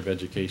Department of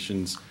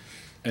Education's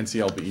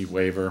NCLBE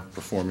waiver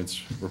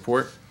performance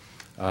report.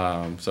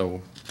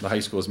 So the high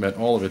school has met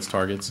all of its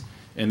targets,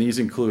 and these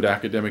include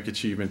academic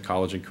achievement,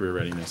 college and career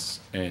readiness,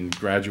 and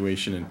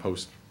graduation and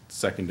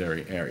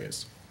post-secondary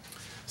areas.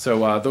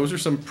 So those are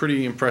some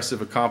pretty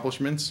impressive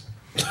accomplishments.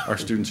 Our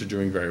students are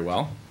doing very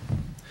well.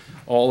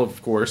 All,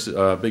 of course,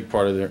 a big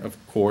part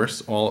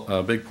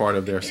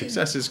of their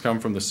successes come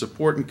from the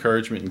support,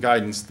 encouragement, and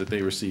guidance that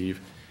they receive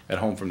at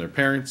home from their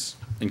parents,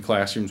 in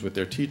classrooms with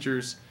their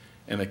teachers,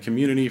 and the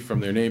community from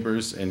their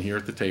neighbors, and here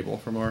at the table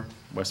from our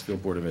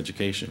Westfield Board of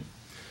Education.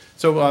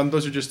 So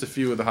those are just a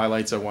few of the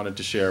highlights I wanted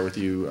to share with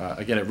you.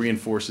 Again, it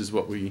reinforces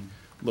what we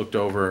looked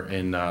over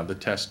in the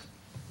test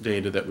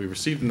data that we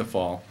received in the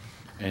fall.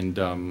 And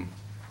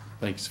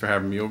thanks for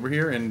having me over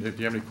here. And if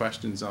you have any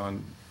questions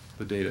on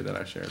the data that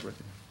I shared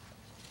with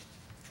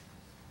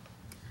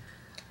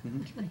you.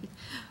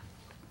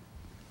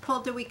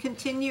 Paul, do we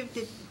continue?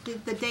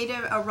 Did the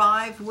data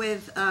arrive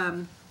with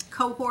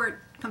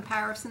cohort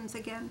comparisons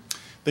again?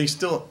 They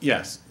still,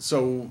 yes.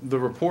 So the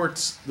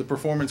reports, the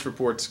performance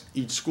reports,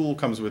 each school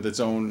comes with its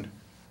own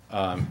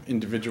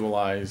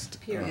individualized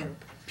Peer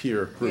group.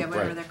 peer group, Yeah,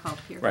 whatever right. they're called,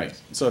 peer Right.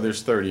 groups. So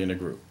there's 30 in a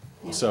group.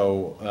 Yeah.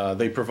 So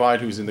they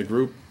provide who's in the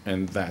group,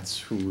 and that's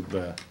who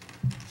the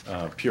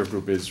peer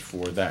group is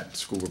for that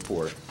school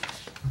report.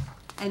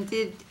 And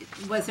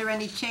was there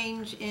any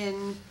change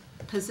in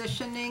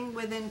positioning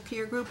within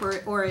peer group,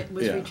 or it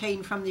was Yeah.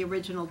 retained from the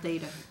original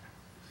data?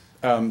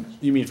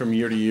 You mean from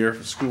year to year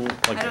for school?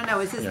 Like, I don't know,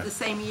 is this yeah. the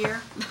same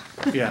year?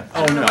 Yeah.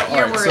 I Oh, don't know no. what All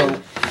year right. we're So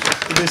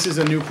in. this is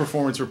a new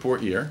performance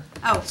report year.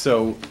 Oh.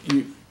 So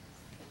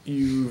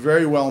you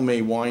very well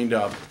may wind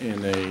up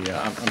in a,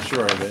 I'm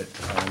sure of it,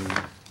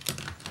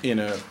 in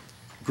a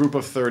group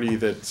of 30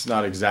 that's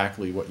not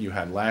exactly what you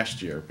had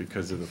last year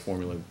because of the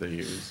formula that they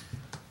use.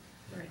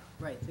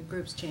 Right, the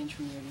groups change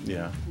from year to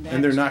year. Yeah.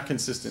 And they're not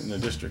consistent in the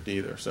district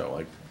either. So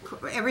like,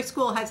 Every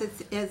school has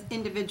its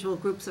individual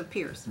groups of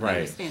peers. I Right.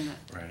 understand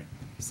that. right.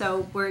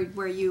 So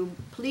were you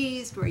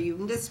pleased? Were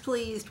you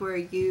displeased? Were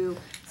you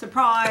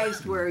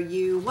surprised? Were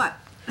you what?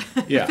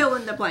 Yeah. Fill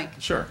in the blank.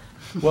 Sure.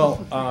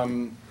 Well,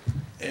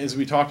 as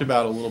we talked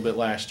about a little bit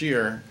last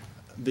year,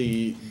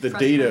 the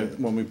data,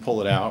 when we pull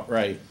it out,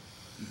 right,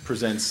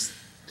 presents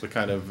the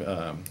kind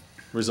of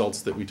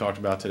results that we talked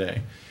about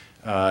today.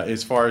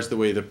 As far as the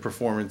way the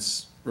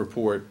performance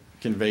report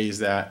conveys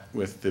that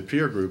with the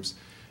peer groups,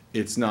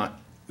 it's not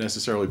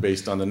necessarily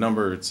based on the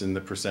number, it's in the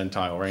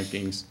percentile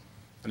rankings.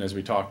 And as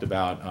we talked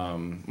about,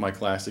 my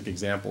classic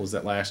example is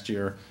that last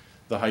year,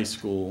 the high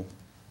school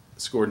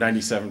scored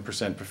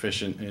 97%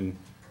 proficient in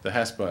the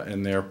HESPA,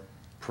 and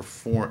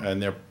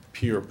their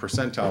peer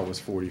percentile was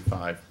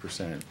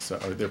 45%. So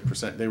or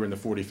they were in the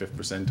 45th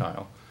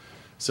percentile.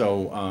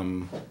 So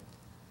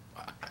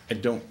I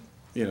don't,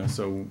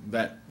 so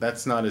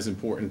that's not as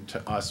important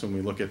to us when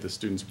we look at the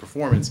students'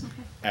 performance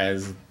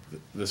as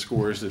the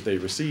scores that they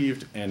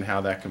received and how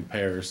that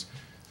compares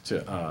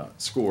to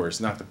scores,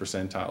 not the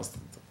percentiles.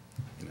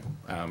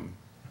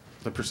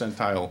 The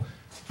percentile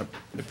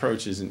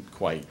approach isn't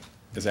quite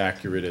as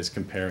accurate as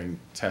comparing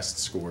test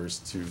scores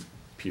to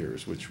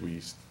peers, which we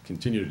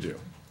continue to do.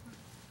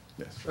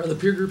 Yes. Are the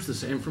peer groups the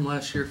same from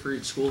last year for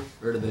each school,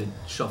 or do they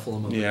shuffle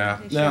them up? Yeah,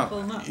 They shuffle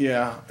 'em up.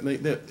 yeah.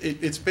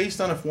 It's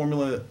based on a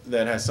formula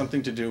that has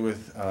something to do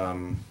with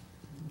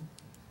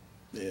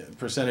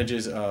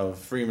percentages of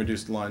free and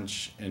reduced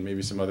lunch and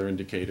maybe some other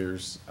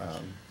indicators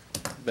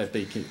that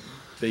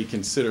they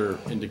consider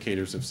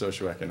indicators of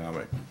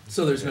socioeconomic.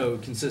 So there's no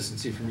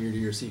consistency from year to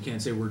year, so you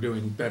can't say we're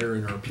doing better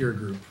in our peer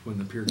group when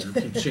the peer group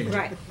keeps changing.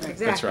 Right,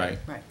 exactly. That's right.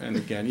 Right. And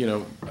again,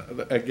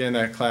 again,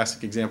 a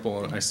classic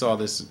example, and I saw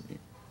this,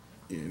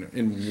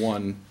 in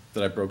one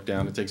that I broke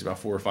down. It takes about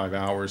 4 or 5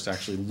 hours to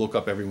actually look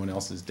up everyone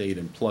else's data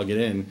and plug it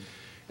in.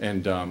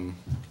 And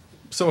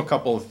so a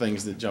couple of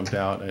things that jumped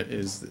out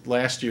is that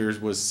last year's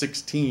was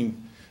 16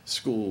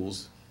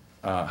 schools,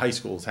 high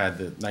schools had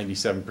the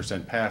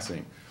 97%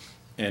 passing.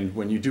 And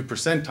when you do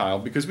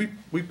percentile, because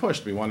we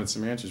pushed, we wanted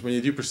some answers. When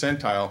you do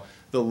percentile,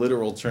 the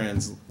literal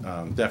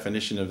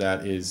definition of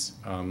that is,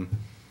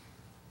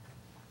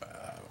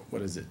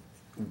 what is it?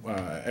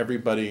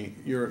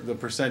 The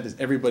percent is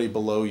everybody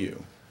below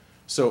you.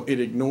 So it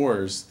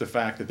ignores the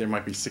fact that there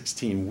might be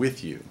 16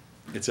 with you.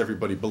 It's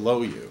everybody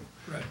below you.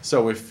 Right.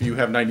 So if you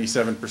have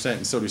 97%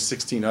 and so do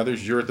 16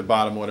 others, you're at the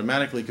bottom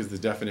automatically because the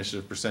definition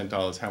of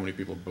percentile is how many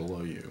people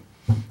below you.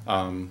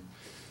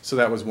 So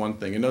that was one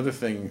thing. Another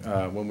thing,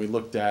 when we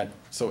looked at,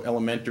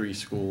 elementary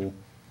school,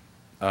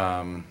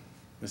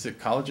 is it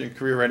college and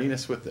career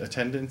readiness with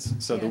attendance?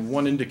 So the Yes.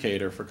 one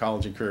indicator for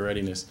college and career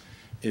readiness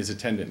is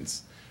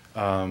attendance.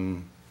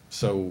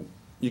 So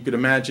you could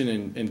imagine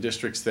in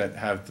districts that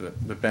have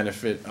the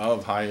benefit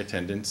of high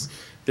attendance,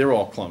 they're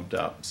all clumped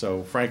up.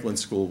 So Franklin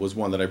School was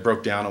one that I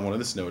broke down on one of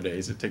the snow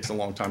days. It takes a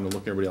long time to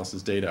look everybody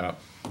else's data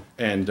up.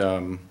 And,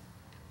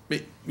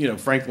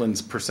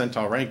 Franklin's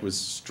percentile rank was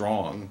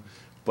strong,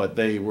 but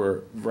they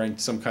were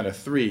ranked some kind of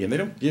 3, and they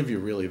don't give you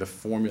really the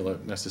formula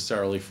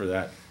necessarily for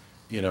that,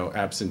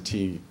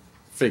 absentee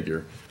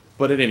figure.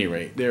 But at any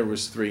rate, there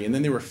was 3, and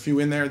then there were a few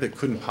in there that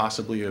couldn't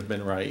possibly have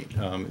been right.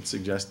 It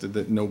suggested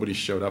that nobody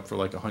showed up for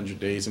like 100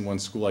 days in one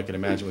school. I can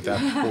imagine what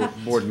that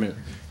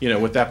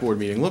what that board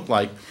meeting looked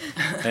like,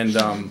 and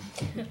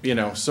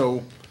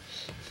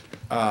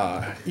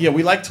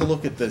we like to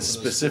look at the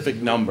specific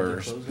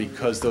numbers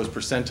because those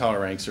percentile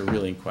ranks are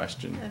really in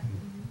question.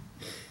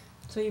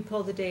 So you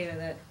pull the data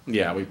that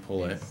Yeah, we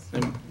pull it. is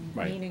And-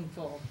 right,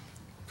 meaningful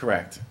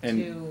correct. And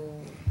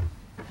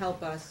to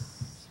help us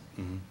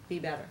be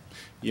better.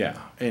 yeah,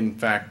 in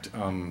fact,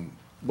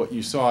 what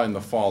you saw in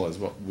the fall is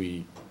what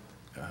we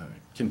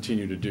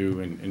continue to do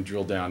and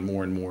drill down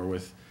more and more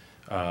with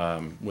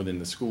within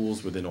the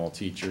schools, within all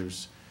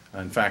teachers.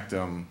 In fact,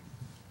 I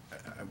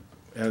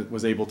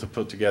was able to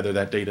put together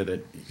that data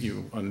that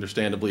you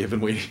understandably have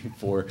been waiting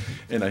for,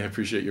 and I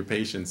appreciate your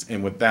patience.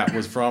 And what that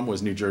was from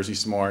was New Jersey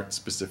Smart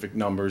specific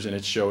numbers, and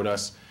it showed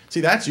us,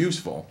 see, that's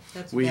useful.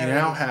 We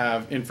now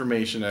have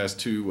information as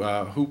to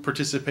who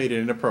participated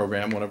in a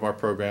program, one of our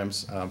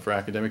programs for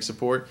academic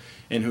support,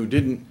 and who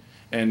didn't,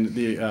 and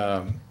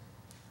the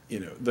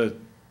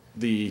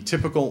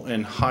typical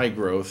and high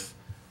growth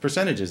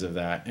percentages of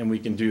that, and we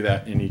can do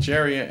that in each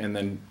area and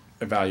then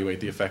evaluate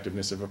the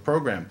effectiveness of a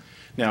program.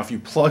 Now, if you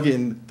plug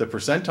in the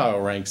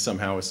percentile ranks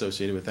somehow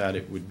associated with that,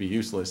 it would be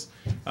useless.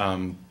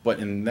 But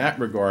in that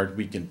regard,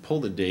 we can pull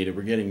the data.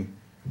 We're getting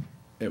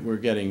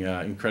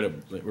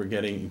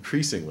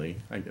increasingly,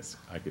 I guess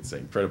I could say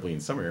incredibly in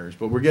some areas,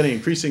 but we're getting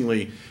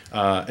increasingly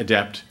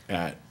adept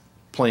at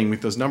playing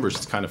with those numbers.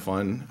 It's kind of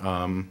fun.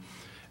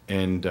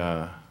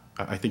 I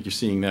think you're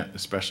seeing that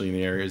especially in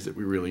the areas that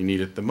we really need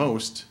it the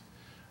most.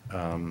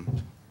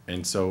 And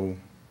so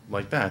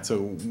like that. So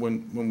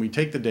when we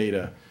take the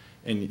data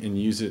and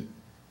use it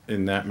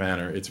in that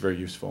manner, it's very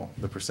useful.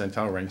 The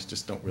percentile ranks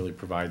just don't really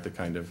provide the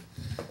kind of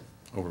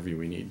overview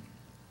we need.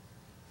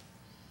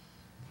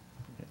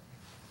 Okay.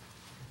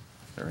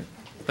 All right.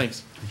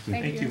 Thanks.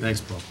 Thank you.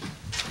 Thanks, Paul.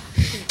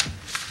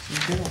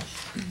 Anything else?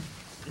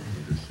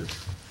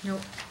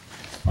 Nope.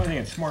 I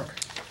think it's Mark.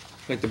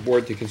 I'd like the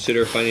board to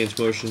consider finance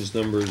motions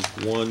numbers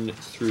 1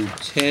 through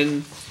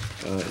 10.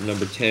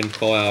 Number 10,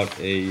 call out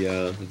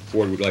the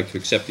board would like to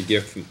accept a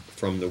gift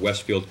from the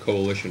Westfield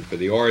Coalition for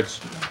the Arts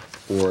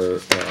for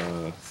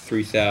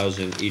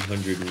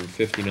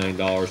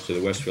 $3,859 to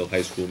the Westfield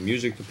High School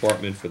Music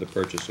Department for the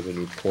purchase of a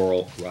new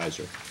choral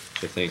riser.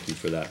 So thank you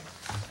for that.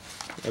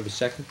 I have a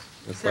second?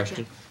 A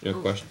question? No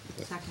question?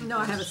 Second. No,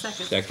 I have a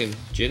second. Second.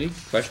 Ginny,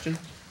 question?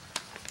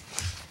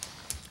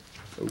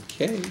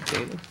 Okay,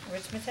 Dana?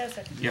 Rich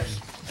Matesa. Yes.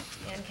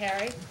 Ann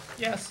Carey.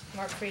 Yes.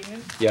 Mark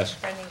Friedman. Yes.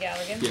 Brendan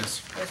Gallagher.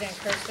 Yes. Roseanne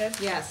Kerstead.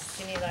 Yes.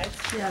 Jeannie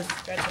Lights. Yes.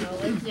 Gretchen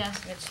Olin. Yes.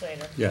 Mitch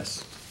Slater.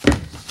 Yes.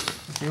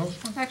 Anything else?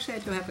 Actually, I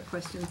do have a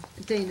question.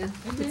 Dana,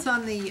 it's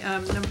on the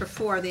number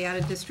 4, the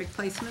out-of-district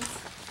placements.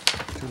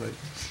 Too late.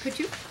 Could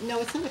you, no,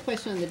 it's not a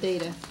question on the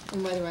data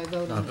and whether I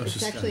vote on it.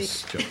 It's actually,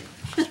 joking.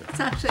 it's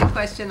actually a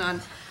question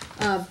on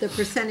the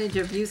percentage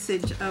of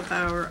usage of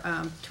our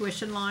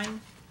tuition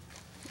line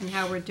and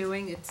how we're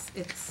doing.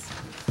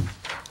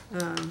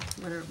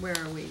 Where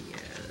are we?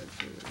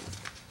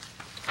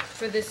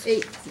 For this,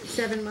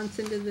 7 months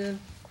into the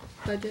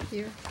budget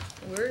year?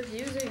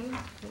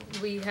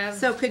 we have.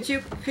 So could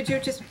you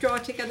just draw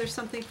together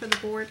something for the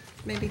board?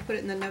 Maybe put it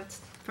in the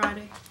notes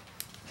Friday?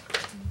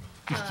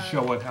 Just to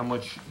show what, how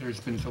much there's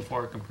been so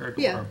far compared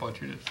to what Yeah. our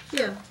budget is.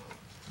 Yeah.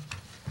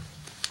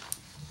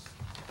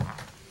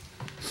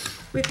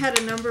 We've had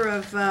a number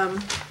of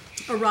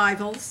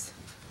arrivals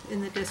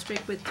in the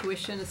district with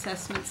tuition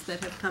assessments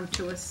that have come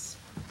to us.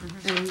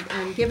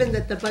 And given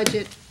that the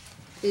budget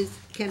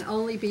can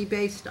only be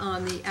based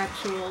on the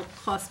actual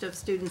cost of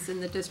students in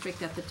the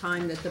district at the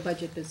time that the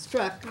budget is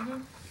struck,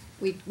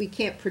 we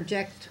can't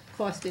project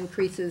cost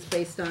increases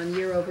based on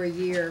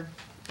year-over-year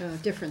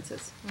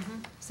differences.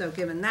 So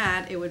given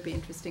that, it would be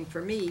interesting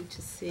for me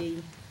to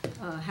see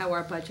how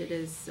our budget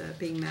is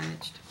being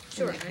managed. in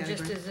Sure, that and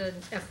just category. as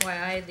an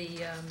FYI, the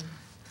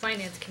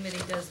Finance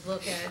Committee does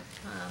look at,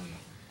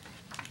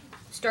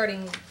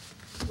 starting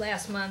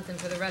last month and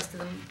for the rest of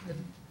the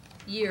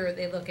year,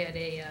 they look at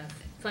a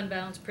fund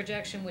balance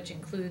projection, which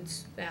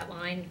includes that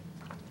line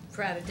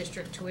for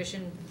out-of-district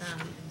tuition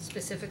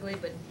specifically,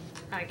 but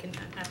I can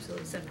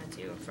absolutely send that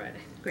to you on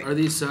Friday. Great. Are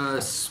these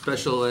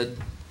special ed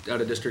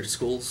out-of-district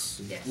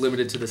schools Yes.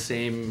 limited to the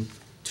same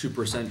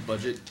 2%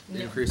 budget No.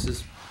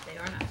 increases? They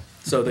are not.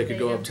 So they could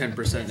go They up have-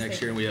 10% yes, next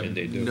they year and we have And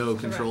they do. no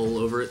control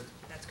over it?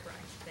 That's correct.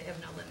 They have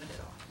no limit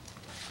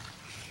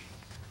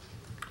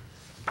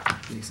at all.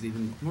 Makes it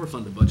even more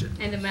fun to budget.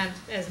 And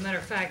as a matter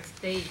of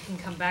fact, they can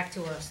come back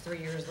to us 3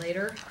 years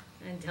later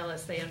and tell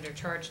us they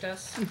undercharged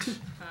us and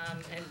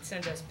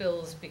send us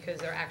bills because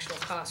their actual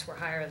costs were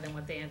higher than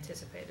what they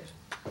anticipated.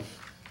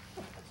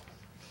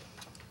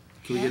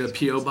 Can we get a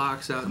P.O.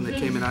 box out in the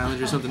Cayman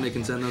Islands or something they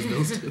can send those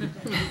bills to?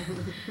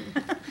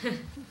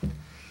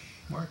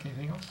 Mark,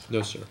 anything else?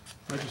 No, sir.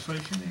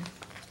 Legislation,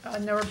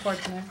 No report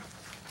tonight.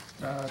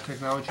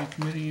 Technology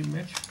Committee,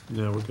 Mitch?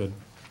 No, we're good.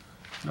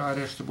 I'd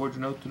ask the board to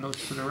note the notes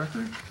for the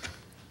record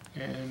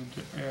and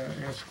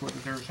ask whether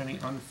there's any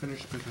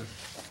unfinished business.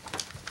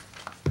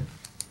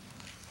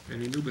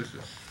 Any new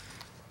business?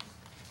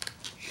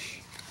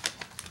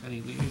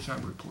 Any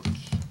liaison reports?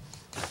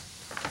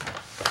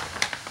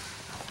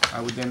 I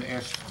would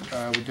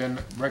then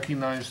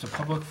recognize the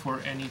public for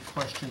any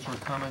questions or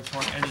comments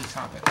on any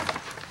topic.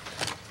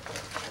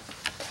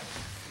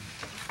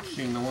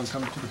 Seeing no one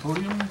come to the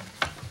podium,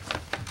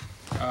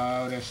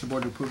 I would ask the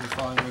board to approve the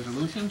following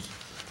resolutions.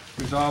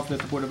 Resolved that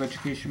the Board of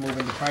Education move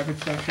into private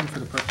session for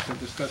the purpose of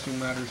discussing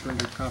matters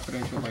rendered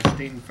confidential by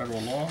state and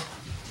federal law,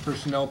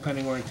 personnel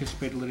pending or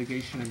anticipated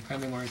litigation and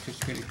pending or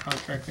anticipated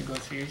contract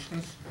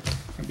negotiations,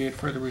 And be it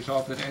further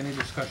resolved that any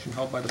discussion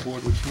held by the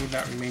board which need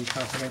not remain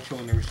confidential,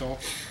 and the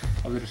results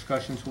of the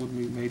discussions will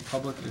be made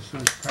public as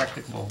soon as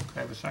practicable. Can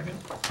I have a second?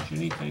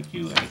 Ginny, thank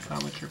you. Any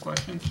comments or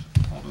questions?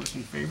 All those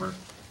in favor?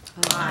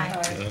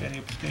 Aye. Any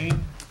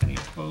abstain? Any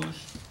opposed?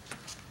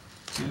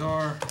 We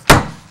are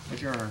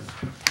adjourned.